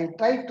I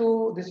try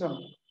to this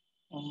one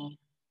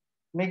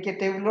make a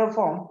tabular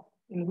form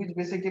in which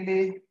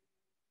basically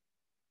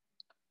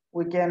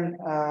we can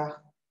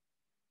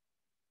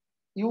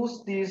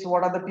use these,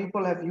 what are the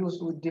people have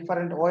used with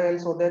different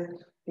oils, so that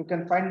you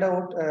can find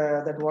out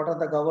that what are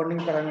the governing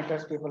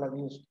parameters people have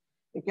used.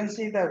 You can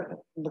see that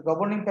the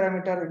governing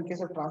parameter in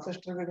case of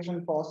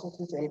transesterification process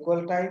is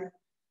alcohol type,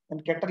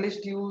 and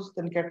catalyst use,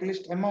 then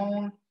catalyst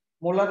amount,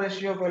 molar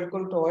ratio of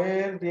alcohol to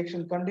oil,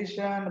 reaction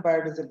condition,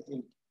 biodiesel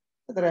yield.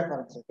 The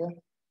reference, okay.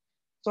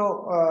 So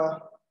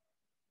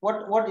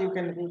what you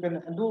can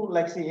do,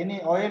 like say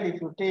any oil, if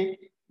you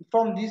take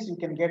from this, you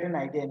can get an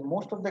idea. In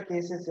most of the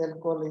cases,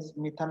 alcohol is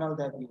methanol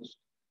they have used,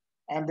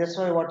 and that's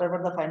why whatever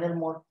the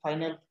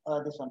final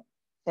this one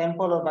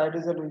sample or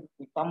biodiesel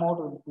we come out,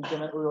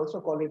 we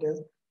also call it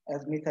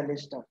as methyl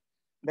ester.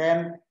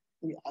 Then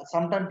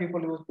sometimes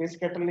people use base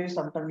catalyst,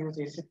 sometimes use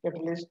acid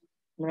catalyst.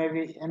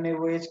 Maybe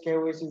NaOH,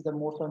 KOH is the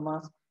more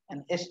famous,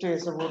 and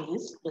H2SO4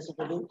 is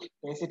basically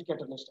the acid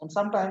catalyst. And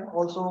sometimes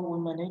also we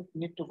may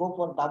need to go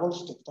for double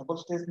stage. Double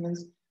stage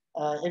means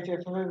if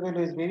FFA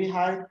value is very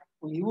high,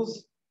 we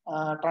use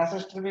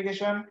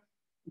transesterification,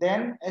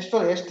 then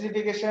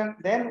esterification,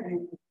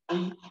 then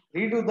we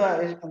redo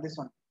this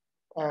one.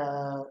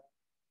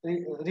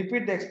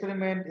 Repeat the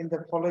experiment in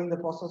the following the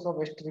process of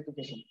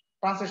esterification,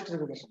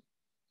 transesterification.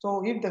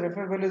 So if the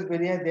FFA value is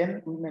very high,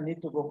 then we may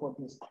need to go for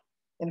this.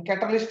 In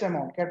catalyst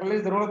amount,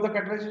 catalyst, the role of the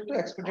catalyst is to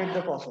expedite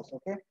the process.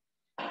 Okay.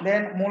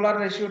 Then molar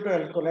ratio to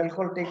alcohol.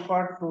 Alcohol take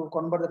part to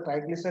convert the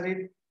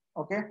triglyceride.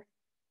 Okay.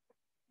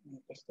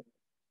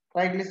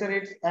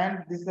 Triglycerides,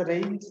 and this is the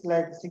range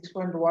like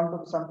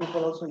 6.1 to some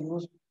people also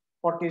use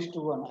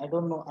 40:1. I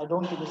don't know. I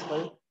don't think it's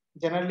right.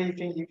 Generally,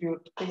 if you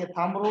take a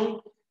thumb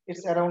rule,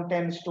 it's around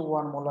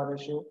 10:1 molar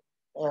ratio,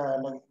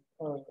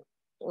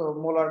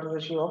 molar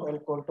ratio of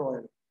alcohol to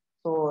oil.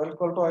 So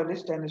alcohol to oil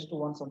is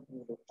 10:1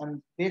 something.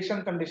 And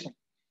reaction condition,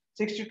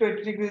 60 to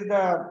 80 degrees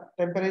the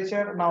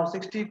temperature. Now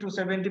 60 to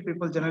 70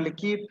 people generally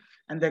keep,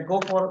 and they go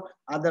for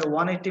either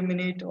 180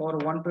 minutes or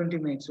 120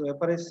 minutes. So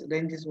average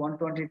range is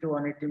 120 to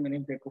 180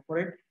 minutes, they go for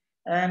it.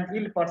 And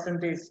yield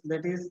percentage,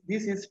 that is,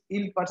 this is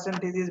yield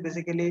percentage is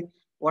basically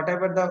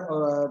whatever the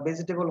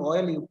vegetable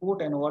oil you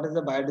put and what is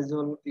the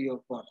biodiesel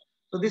you put.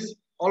 So this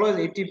always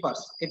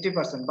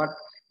 80%, but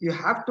you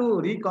have to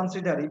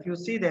reconsider if you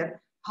see that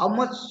how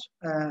much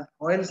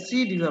oil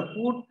seed you have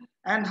put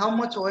and how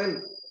much oil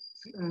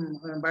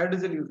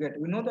biodiesel you get.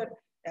 We know that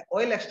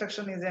oil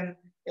extraction is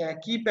a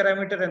key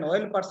parameter, and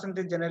oil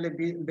percentage generally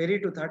vary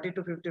to 30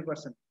 to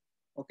 50%.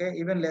 Okay,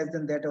 even less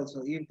than that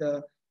also if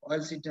the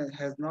oil seed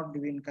has not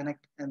been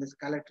connected and is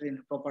collected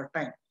in proper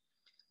time.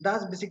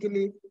 Thus,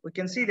 basically, we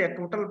can see that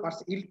total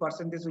yield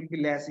percentage will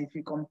be less if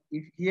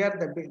here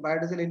the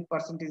biodiesel yield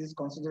percentage is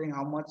considering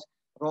how much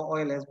raw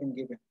oil has been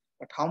given,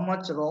 but how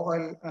much raw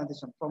oil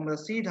this one from the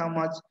seed, how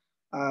much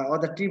or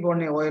the tree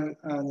borne oil,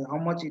 how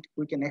much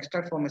we can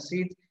extract from a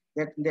seed,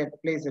 that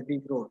plays a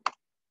big role.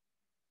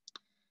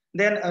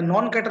 Then a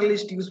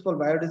non-catalyst use for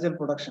biodiesel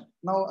production.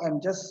 Now I'm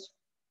just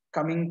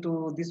coming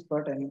to this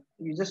part, and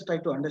you just try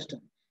to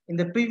understand. In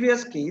the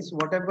previous case,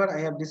 whatever I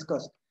have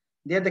discussed,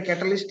 there the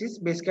catalyst is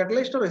base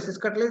catalyst or acid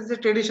catalyst is a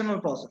traditional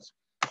process.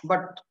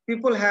 But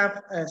people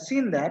have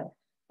seen that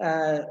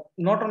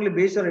not only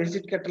base or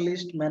acid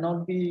catalyst may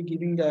not be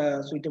giving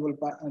the suitable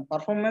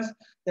performance.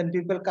 Then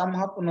people come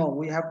up, no,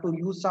 we have to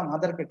use some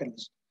other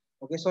catalyst.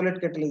 Okay, solid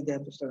catalyst they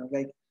have to start,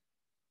 like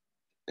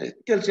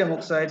calcium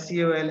oxide,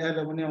 COL,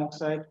 aluminum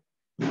oxide,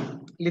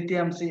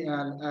 lithium,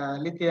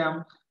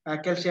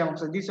 calcium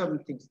oxide, these are the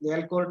things. The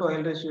alcohol to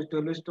oil ratio is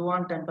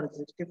 12:1, temperature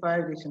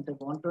 65, reaction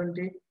temperature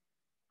 120.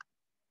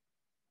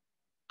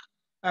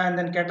 And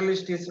then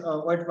catalyst is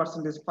white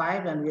percent is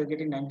 5, and we are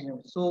getting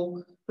 19.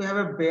 So to have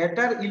a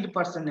better yield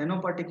percent,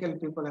 nanoparticle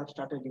people have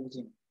started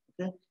using.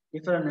 Okay,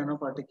 different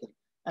nanoparticle.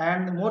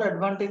 And more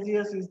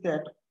advantageous is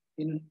that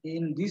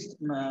in this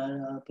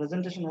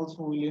presentation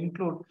also will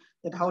include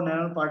that how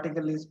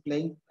nanoparticle is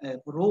playing a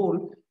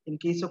role in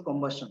case of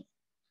combustion.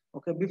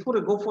 Okay, before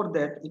we go for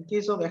that, in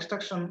case of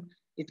extraction,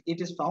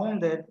 it is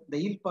found that the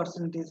yield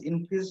percentage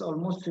increase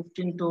almost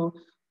 15 to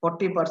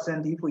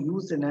 40% if we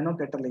use a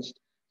nanocatalyst.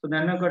 So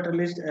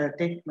nanocatalyst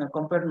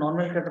compared to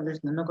normal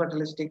catalyst,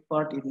 nanocatalyst take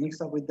part, it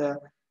mix up with the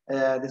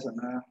this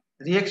one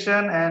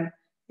reaction, and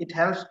it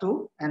helps to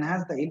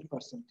enhance the yield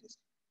percentage.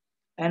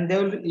 And they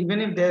will, even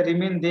if they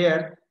remain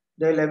there,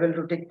 they will able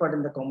to take part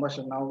in the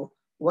combustion. Now,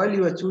 while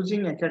you are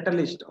choosing a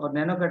catalyst or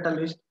nano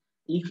catalyst,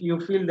 if you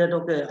feel that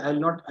okay, I'll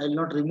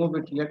not remove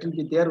it, let it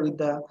be there with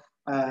the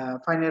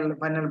final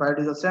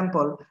biodiesel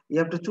sample, you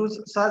have to choose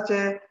such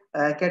a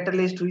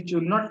catalyst which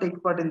will not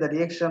take part in the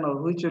reaction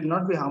or which will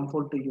not be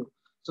harmful to you.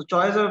 So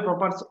choice of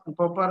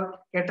proper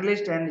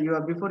catalyst, and you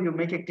are, before you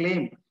make a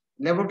claim,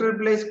 laboratory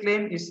based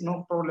claim is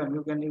no problem.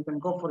 You can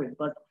go for it.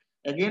 But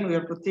again, we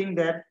have to think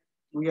that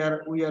we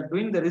are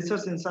doing the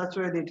research in such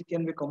a way that it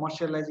can be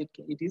commercialized.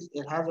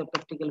 It has a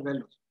practical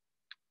value.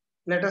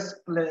 Let us,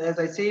 as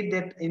I said,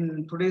 that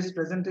in today's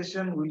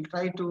presentation, we'll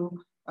try to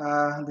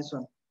this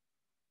one.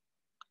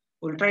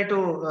 We'll try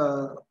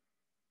to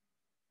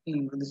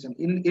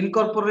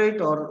incorporate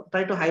or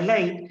try to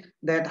highlight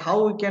that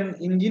how we can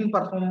engine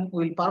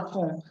will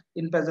perform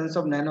in presence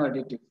of nano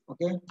additive.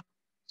 Okay,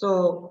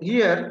 so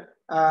here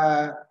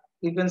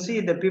you can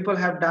see the people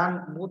have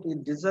done both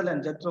with diesel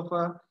and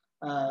jatropha,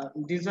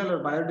 diesel or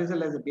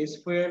biodiesel as a base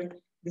fuel.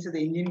 This is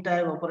the engine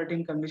type,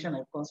 operating condition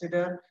I've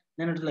considered.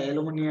 Then it's like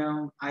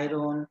aluminum,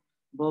 iron,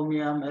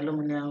 chromium,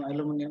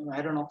 aluminum,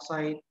 iron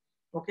oxide.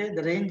 Okay,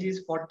 the range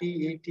is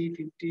 40, 80,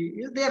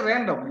 50. They are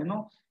random, you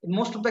know. In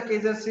most of the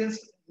cases, since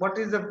what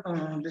is the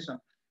this one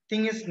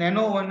thing is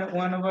nano,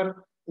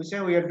 whenever we say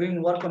we are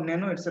doing work on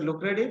nano, it's a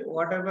lucrative.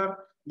 Whatever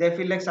they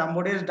feel like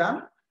somebody has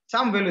done,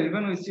 some value.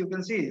 Even if you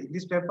can see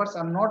these papers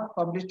are not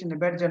published in a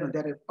bad journal, they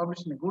are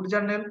published in a good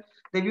journal.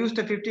 They've used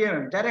a 50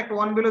 mm direct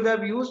one below. They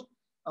have used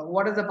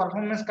what is the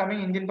performance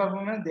coming, engine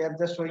performance. They are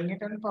just showing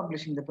it and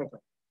publishing the paper.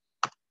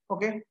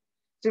 Okay.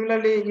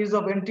 Similarly, use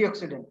of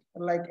antioxidant.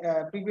 Like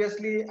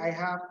previously, I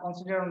have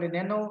considered only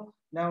nano.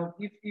 Now,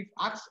 if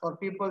asked or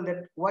people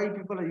that why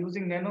people are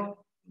using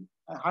nano,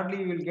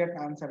 hardly you will get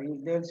answer.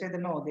 They will say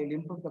that no, they will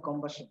improve the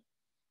combustion.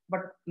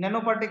 But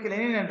nanoparticle,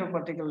 any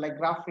nanoparticle like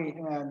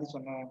graphene, this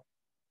one,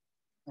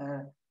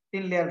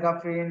 thin layer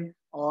graphene,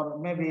 or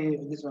maybe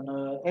this one,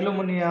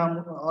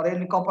 aluminum, or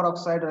any copper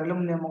oxide or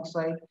aluminum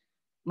oxide.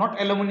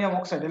 Not aluminum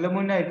oxide,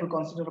 aluminum if you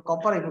consider,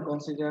 copper if you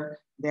consider,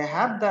 they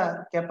have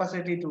the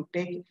capacity to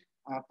take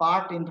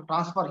part into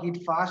transfer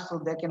heat fast, so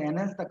they can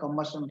enhance the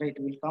combustion rate.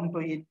 We'll come to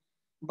it.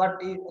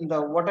 But in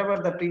the whatever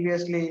the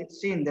previously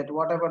seen, that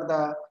whatever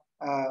the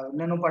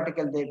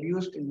nanoparticle they've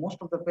used in most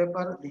of the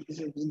paper, this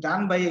is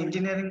done by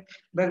engineering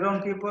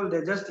background people.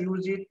 They just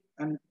use it,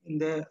 and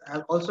they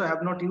also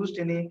have not used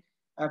any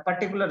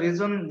particular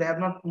reason. They have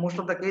not, most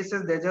of the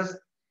cases, they just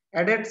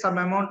added some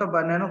amount of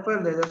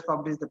nanofuel, they just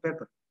publish the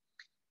paper.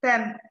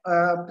 Then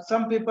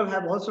some people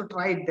have also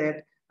tried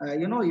that,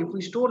 you know, if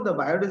we store the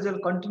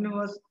biodiesel,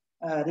 continuous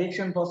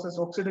reaction process,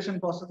 oxidation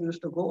process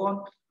used to go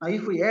on.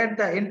 If we add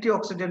the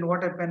antioxidant,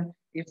 what happens?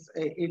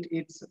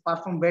 It's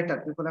perform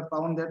better. People have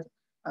found that,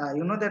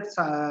 you know, that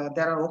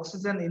there are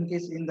oxygen in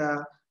case in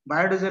the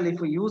biodiesel. If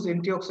we use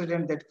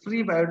antioxidant, that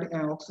free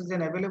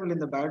oxygen available in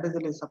the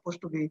biodiesel is supposed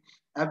to be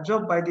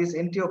absorbed by this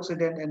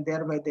antioxidant, and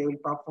thereby they will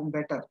perform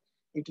better.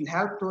 It will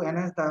help to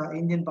enhance the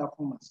engine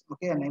performance,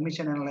 okay, and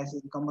emission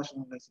analysis,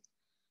 combustion analysis.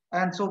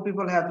 And so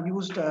people have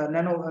used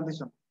this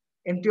one,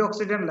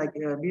 antioxidant like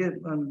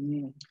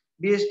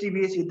BST,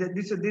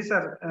 BSE. These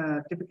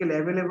are typically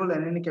available,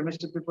 and any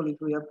chemistry people,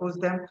 if we approach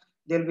them,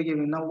 they'll be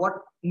giving. Now, what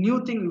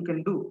new thing you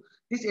can do?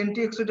 This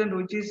antioxidant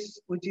which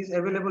is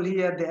available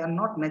here, they are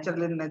not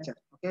natural in nature.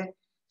 Okay,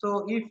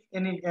 so if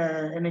any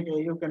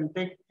you can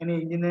take any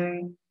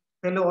engineering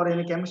fellow or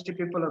any chemistry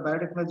people or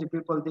biotechnology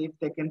people, if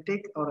they can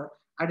take or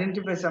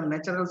identify some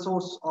natural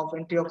source of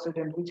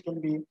antioxidant which can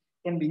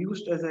be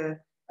used as a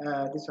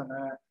this one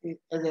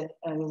as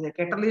a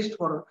catalyst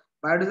for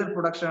biodiesel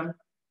production.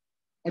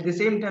 At the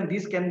same time,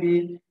 this can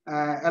be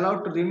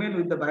allowed to remain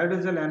with the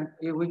biodiesel, and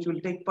which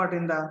will take part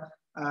in the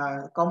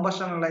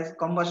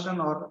combustion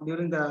or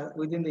within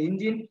the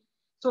engine.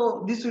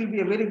 So this will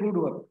be a very good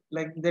work.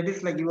 Like that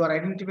is like you are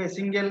identifying a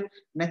single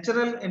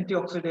natural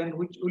antioxidant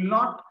which will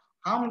not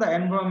harm the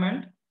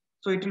environment.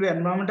 So it will be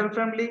environmental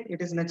friendly.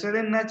 It is natural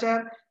in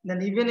nature.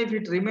 Then even if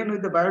it remain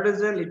with the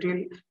biodiesel, it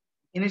will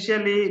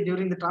initially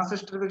during the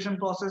transesterification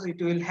process,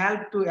 it will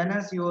help to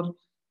enhance your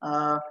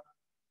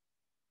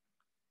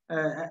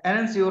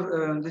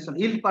this one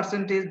yield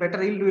percentage.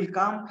 Better yield will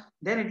come.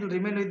 Then it will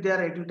remain with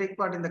there. It will take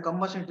part in the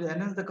combustion. It will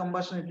enhance the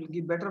combustion. It will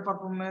give better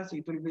performance.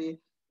 It will be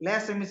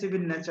less emissive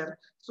in nature.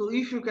 So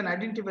if you can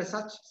identify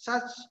such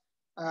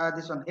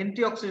this one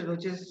antioxidant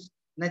which is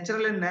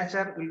natural in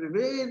nature, will be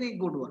very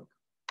good work.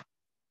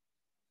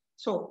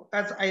 So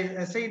as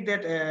I said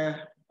that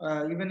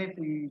even if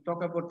we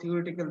talk about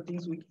theoretical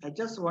things, I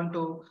just want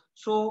to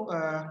show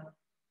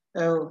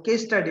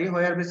case study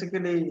where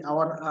basically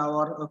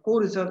our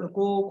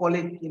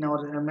co-colleague in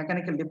our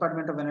mechanical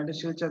department of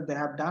energy research, they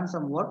have done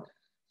some work.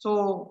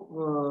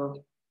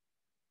 So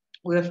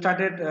we have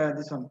started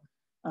this one.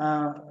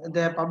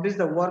 They have published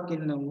the work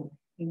in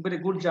very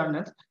good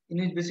journals, in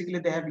which basically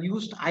they have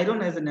used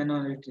iron as a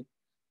nanoadditive.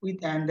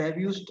 And they have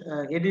used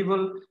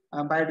edible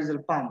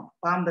biodiesel palm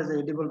as an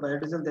edible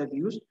biodiesel they have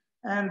used,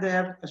 and they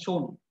have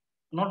shown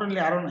not only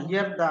iron,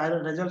 here the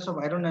iron results of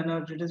iron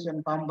nanoparticles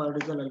and palm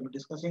biodiesel I'll be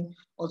discussing.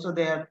 Also,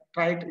 they are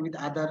tried with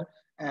other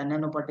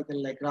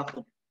nanoparticle like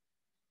graphene.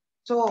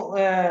 So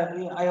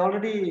I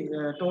already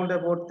told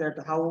about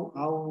that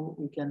how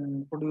we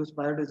can produce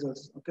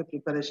biodiesels. Okay,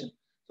 preparation.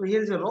 So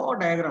here is a raw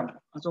diagram.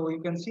 So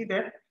you can see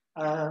that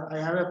I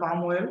have a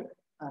palm oil,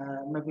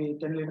 maybe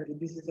 10 liter.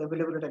 This is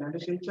available at an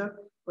agriculture.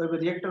 We have a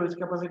reactor which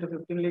capacity of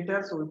 15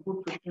 liters. So we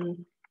put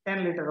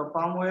 10 liter of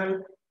palm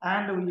oil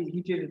and we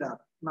heat it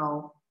up.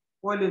 Now,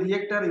 while a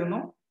reactor,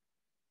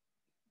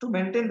 to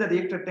maintain the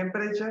reactor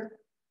temperature,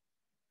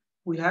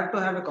 we have to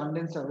have a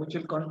condenser which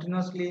will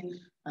continuously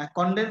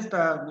condense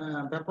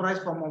the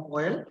vaporized form of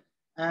oil,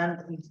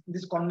 and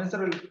this condenser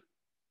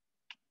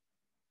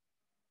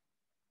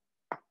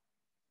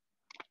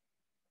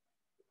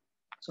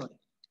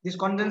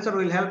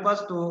will help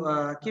us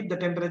to keep the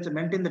temperature,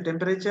 maintain the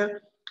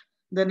temperature.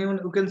 Then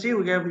you can see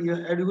we have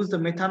used the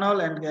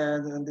methanol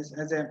and this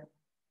as a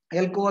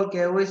alcohol,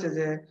 KOH as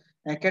a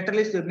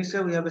catalyst. The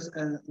mixture we have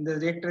the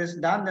reactor is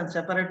done, then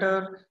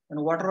separator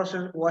and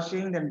water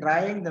washing, then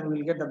drying, then we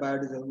will get the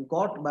biodiesel. We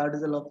got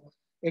biodiesel of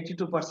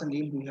 82%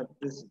 yield we have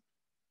this.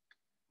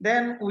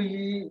 Then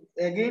we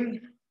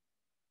again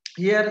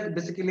here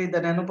basically the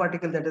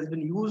nanoparticle that has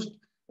been used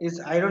is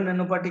iron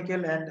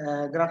nanoparticle and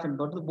graphene.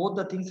 But both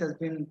the things has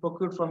been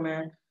procured from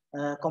a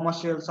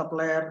commercial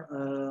supplier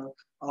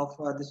of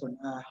this one.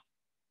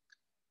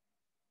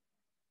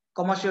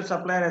 Commercial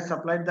supplier has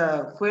supplied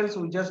the fuels,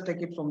 we just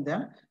take it from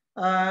them.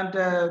 And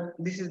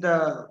this is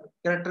the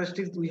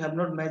characteristics we have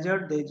not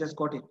measured, they just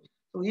got it.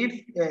 So if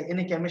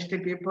any chemistry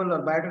people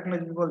or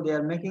biotechnology people, they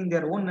are making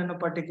their own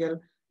nanoparticle,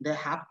 they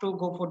have to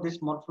go for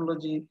this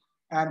morphology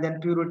and then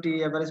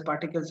purity, average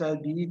particle size,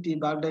 BET,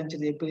 bulk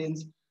density,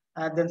 appearance,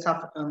 and then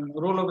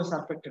role of a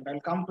surfactant. I'll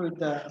come to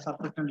the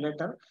surfactant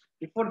later.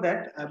 Before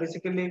that,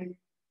 basically,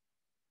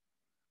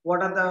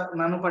 what are the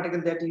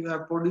nanoparticles that you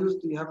have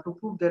produced? You have to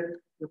prove that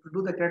you have to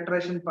do the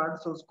characterization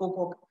part. So scope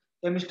of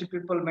chemistry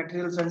people,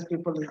 material science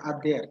people are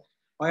there.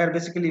 Where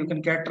basically you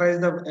can characterize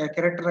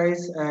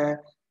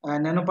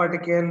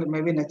nanoparticle,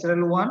 maybe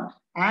natural one,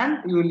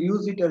 and you will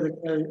use it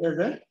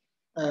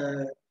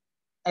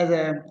as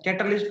a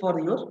catalyst for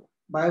your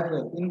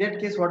biofuel. In that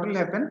case, what will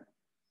happen?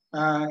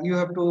 You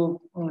have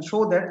to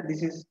show that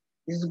this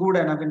is good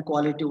enough in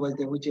quality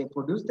which I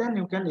produce. Then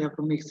you have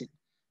to mix it.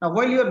 Now,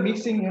 while you are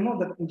mixing,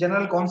 the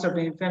general concept.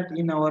 In fact,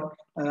 in our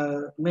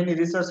many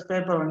research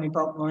paper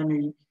when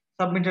we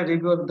submit a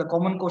review, the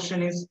common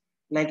question is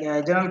like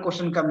a general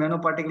question come: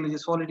 nanoparticle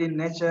is solid in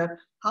nature.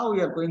 How we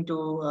are going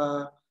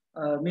to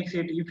mix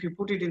it? If you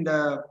put it in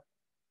the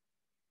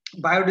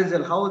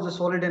biodiesel, how is the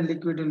solid and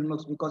liquid will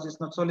mix, because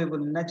it's not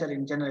soluble in nature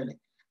in generally.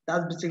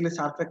 That's basically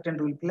surfactant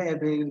will play a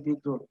very big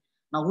role.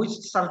 Now, which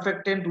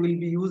surfactant will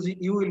be using?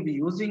 You will be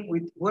using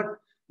with what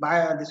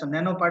by this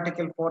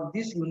nanoparticle. For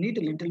this, you need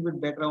a little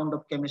bit background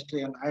of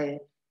chemistry, and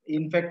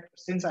in fact,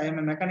 since I am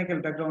a mechanical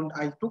background,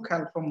 I took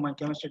help from my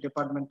chemistry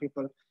department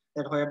people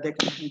that where they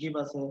can give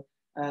us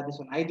this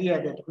one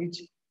idea that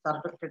which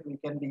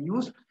surfactant can be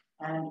used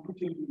and which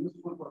will be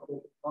useful for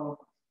all of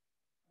us.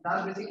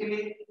 That's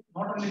basically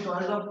not only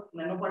choice of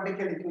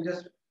nanoparticle. If you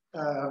just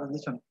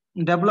this one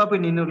develop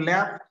it in your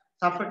lab,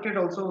 surfactant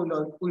also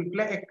will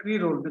play a key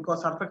role,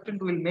 because surfactant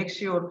will make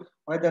sure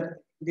whether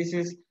this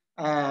is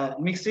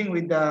mixing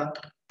with the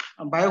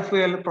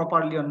biofuel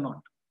properly or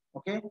not.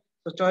 Okay,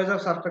 so choice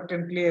of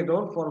surfactant play a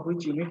role, for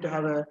which you need to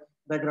have a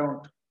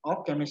background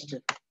of chemistry.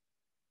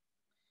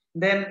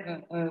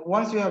 Then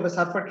once you have a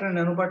surfactant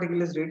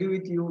nanoparticle is ready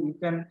with you, you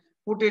can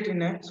put it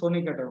in a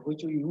sonicator,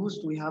 which we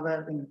used. We have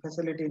a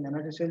facility in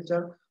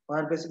agriculture,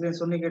 where basically a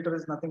sonicator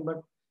is nothing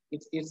but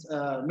it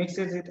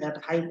mixes it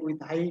at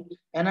high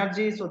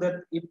energy, so that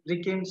it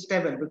becomes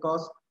stable,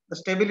 because the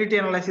stability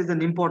analysis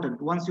is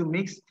important. Once you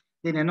mix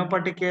the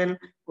nanoparticle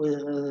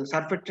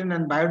surfactant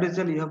and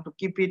biodiesel, you have to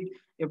keep it.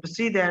 You have to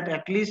see that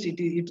at least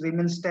it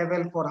remains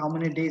stable for how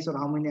many days or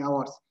how many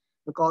hours,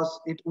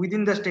 because it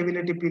within the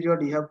stability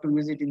period you have to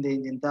use it in the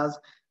engine. Thus,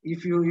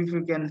 if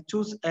you can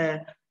choose a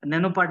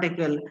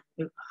nanoparticle,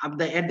 at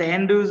the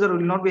end user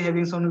will not be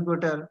having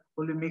sonicator,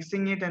 will be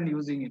mixing it and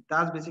using it.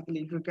 That's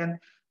basically if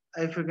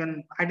you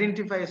can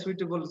identify a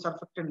suitable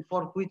surfactant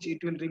for which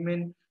it will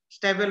remain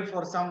stable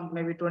for some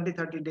maybe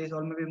 20-30 days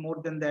or maybe more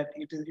than that,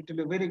 it will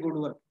be very good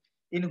work,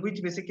 in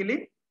which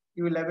basically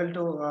you will able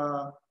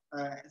to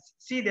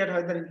see that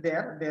whether they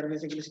are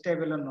basically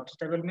stable or not.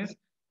 Stable means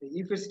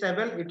if it's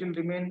stable, it will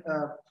remain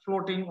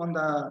floating on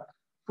the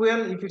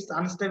fuel. If it's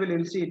unstable,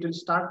 you'll see it will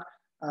start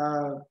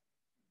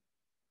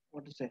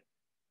what to say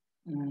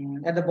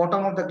at the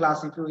bottom of the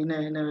glass. If you in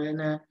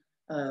a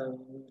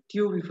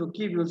tube, if you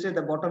keep, you'll see at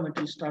the bottom it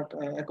will start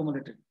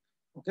accumulating.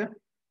 Okay.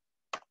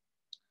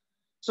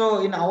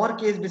 So in our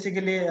case,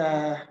 basically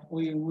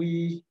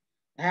we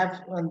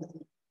have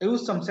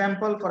used some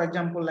sample, for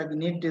example, like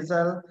net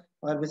diesel,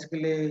 or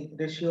basically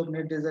ratio of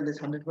net diesel is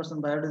 100%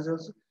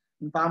 biodiesels.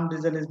 Palm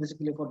diesel is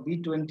basically for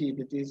B20,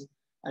 that is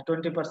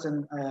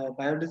 20%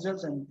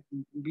 biodiesels, and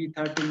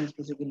B13 is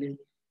basically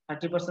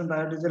 30%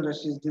 biodiesel,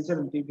 rest is diesel,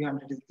 and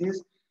PB100 is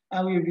this.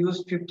 We've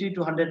used 50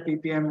 to 100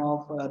 ppm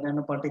of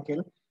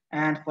nanoparticle,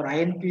 and for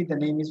INP the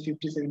name is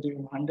 50, 70,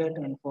 100,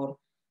 and for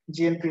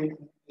GNP,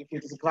 if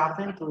it is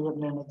graphene, we have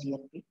named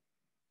GNP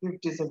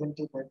 50,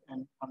 70,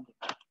 and 100.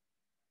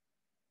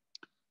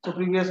 So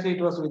previously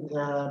it was with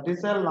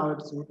diesel, now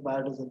it's with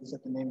biodiesel. This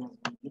is the name has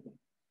been given.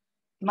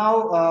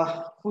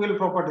 Now, fuel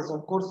properties.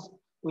 Of course,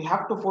 we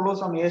have to follow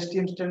some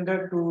ASTM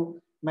standard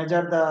to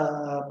measure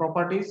the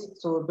properties.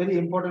 So, very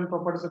important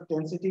properties of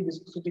density,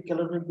 viscosity,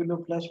 calorific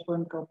below, flash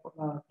point,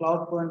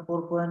 cloud point,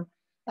 pour point.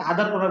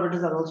 Other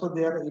properties are also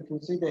there. If you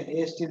see the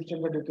ASTM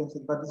standard, you can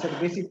see. But these are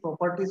basic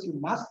properties you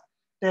must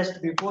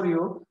test before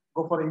you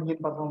go for engine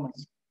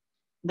performance.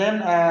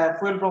 Then,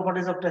 fuel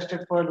properties of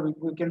tested fuel.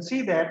 We can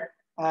see that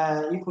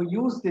if we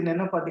use the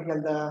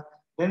nanoparticle, the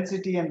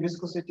density and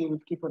viscosity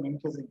will keep on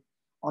increasing.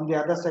 On the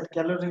other side,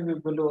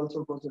 calorific value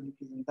also goes on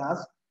increasing.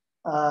 Thus,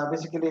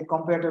 basically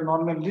compared to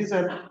normal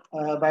diesel,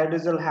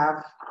 biodiesel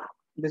have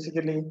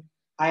basically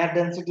higher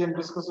density and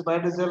viscosity.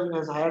 Biodiesel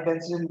has higher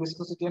density and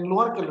viscosity and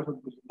lower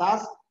calorific value.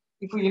 Thus,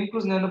 if we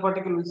increase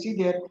nanoparticle, we see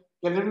that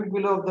calorific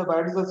value of the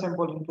biodiesel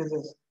sample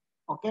increases.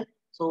 Okay,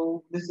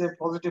 so this is a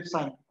positive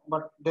sign,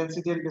 but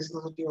density and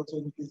viscosity also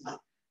increases.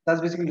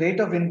 Thus, basically rate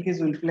of increase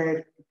will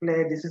play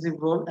a decisive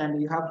role, and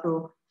you have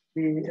to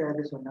be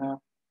this one.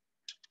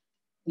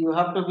 You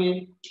have to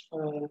be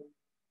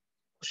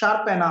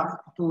sharp enough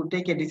to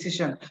take a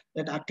decision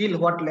that until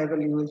what level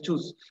you will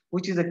choose,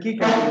 which is a key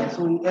criteria.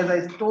 So as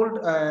I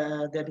told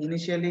that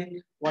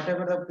initially,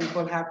 whatever the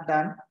people have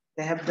done,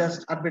 they have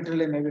just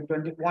arbitrarily maybe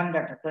 21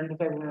 data,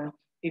 25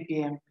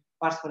 ppm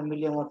parts per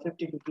million or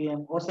 50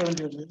 ppm or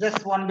 70 ppm.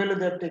 Just one value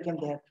they have taken,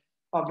 they have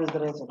published the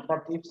result.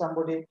 But if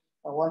somebody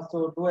wants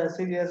to do a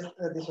serious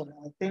this one,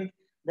 I think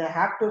they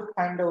have to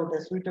find out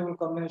a suitable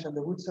combination,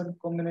 the which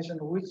combination,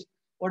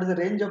 what is the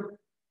range of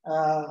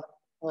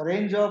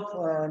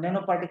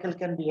nanoparticle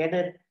can be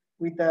added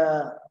with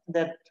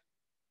that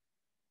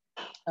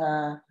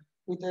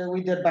with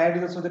the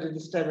biodiesel so that it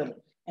is stable.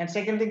 And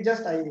secondly,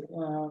 just I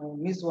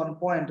missed one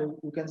point.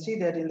 You can see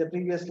that in the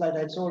previous slide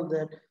I showed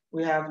that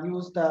we have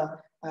used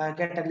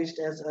catalyst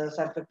as a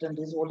surfactant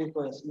is oleic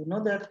acid. You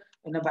know that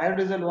in a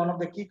biodiesel, one of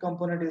the key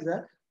component is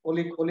the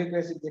oleic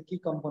acid, the key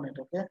component.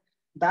 Okay,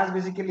 that's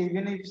basically,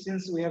 even if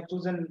since we have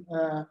chosen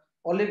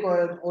oleic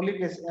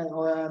acid,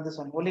 this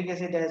one oleic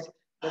acid as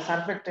the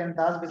surfactant,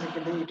 thus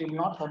basically it will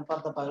not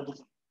hamper the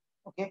biodiesel.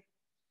 Okay,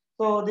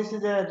 so this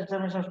is a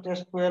determination of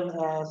test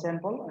fuel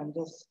sample. I'm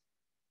just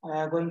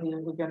going to,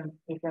 you can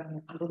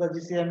do the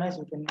GCMS.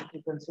 You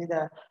can see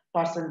the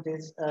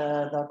percentage,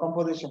 the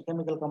composition,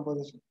 chemical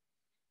composition.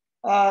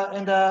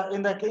 In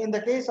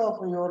the case of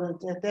your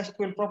test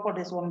fuel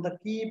properties, one of the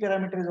key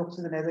parameters is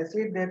oxygen. As I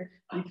said that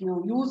if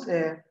you use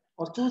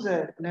or choose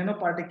a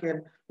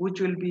nanoparticle which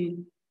will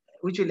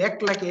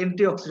act like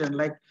antioxidant,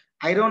 like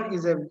iron act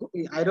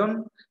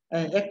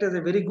as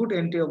a very good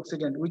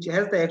antioxidant, which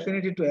has the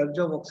affinity to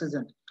absorb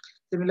oxygen.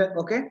 Similar,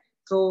 okay.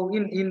 So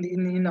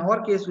in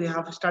our case, we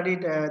have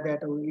studied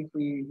that if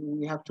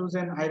we have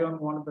chosen iron,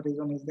 one of the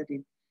reasons is that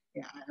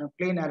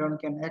plain iron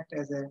can act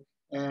as a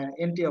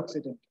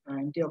antioxidant.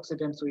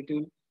 So it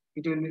will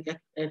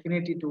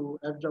affinity to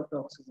absorb the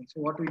oxygen.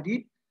 So what we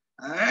did,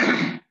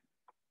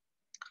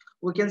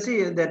 we can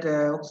see that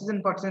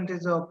oxygen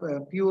percentage of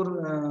pure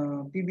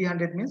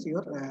PB100 means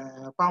your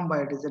palm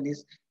biodiesel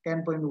is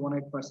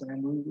 10.18%,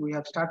 and we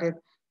have started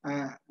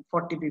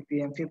 40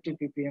 ppm, 50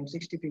 ppm,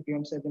 60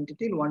 ppm, 70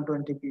 till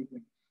 120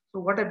 ppm.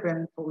 So what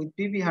happened with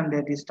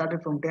PB100? It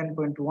started from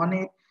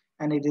 10.18,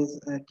 and it is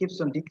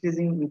keeps on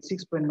decreasing with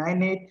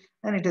 6.98,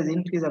 and it has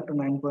increased up to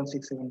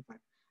 9.675.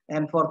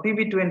 And for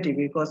PB20,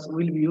 because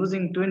we'll be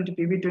using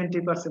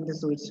PB20 percentage,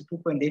 so it's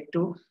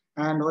 2.82.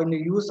 And when you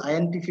use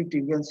INP50,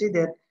 you can see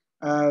that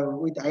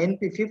with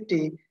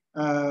INP50,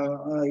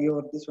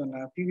 your this one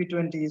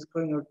PB20 is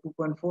going at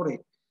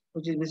 2.48,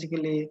 which is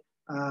basically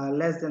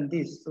less than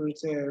this. So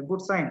it's a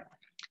good sign.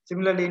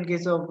 Similarly, in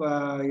case of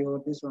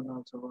your this one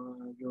also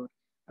your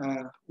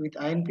with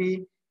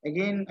INP,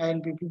 again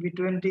INP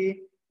PB20,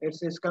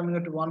 it's coming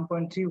at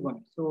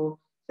 1.31. So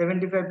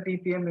 75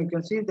 ppm, you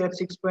can see that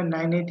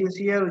 6.98 is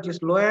here, which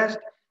is lowest,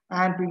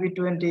 and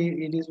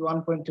PB20 it is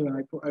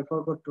 1.2. I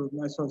forgot to,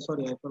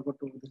 sorry, I forgot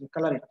to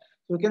color it.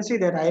 So you can see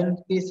that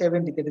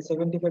INP70, that is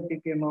 75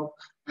 ppm of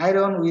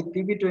iron with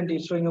PB20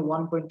 is showing a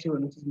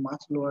 1.2, which is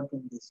much lower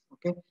than this.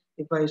 Okay,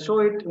 if I show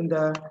it in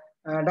the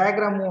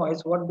diagram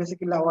wise, what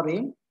basically our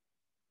aim,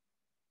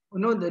 you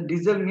know, the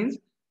diesel means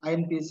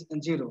INP is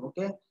 0.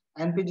 Okay,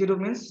 INP 0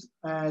 means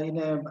in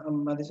a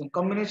this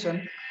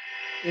combination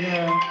in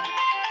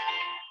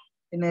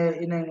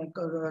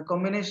a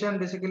combination,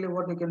 basically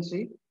what you can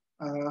see,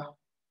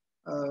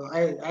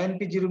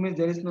 INP 0 means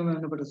there is no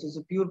nanoparticle. So it's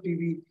a pure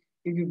PB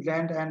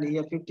blend, and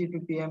here 50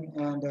 ppm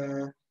and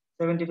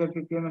 75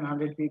 ppm and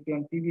 100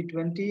 ppm,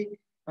 PB20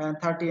 and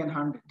 30 and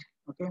 100.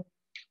 Okay,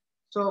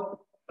 so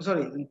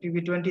sorry,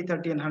 PB20,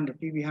 30 and 100,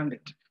 PB100.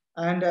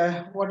 And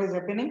what is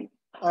happening?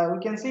 We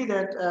can see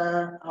that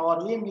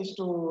our aim is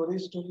to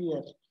reach to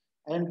here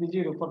INP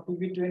 0 for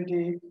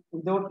PB20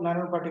 without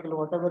nanoparticle,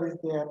 whatever is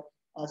there.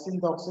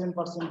 Since the oxygen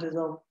percentage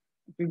of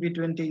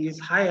PB20 is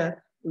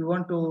higher, we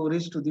want to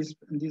reach to this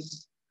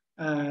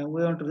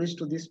we want to reach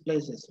to these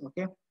places.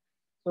 Okay,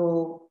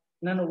 so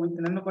with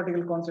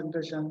nanoparticle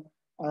concentration,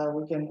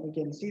 we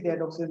can see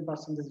that oxygen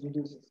percentage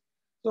reduces.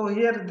 So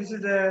here, this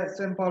is a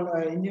simple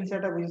engine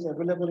setup which is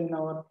available in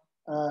our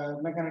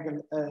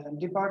mechanical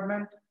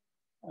department.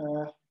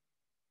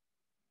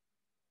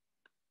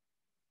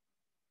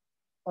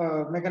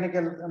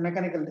 Mechanical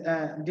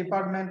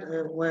department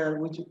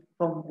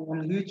from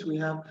which we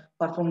have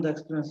performed the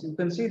experiments. You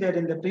can see that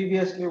in the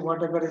previously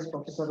whatever is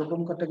Professor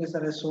Rupam Kataki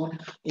sir has shown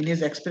in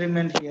his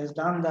experiment, he has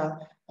done the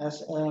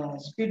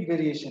speed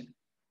variation,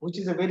 which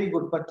is a very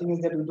good. But thing is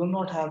that we do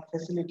not have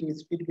facility with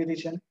speed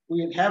variation.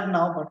 We have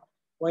now, but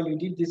while we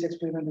did this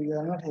experiment, we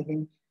are not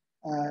having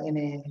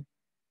any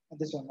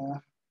this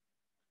one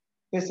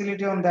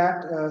facility on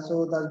that.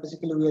 So that's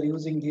basically we are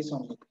using this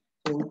only.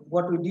 So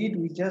what we did,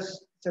 we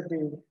just set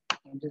the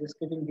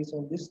skipping this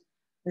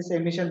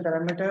emission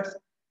parameters,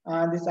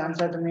 this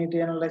uncertainty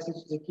analysis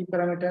is a key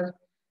parameter.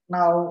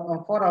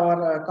 Now for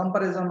our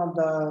comparison of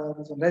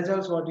the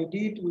results, what we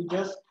did, we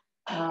just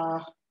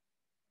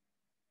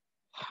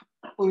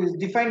we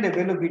defined a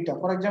value beta.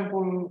 For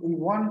example, we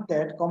want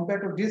that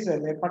compared to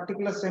diesel, a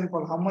particular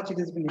sample, how much it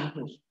has been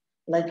improved.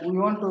 Like we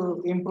want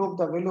to improve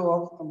the value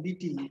of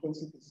BT. You can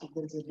see this.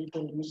 There is a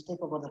little mistake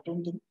about the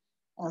printing.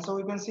 So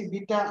we can see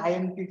beta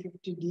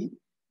INP50D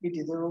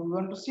BT. So we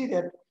want to see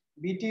that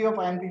BT of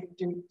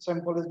INP50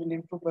 sample has been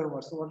improved by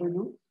what. So what we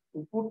do?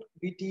 We put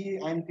BT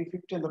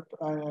INP50 in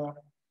the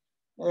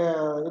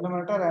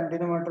numerator, and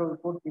denominator we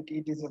put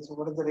BT diesel. So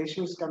what is the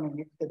ratio is coming?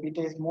 If the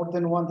beta is more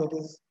than 1, that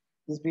is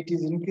this BT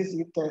is increased.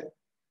 If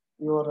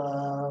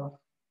your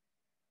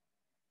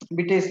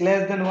beta is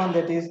less than 1,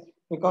 that is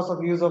because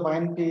of use of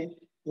INP,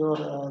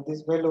 your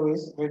this value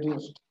is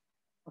reduced.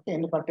 Okay,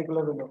 any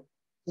particular value.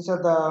 These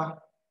are the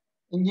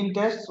engine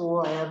tests.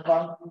 So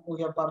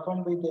we have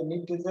performed with the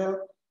mid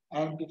diesel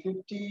and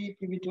P50,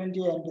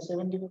 PB20, and the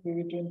 70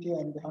 PB20,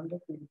 and the 100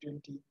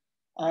 PB20.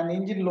 And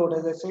engine load,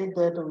 as I said,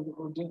 that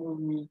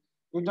we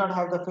did not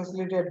have the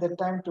facility at that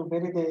time to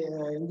vary the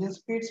engine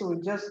speed, so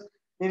we just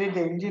vary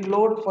the engine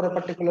load for a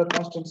particular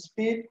constant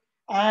speed,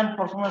 and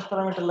performance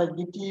parameter like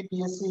BT,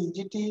 PSC,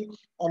 GT,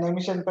 and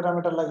emission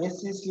parameter like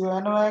SC, CO,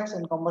 NOx,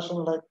 and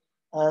combustion like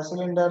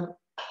cylinder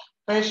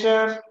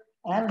pressure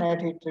and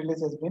net heat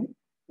release has been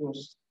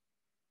used.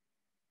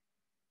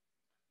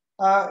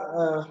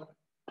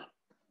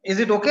 Is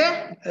it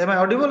okay? Am I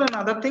audible and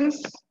other things?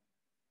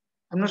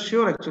 I'm not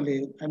sure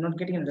actually. I'm not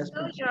getting a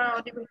response. No, you're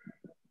audible.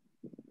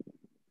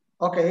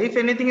 Okay, if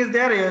anything is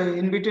there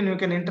in between, you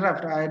can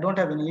interrupt. I don't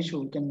have any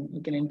issue.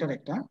 You can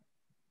interact. Huh?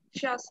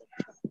 Sure, sir.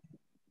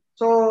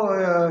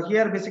 So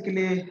here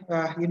basically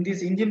in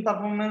this engine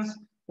performance,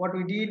 what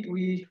we did,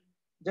 we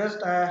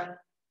just have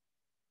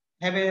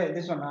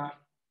this one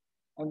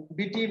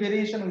BT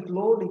variation with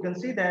load. You can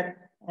see that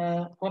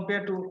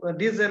compared to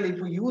diesel, if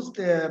we use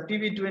the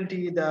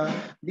PB20, the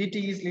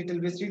BT is little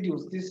bit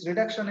reduced. This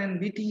reduction in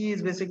BT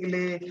is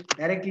basically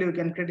directly we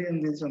can credit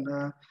in this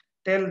one.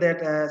 Tell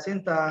that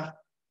since the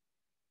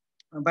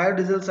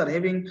biodiesels are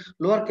having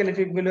lower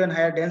calorific value and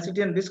higher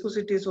density and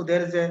viscosity, so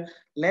there is a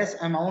less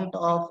amount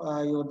of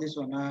your this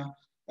one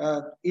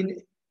in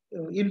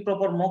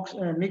improper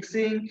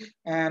mixing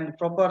and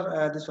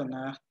proper this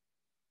one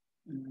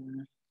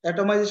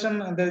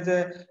atomization. And there is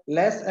a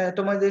less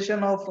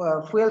atomization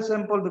of fuel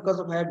sample because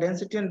of higher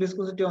density and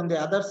viscosity. On the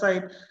other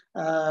side,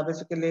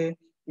 basically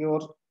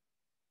your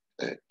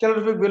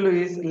calorific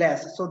value is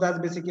less, so that's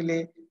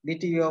basically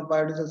BT of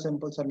biodiesel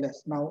samples are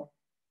less. Now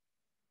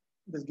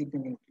just give me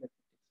a minute.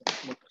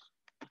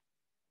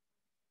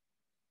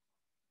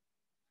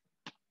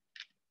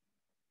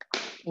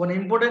 One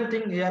important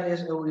thing here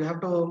is you have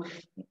to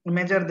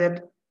measure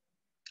that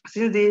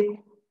since the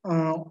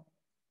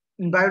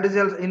in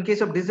biodiesel, in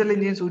case of diesel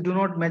engines, we do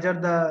not measure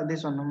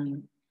this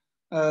one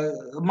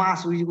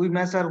mass. We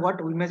measure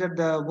what? We measure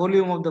the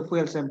volume of the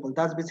fuel sample.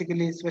 That's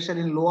basically,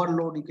 especially in lower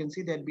load, you can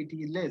see that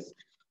BT is less.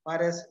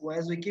 Whereas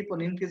as we keep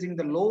on increasing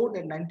the load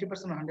at 90%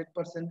 or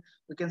 100%,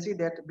 we can see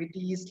that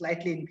BT is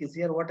slightly increased.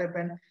 Here what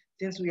happened,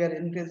 since we are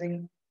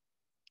increasing,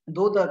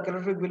 though the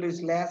calorific value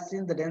is less,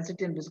 since the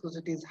density and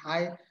viscosity is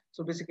high,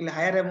 so basically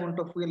higher amount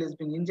of fuel is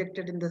being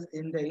injected in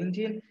the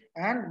engine,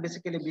 and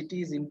basically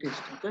BT is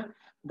increased. Okay,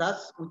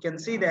 thus we can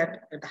see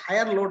that at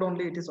higher load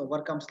only it is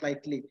overcome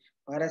slightly,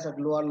 whereas at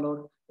lower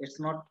load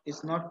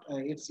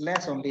it's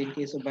less only in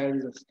case of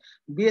biodiesels.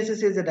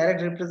 BSCC is a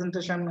direct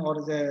representation or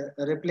is a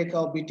replica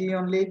of BT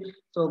only.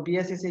 So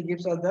BSCC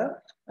gives us the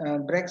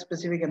break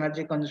specific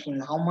energy consumption,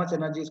 how much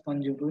energy is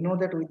consumed. We know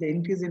that with the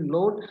increase in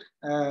load,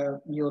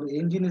 your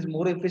engine is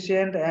more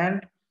efficient,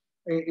 and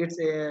it's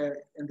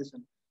in this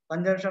one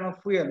consumption of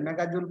fuel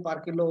megajoule per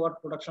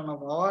kilowatt production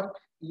of hour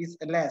is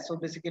less. So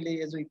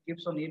basically, as we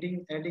keeps on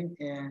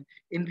adding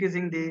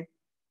increasing the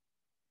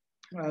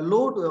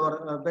load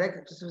or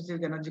break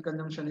specific energy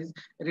consumption is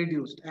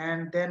reduced.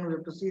 And then we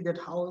have to see that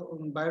how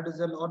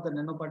biodiesel or the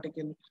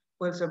nanoparticle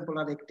fuel sample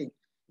are acting.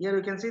 Here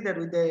you can see that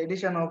with the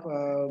addition of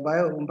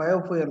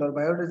biofuel or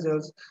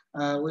biodiesels,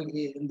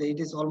 it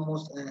is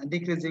almost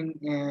decreasing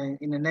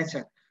in a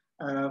nature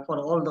for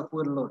all the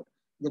fuel load.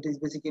 That is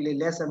basically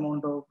less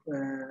amount of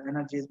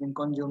energy has been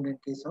consumed in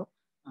case of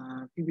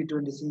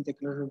PB20 since the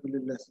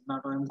calorifically less. Now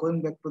I am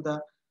going back to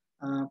the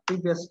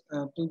previous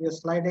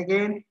slide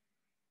again.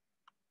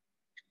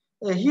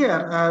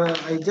 Here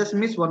I just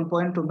missed one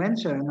point to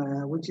mention,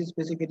 which is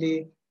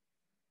basically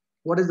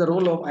what is the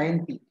role of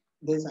INP?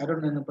 This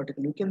iron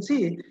nanoparticle. You can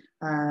see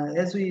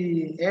as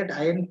we add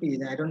INP,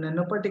 the iron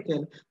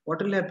nanoparticle,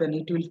 what will happen?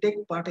 It will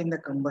take part in the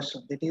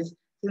combustion. That is,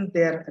 since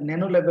they are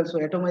nano level, so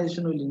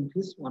atomization will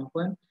increase 1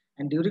 point.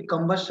 And during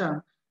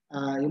combustion,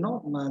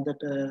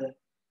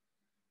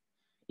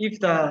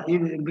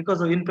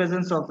 because of in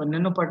presence of a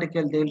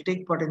nanoparticle, they will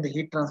take part in the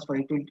heat transfer.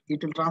 It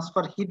will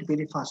transfer heat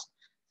very fast.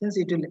 Since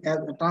it will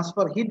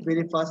transfer heat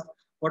very fast,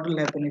 what will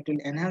happen? It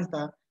will enhance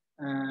the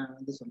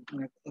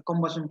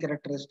combustion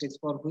characteristics,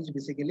 for which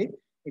basically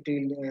it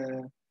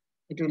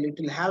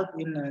will help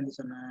in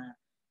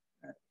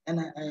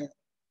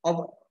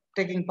of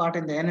taking part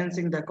in the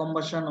enhancing the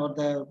combustion or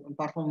the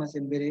performance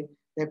in very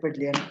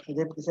rapidly. And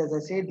as I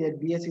said, that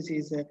BSCC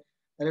is a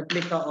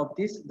replica of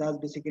this. That's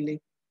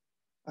basically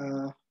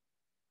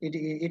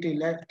it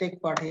will take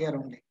part here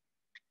only.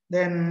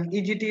 Then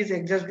EGT's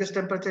exhaust gas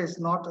temperature is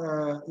not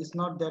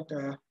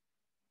that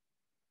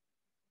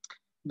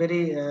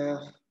very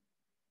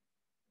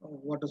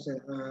what to say,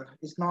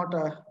 it's not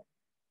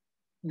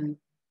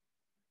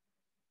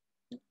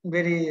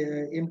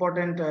very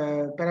important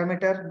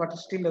parameter, but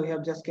still we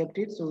have just kept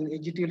it. So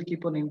EGT will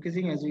keep on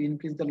increasing as we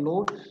increase the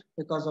load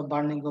because of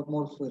burning of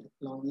more fuel.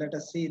 Now let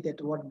us see that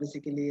what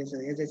basically is.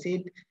 As I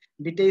said,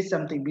 beta is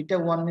something. Beta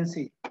 1 means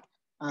see,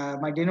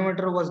 my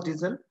denominator was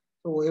diesel.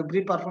 So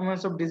every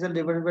performance of diesel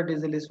divided by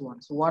diesel is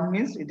 1. So 1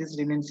 means it is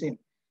remain same.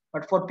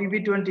 But for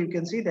PB20, you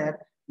can see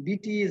that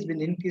BT has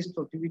been increased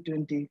for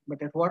PB20,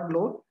 but at what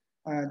load?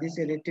 This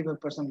is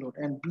 85% load.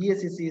 And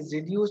BSCC is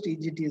reduced,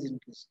 EGT is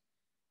increased.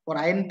 For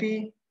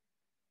INP,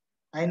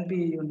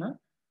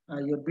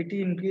 your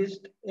BT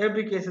increased,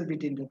 every case is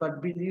BT increased.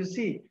 But you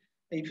see,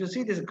 if you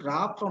see this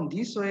graph from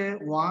this way,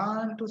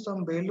 1 to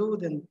some value,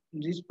 then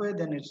this way,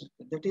 then it's,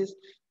 that is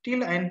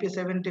till INP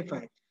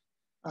 75.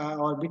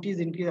 Or BT is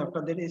increased,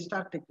 after that it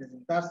start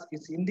decreasing. Thus,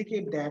 it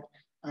indicates that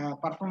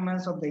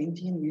performance of the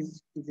engine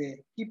is a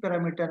key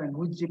parameter and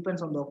which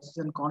depends on the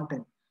oxygen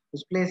content,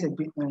 which plays a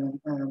big,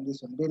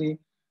 this one very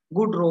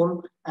good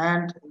role.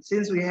 And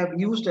since we have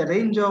used a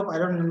range of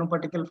iron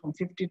nanoparticle from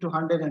 50 to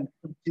 100, and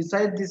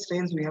beside this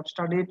range, we have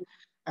studied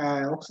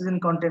oxygen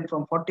content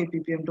from 40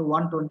 ppm to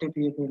 120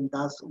 ppm.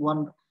 Thus,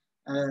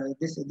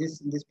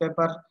 this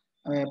paper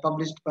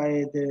published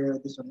by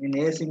this one in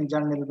ASSAM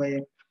journal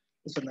by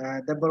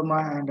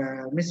Deborma and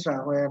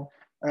Misra, where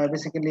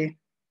basically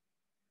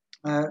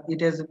it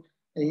has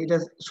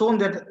shown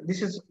that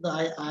this is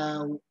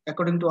the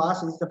according to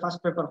us is the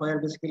first paper where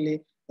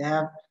basically they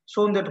have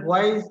shown that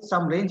why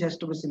some range has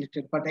to be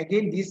selected. But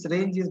again, this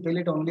range is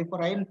valid only for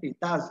INP.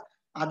 Thus,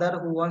 other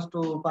who wants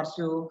to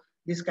pursue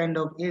this kind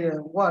of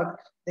work,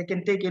 they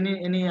can take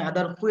any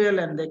other fuel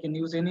and they can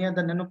use any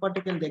other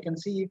nanoparticle. They can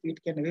see if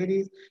it can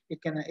vary,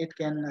 it can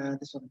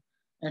this one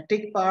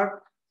take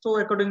part. So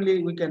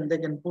accordingly, they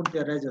can put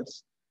their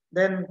results.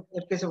 Then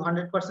in case of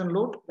 100%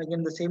 load,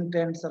 again the same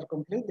trends are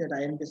complete. That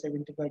INP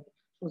 75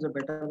 shows a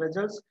better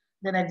results.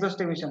 Then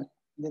exhaust emission,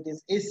 that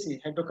is AC,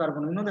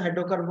 hydrocarbon. You know, the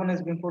hydrocarbon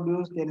has been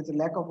produced. There is a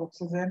lack of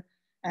oxygen,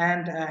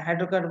 and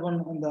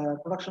hydrocarbon, the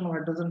production of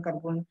hydrogen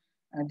carbon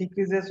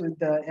decreases with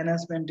the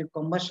enhancement of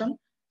combustion.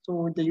 So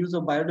with the use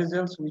of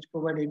biodiesels, which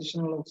provide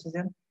additional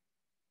oxygen,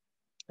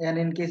 and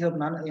in case of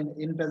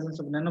in presence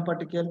of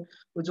nanoparticle,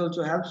 which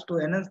also helps to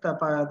enhance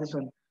the this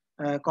one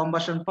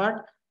combustion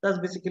part. Thus,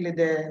 basically,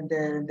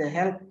 they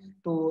help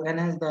to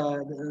enhance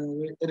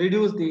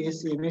reduce the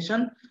AC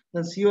emission.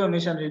 The CO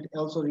emission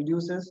also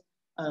reduces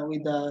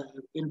with the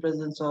in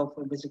presence of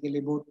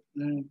basically both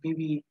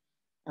PV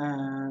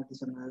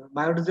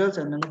biodiesels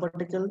and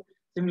nanoparticle.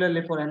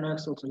 Similarly for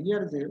NOx also.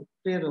 Here is a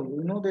clear rule.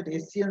 We know that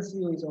AC and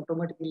CO is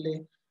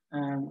automatically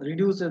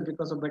reduces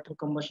because of better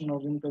combustion or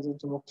in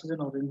presence of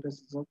oxygen or in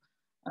presence of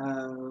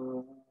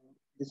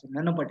this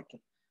nanoparticle.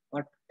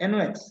 But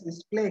NOx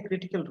is play a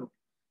critical role.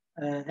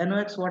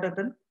 NOx, what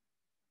happened?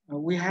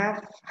 We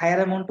have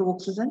higher amount of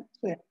oxygen,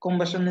 so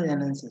combustion is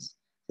enhances.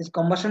 This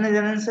combustion is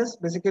enhances,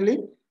 basically,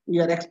 we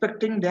are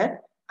expecting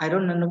that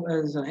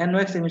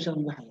NOx emission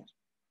will be higher.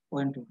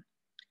 0.2.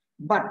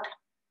 But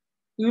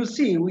you will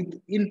see with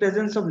in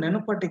presence of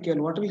nanoparticle,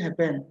 what will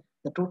happen?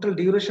 The total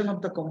duration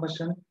of the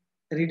combustion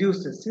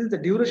reduces. Since the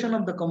duration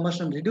of the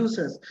combustion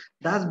reduces,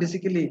 that's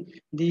basically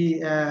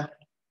the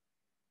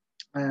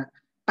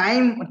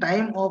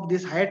time of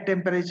this higher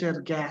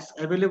temperature gas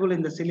available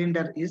in the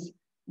cylinder is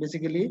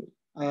basically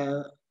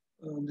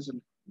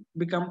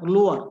become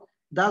lower.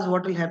 Thus,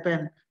 what will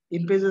happen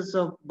in presence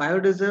of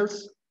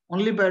biodiesels?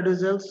 Only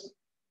biodiesels,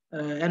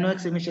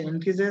 NOx emission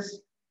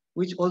increases,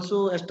 which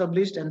also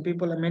established and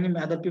many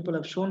other people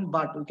have shown.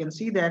 But we can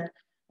see that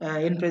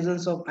in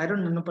presence of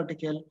iron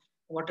nanoparticle,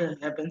 what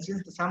happens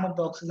since the sum of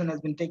the oxygen has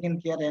been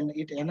taken care and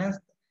it enhances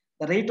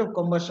the rate of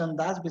combustion.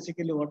 That's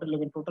basically water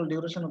level total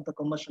duration of the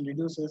combustion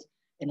reduces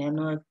and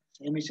NOx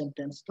emission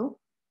tends to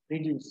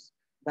reduce.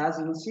 As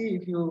you will see,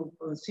 if you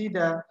see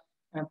the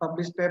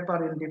published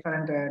paper in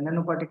different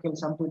nanoparticles,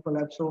 some people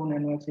have shown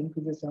NOx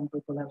increases, some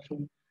people have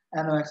shown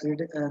NOx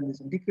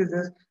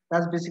decreases.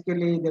 That's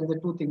basically there are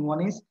two things.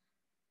 One is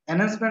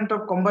enhancement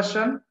of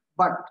combustion,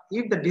 but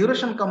if the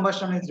duration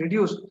combustion is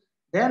reduced,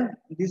 then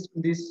this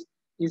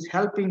is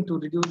helping to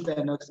reduce the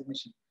NOx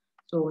emission.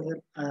 So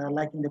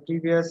like in the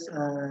previous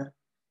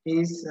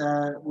case,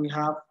 we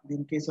have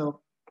in case of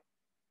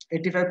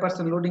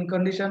 85% loading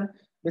condition,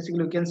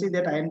 basically you can see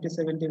that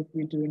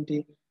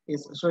INP-2020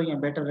 is showing a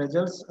better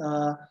results.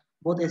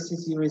 Both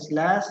SCCU is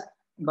less,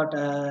 but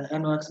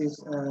NOx is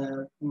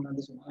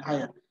this one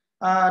higher.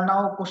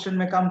 Now question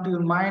may come to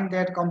your mind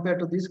that compared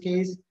to this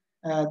case,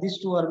 these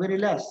two are very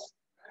less.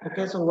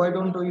 Okay, so why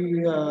don't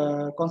we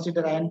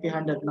consider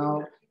INP-100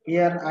 now?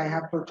 Here I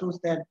have to choose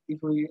that if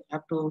we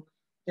have to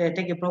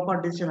take a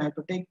proper decision, I have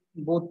to take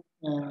both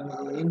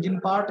engine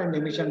part and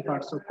emission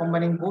part. So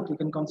combining both, you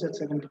can consider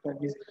 75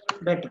 is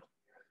better.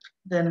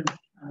 Then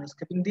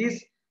skipping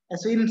this,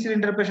 so in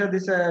cylinder pressure,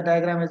 this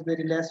diagram is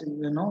very less.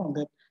 You know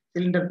that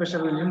cylinder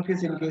pressure will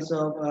increase in case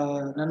of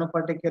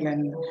nanoparticle,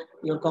 and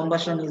your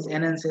combustion is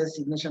enhances,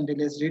 ignition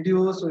delays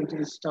reduce. So it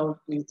is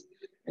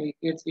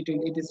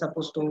it is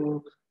supposed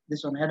to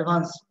this one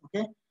advance.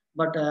 Okay,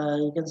 but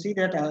you can see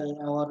that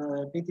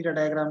our P theta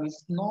diagram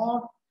is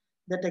not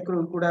that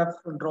accurate. We could have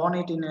drawn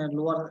it in a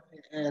lower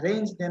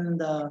range, then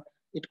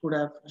it could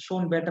have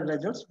shown better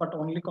results. But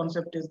only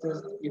concept is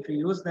this: if you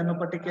use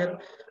nanoparticle,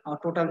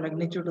 total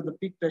magnitude of the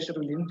peak pressure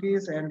will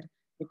increase, and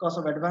because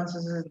of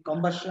advances in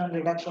combustion,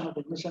 reduction of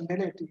ignition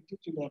delay, it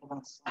will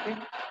advance. Okay,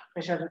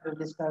 pressure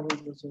release curve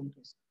will also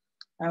increase.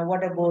 And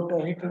what about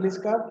heat release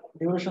curve?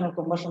 Duration of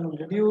combustion will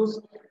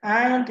reduce,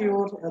 and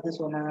your this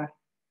one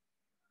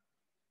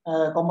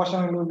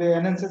combustion will be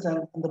enhanced,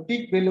 and the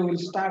peak value will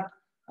start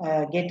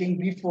getting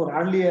before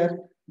earlier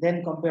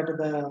than compared to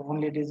the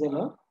only diesel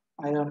or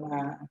iron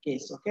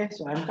case. Okay,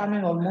 so I'm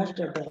coming almost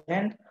at the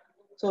end.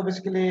 So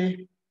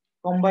basically,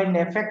 combined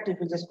effect, if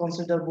you just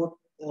consider both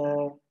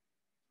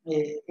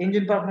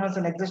engine performance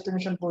and exhaust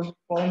emission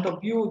point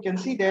of view, you can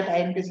see that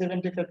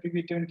INP-75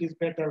 PB20 is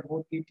better,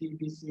 both PT,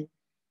 BC,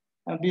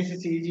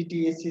 BCC, EGT,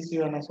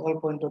 SCC, and as all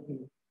point of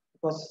view.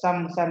 Because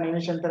some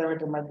emission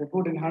parameter might be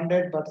good in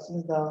 100, but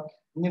since the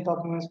engine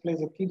performance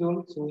plays a key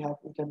role, so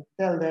we can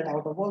tell that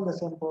out of all the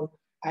sample,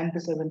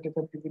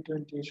 INP-75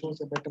 PB20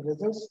 shows a better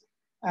results,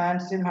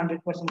 and same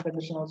 100%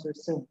 condition also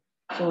is same.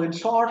 So in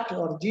short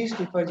or gist,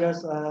 if I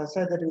just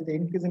say that with the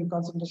increase in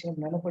concentration of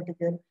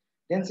nanoparticle,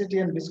 density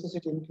and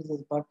viscosity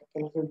increases, but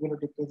calorific value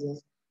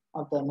decreases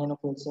of the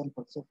nanocoil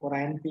sample. So for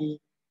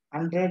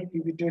INP-100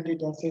 PB20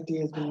 density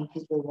has been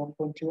increased by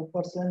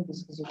 1.2%,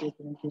 viscosity has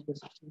been increased by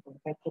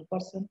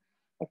 16.54%,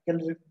 but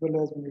calorific value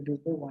has been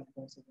reduced by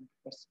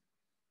 1.70%.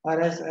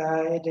 Whereas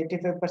at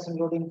 85%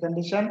 loading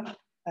condition,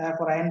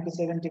 for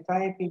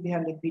INP-75,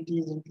 PB100 BT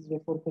is increased by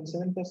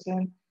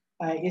 4.7%,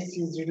 SC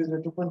is reduced by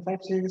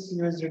 2.56,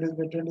 U is reduced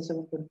by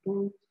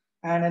 27.2,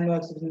 and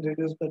NOx is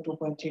reduced by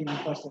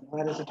 2.39%.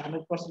 Whereas at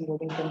 100%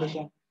 loading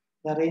condition,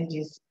 the range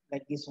is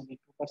like this only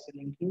 2%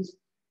 increase,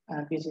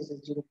 and PCS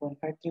is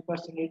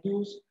 0.53%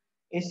 reduced,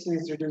 SC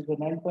is reduced by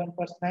 9%,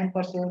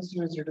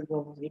 U is reduced by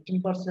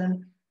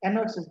 18%,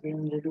 NOx is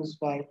being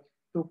reduced by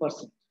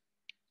 2%.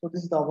 So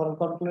this is the overall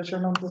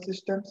calculation of the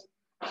systems.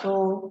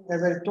 So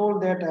as I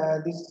told that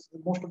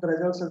most of the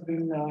results have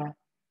been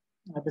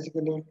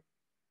basically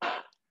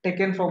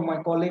taken from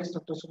my colleagues,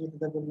 Dr. Sumit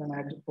Devilman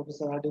and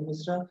Professor R.D.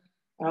 Misra.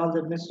 All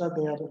the Misra,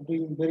 they are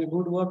doing very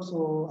good work.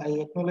 So I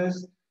acknowledge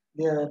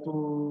their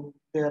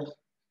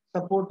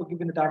support to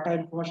giving the data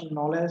information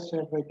knowledge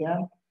shared by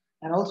them,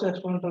 and also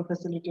experimental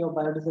facility of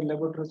biodiesel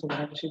laboratories of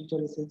agriculture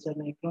research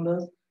and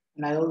acknowledge.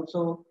 And I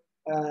also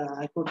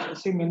I could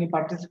see many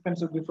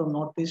participants would be from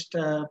Northeast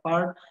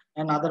part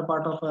and other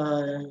part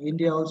of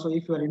India also.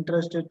 If you are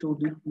interested to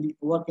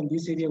work in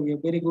this area, we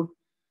have very good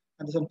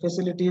and some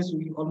facilities.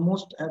 We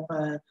almost have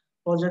a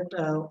project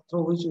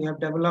through which we have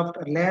developed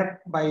a lab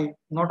by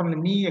not only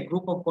me, a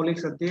group of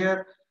colleagues are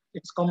there.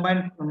 It's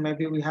combined.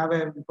 Maybe we have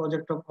a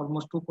project of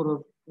almost 2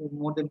 crore,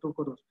 more than 2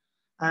 crores.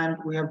 And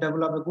we have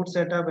developed a good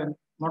setup. And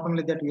not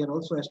only that, we are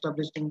also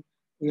establishing,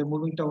 we are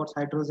moving towards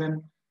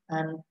hydrogen,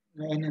 and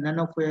in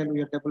nanofuel,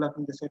 we are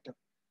developing the setup.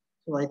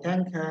 So I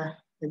thank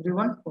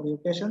everyone for your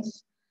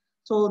patience.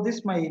 So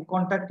this my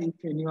contact, if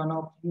any one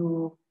of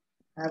you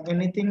have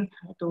anything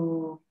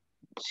to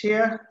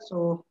share.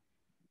 So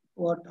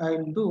what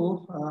I'll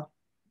do,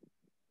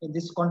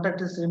 this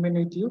contact is remain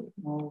with you.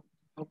 Now,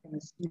 how can I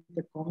see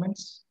the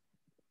comments?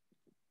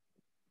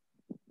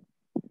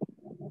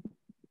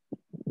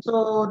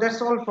 So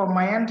that's all from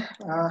my end.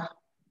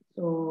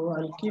 So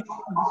I'll keep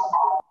this.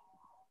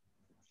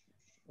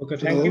 Okay,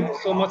 thank you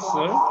so much,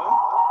 sir.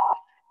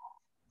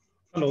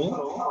 Hello.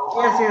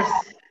 Yes.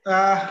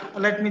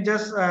 Let me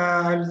just,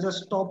 I'll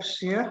just stop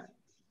share.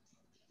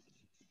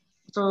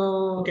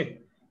 So.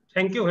 Okay,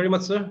 thank you very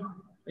much, sir.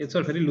 It's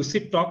a very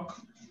lucid talk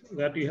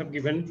that you have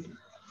given.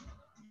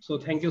 So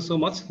thank you so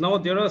much. Now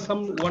there are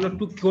some one or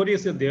two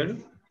queries there.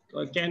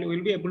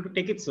 Will be able to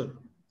take it, sir?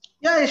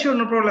 Yeah, sure,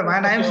 no problem.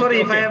 And Okay, I'm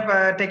sorry okay, if I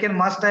have taken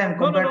much time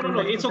compared to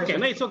No. the It's okay.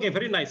 session. No, it's okay.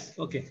 Very nice.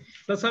 Okay.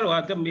 Now, sir,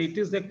 it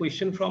is the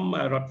question from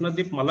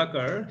Ratnadeep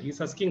Malakar.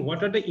 He's asking,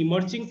 what are the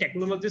emerging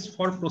technologies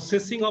for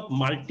processing of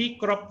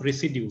multi-crop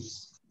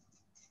residues?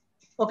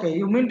 Okay,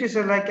 you mean to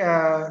say like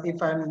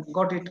if I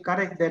got it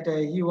correct that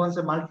he wants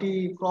a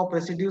multi-crop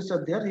residues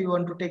are there, he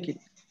want to take it.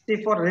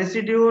 See, for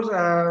residues,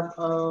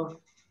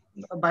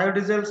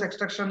 biodiesel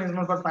extraction is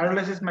not, but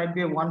pyrolysis might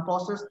be one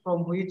process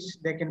from which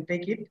they can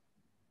take it,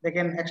 they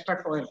can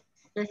extract oil.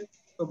 Okay,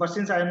 so but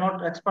since I am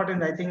not expert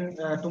in, I think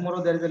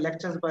tomorrow there is a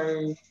lectures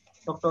by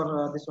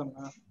Dr. This one.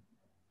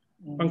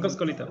 Pankaj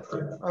Kalita.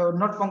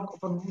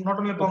 Not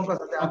only Pankaj.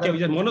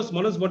 Okay, Monos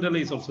Bordala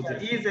is also there.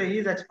 He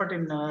is expert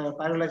in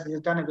pyrolysis.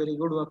 He's done a very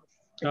good work.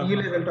 I think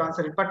he'll be able to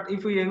answer it. But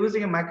if we are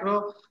using a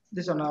macro,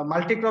 this one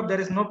multi-crop,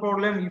 there is no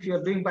problem. If you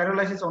are doing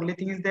pyrolysis, only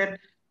thing is that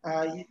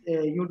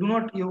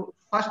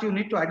first you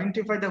need to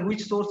identify the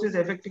which source is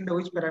affecting the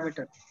which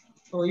parameter.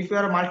 So if you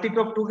are a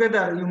multi-crop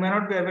together, you may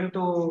not be able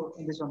to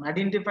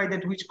identify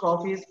that which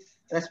crop is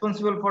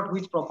responsible for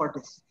which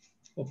properties.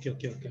 Okay.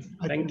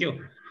 Thank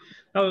you.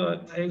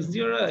 Now, is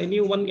there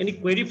any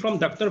query from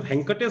Dr.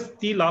 Venkatesh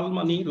T.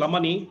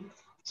 Lamani?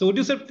 So would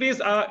you, sir, please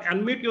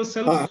unmute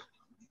yourself?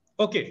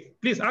 Okay,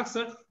 please ask,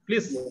 sir.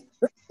 Please.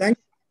 Yeah. Thank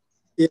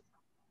you.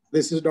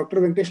 This is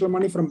Dr. Venkatesh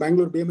Lamani from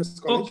Bangalore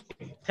BMS College.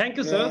 Okay. Thank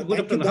you, sir.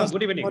 Good afternoon.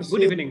 Good evening.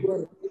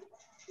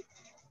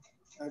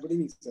 Good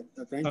evening, sir.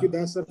 Thank you,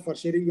 Das, sir, for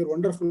sharing your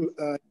wonderful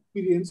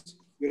experience,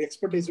 your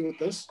expertise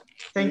with us.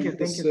 Thank you.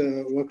 This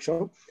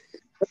workshop.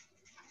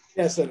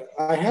 Yes, sir.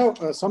 I have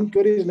some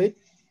queries like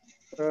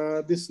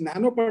this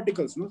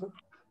nanoparticles, no, sir?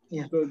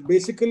 Yeah. So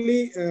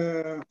basically,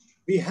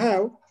 we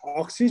have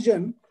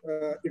oxygen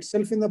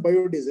itself in the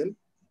biodiesel.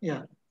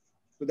 Yeah.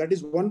 So that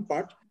is one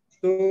part.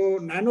 So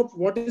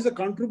what is the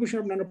contribution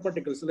of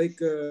nanoparticles? Like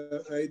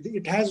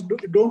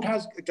it don't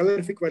has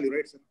calorific value,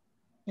 right, sir?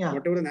 Yeah.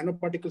 Whatever the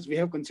nanoparticles we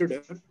have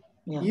considered,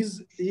 yeah.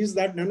 is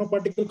that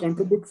nanoparticle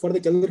contribute for the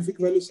calorific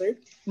value side?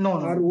 No.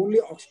 Or only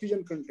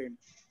oxygen content?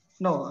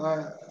 No.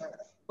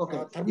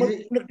 Okay. Thermal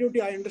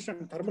conductivity, I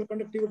understand. Thermal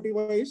conductivity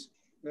wise,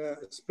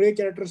 spray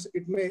characters,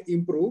 it may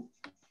improve.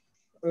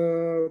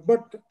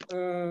 But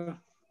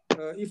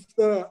if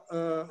the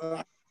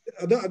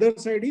other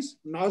side is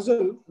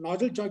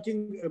nozzle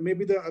choking may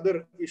be the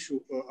other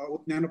issue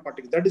with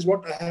nanoparticles. That is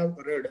what I have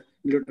read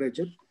in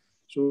literature.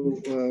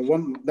 So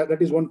that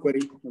is one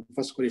query,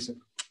 first query, sir.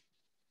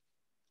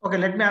 Okay,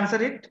 let me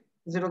answer it.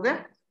 Is it okay?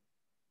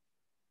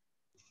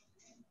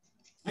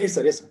 Yes,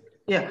 sir. Yes, sir.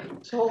 Yeah.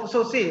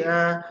 So see,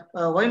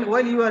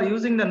 while you are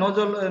using the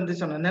nozzle and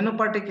this one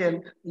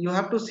nanoparticle, you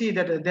have to see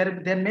that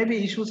there may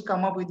be issues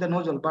come up with the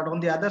nozzle. But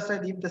on the other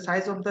side, if the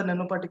size of the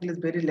nanoparticle is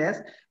very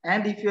less,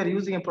 and if you are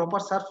using a proper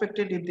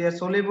surfactant, if they are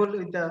soluble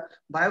with the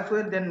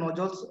biofuel, then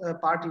nozzles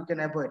part you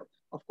can avoid.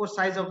 Of course,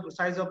 size of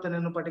the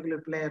nanoparticle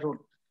will play a role.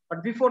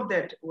 But before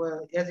that,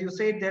 as you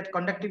said, that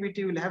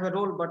conductivity will have a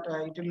role, but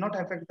it will not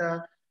affect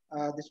the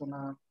this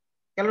one.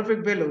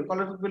 Calorific value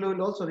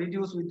will also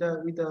reduce with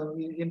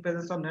the in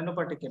presence of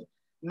nanoparticle.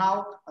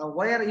 Now,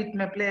 where it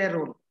may play a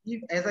role,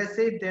 if, as I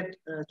said, that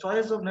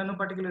choice of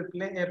nanoparticle will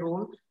play a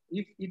role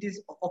if it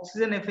is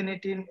oxygen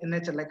affinity in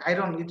nature, like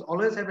iron, it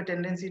always have a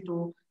tendency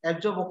to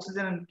absorb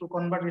oxygen and to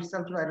convert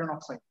itself to iron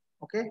oxide.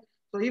 Okay,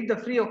 so if the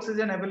free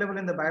oxygen available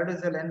in the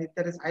biodiesel and if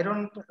there is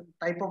iron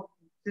type of,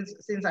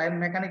 since I am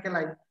mechanical,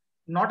 I'm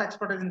not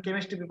expert in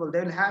chemistry, people,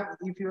 they will have,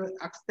 if you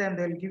ask them,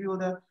 they will give you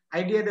the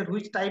idea that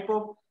which type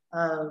of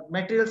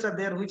materials are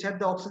there which have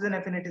the oxygen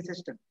affinity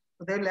system.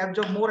 So they will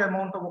absorb more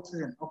amount of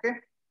oxygen. Okay.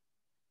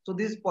 So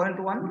this is point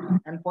one,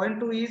 and point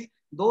two is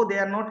though they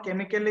are not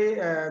chemically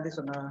this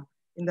one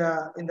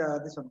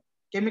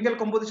chemical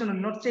composition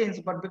will not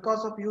change, but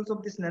because of use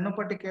of this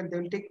nanoparticle, they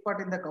will take part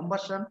in the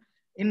combustion.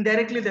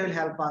 Indirectly, they will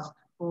help us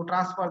to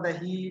transfer the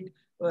heat,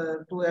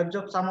 to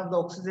absorb some of the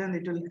oxygen.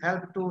 It will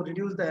help to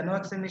reduce the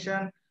NOx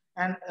emission.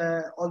 And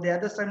on the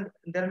other side,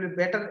 there will be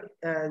better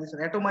this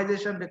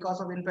atomization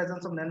because of in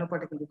presence of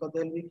nanoparticle, because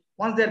they will be,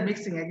 once they are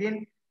mixing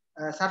again,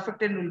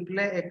 surfactant will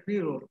play a key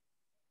role.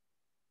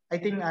 I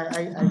think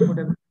I could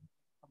have.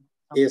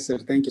 Yes, sir.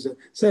 Thank you, sir.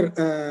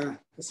 Sir,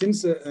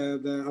 since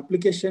the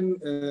application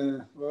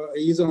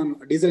is on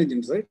diesel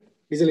engines, right?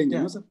 Diesel engine,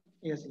 yeah. No, sir?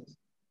 Yes.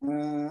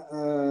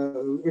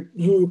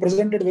 You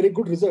presented very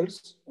good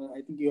results.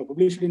 I think you have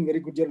published in very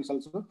good journals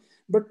also.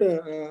 But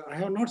I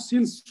have not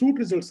seen soot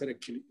results, sir,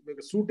 actually.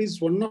 Because soot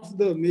is one of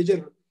the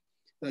major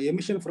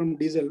emission from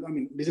diesel. I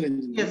mean, diesel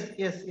engines.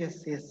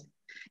 Yes.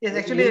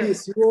 Actually,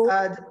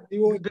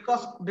 CO,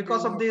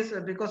 because of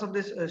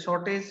this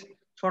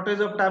shortage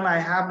of time, I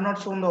have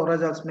not shown the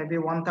results. Maybe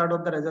 1/3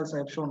 of the results I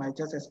have shown. I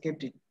just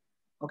escaped it.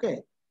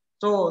 Okay.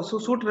 So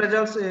soot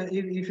results,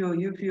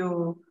 if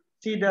you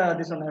see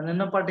this one,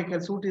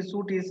 nanoparticle soot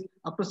is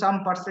up to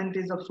some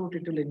percentage of soot,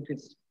 it will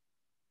increase.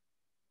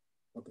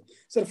 Okay.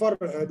 Sir, for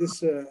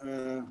this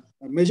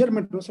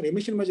measurement, no, sir,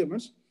 emission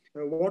measurements,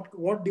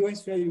 what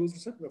device we are using,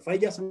 sir? The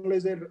 5-gas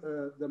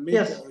analyzer, the main.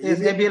 Yes,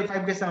 ABL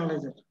 5-gas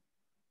analyzer.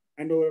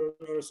 And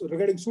so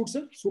regarding suit,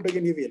 sir, suit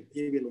again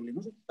ABL only,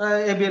 no, sir?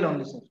 ABL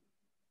only, sir.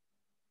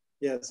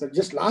 Yeah, sir.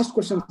 Just last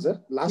question, sir.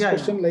 Last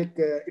question, like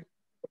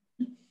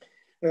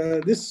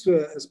this,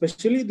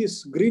 especially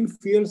this green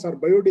fuels or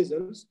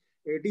biodiesels,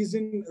 it is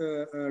in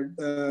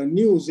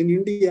news in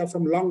India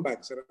from long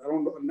back, sir,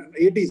 around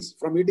 80s.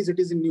 From 80s, it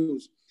is in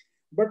news.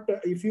 But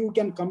if you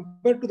can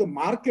compare to the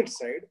market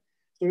side,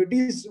 so it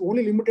is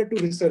only limited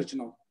to research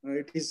now.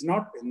 It is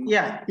not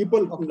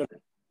people. Okay.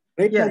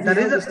 Right now, there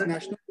is a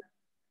national.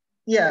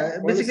 Yeah,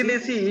 basically,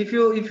 see, if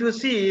you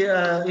see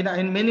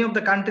in many of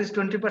the countries,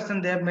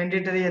 20% they have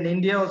mandatory, and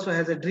India also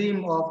has a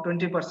dream of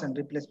 20%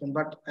 replacement.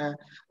 But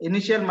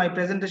initial my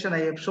presentation, I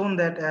have shown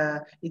that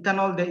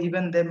ethanol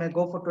they may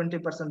go for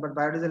 20%, but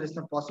biodiesel is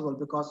not possible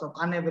because of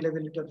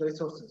unavailability of the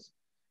resources.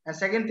 And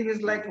second thing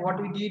is like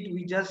what we did,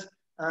 we just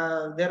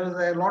there was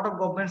a lot of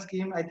government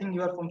scheme. I think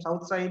you are from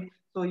south side,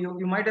 so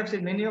you might have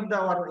seen many of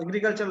our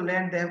agricultural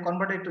land they have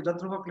converted to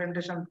Jatruba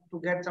plantation to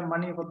get some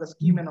money for the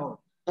scheme and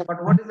all.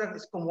 But what is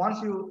the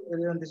once you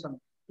this one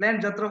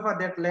plant Jatropha,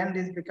 that land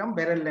is become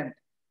barren land.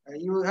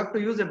 You have to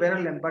use a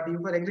barren land, but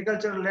if for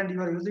agricultural land you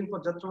are using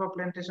for Jatropha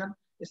plantation,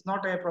 it's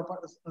not a proper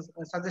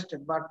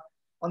suggested. But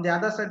on the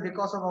other side,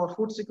 because of our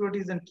food security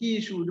is a key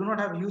issue, we do not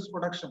have huge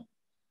production.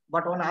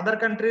 But on other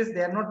countries,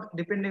 they are not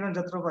depending on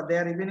Jatropha. They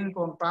are depending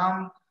on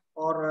palm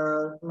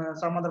or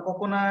some other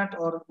coconut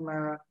or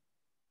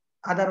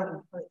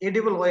other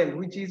edible oil,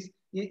 which is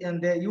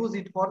and they use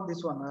it for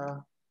this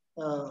one.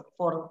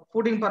 For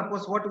fooding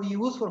purpose, what we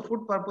use for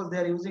food purpose, they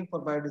are using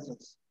for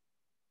biodiesels.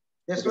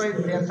 That's why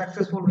they are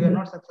successful. We are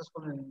not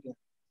successful in India.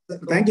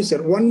 Thank you,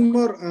 sir. One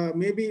more,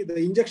 maybe the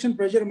injection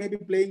pressure may be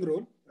playing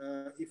role.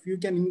 If you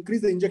can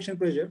increase the injection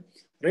pressure,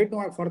 right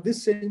now for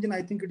this engine,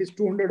 I think it is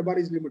 200 bar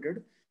is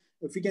limited.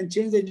 If we can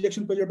change the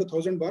injection pressure to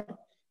 1000 bar,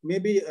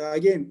 maybe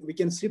again we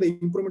can see the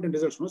improvement in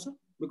results, no, sir?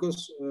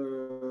 Because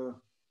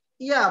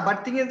yeah,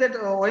 but thing is that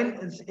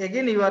when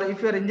again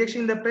if you are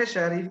injecting the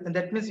pressure,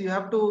 that means you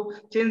have to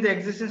change the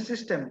existing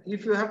system.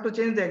 If you have to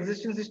change the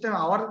existing system,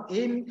 our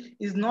aim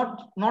is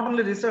not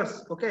only research.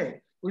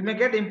 Okay, we may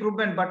get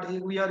improvement, but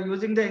we are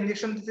using the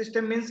injection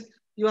system means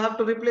you have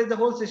to replace the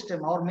whole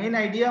system. Our main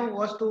idea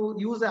was to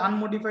use an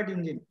unmodified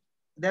engine.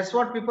 That's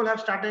what people have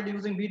started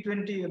using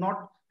B20,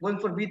 not going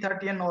for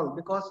B30 and all.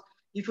 Because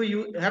if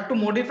you have to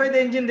modify the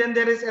engine, then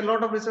there is a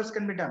lot of research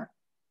can be done.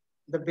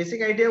 The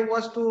basic idea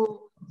was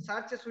to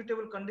search a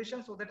suitable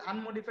condition so that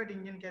unmodified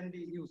engine can be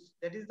used.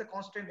 That is the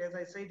constant, as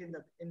I said in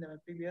the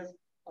previous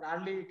or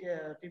early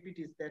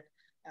PPTs, that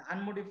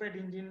unmodified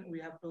engine we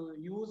have to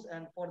use,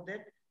 and for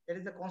that there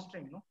is a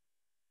constraint, no?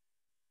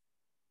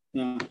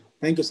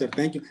 Thank you, sir.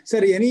 Thank you, sir.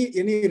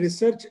 Any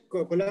research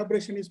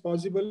collaboration is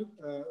possible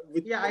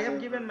with? Yeah, I have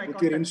given my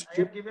contact.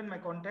 I have given my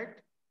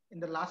contact in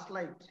the last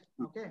slide.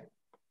 Okay,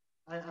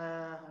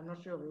 I'm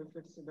not sure if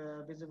it's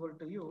visible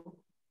to you.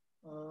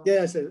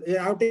 Yes, sir.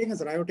 Yeah, I've taken,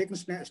 sir. I have taken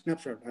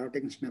snapshot. I have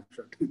taken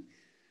snapshot.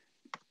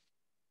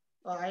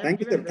 Thank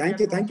you, sir. Thank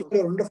you for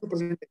your wonderful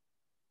presentation.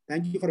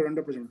 Thank you for your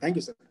wonderful presentation. Thank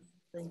you, sir.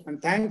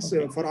 And thanks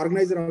for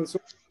organizer also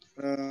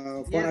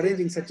for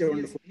arranging such a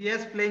wonderful.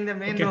 Yes, playing the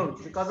main role.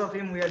 Because of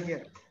him, we are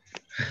here.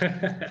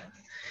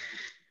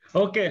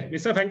 Okay,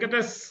 Mr.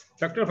 Venkatesh,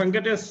 Dr.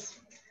 Venkatesh,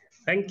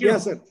 thank you.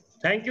 Yes, sir.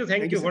 Thank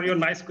you for your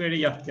nice query.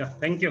 Yeah,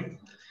 thank you.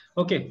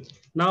 Okay,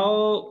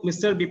 now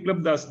Mr.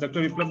 Biplab Das,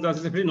 Dr. Biplab Das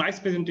is a very nice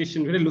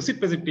presentation, very lucid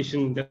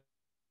presentation.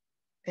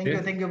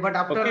 Thank you. But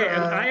after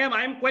and I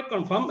am quite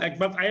confirmed,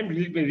 but I am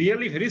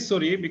really very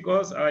sorry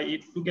because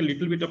it took a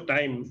little bit of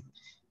time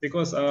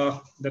because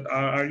that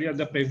earlier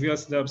the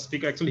previous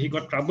speaker actually he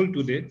got trouble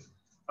today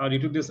due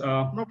to this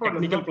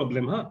technical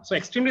problem. So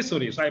extremely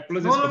sorry. So I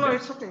apologize. No,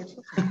 it's okay. It's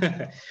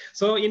okay.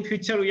 So in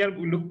future we are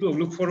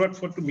look forward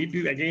to meet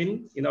you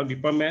again in our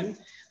department.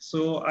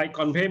 So I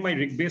convey my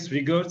best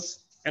regards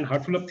and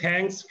heartful of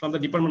thanks from the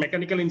Department of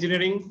Mechanical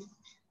Engineering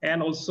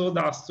and also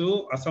the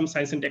ASSAM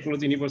Science and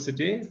Technology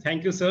University.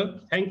 Thank you, sir.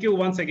 Thank you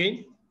once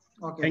again.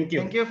 Okay. Thank you.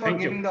 Thank you for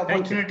giving the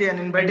opportunity and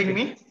inviting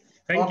me.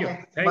 Thank you.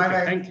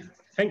 Bye. Thank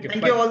you.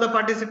 Thank you all the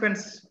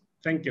participants.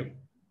 Thank you.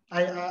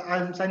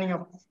 I'm signing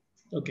up.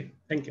 Okay.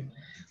 Thank you.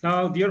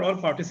 Now, dear all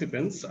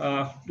participants,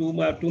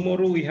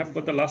 tomorrow we have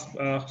got the last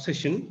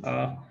session.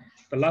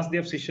 The last day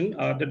of session.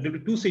 There will be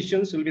 2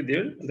 sessions will be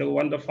there.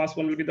 The first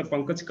one will be the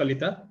Pankaj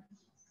Kalita.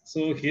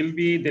 So he'll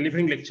be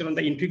delivering lecture on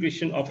the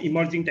integration of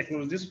emerging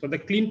technologies for the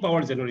clean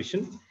power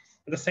generation.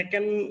 The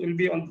second will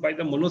be by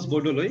the Manoj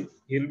Bodoloi.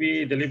 He'll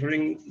be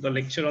delivering the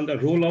lecture on the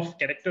role of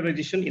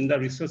characterization in the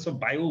research of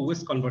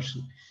bio-waste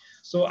conversion.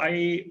 So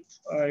I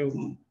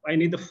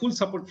need the full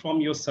support from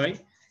your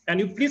side. And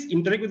you please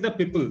interact with the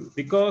people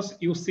because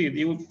you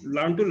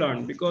learn to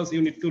learn because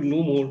you need to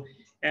know more.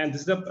 And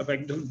this is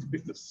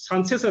the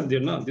chances are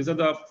there. No? These are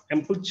the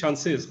ample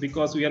chances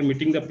because we are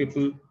meeting the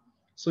people.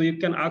 So you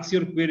can ask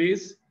your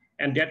queries.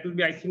 And that will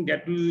be, I think,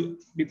 that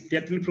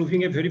will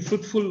proving a very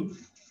fruitful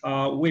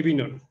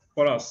webinar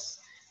for us.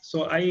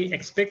 So I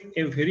expect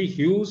a very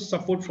huge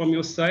support from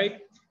your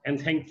side And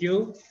thank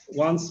you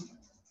once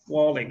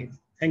all again.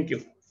 Thank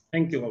you.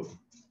 Thank you all.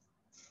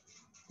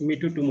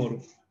 Meet you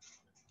tomorrow.